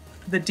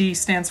D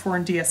stands for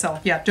in DSL.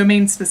 Yeah,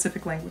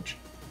 domain-specific language.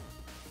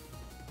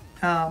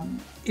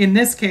 In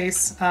this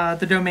case,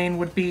 the domain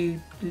would be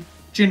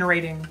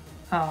generating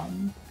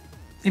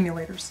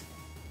emulators.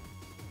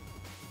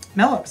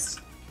 Melos,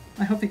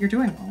 I hope that you're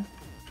doing well.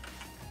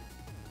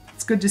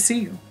 It's good to see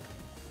you.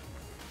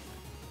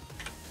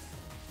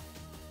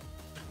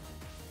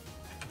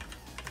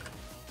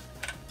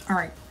 All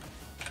right.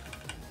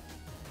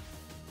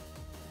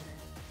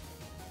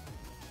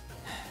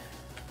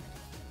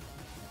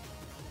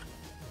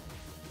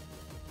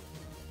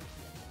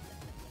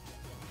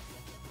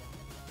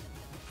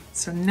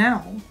 So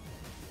now,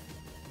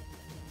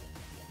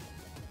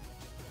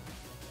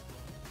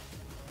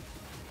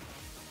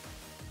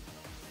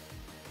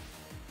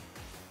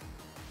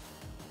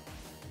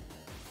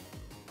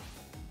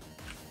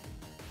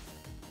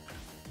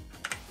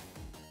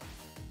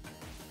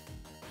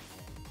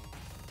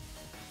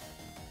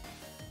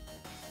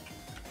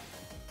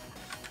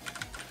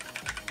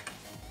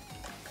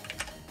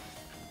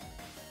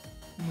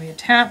 we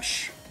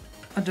attach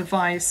a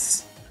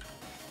device .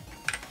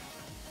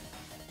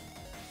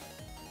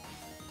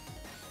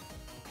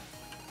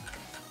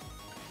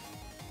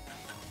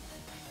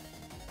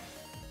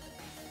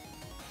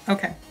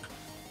 Okay.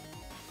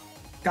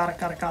 Got it,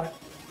 got it, got it.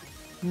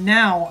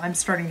 Now I'm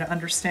starting to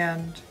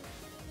understand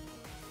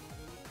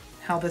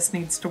how this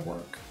needs to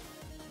work.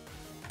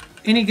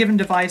 Any given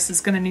device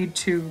is going to need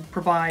to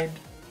provide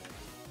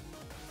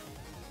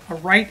a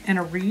write and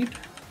a read.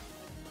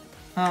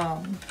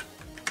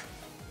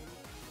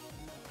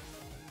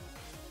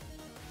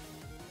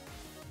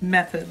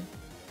 Method.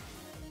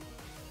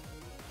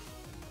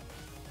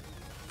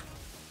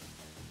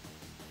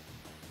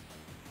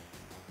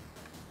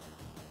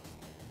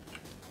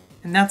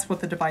 And that's what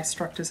the device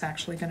struct is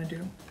actually going to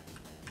do.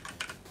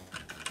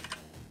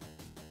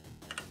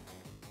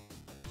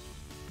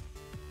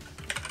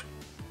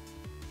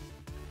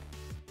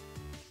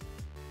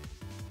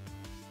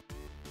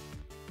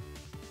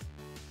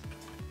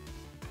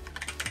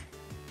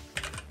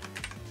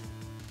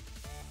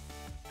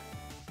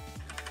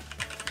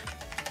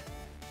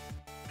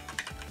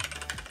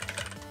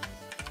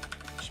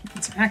 Which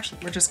means actually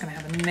we're just going to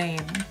have a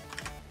name.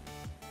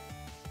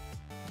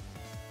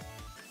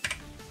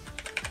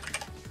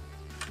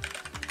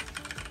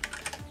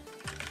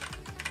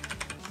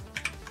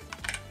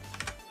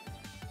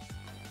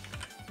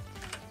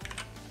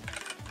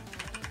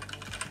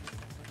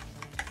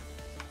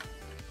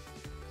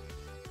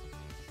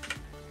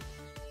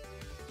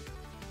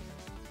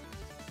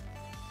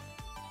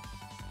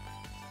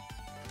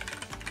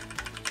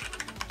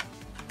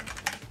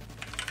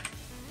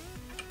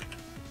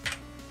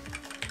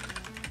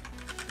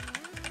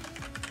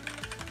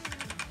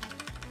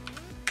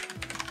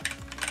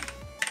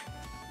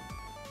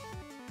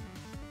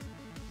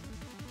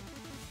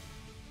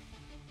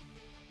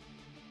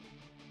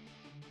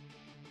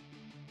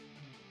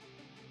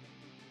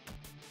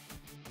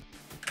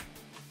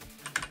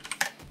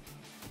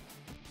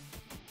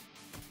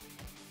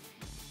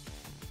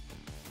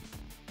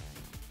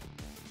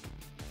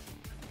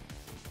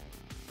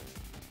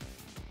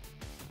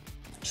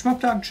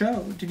 Schmuck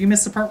Joe, did you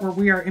miss the part where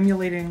we are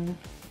emulating ...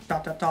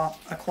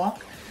 a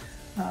clock?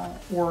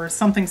 Or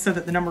something so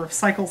that the number of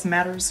cycles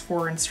matters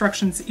for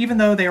instructions, even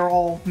though they are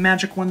all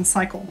magic one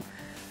cycle?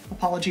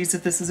 Apologies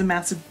if this is a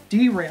massive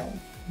derail.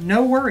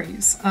 No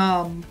worries.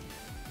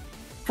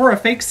 For a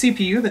fake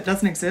CPU that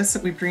doesn't exist,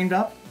 that we've dreamed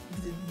up,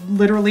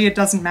 literally it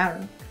doesn't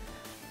matter.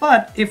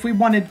 But if we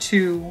wanted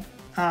to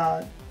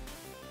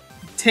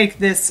take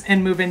this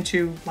and move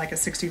into like a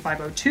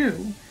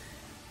 6502,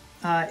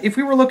 if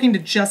we were looking to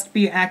just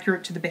be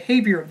accurate to the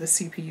behavior of the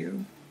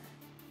CPU,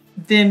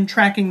 then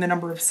tracking the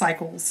number of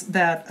cycles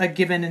that a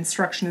given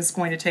instruction is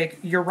going to take,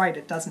 you're right,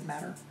 it doesn't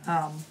matter.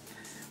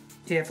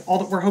 If all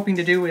that we're hoping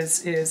to do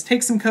is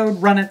take some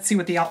code, run it, see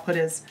what the output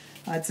is,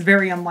 it's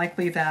very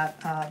unlikely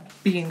that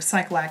being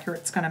cycle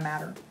accurate is going to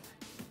matter.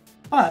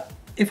 But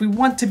if we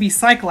want to be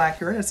cycle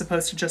accurate as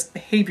opposed to just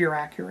behavior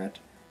accurate,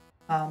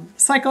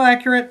 cycle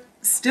accurate,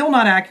 still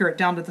not accurate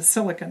down to the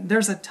silicon.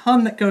 There's a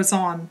ton that goes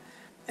on.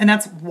 And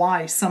that's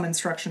why some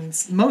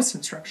instructions, most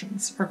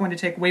instructions, are going to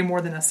take way more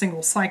than a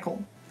single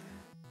cycle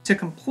to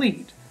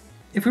complete.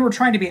 If we were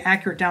trying to be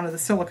accurate down to the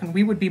silicon,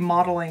 we would be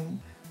modeling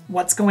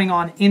what's going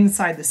on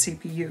inside the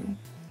CPU.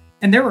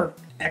 And there are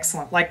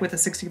excellent, like with the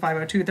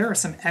 6502, there are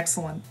some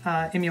excellent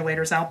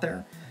emulators out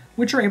there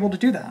which are able to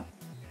do that.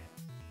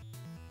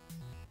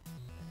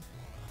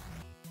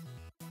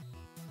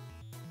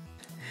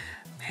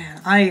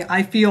 Man,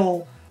 I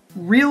feel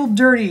real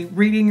dirty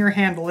reading your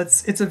handle.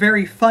 It's a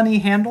very funny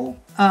handle.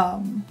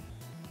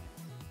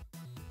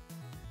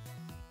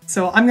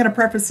 So I'm going to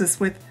preface this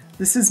with,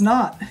 this is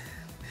not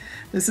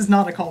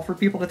a call for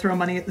people to throw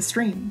money at the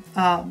stream.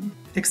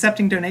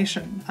 Accepting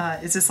donation.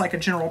 Is this like a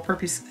general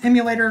purpose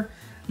emulator?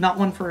 Not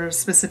one for a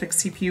specific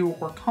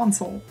CPU or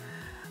console?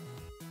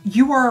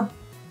 You are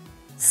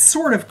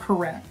sort of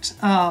correct.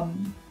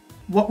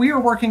 What we are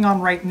working on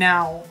right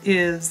now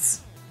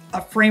is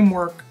a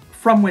framework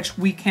from which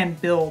we can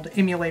build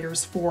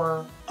emulators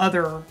for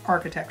other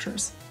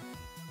architectures.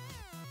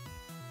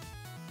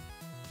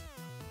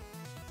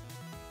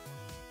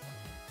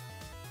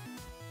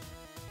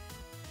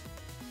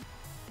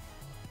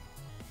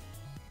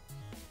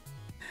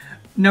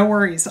 No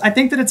worries. I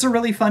think that it's a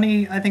really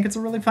funny. I think it's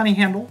a really funny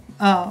handle.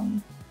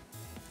 I'm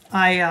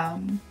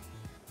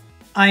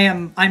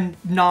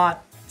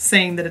not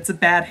saying that it's a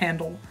bad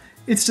handle.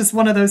 It's just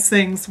one of those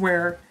things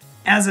where,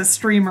 as a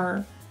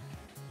streamer,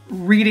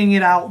 reading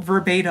it out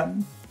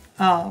verbatim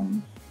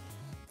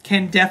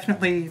can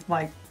definitely,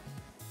 like,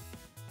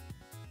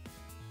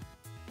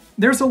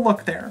 there's a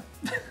look there.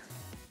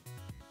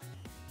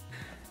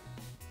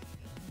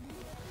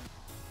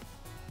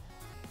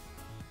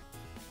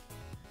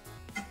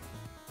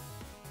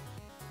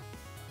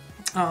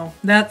 Oh,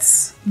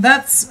 that's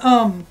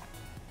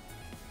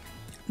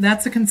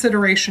a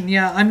consideration.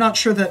 Yeah, I'm not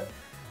sure that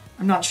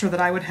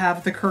I would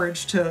have the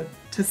courage to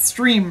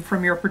stream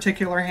from your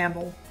particular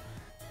handle.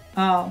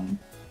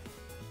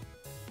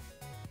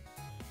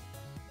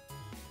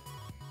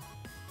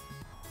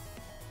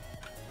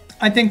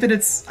 I think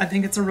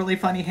it's a really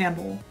funny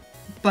handle,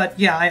 but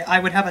yeah, I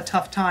would have a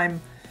tough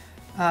time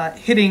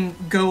hitting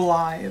go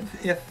live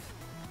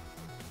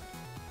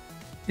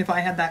if I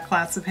had that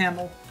class of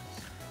handle.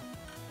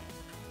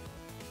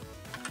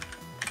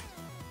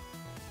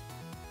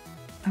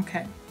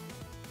 Okay.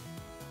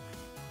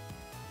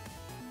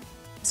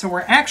 So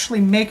we're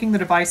actually making the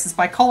devices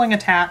by calling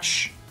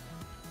attach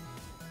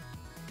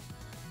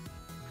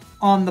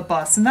on the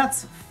bus, and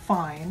that's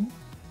fine.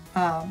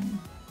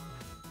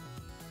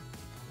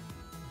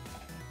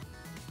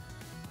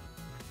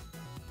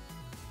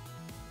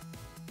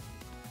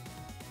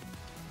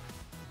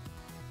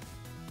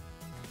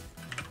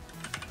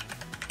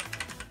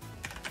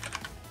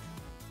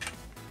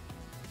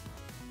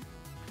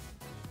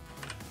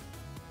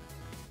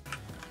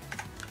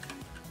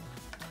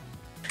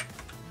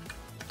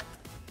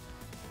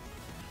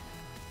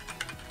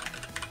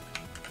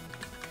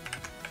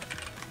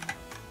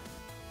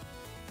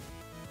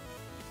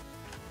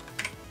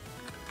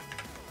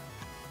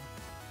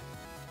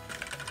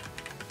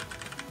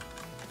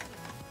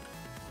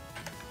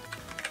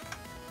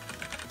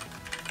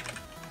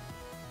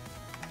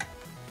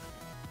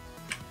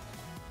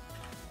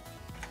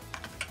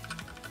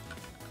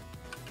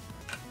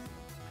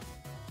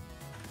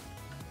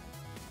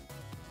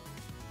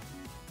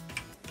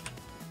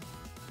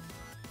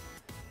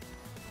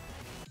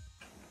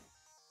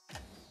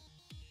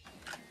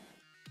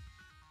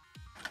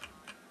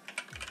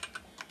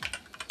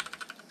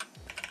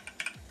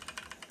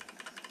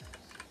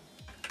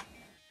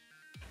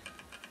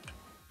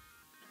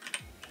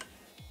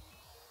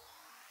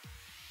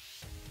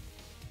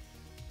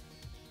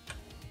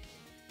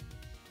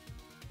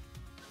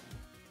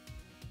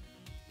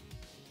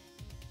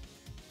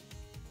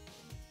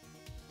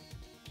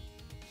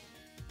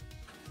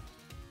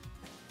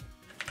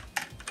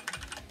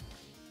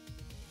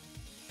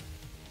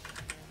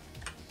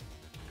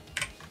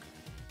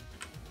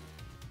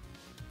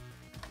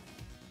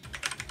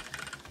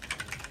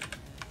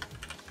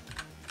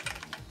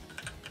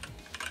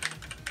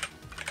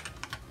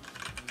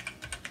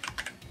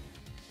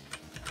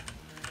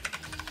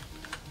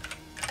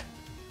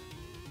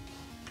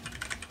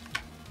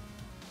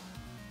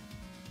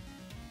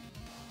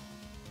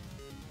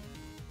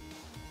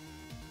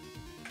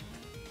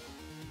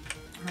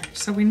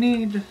 So we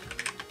need...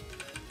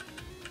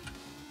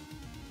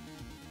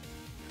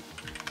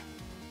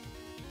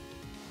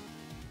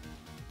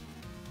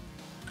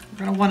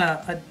 We're going to want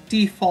a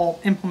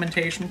default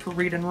implementation for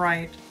read and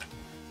write.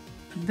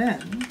 And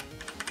then...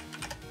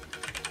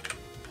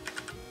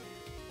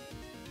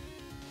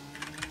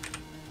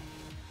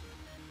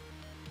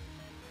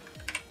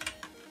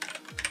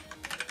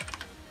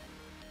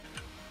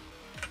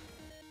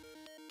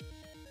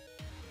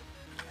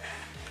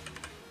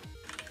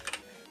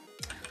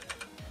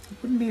 It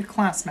wouldn't be a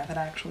class method,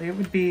 actually. It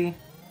would be...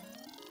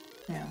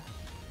 Yeah.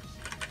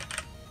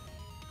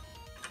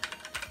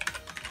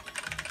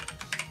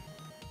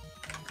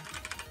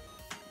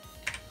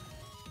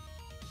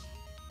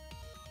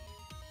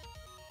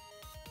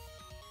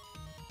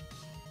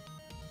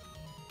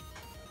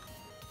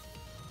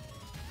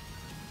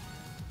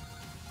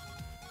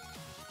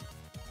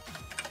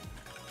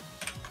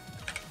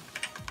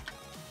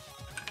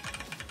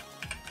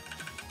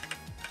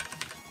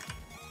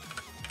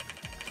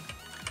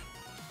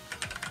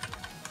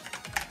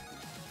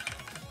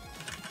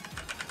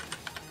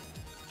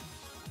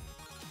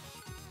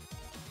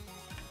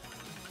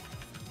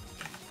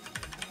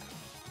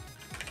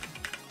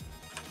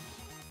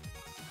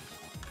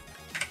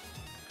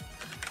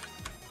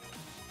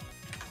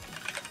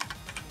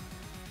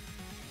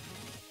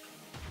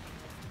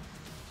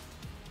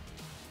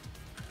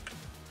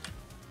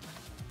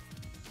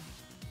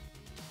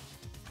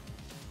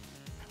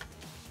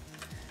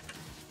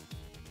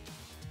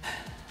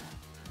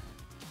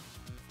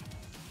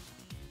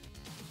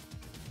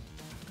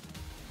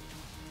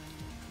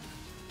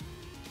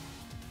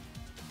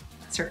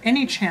 Is there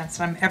any chance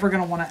that I'm ever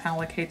going to want to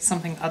allocate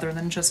something other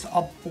than just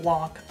a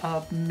block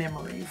of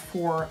memory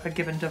for a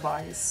given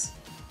device?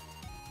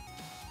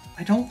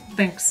 I don't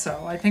think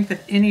so. I think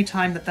that any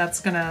time that that's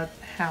going to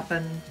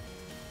happen...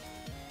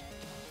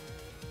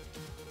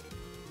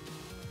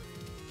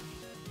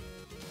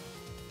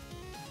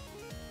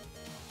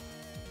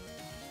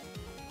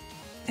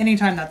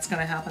 anytime that's going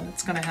to happen,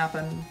 it's going to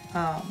happen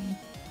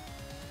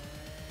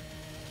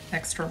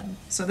external.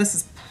 So this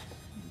is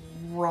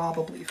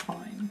probably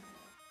fine.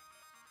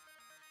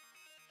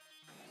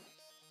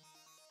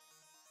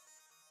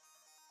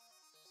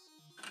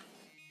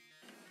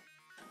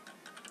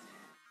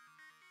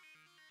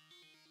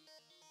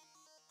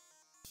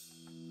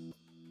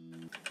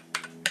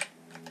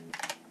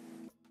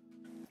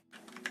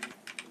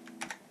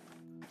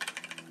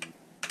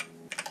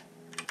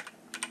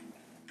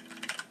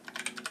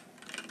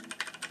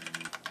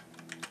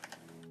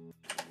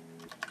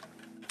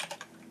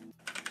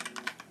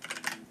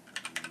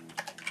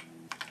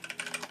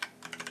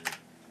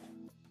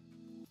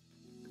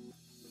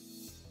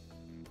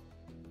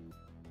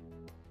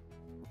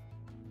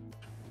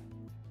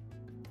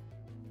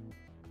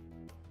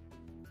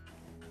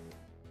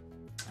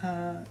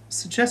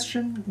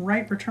 Suggestion,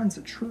 write returns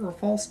a true or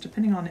false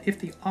depending on if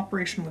the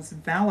operation was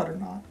valid or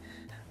not.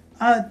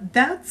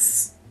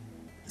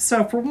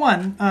 So for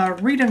one,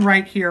 read and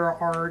write here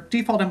are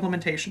default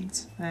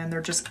implementations, and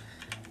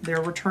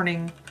they're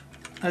returning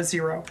a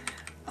 0.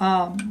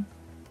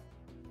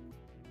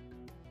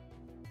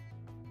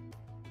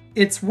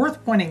 It's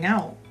worth pointing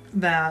out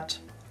that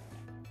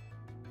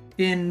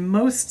in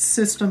most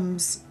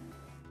systems,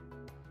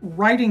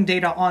 writing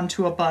data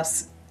onto a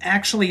bus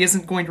actually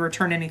isn't going to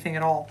return anything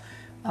at all.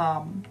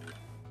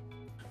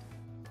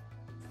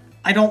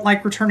 I don't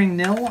like returning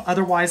nil,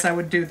 otherwise I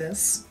would do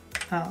this.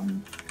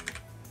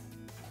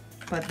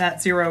 But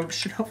that 0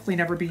 should hopefully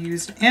never be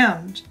used,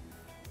 and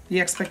the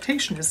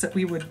expectation is that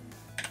we would,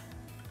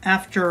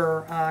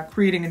 after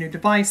creating a new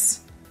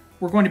device,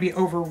 we're going to be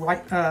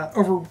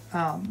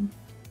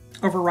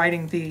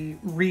overriding the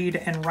read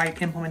and write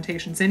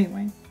implementations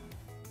anyway.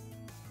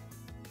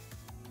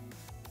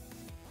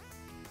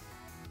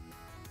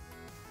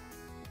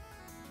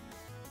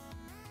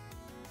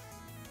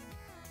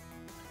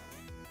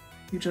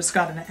 You just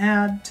got an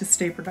ad to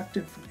stay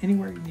productive from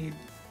anywhere you need.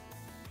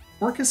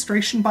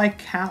 Orchestration by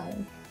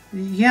Cal.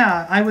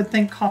 Yeah, I would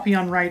think copy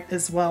on write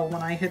as well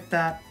when I hit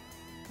that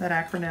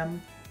acronym.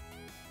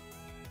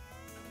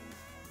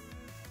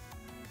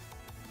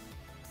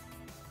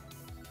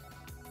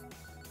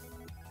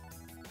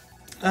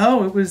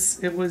 Oh,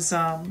 it was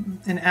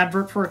an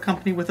advert for a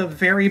company with a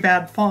very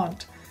bad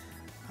font,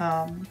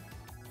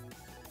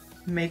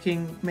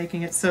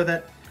 making it so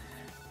that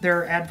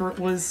their advert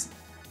was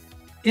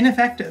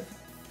ineffective.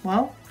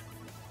 Well,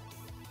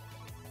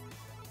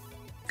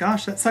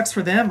 gosh, that sucks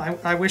for them.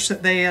 I wish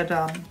that they had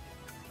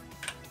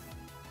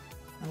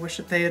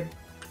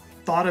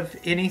thought of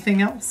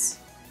anything else.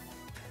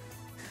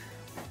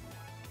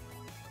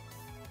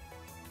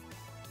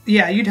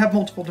 Yeah, you'd have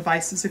multiple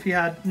devices if you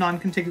had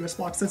non-contiguous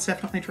blocks. That's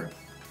definitely true.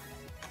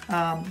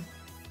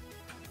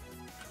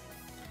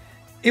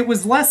 It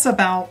was less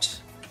about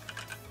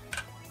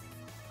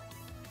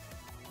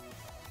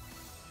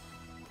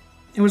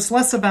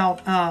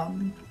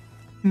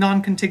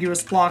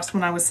non-contiguous blocks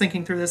when I was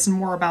thinking through this, and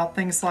more about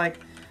things like,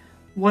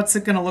 what's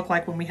it going to look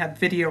like when we have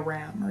video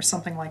RAM or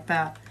something like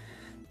that.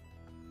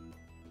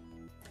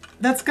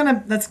 That's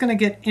gonna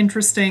get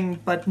interesting,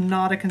 but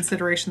not a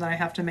consideration that I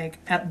have to make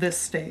at this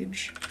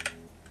stage.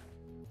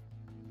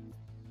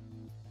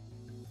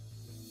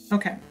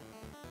 Okay.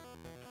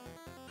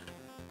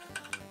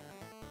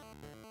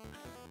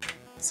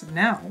 So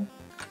now,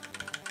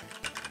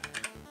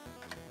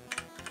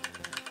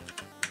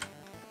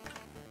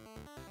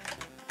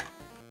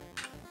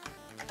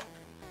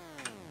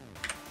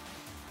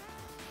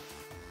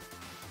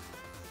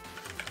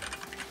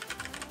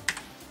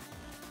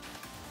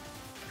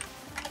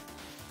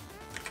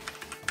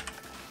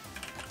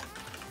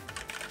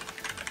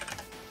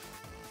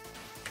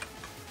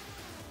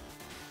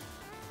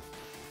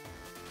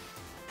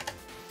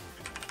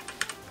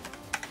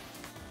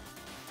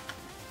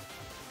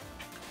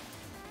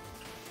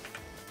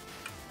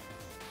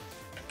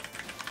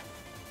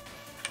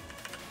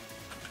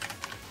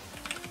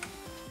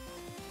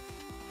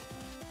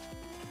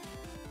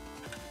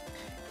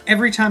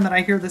 every time that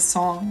I hear this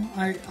song,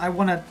 I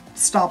want to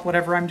stop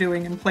whatever I'm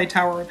doing and play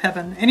Tower of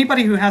Heaven.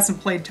 Anybody who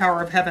hasn't played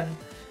Tower of Heaven,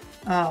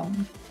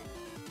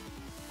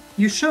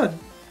 you should,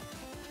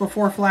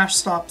 before Flash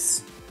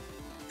stops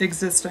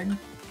existing.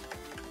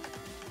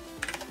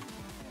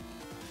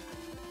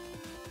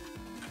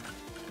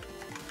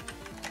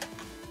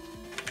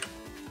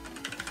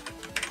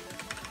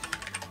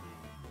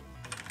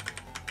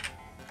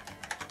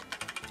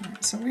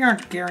 Alright, so we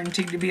aren't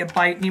guaranteed to be a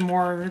byte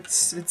anymore.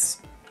 It's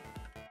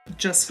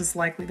just as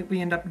likely that we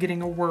end up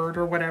getting a word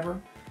or whatever.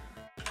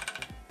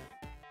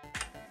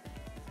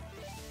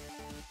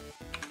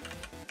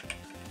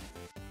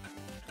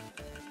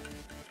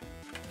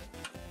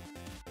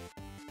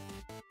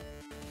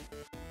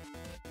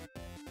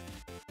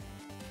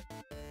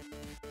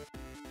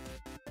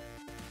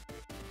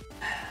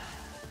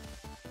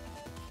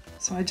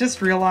 So I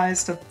just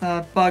realized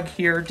a bug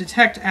here.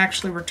 Detect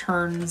actually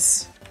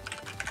returns,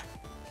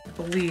 I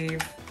believe,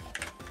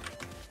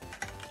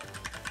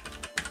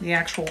 the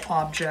actual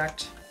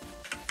object.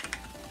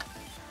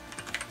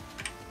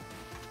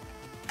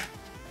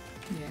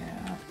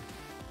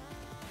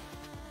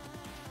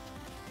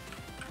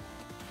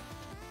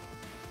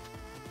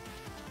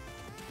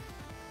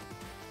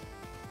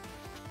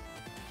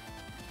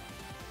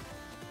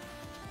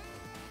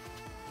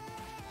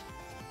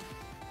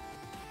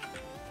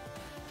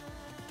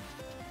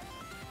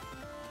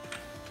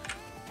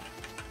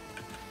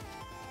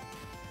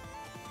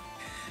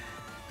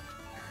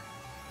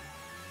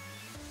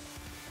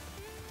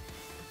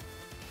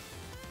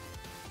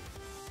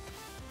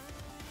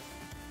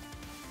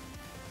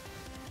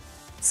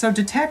 So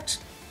detect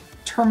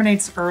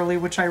terminates early,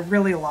 which I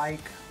really like.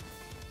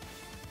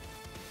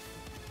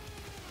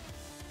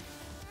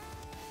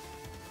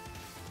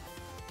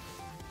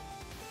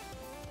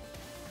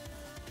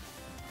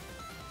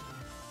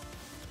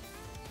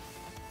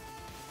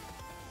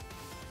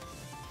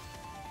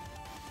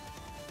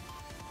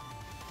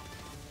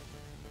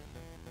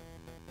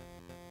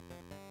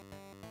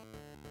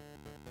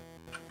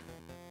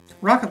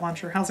 Rocket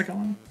launcher, how's it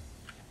going?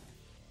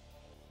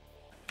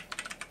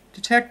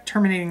 Detect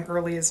terminating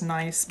early is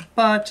nice,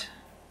 but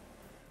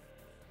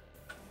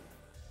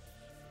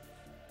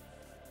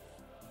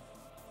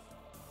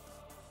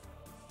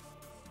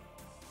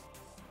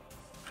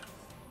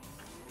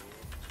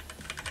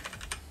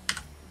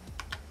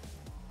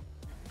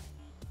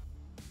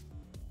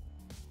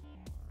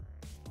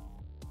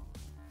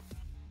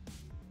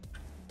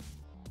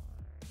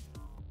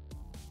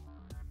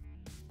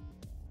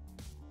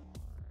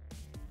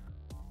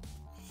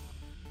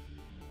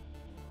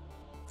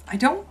I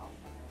don't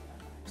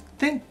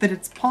think that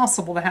it's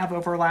possible to have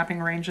overlapping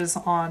ranges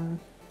on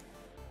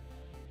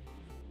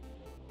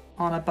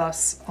a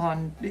bus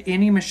on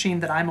any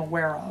machine that I'm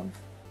aware of.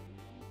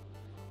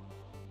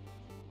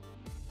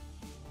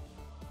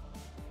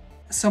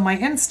 So my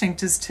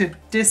instinct is to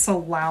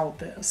disallow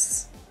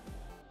this.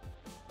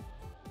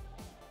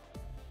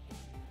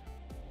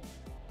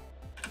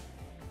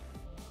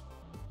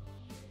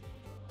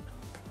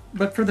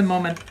 But for the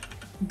moment,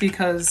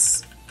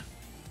 because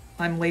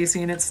I'm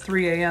lazy and it's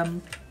 3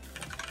 a.m.,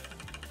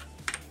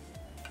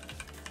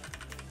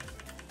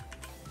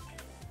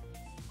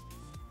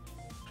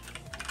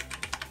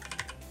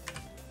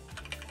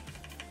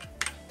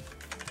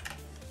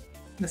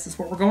 this is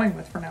what we're going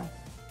with for now.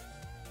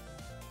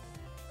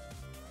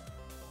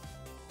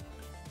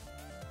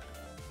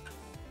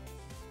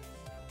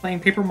 Playing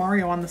Paper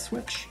Mario on the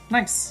Switch.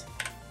 Nice.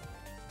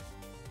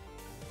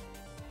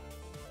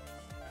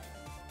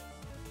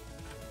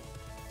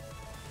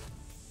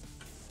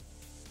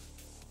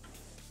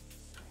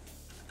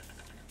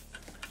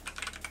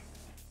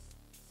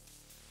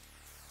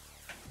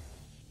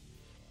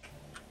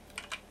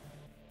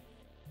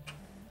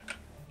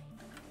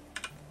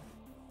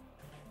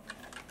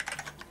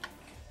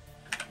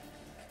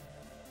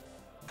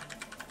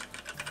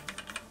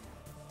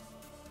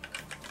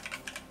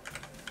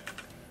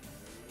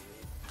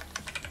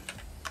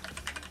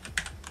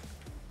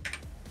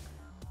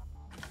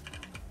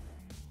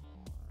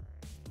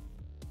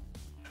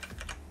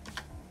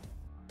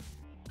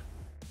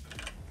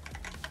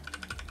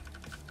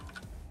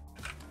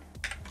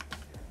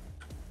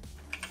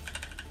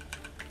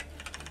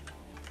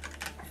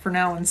 For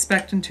now,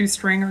 inspect and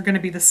toString are going to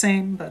be the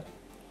same, but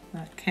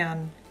that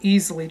can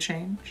easily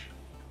change.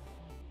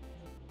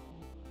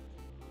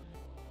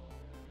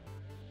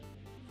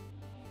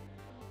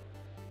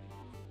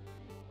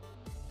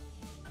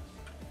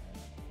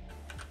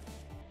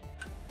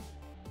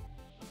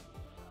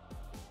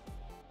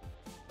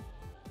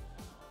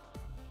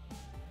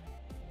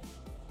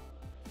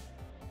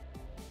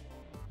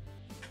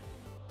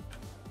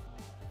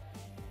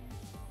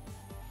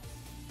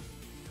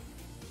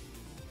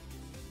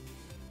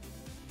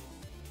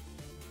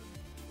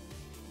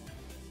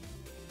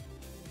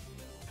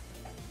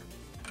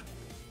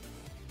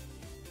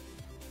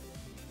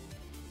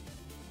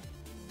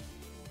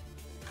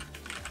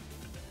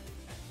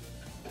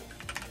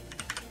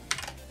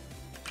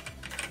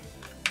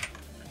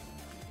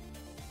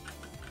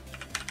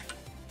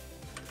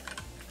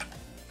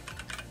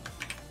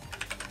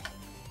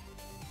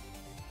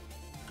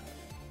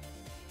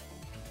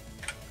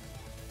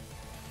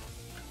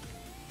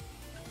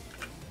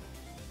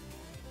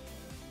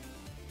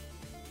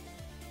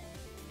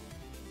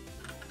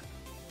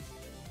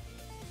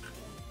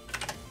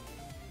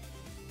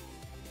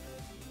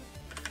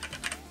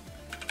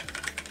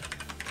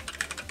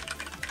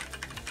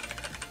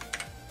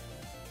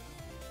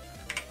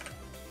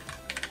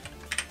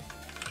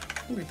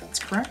 I believe that's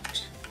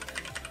correct.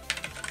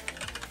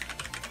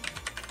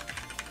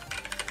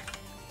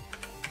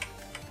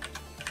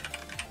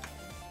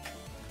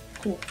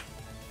 Cool.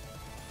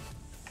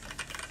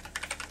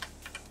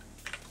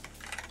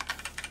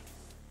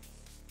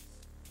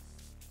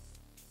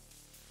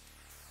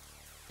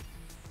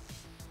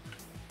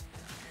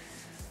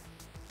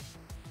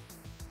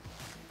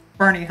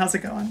 Barney, how's it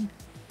going?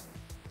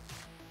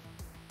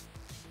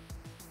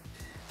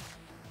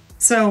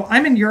 So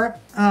I'm in Europe.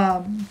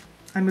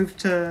 I moved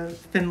to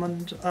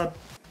Finland a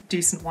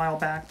decent while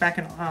back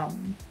in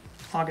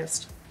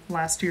August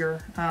last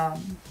year,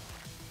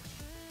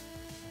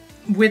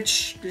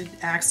 which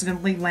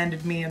accidentally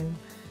landed me in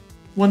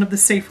one of the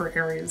safer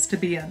areas to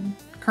be in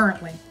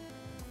currently.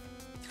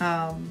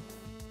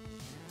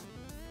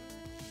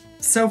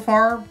 So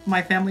far,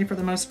 my family, for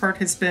the most part,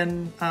 has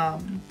been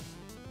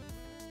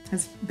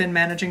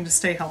managing to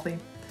stay healthy.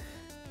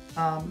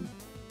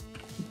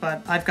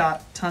 But I've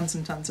got tons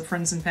and tons of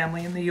friends and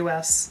family in the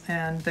US,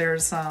 and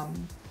there's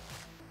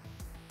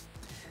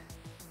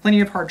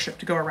plenty of hardship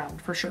to go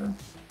around, for sure.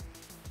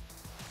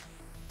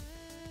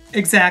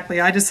 Exactly.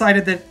 I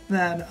decided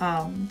that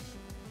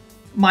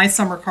My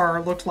Summer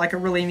Car looked like a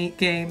really neat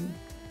game,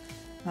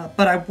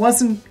 but I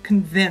wasn't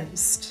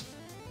convinced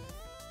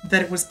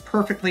that it was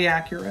perfectly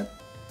accurate.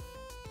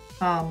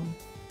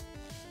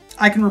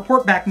 I can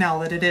report back now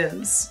that it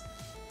is.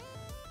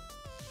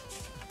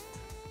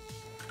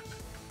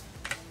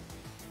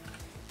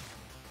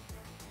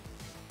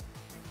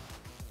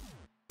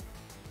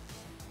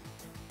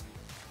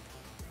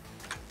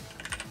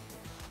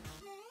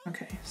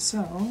 Okay,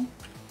 so...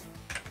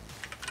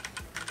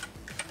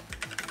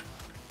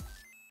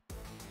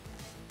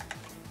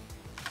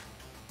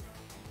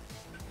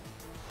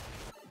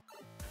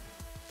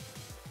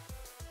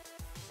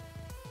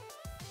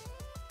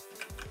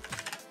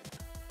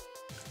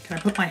 Can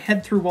I put my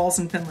head through walls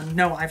in Finland?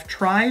 No, I've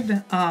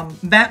tried.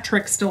 That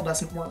trick still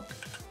doesn't work.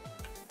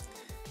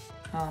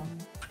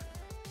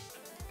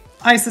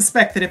 I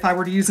suspect that if I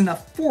were to use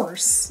enough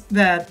force,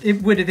 that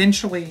it would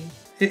eventually...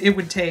 It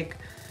would take...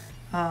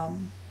 The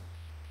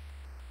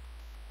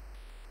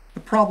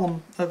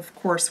problem, of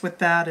course, with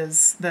that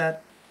is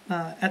that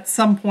at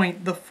some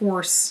point the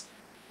force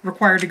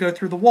required to go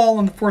through the wall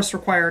and the force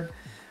required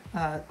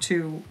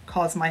to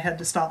cause my head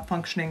to stop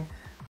functioning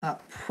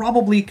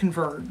probably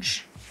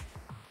converge.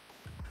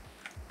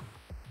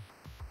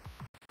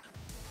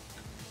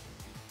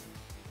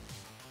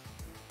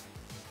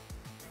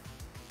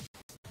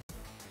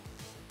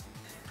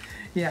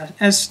 Yeah,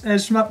 as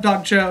Shmup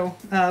Dog Joe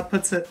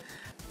puts it,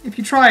 if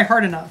you try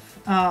hard enough,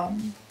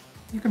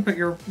 you can put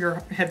your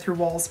head through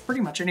walls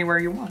pretty much anywhere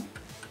you want.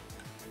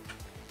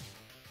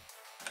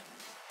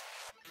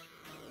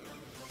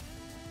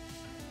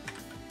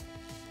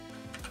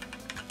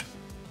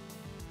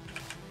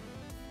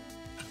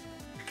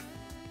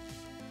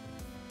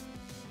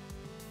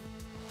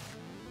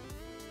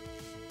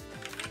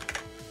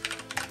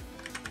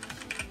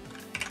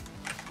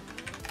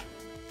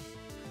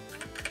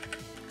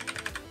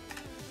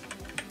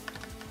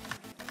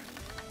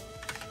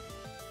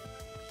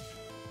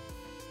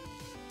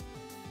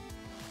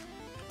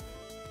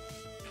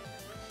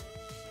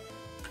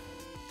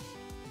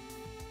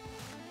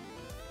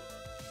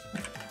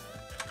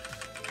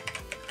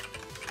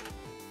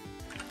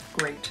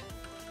 Great.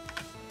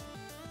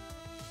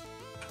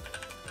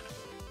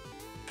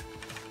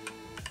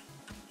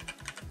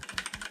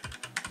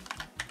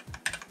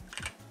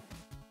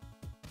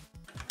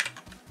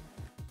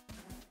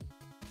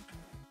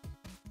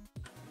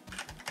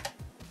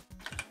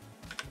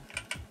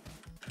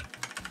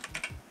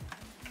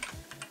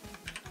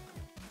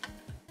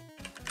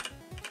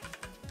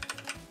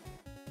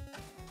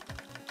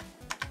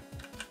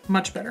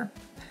 Much better.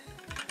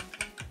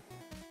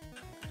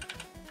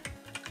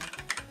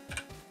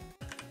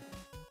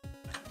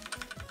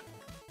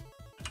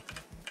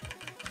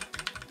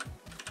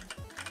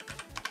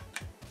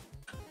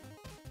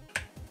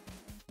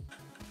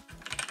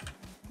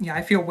 Yeah,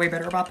 I feel way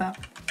better about that.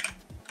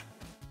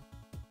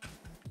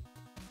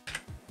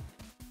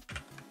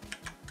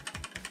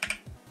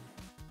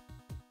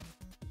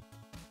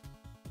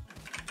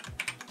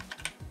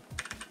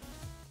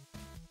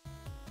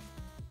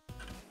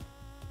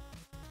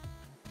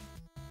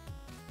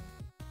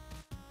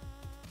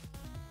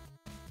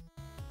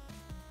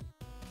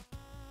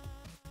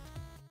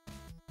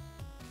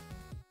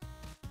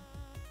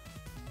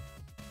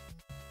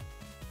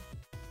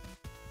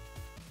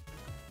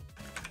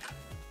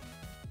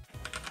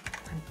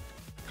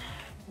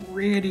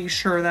 Pretty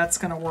sure that's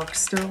gonna work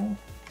still.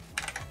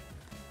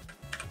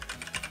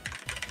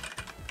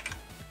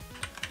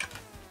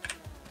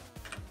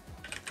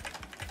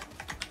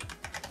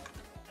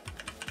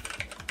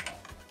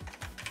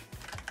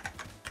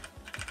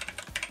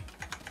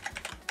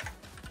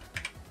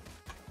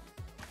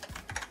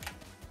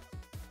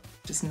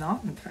 Just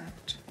not, in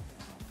fact.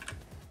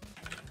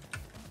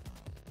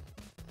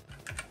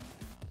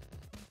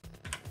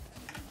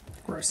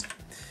 Of course.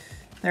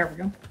 There we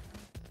go.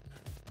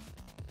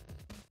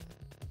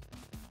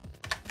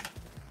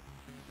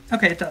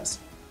 Okay, it does.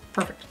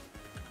 Perfect.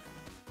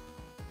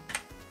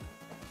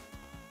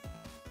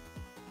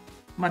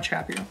 Much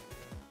happier.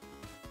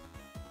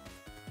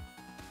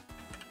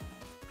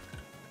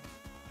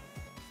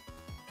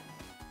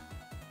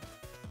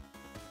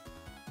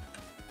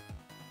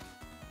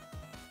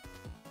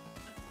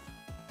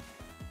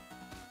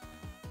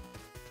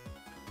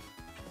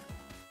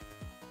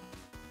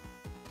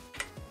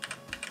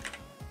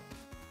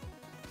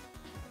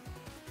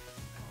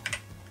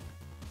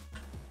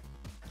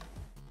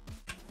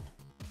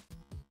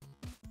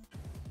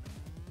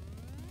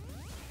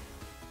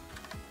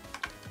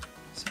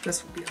 So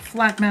this will be a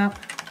flat map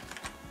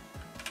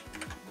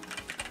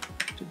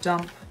to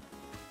dump.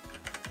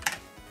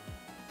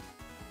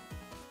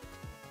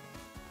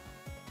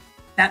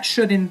 That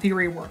should, in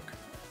theory, work.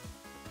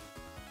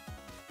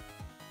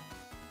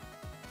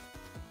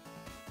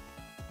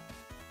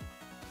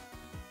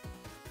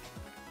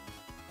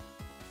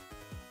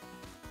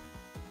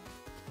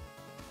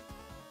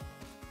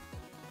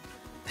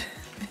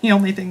 The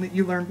only thing that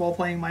you learned while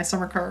playing My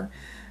Summer Car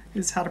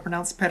is how to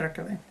pronounce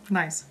Perkele.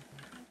 Nice.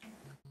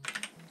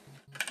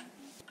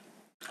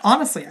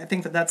 Honestly, I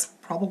think that that's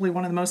probably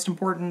one of the most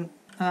important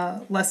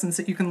lessons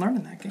that you can learn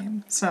in that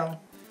game. So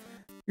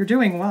you're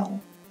doing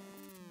well.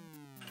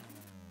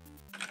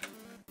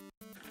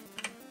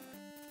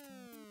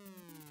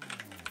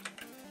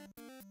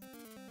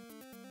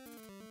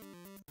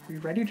 Are we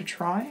ready to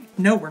try?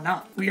 No, we're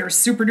not. We are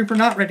super duper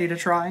not ready to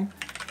try.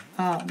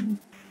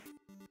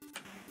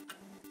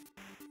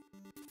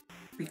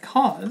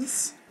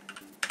 Because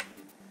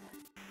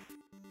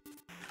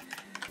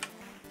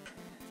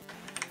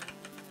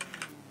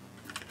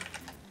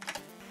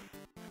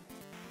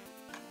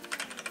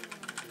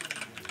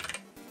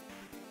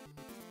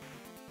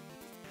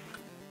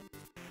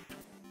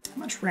how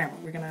much RAM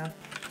are we gonna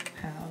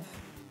have?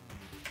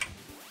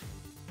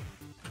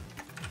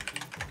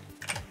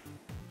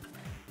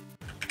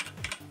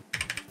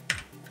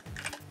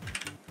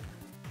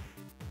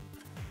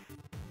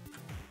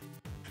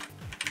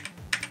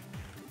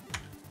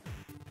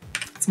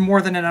 It's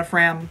more than enough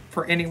RAM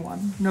for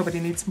anyone.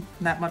 Nobody needs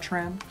that much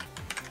RAM.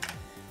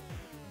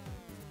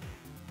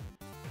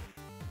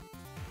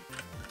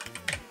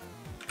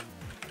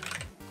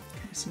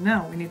 Okay, so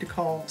now we need to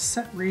call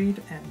setRead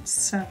and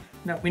set...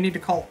 No, we need to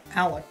call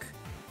alloc.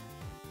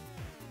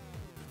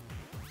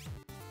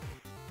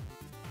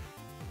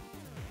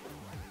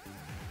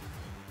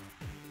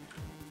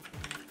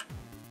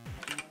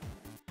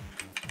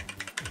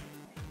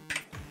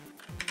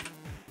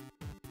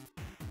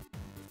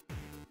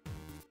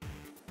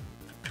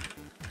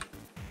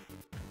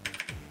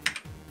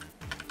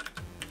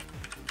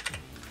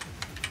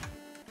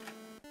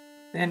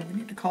 Then we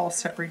need to call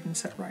setRead and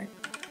setWrite.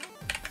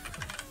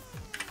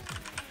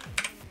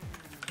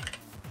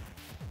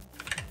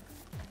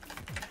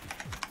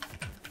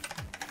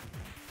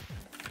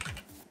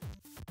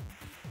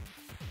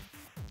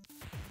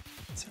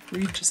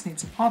 SetRead just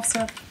needs an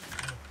offset.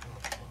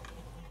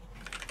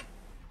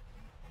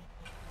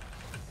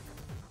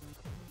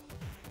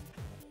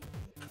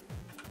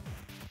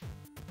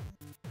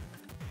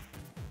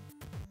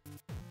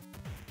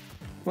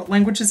 What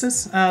language is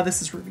this?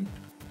 This is Ruby.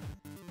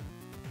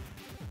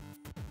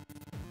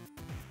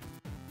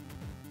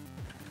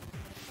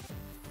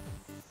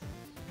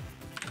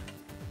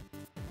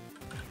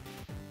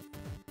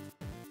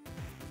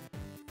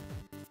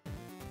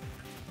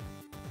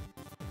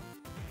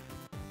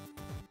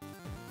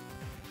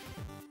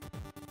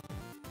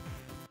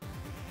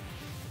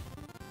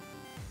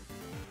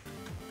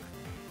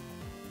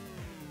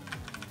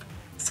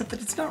 Except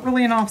that it's not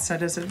really an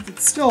offset, is it?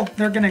 It's still,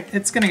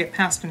 it's gonna get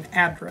passed an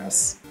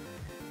address,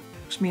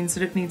 which means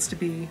that it needs to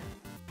be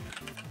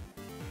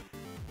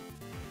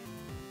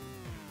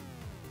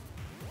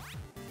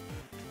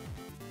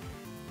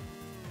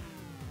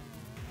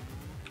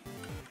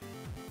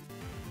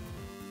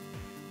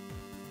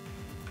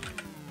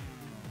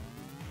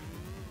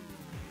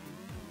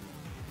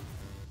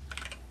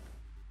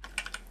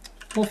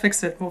We'll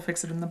fix it. We'll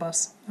fix it in the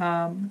bus.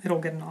 It'll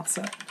get an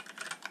offset.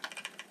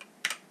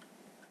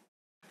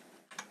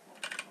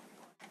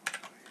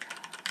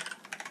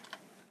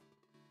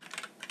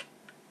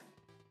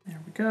 There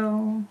we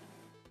go.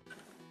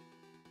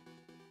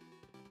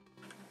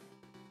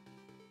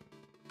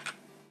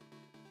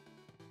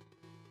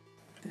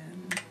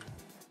 Then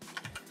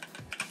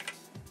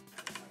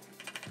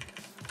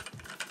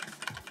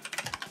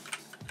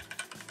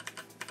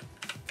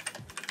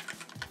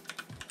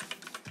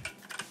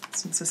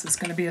since this is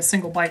going to be a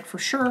single byte for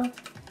sure, and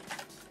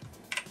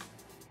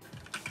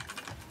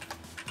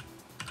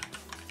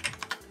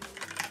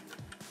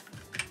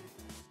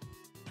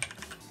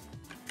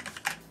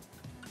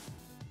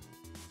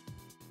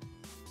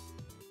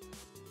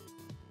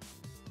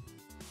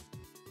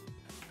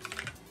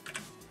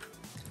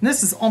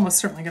this is almost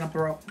certainly going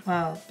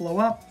to blow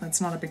up. That's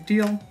not a big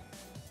deal.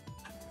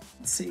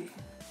 Let's see.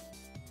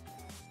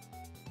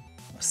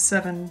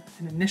 7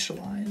 and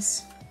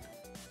initialize.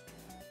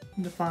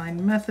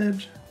 Define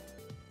method.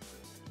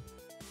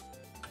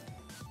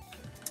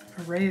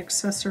 Array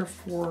accessor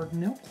for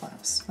nil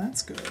class.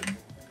 That's good.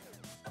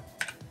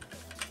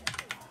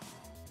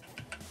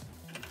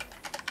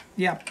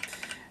 Yeah,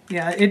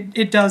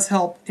 it does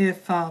help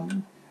if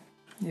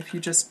you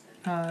just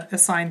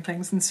assign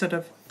things instead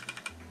of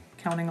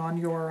counting on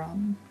your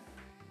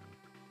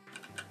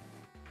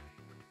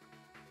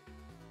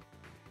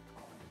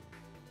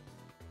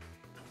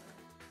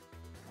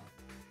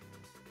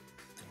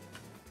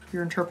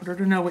interpreter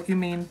to know what you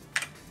mean.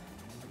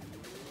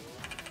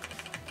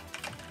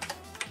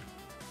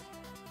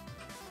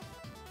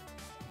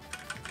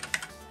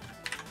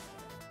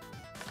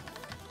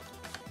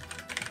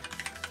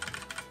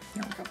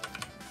 There we go.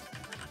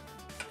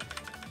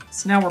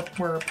 So now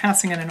we're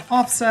passing in an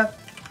offset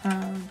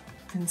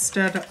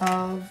instead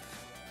of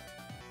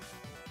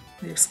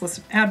the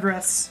explicit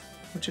address,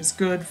 which is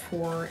good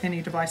for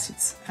any device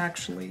that's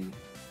actually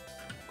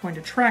going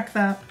to track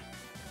that.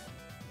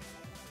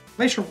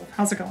 Glacier Wolf,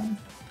 how's it going?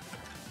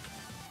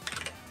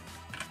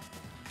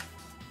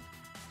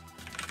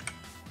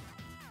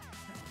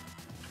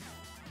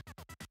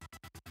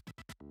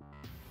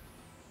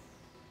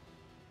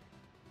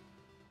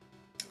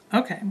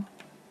 Okay.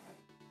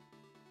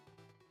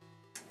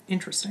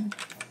 Interesting.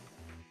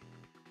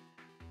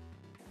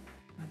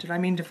 Did I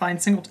mean define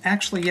single?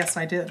 Actually, yes,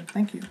 I did.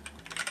 Thank you.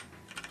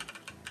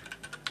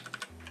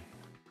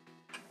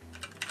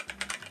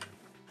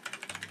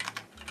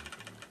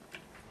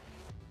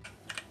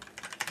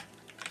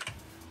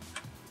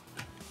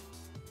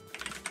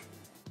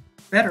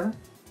 Better.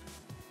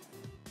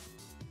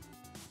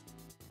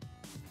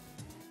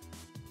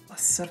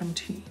 Plus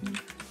 17.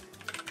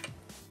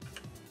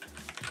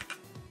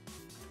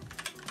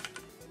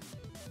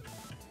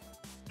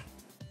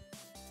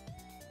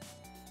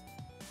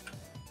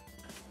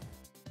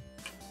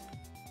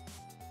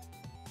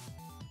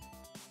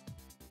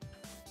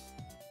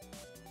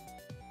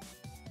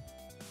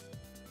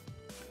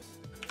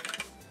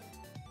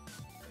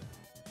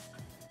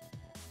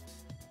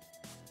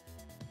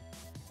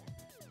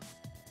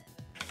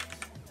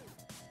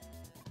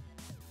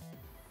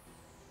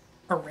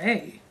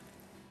 Array?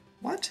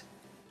 What?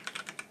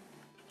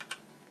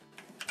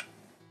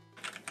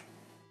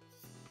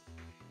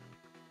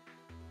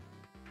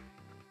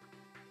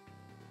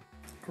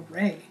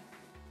 Array.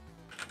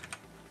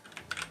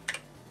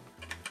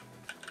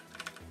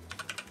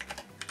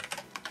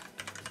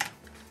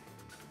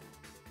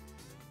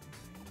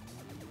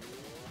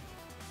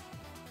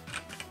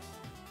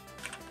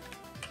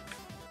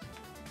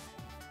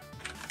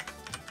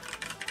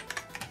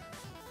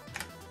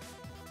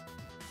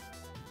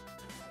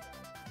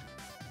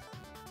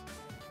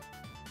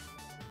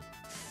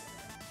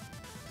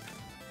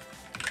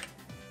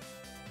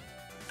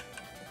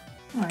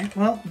 Alright,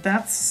 well,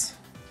 that's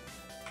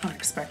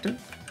unexpected.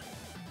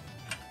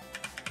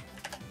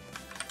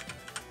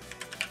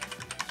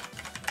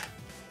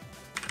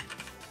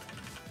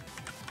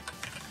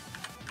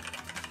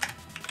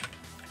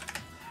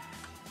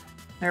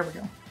 There we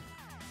go.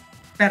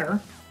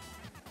 Better.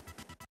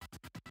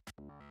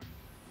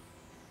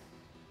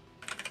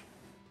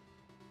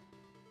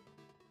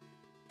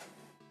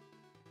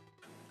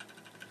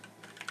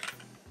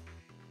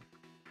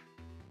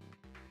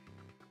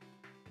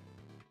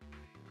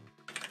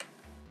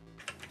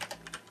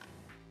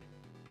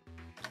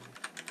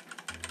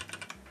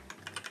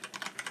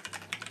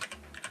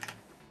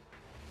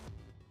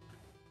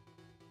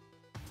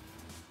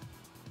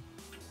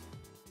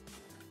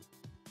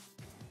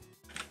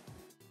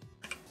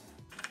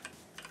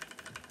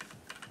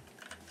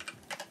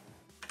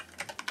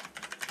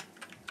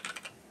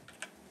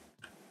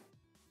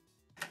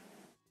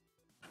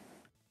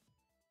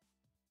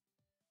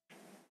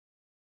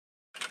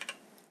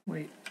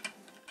 Wait.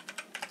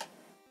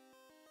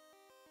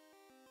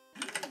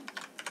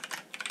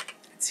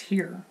 It's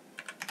here.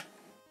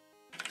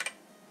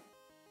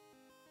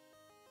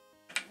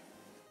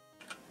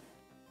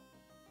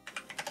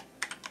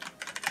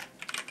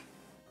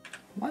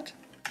 What?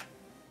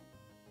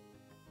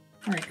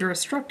 All right, you're a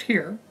struct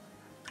here.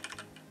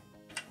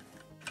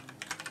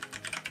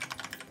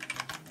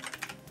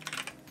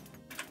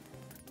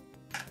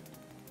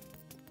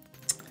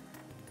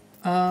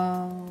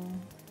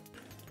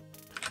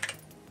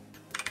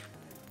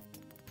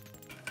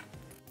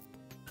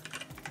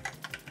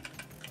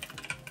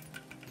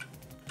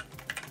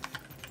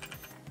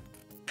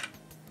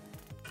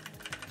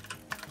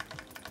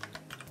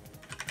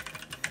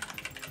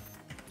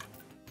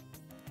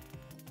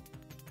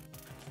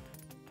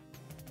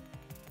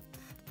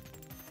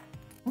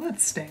 Well,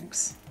 that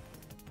stinks.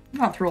 I'm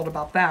not thrilled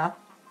about that.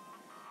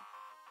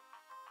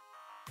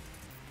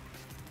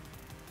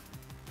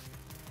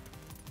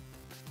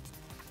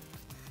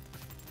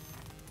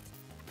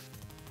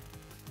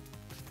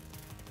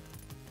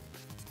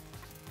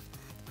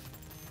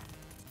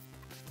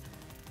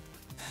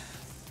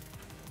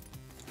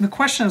 The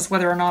question is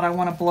whether or not I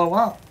want to blow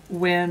up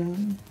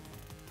when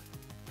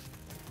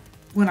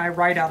I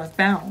write out of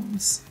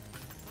bounds.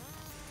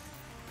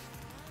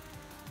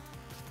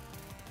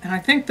 And I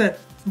think that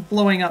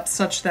blowing up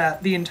such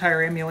that the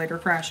entire emulator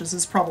crashes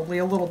is probably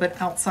a little bit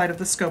outside of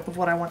the scope of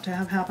what I want to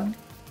have happen.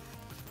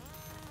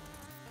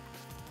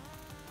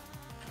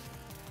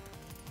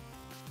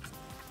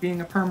 Being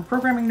a perm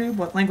programming noob,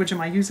 what language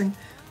am I using?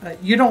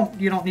 You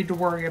don't need to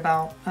worry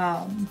about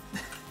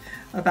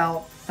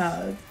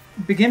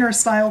beginner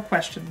style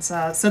questions.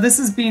 So this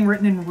is being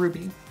written in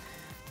Ruby,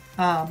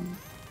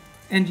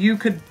 and you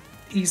could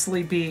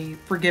easily be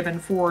forgiven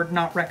for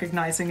not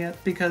recognizing it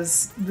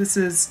because this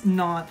is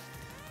not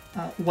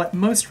what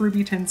most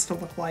Ruby tends to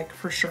look like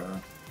for sure.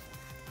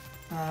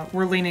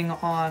 We're leaning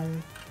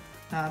on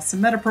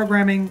some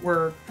metaprogramming.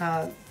 We're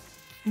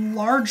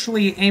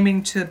largely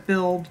aiming to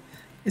build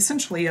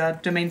essentially a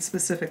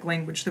domain-specific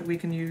language that we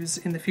can use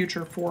in the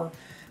future for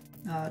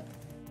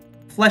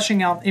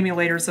fleshing out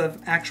emulators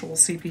of actual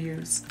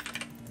CPUs.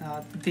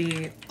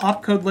 The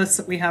opcode list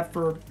that we have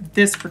for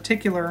this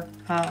particular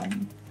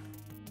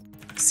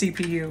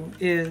CPU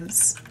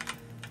is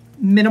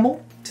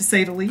minimal, to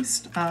say the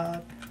least.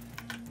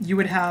 You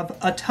would have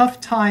a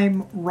tough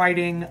time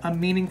writing a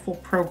meaningful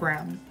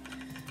program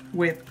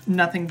with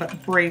nothing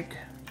but break,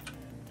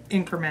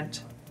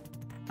 increment,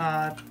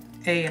 A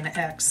and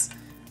X,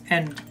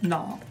 and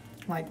knob.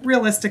 Like,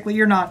 realistically,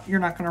 you're not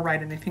going to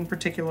write anything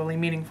particularly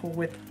meaningful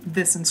with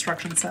this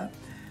instruction set.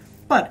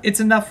 But it's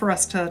enough for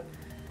us to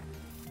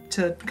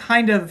to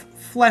kind of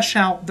flesh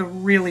out the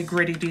really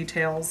gritty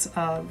details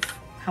of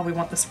how we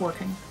want this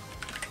working.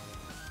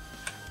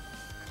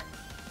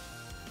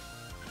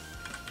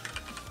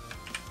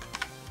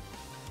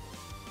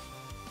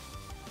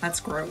 That's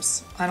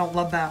gross. I don't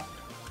love that.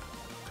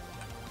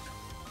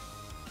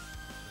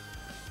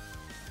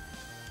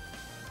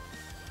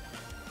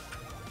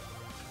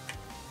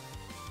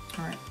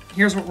 All right,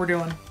 here's what we're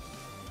doing.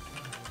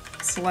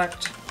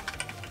 Select.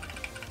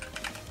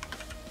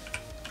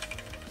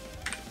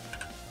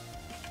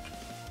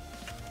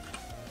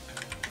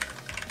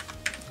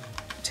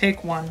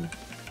 Take one.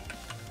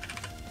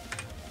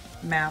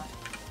 Map.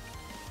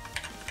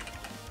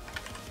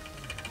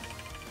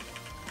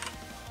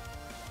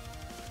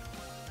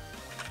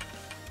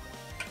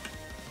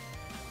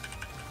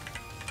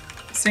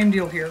 Same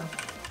deal here.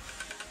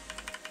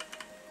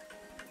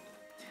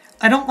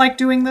 I don't like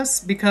doing this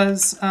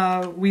because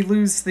we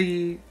lose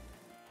the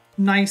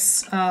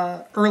nice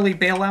early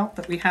bailout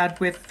that we had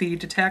with the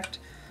detect.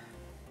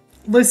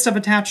 List of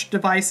attached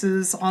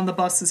devices on the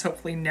bus is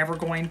hopefully never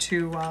going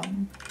to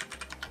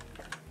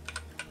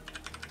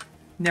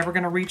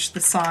reach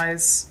the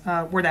size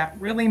where that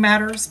really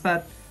matters,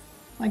 but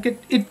like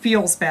it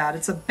feels bad.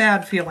 It's a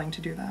bad feeling to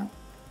do that.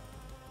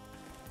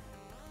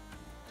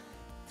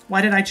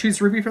 Why did I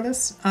choose Ruby for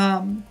this?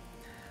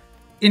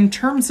 In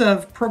terms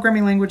of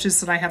programming languages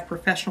that I have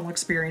professional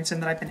experience in,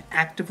 that I've been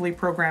actively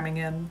programming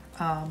in,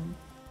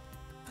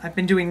 I've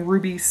been doing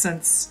Ruby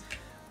since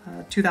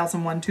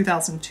 2001,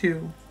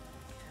 2002.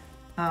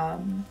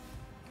 And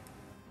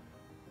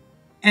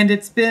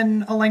it's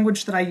been a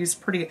language that I used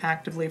pretty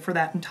actively for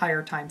that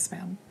entire time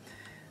span.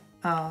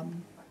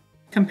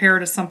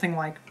 Compared to something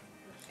like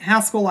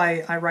Haskell,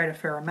 I write a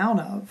fair amount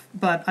of,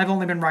 but I've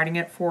only been writing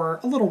it for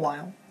a little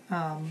while.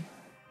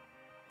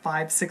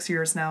 5-6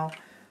 years now.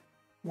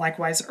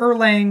 Likewise,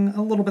 Erlang,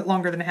 a little bit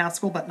longer than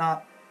Haskell, but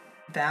not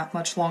that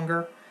much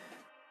longer.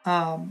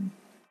 I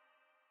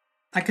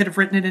could have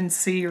written it in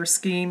C or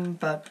Scheme,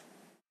 but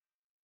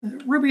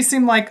Ruby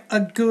seemed like a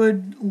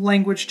good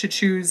language to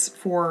choose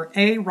for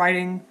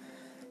writing,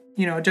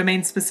 a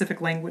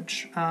domain-specific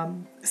language.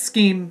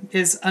 Scheme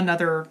is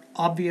another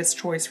obvious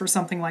choice for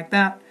something like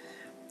that.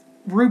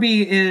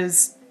 Ruby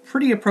is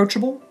pretty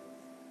approachable.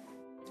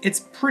 It's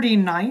pretty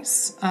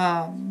nice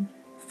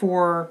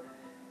for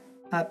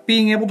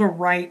being able to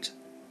write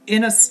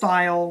in a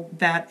style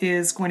that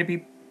is going to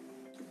be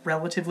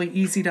relatively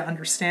easy to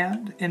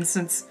understand. And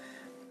since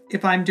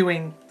if I'm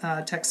doing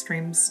text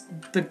streams,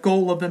 the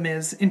goal of them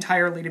is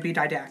entirely to be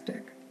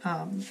didactic.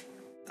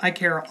 I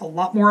care a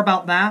lot more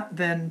about that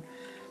than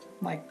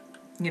like,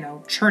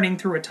 churning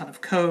through a ton of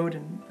code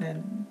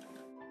and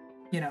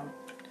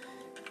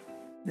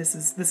this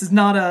is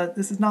not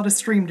a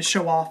stream to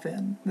show off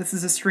in. This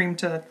is a stream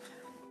to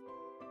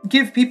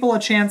give people a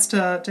chance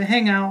to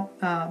hang out,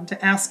 to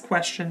ask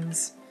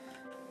questions.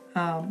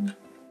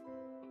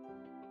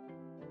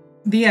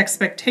 The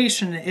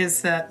expectation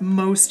is that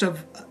most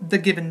of the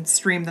given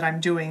stream that I'm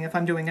doing, if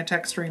I'm doing a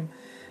tech stream,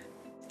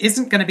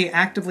 isn't going to be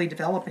actively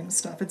developing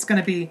stuff. It's going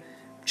to be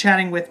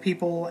chatting with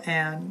people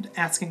and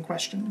asking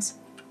questions.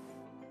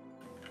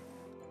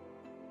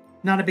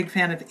 Not a big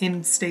fan of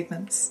end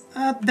statements.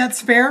 That's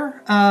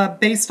fair.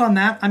 Based on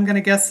that, I'm going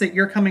to guess that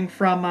you're coming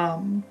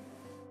from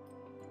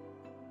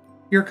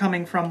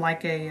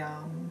like a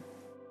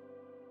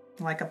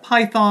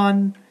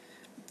Python,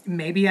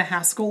 maybe a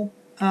Haskell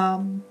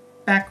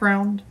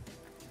background.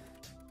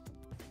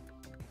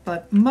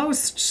 But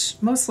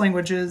most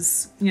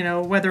languages,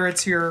 whether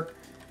it's your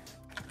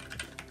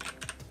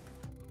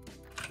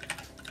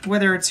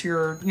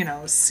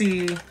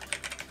C,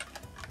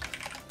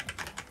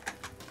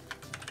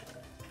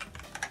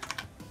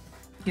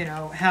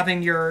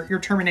 having your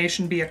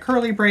termination be a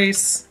curly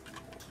brace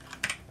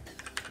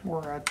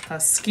or a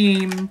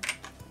scheme.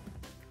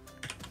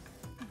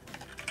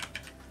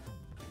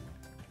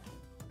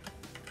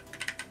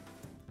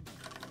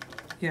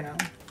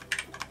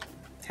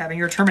 Having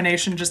your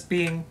termination just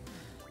being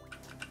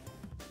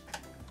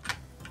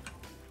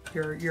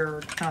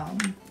your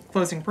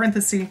closing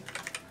parenthesis.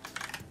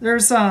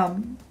 There's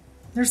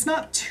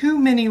not too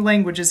many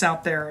languages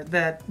out there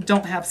that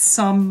don't have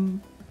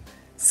some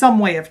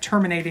way of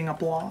terminating a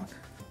block.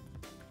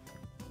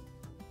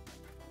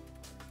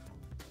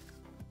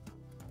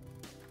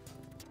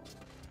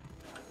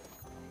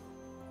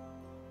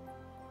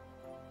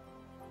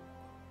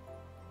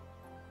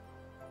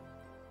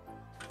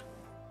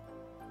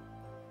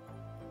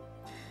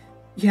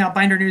 Yeah,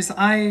 Binder News,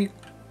 I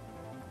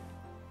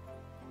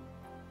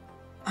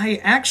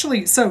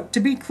actually, so to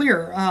be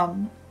clear,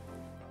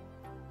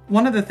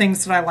 one of the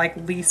things that I like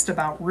least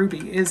about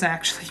Ruby is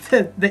actually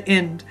the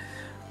end.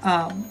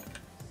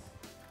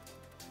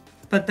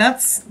 But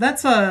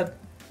that's a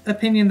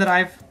opinion that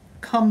I've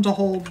come to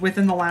hold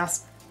within the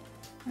last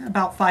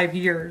about 5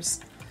 years.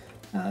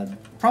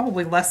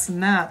 Probably less than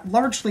that,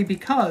 largely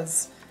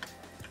because,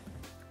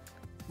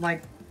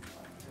 like,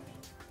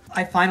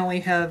 I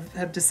finally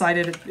have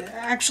decided,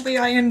 actually,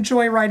 I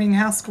enjoy writing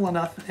Haskell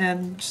enough,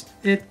 and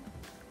it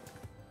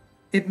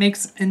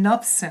makes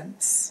enough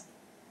sense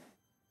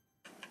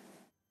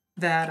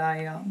that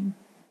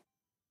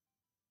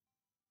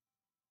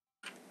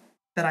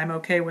that I'm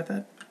okay with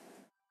it.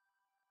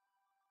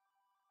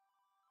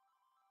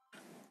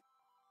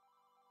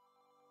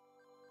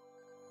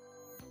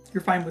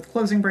 You're fine with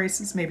closing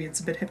braces. Maybe it's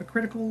a bit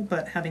hypocritical,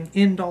 but having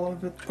end all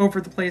over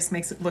the place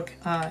makes it look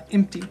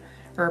empty,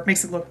 or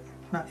makes it look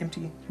not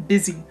empty,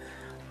 busy.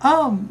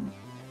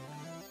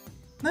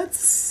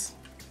 That's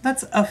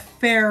a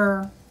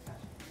fair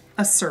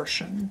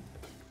assertion.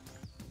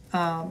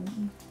 I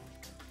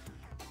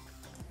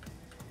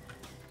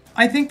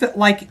think that,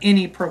 like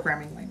any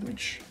programming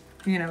language,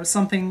 you know,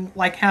 something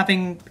like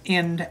having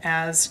end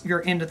as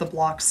your end of the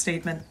block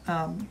statement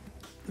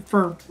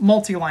for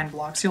multi-line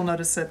blocks, you'll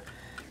notice that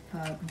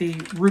the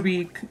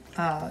Ruby,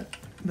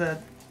 the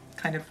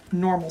kind of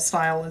normal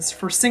style is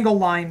for single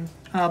line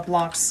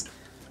blocks,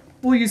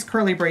 we'll use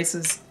curly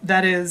braces.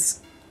 That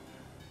is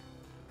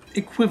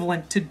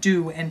equivalent to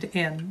do and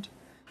end.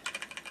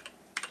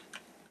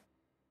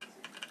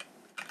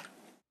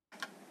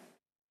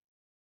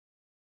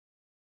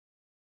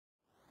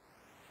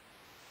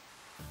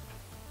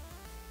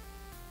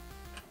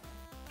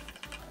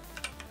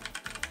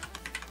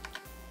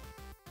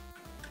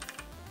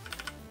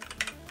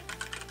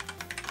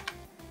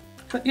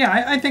 But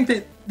yeah, I think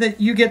that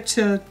you get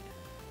to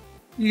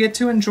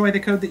enjoy the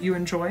code that you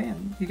enjoy,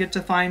 and you get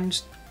to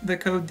find the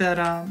code that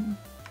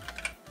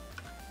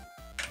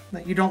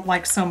that you don't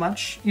like so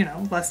much, you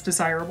know, less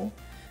desirable.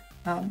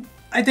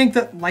 I think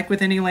that, like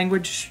with any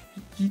language,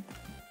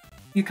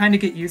 you kind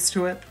of get used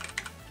to it.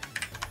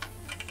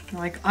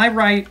 Like I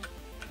write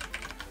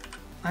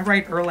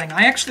Erlang.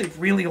 I actually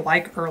really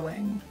like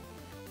Erlang.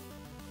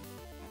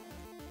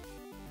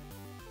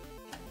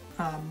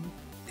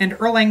 And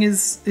Erlang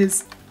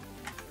is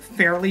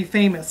fairly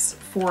famous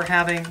for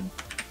having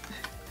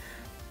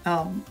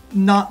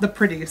not the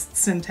prettiest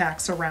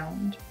syntax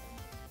around.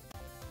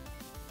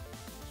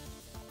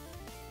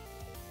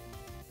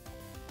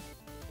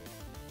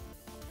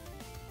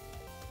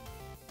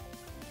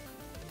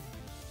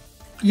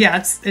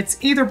 Yeah, it's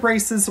either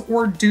braces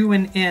or do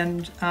and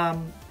end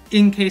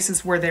in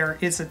cases where there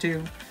is a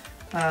do.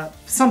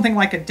 Something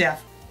like a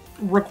def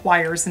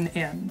requires an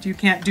end. You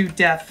can't do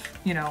def,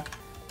 you know,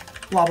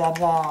 blah blah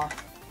blah,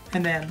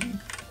 and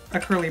then a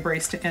curly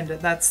brace to end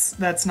it.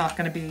 That's not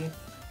going to be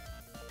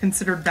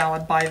considered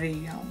valid by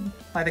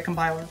the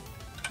compiler.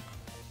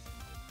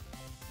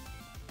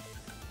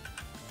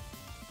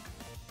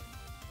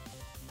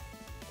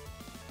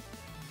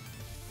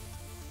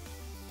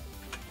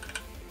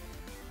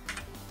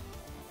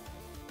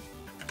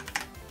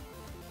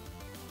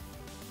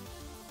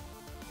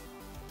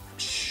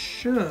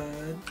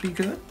 Should be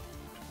good.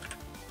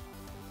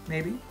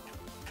 Maybe.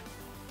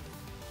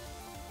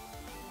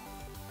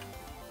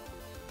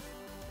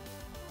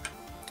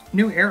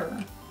 New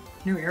error.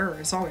 New error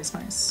is always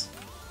nice.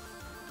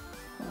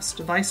 Plus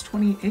device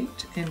 28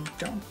 and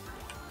dump.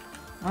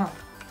 Ah.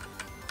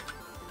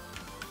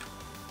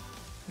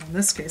 In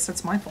this case,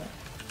 that's my fault.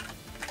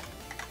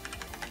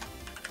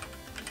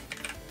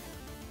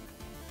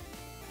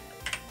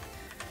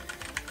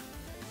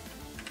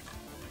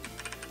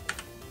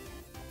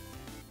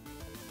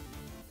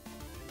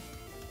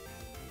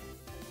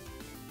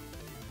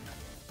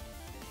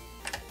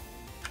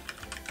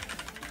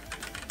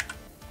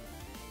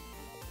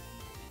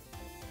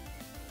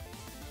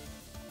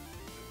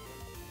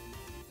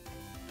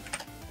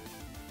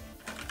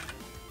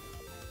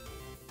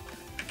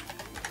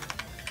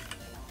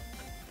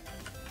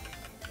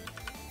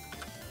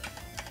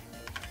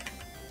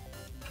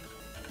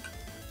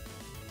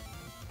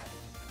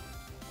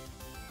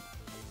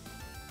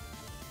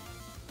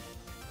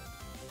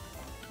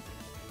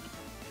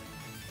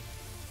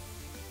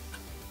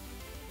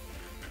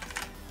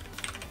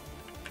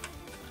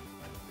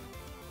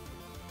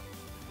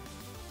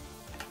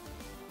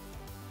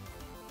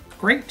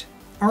 Great.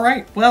 All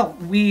right, well,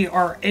 we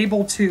are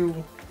able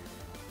to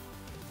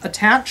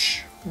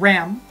attach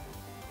RAM.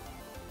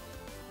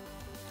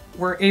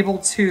 We're able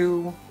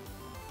to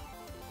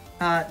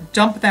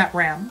dump that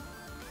RAM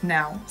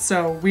now.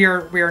 So we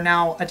are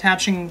now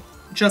attaching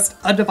just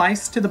a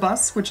device to the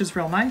bus, which is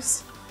real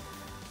nice.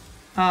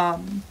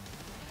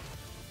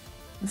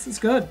 This is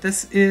good.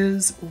 This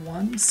is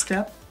one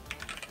step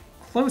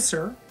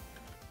closer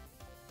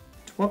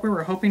to what we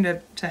were hoping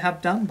to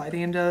have done by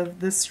the end of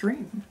this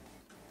stream.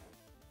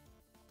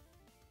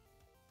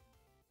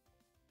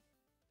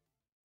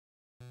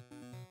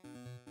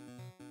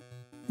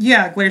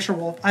 Yeah, Glacier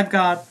Wolf. I've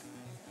got,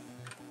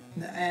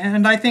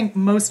 and I think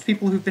most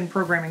people who've been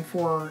programming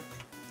for,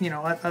 you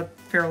know, a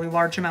fairly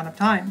large amount of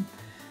time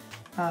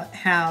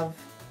have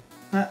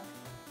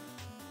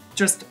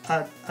just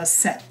a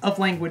set of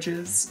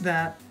languages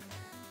that,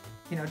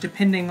 you know,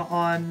 depending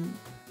on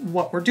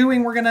what we're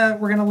doing, we're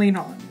gonna lean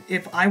on.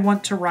 If I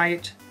want to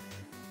write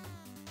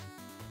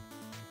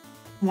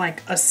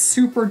like a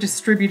super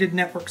distributed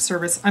network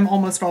service, I'm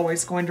almost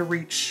always going to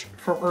reach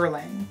for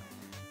Erlang.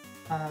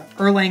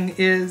 Erlang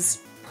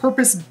is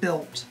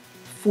purpose-built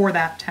for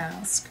that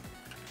task.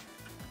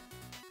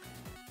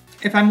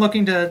 if I'm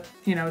looking to,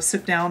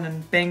 sit down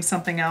and bang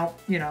something out,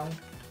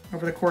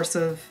 over the course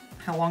of,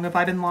 how long have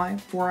I been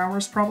live? 4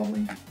 hours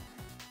probably.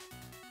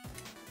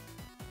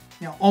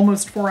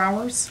 Almost 4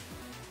 hours.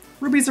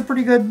 Ruby's a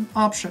pretty good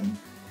option.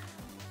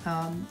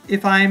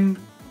 If I'm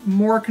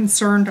more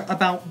concerned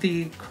about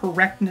the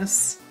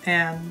correctness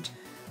and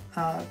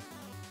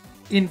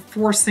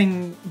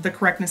enforcing the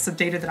correctness of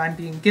data that I'm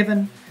being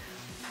given,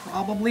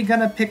 probably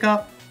gonna pick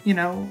up,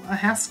 a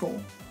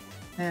Haskell,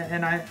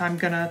 and I'm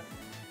gonna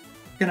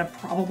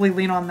probably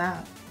lean on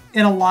that.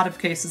 In a lot of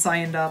cases, I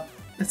end up,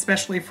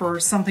 especially for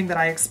something that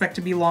I expect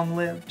to be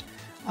long-lived,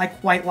 I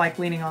quite like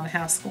leaning on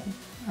Haskell.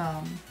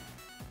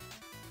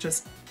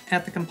 Just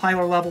at the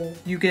compiler level,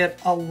 you get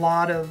a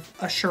lot of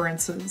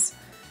assurances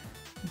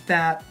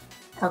that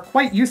are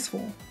quite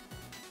useful.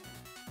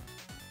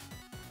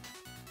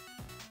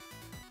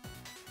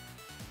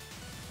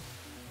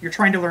 You're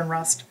trying to learn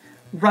Rust.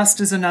 Rust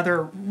is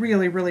another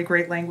really, really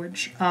great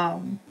language.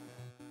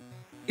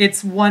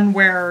 It's one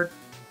where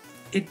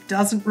it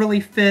doesn't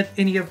really fit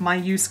any of my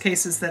use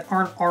cases that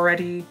aren't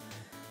already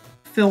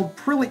filled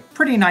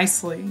pretty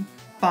nicely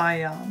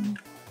by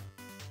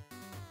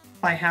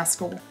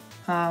Haskell.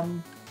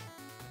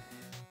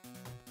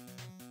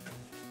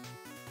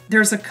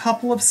 There's a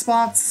couple of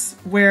spots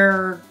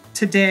where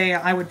today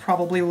I would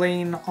probably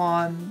lean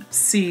on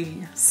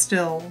C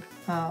still,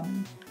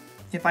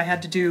 if I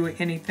had to do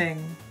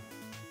anything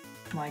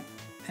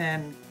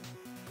and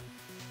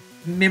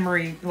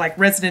memory,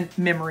 resident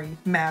memory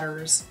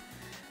matters.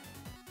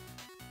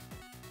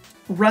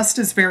 Rust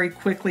is very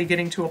quickly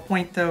getting to a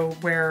point, though,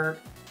 where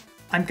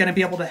I'm going to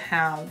be able to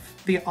have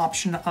the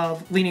option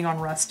of leaning on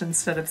Rust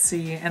instead of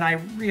C, and I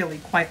really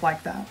quite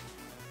like that.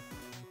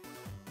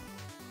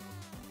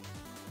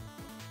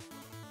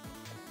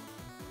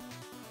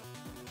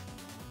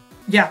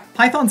 Yeah,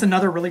 Python's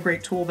another really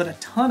great tool that a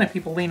ton of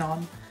people lean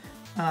on.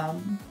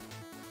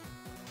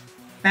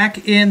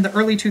 Back in the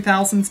early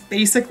 2000s,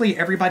 basically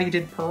everybody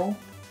did Perl.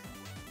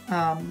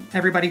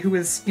 Everybody who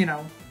was,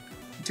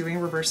 doing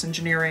reverse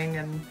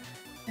engineering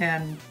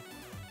and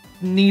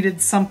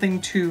needed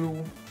something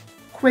to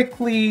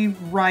quickly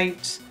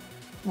write,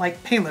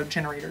 payload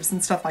generators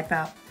and stuff like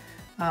that.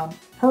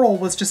 Perl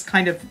was just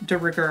kind of de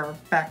rigueur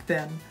back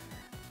then.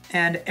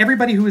 And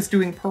everybody who was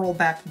doing Perl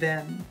back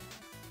then,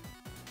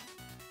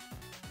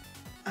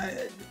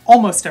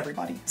 almost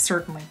everybody,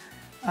 certainly,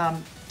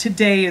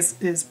 today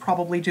is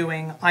probably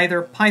doing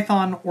either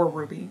Python or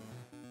Ruby.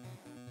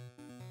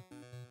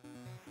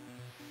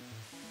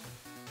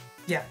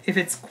 Yeah, if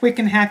it's quick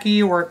and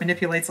hacky or it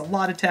manipulates a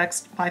lot of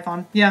text,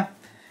 Python. Yeah,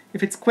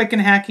 if it's quick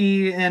and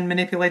hacky and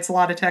manipulates a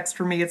lot of text,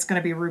 for me, it's going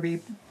to be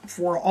Ruby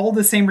for all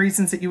the same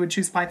reasons that you would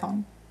choose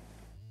Python.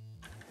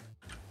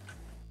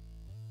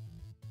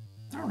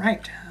 All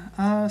right,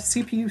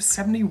 CPU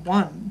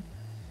 71.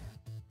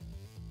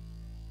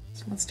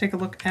 So let's take a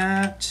look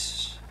at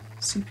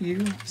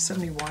CPU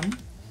 71.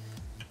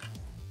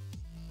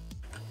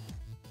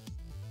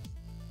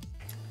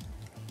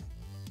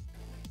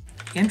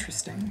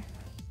 Interesting.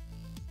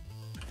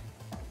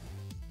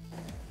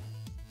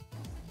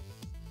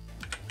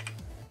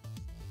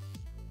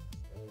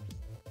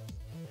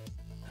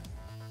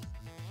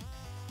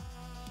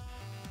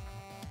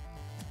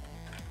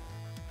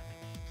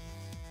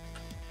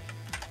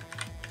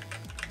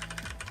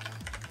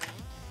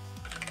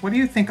 What do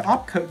you think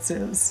opcodes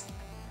is?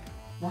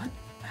 What?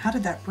 How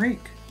did that break?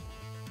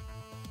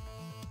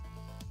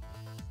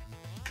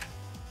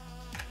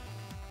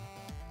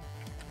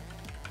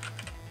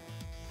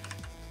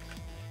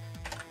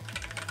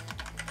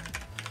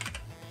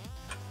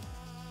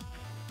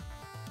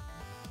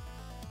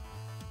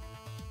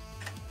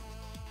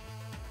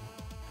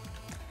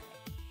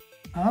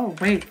 Oh,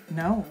 wait,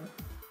 no.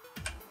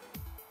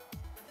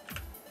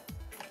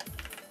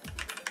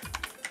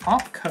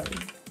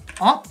 Opcode.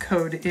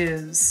 Opcode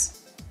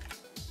is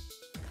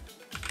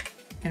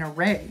an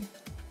array.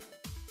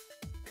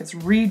 Because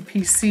read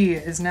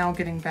PC is now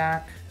getting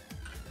back.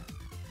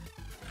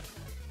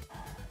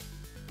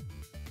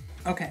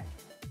 Okay.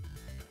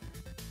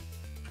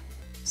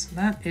 So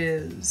that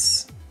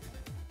is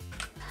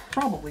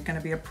probably going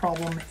to be a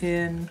problem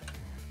in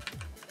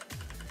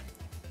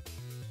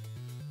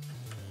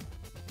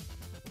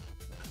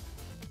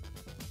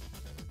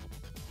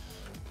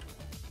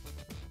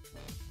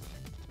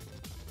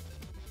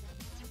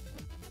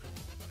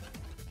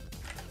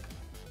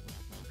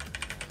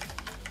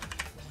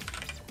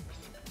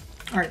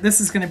all right,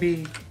 this is going to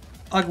be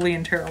ugly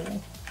and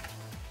terrible.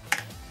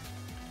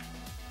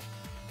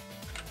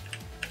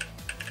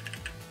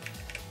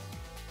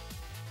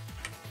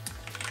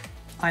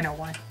 I know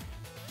why.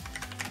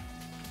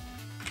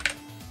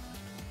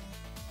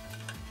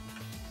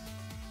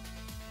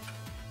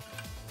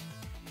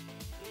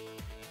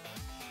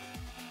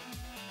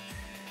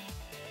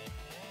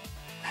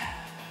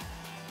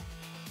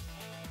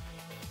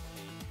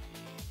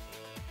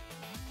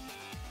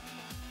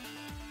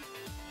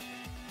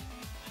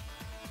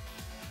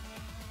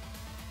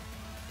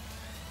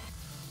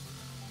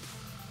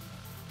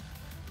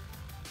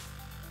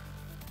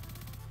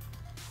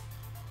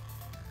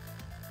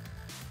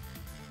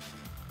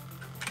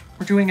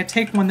 doing a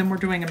take one, then we're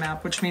doing a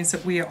map, which means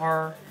that we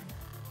are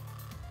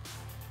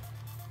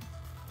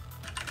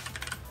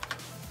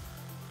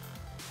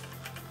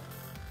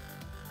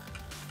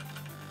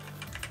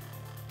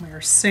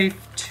safe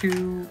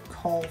to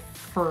call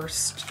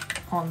first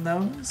on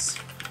those.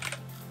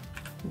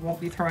 We won't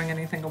be throwing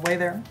anything away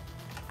there.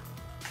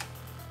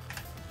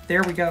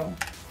 There we go.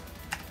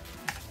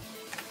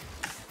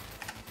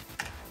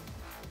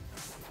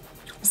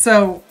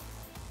 So,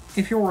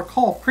 if you'll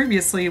recall,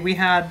 previously we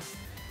had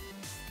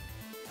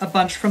a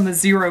bunch from the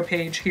 0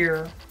 page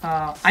here.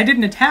 I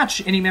didn't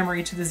attach any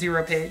memory to the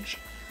 0 page,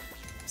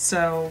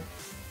 so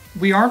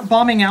we aren't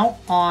bombing out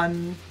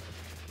on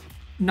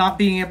not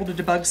being able to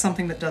debug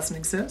something that doesn't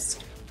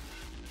exist.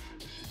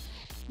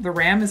 The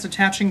RAM is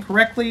attaching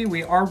correctly.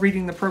 We are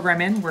reading the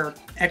program in. We're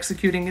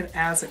executing it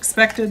as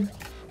expected.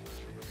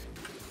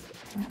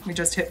 We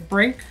just hit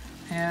break,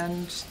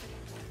 and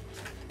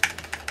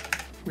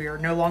we are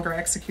no longer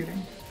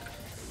executing.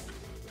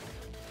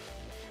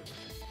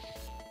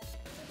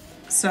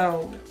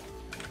 So,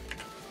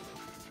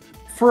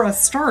 for a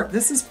start,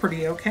 this is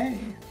pretty okay.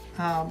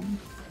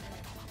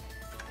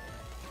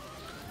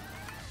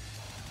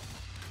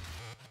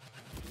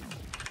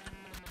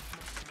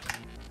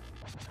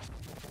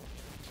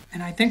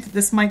 And I think that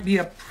this might be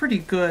a pretty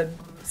good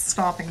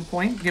stopping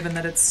point, given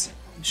that it's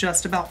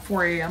just about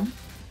 4 a.m.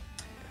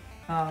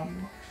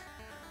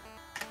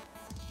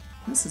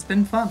 This has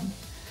been fun.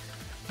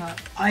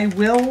 I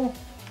will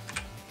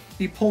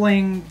be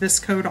pulling this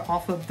code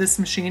off of this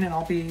machine, and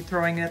I'll be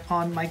throwing it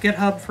on my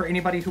GitHub for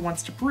anybody who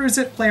wants to peruse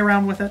it, play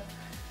around with it.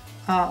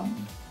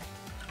 And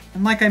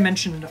like I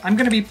mentioned, I'm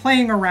going to be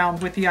playing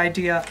around with the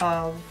idea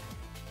of,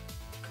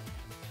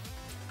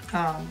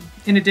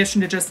 in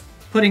addition to just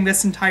putting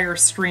this entire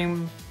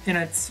stream in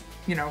its,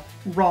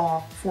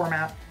 raw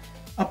format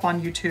up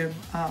on YouTube,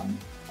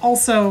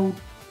 also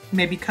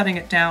maybe cutting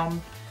it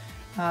down,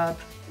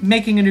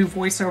 making a new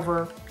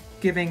voiceover,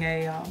 giving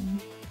a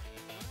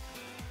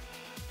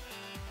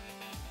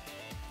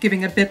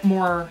bit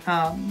more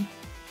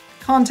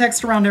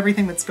context around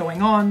everything that's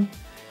going on,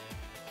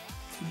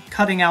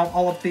 cutting out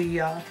all of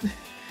the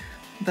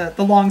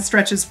long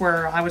stretches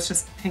where I was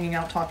just hanging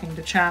out talking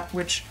to chat,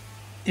 which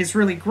is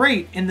really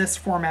great in this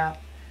format.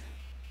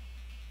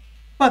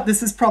 But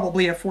this is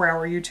probably a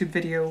 4-hour YouTube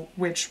video,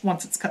 which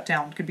once it's cut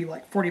down could be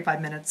like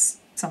 45 minutes,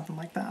 something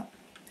like that.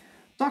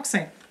 Doc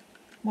Saint,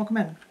 welcome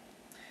in.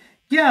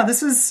 Yeah,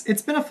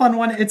 it's been a fun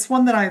one. It's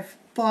one that I've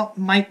thought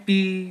might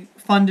be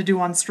fun to do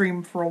on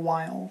stream for a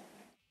while.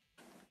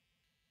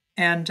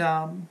 And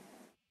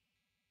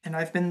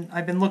I've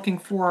been looking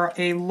for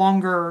a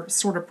longer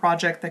sort of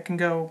project that can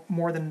go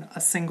more than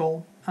a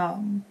single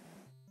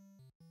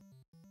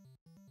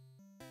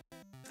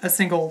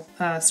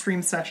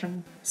stream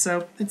session.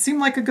 So it seemed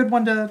like a good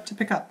one to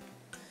pick up.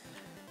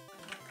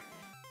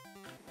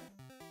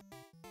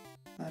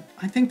 But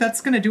I think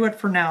that's going to do it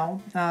for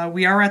now.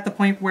 We are at the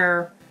point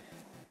where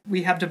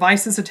we have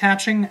devices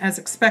attaching as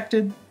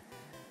expected.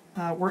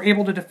 We're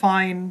able to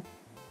define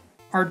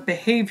our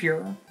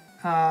behavior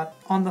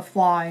on the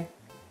fly.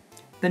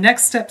 The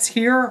next steps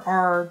here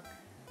are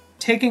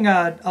taking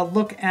a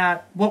look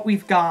at what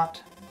we've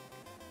got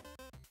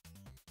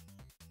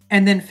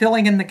and then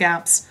filling in the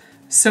gaps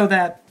so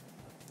that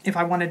if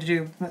I wanted to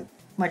do,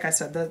 like I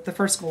said, the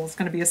first goal is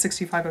going to be a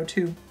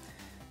 6502.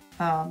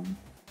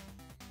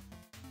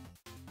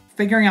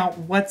 Figuring out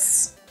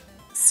what's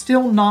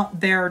still not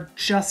there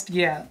just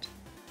yet.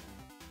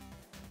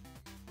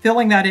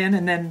 Filling that in,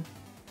 and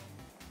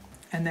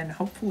then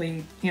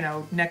hopefully,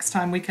 next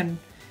time we can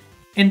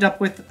end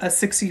up with a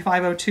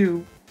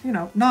 6502,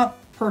 not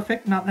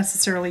perfect, not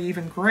necessarily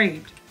even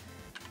great,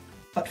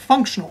 but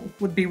functional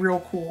would be real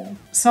cool.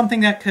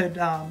 Something that could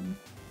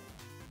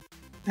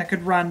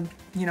run,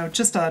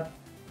 just a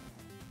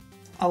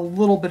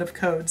little bit of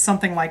code,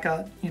 something like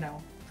a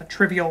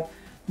trivial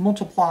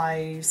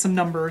multiply some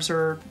numbers,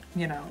 or,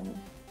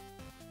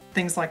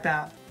 things like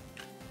that.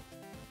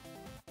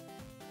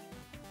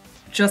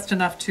 Just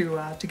enough to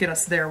get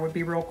us there would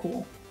be real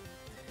cool.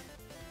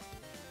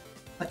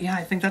 But yeah,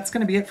 I think that's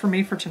going to be it for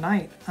me for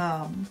tonight.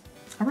 I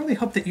really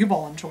hope that you've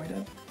all enjoyed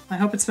it. I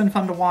hope it's been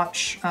fun to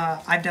watch.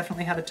 I've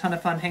definitely had a ton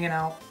of fun hanging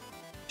out,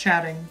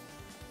 chatting,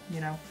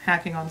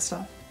 hacking on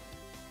stuff.